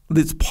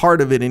 it's part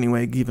of it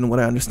anyway, given what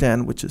I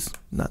understand, which is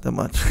not that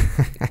much.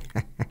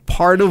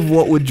 Part of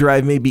what would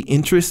drive maybe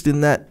interest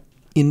in that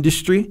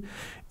industry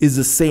is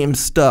the same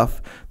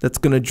stuff that's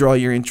going to draw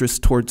your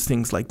interest towards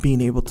things like being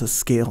able to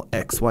scale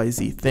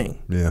XYZ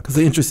thing. Yeah. Because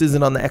the interest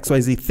isn't on the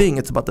XYZ thing,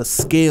 it's about the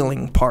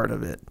scaling part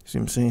of it. See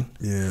what I'm saying?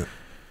 Yeah.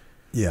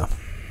 Yeah.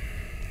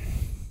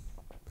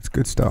 It's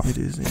good stuff. It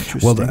is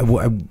interesting.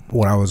 Well,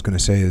 what I was going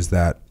to say is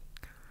that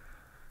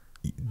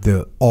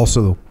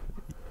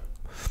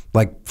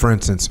like, for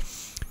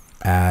instance,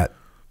 at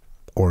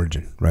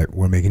Origin, right?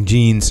 We're making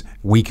jeans.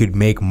 We could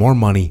make more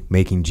money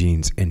making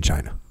jeans in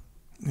China,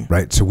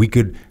 right? So we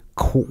could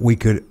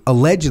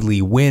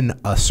allegedly win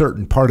a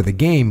certain part of the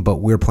game, but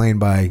we're playing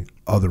by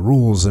other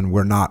rules, and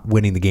we're not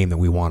winning the game that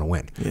we want to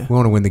win. Yeah. We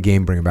want to win the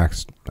game, bring it back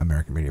to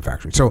American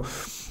manufacturing. So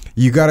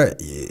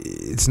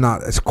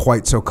it's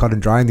quite so cut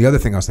and dry. And the other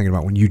thing I was thinking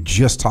about, when you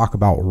just talk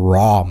about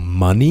raw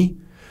money,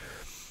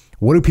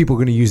 what are people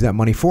going to use that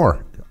money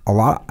for?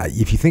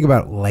 If you think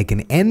about it, like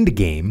an end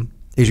game,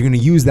 is you're going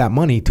to use that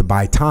money to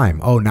buy time.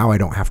 Oh, now I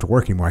don't have to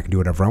work anymore. I can do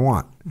whatever I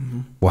want.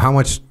 Well, how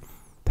much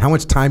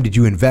time did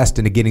you invest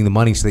into getting the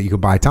money so that you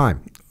could buy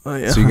time? So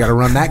you got to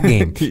run that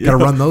game. You got to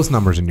run those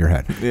numbers in your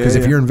head. Because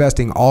if you're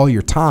investing all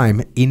your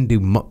time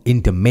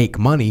into make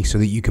money so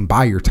that you can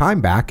buy your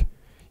time back,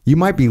 you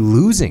might be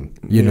losing,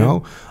 you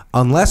know,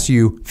 unless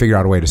you figure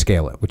out a way to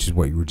scale it, which is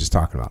what you were just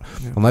talking about.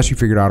 Unless you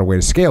figured out a way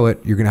to scale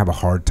it, you're going to have a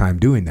hard time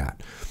doing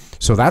that.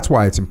 So that's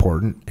why it's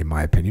important, in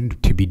my opinion,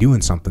 to be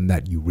doing something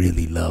that you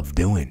really love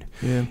doing.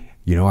 Yeah.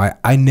 You know,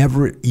 I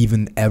never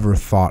even ever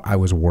thought I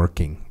was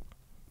working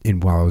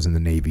while I was in the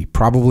Navy.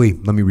 Probably,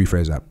 let me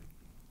rephrase that.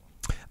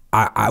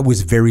 I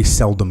was very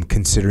seldom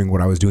considering what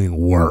I was doing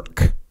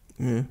work.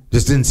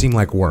 Just didn't seem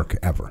like work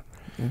ever.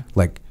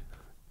 Like,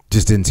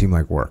 just didn't seem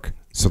like work.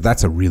 So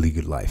that's a really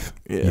good life.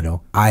 You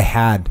know,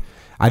 I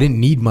didn't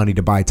need money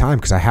to buy time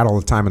because I had all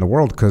the time in the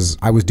world because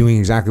I was doing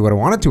exactly what I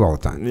wanted to all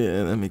the time.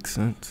 Yeah, that makes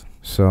sense.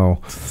 So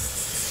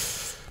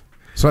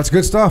that's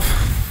good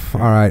stuff.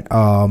 All right.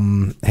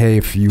 Hey,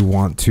 if you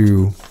want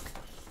to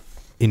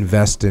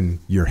invest in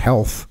your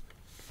health,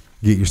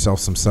 get yourself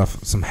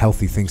some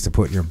healthy things to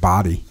put in your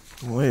body.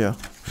 Oh yeah.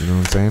 You know what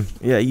I'm saying?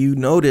 Yeah, you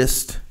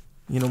noticed,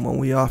 when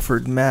we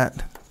offered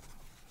Matt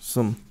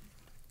some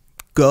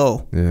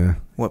Go. Yeah.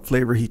 What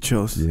flavor he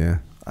chose. Yeah.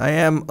 I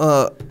am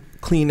a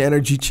clean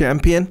energy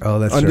champion. Oh,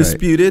 that's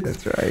undisputed. Right.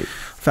 That's right.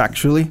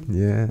 Factually.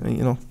 Yeah.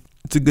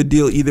 It's a good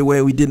deal either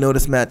way. We did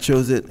notice Matt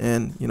chose it,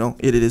 and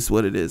it is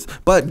what it is.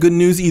 But good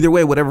news either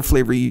way. Whatever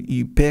flavor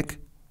you pick,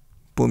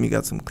 boom, you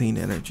got some clean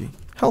energy,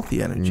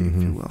 healthy energy,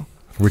 if you will.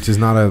 Which is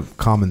not a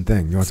common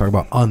thing. You want to talk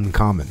about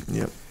uncommon?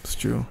 Yep, it's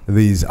true.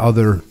 These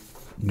other,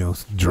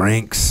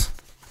 drinks.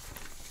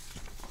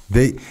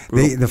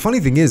 The funny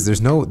thing is,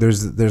 there's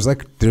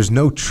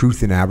no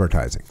truth in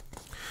advertising.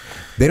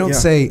 They don't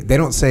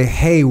say,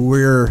 hey,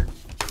 we're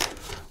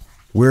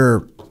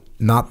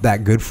not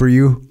that good for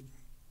you,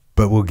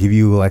 but we'll give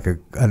you like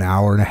an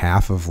hour and a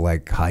half of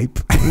like hype.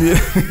 You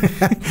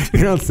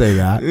don't say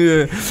that.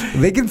 Yeah.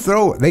 They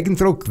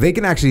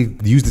can actually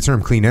use the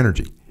term clean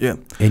energy. Yeah.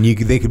 And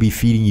they could be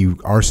feeding you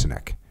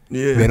arsenic.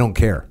 Yeah. They don't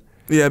care.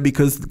 Yeah,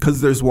 because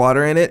there's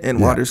water in it and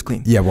water's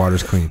clean. Yeah,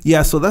 water's clean.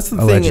 Yeah, so that's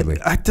the Allegedly.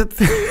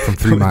 thing. From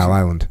 3 Mile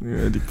Island.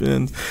 Yeah, it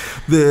depends.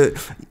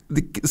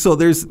 So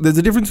there's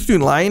a difference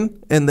between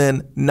lying and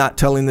then not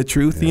telling the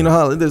truth. Yeah. You know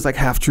how there's like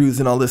half truths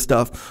and all this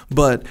stuff,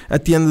 but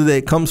at the end of the day,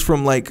 it comes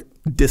from like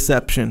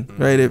deception,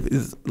 right?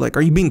 It's like,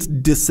 are you being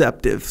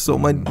deceptive? So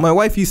my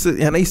wife used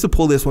to, and I used to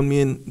pull this when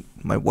me and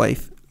my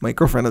wife, my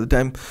girlfriend at the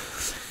time,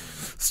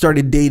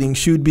 started dating.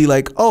 She would be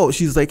like, oh,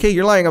 she's like, hey,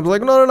 you're lying. I was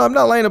like, no, I'm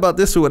not lying about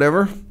this or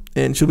whatever.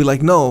 And she'll be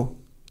like, no,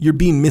 you're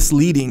being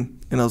misleading.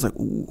 And I was like,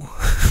 ooh,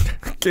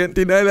 I can't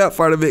deny that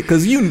part of it.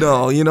 Because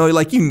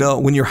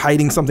when you're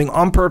hiding something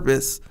on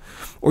purpose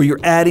or you're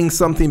adding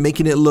something,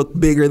 making it look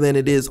bigger than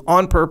it is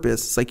on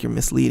purpose, it's like you're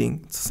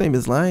misleading. It's the same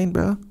as lying,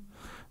 bro.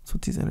 That's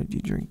what these energy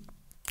drink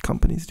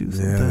companies do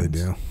sometimes. Yeah, they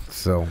do.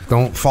 So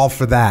don't fall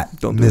for that.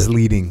 Don't do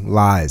misleading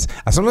lies.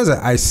 Sometimes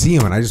I see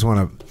them and I just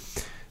want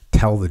to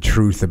tell the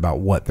truth about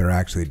what they're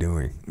actually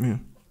doing.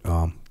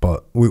 Yeah.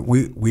 But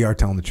we are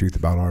telling the truth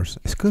about ours.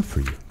 It's good for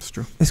you. It's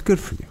true. It's good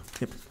for you.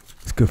 Yep.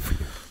 It's good for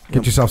you.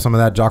 Get yourself some of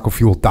that,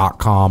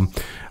 JockoFuel.com.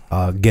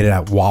 Get it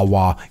at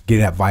Wawa. Get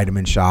it at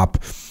Vitamin Shop.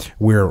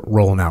 We're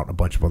rolling out a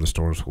bunch of other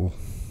stores.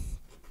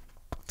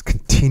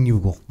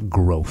 Continual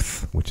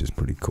growth, which is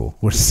pretty cool.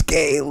 We're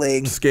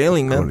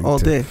scaling, man, all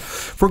day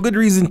for good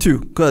reason too,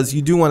 because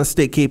you do want to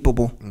stay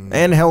capable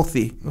and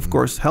healthy. Of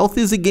course, health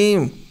is a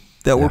game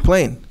that we're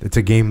playing. It's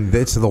a game.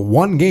 It's the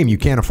one game you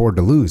can't afford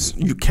to lose.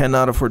 You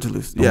cannot afford to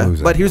lose.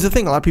 But here's the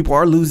thing: a lot of people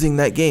are losing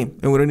that game,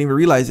 and we don't even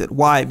realize it.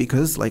 Why?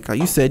 Because, like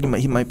you said,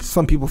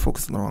 some people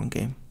focus on the wrong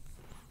game.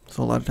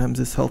 So a lot of times,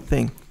 this health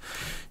thing,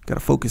 you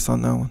gotta focus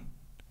on that one.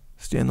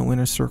 Stay in the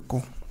winner's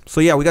circle. So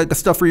yeah, we got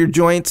stuff for your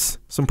joints,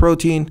 some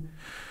protein,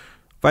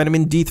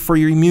 vitamin D for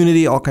your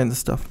immunity, all kinds of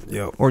stuff.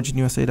 Yep.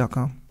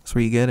 OriginUSA.com. That's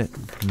where you get it.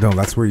 No,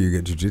 that's where you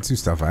get jiu-jitsu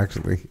stuff,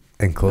 actually.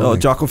 And clothing. Oh,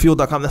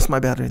 JockoFuel.com. That's my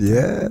bad right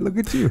there. Yeah, look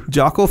at you.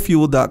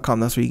 JockoFuel.com.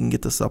 That's where you can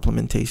get the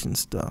supplementation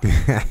stuff.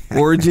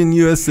 Origin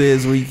USA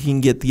is where you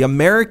can get the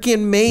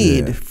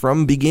American-made,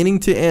 from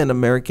beginning to end,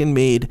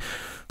 American-made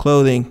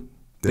clothing.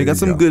 They got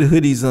some good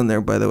hoodies on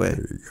there, by the way.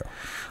 There you go.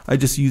 I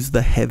just used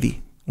the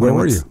heavy. Where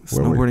were you?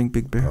 Snowboarding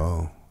Big Bear.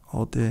 Oh.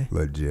 All day.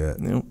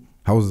 Legit. Yep.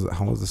 How was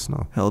the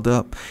snow? Held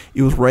up.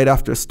 It was right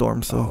after a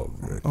storm, so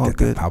all Get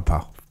good. Pow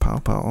pow. Pow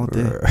pow all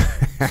day.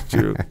 It's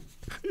true.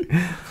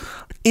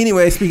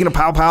 Anyway, speaking of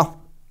pow pow,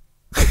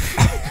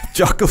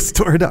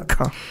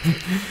 JockoStore.com.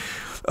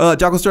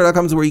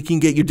 JockoStore.com is where you can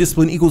get your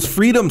Discipline Equals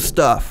Freedom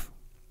stuff,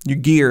 your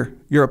gear,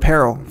 your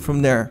apparel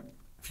from there.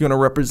 If you want to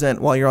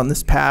represent while you're on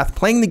this path,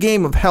 playing the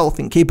game of health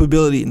and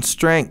capability and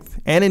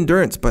strength and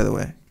endurance, by the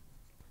way.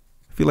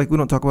 I feel like we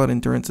don't talk about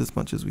endurance as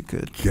much as we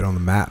could. Get on the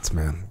mats,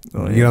 man.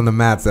 Oh, Get on the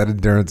mats. That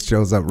endurance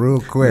shows up real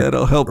quick.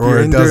 That'll help or your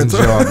it endurance.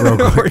 doesn't show up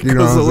real quick. You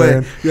know what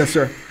I'm saying? Yes,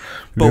 sir.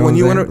 But when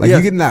you want to,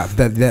 you get in that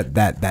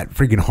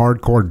freaking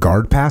hardcore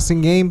guard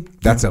passing game,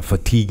 that's a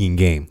fatiguing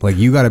game. Like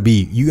you gotta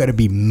be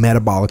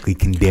metabolically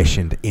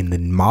conditioned in the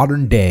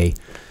modern day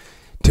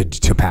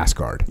to pass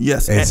guard.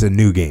 Yes, it's a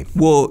new game.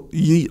 Well,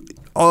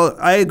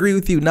 I agree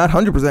with you, not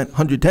 100%,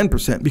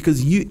 110%,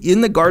 because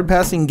in the guard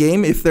passing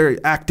game, if they're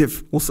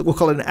active, we'll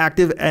call it an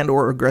active and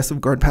or aggressive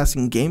guard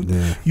passing game.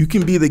 Yeah. You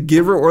can be the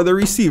giver or the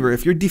receiver.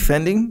 If you're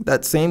defending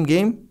that same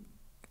game,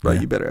 right,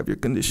 you better have your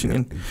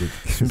conditioning. Yeah,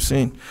 I'm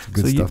saying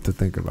good stuff to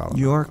think about.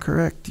 You are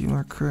correct. You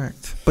are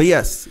correct. But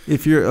yes,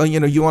 if you're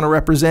you want to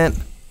represent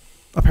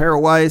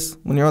apparel wise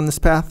when you're on this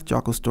path,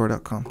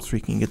 JockoStore.com, so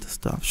you can get the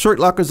stuff. Shirt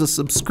Locker is a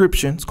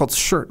subscription. It's called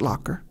Shirt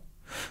Locker.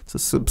 It's a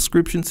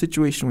subscription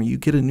situation where you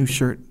get a new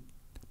shirt,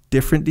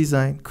 different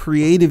design,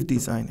 creative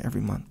design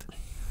every month.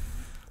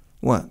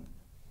 What?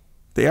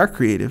 They are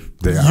creative.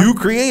 You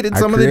created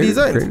some of the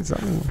designs.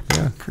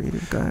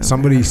 Creative guy.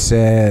 Somebody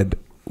said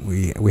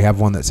we have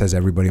one that says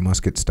everybody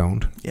must get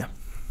stoned. Yeah.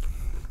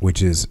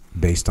 Which is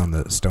based on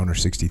the Stoner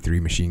 63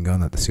 machine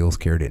gun that the SEALs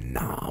carried in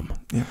Nam.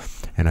 Yeah.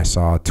 And I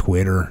saw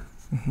Twitter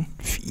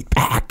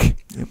feedback.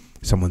 Yep.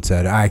 Someone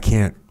said, I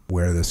can't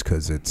wear this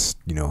because it's,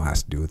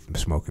 has to do with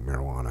smoking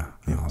marijuana.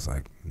 And I was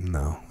like,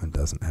 no, it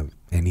doesn't have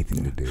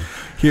anything to do.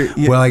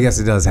 Well, I guess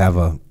it does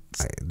have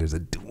there's a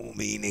dual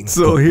meaning.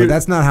 But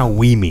that's not how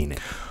we mean it.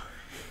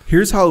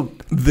 Here's how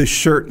the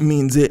shirt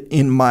means it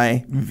in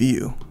my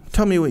view.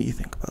 Tell me what you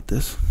think about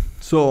this.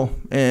 So,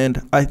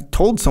 and I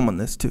told someone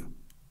this too.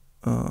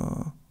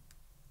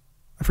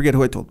 I forget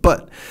who I told,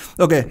 but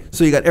okay.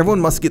 So you got everyone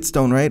must get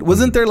stoned, right?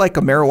 Wasn't there like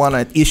a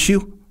marijuana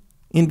issue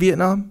in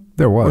Vietnam?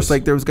 There was. Or it's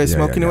like there was guys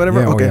smoking or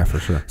whatever. Yeah, okay, yeah, for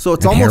sure. So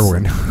it's and almost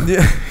heroin.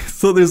 Yeah.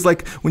 So there's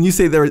like when you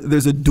say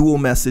there's a dual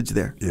message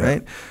there,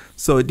 right?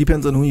 So it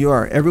depends on who you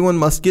are. Everyone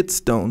must get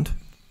stoned.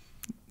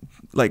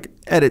 Like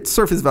at its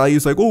surface value,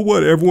 it's like, oh,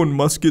 what? Everyone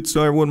must get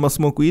stoned. Everyone must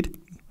smoke weed.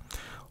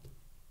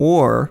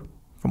 Or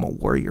from a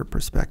warrior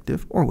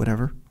perspective, or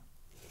whatever,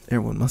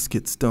 everyone must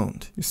get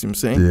stoned. You see what I'm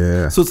saying?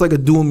 Yeah. So it's like a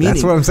dual meaning.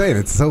 That's what I'm saying.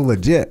 It's so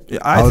legit. Yeah,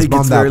 I was think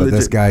bummed it's very out that legit.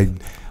 this guy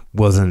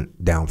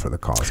wasn't down for the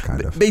cause,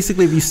 kind of.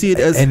 Basically, if you see it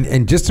as...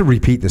 And just to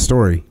repeat the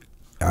story,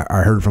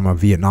 I heard from a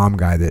Vietnam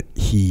guy that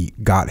he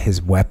got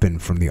his weapon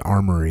from the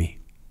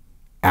armory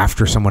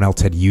after someone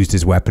else had used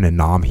his weapon in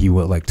Nam, he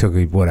took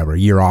a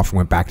year off and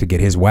went back to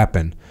get his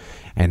weapon,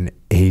 and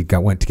he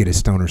went to get his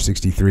Stoner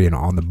 63, and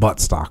on the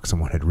buttstock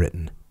someone had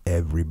written,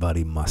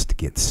 "Everybody must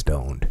get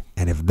stoned."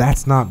 And if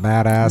that's not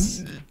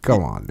badass,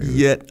 come on, dude.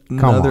 Yet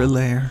another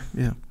layer.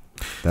 Yeah.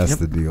 That's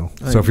the deal.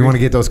 So if you want to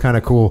get those kind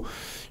of cool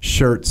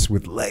shirts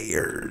with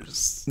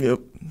layers,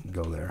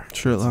 go there.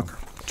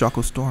 Sherlock,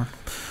 Jocko store.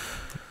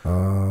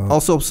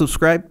 Also,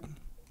 subscribe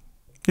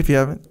if you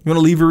haven't. You want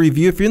to leave a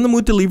review? If you're in the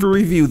mood to leave a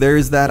review, there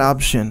is that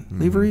option.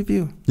 Leave a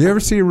review. You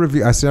ever see a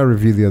review? I saw a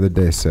review the other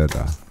day said,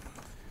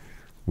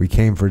 "We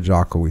came for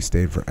Jocko, we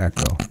stayed for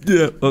Echo."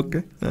 Yeah.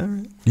 Okay. All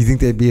right. You think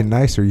they'd be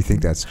nice, or you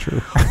think that's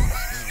true?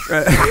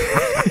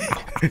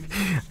 I'd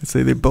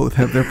say they both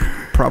have their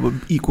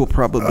equal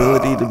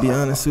probability, to be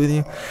honest with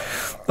you.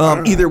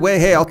 Either way,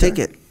 hey, I'll take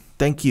it.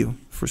 Thank you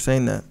for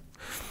saying that,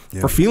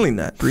 for feeling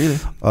that, really.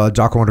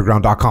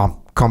 JockoUnderground.com.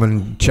 Come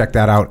and check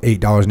that out.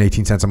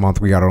 $8.18 a month.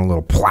 We got our own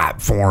little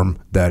platform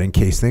that in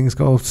case things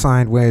go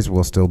sideways,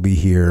 we'll still be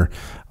here.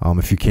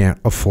 If you can't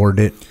afford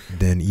it,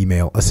 then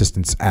email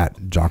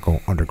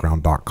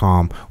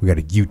assistance@JockoUnderground.com. We got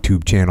a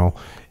YouTube channel,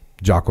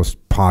 Jocko's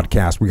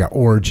podcast. We got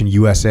Origin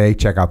USA.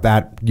 Check out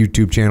that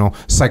YouTube channel.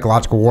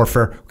 Psychological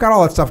Warfare. We got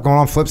all that stuff going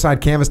on.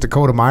 Flipside Canvas,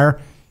 Dakota Meyer.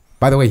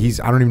 By the way,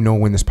 I don't even know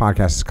when this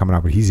podcast is coming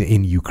out, but he's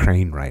in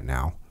Ukraine right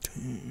now.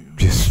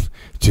 Just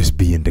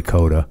be in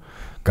Dakota.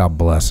 God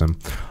bless him.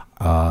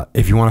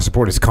 If you want to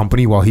support his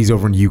company while he's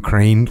over in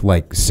Ukraine,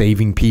 like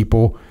saving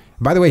people.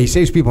 By the way, he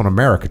saves people in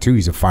America too.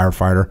 He's a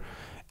firefighter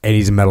and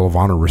he's a Medal of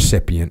Honor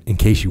recipient, in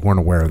case you weren't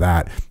aware of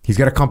that. He's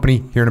got a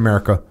company here in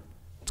America.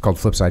 It's called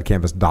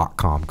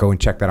FlipsideCanvas.com. Go and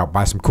check that out.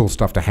 Buy some cool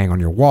stuff to hang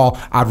on your wall.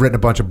 I've written a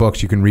bunch of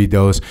books. You can read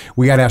those.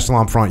 We got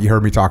Echelon Front. You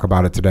heard me talk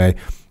about it today.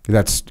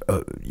 That's,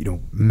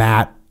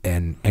 Matt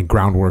and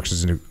Groundworks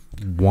is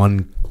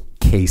one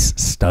case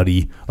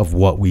study of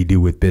what we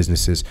do with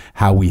businesses,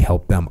 how we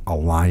help them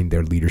align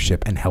their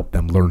leadership and help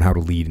them learn how to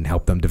lead and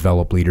help them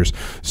develop leaders.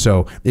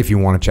 So if you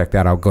want to check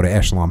that out, go to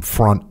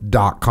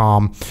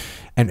echelonfront.com.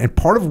 And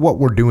part of what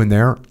we're doing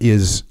there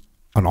is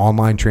an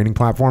online training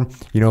platform.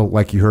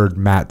 Like you heard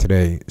Matt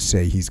today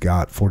say, he's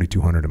got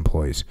 4,200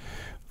 employees,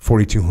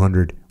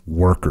 4,200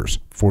 workers,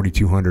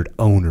 4,200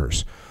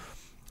 owners.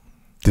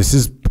 This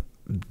is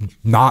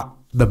not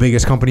the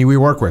biggest company we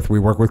work with. We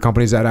work with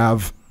companies that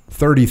have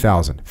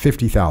 30,000,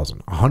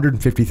 50,000,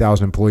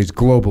 150,000 employees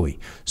globally.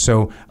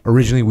 So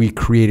originally we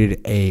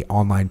created a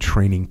online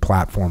training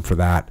platform for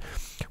that.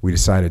 We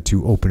decided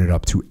to open it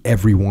up to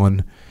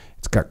everyone.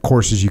 It's got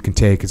courses you can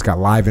take. It's got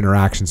live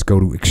interactions. Go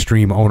to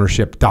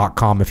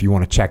extremeownership.com if you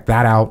want to check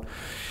that out.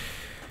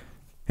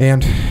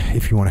 And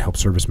if you want to help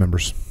service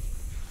members,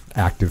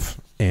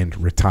 active and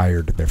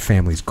retired, their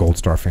families, Gold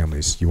Star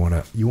families, you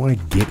want to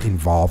get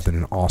involved in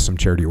an awesome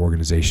charity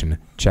organization,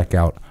 check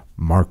out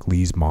Mark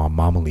Lee's mom,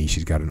 Mama Lee.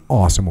 She's got an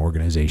awesome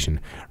organization.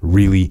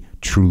 Really,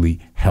 truly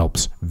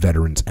helps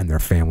veterans and their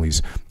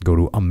families. Go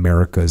to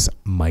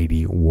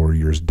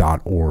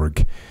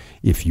americasmightywarriors.org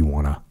if you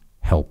want to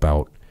help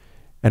out.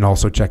 And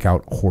also check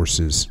out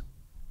horses.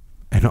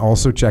 And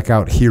also check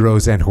out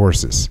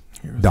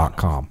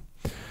heroesandhorses.com.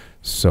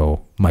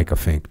 So Micah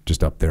Fink,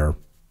 just up there.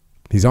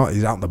 He's out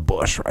in the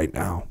bush right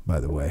now,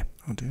 by the way.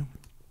 Oh, damn.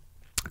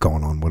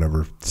 Going on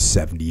whatever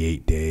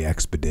 78-day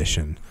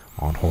expedition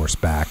on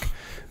horseback.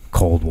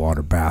 Cold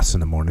water baths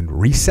in the morning,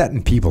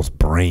 resetting people's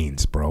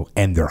brains, bro,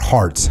 and their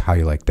hearts. How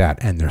you like that?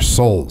 And their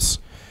souls.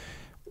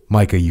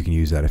 Micah, you can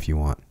use that if you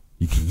want.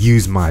 You can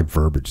use my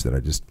verbiage that I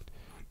just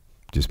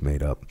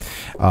made up.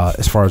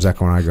 As far as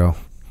Echo and I go,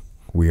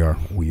 we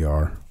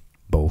are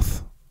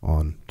both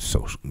on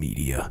social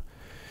media.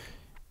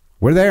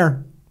 We're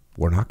there.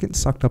 We're not getting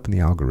sucked up in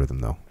the algorithm,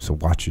 though. So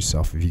watch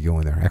yourself if you go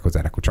in there. Echo's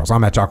at Echo Charles.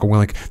 I'm at Jocko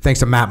Willink.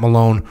 Thanks to Matt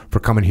Malone for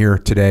coming here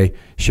today,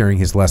 sharing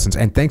his lessons.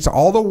 And thanks to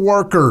all the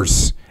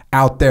workers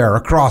out there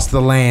across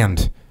the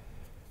land,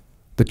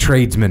 the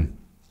tradesmen,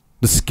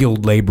 the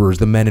skilled laborers,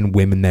 the men and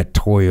women that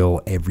toil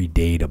every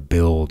day to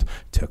build,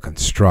 to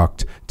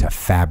construct, to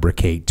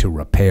fabricate, to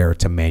repair,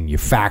 to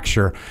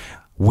manufacture.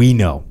 We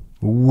know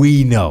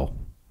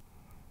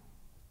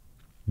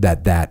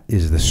that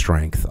is the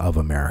strength of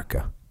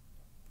America.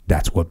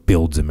 That's what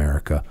builds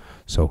America.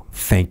 So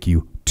thank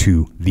you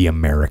to the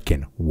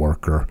American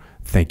worker.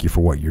 Thank you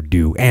for what you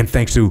do. And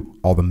thanks to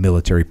all the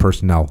military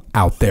personnel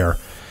out there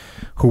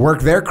who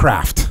work their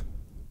craft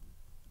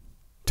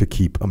to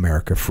keep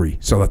America free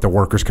so that the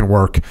workers can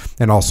work.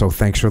 And also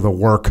thanks for the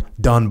work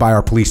done by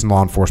our police and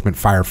law enforcement,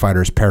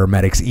 firefighters,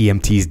 paramedics,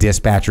 EMTs,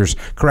 dispatchers,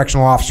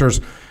 correctional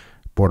officers,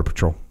 Border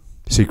Patrol,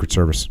 Secret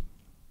Service,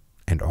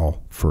 and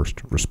all first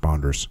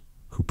responders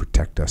who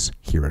protect us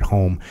here at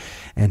home.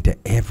 And to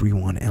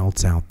everyone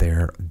else out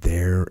there,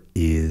 there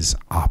is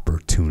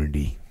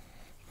opportunity.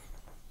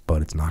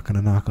 But it's not going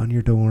to knock on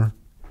your door.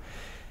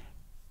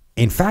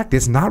 In fact,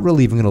 it's not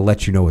really even going to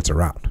let you know it's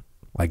around.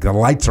 Like, the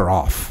lights are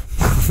off.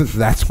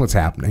 That's what's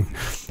happening.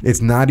 It's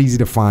not easy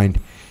to find.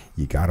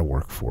 You got to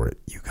work for it.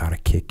 You got to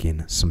kick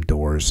in some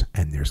doors,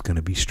 and there's going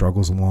to be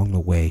struggles along the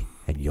way,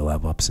 and you'll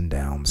have ups and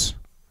downs.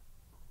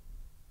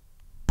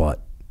 But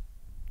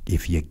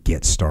if you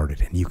get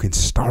started. And you can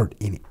start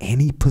in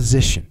any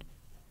position.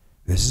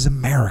 This is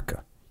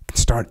America. You can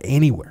start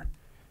anywhere.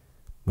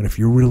 But if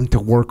you're willing to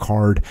work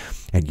hard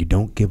and you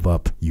don't give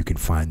up, you can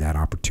find that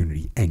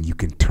opportunity, and you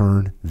can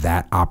turn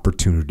that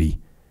opportunity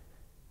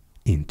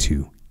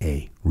into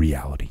a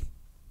reality.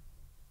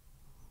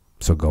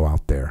 So go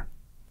out there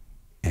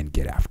and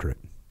get after it.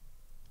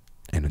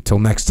 And until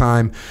next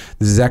time,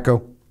 this is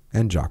Echo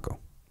and Jocko.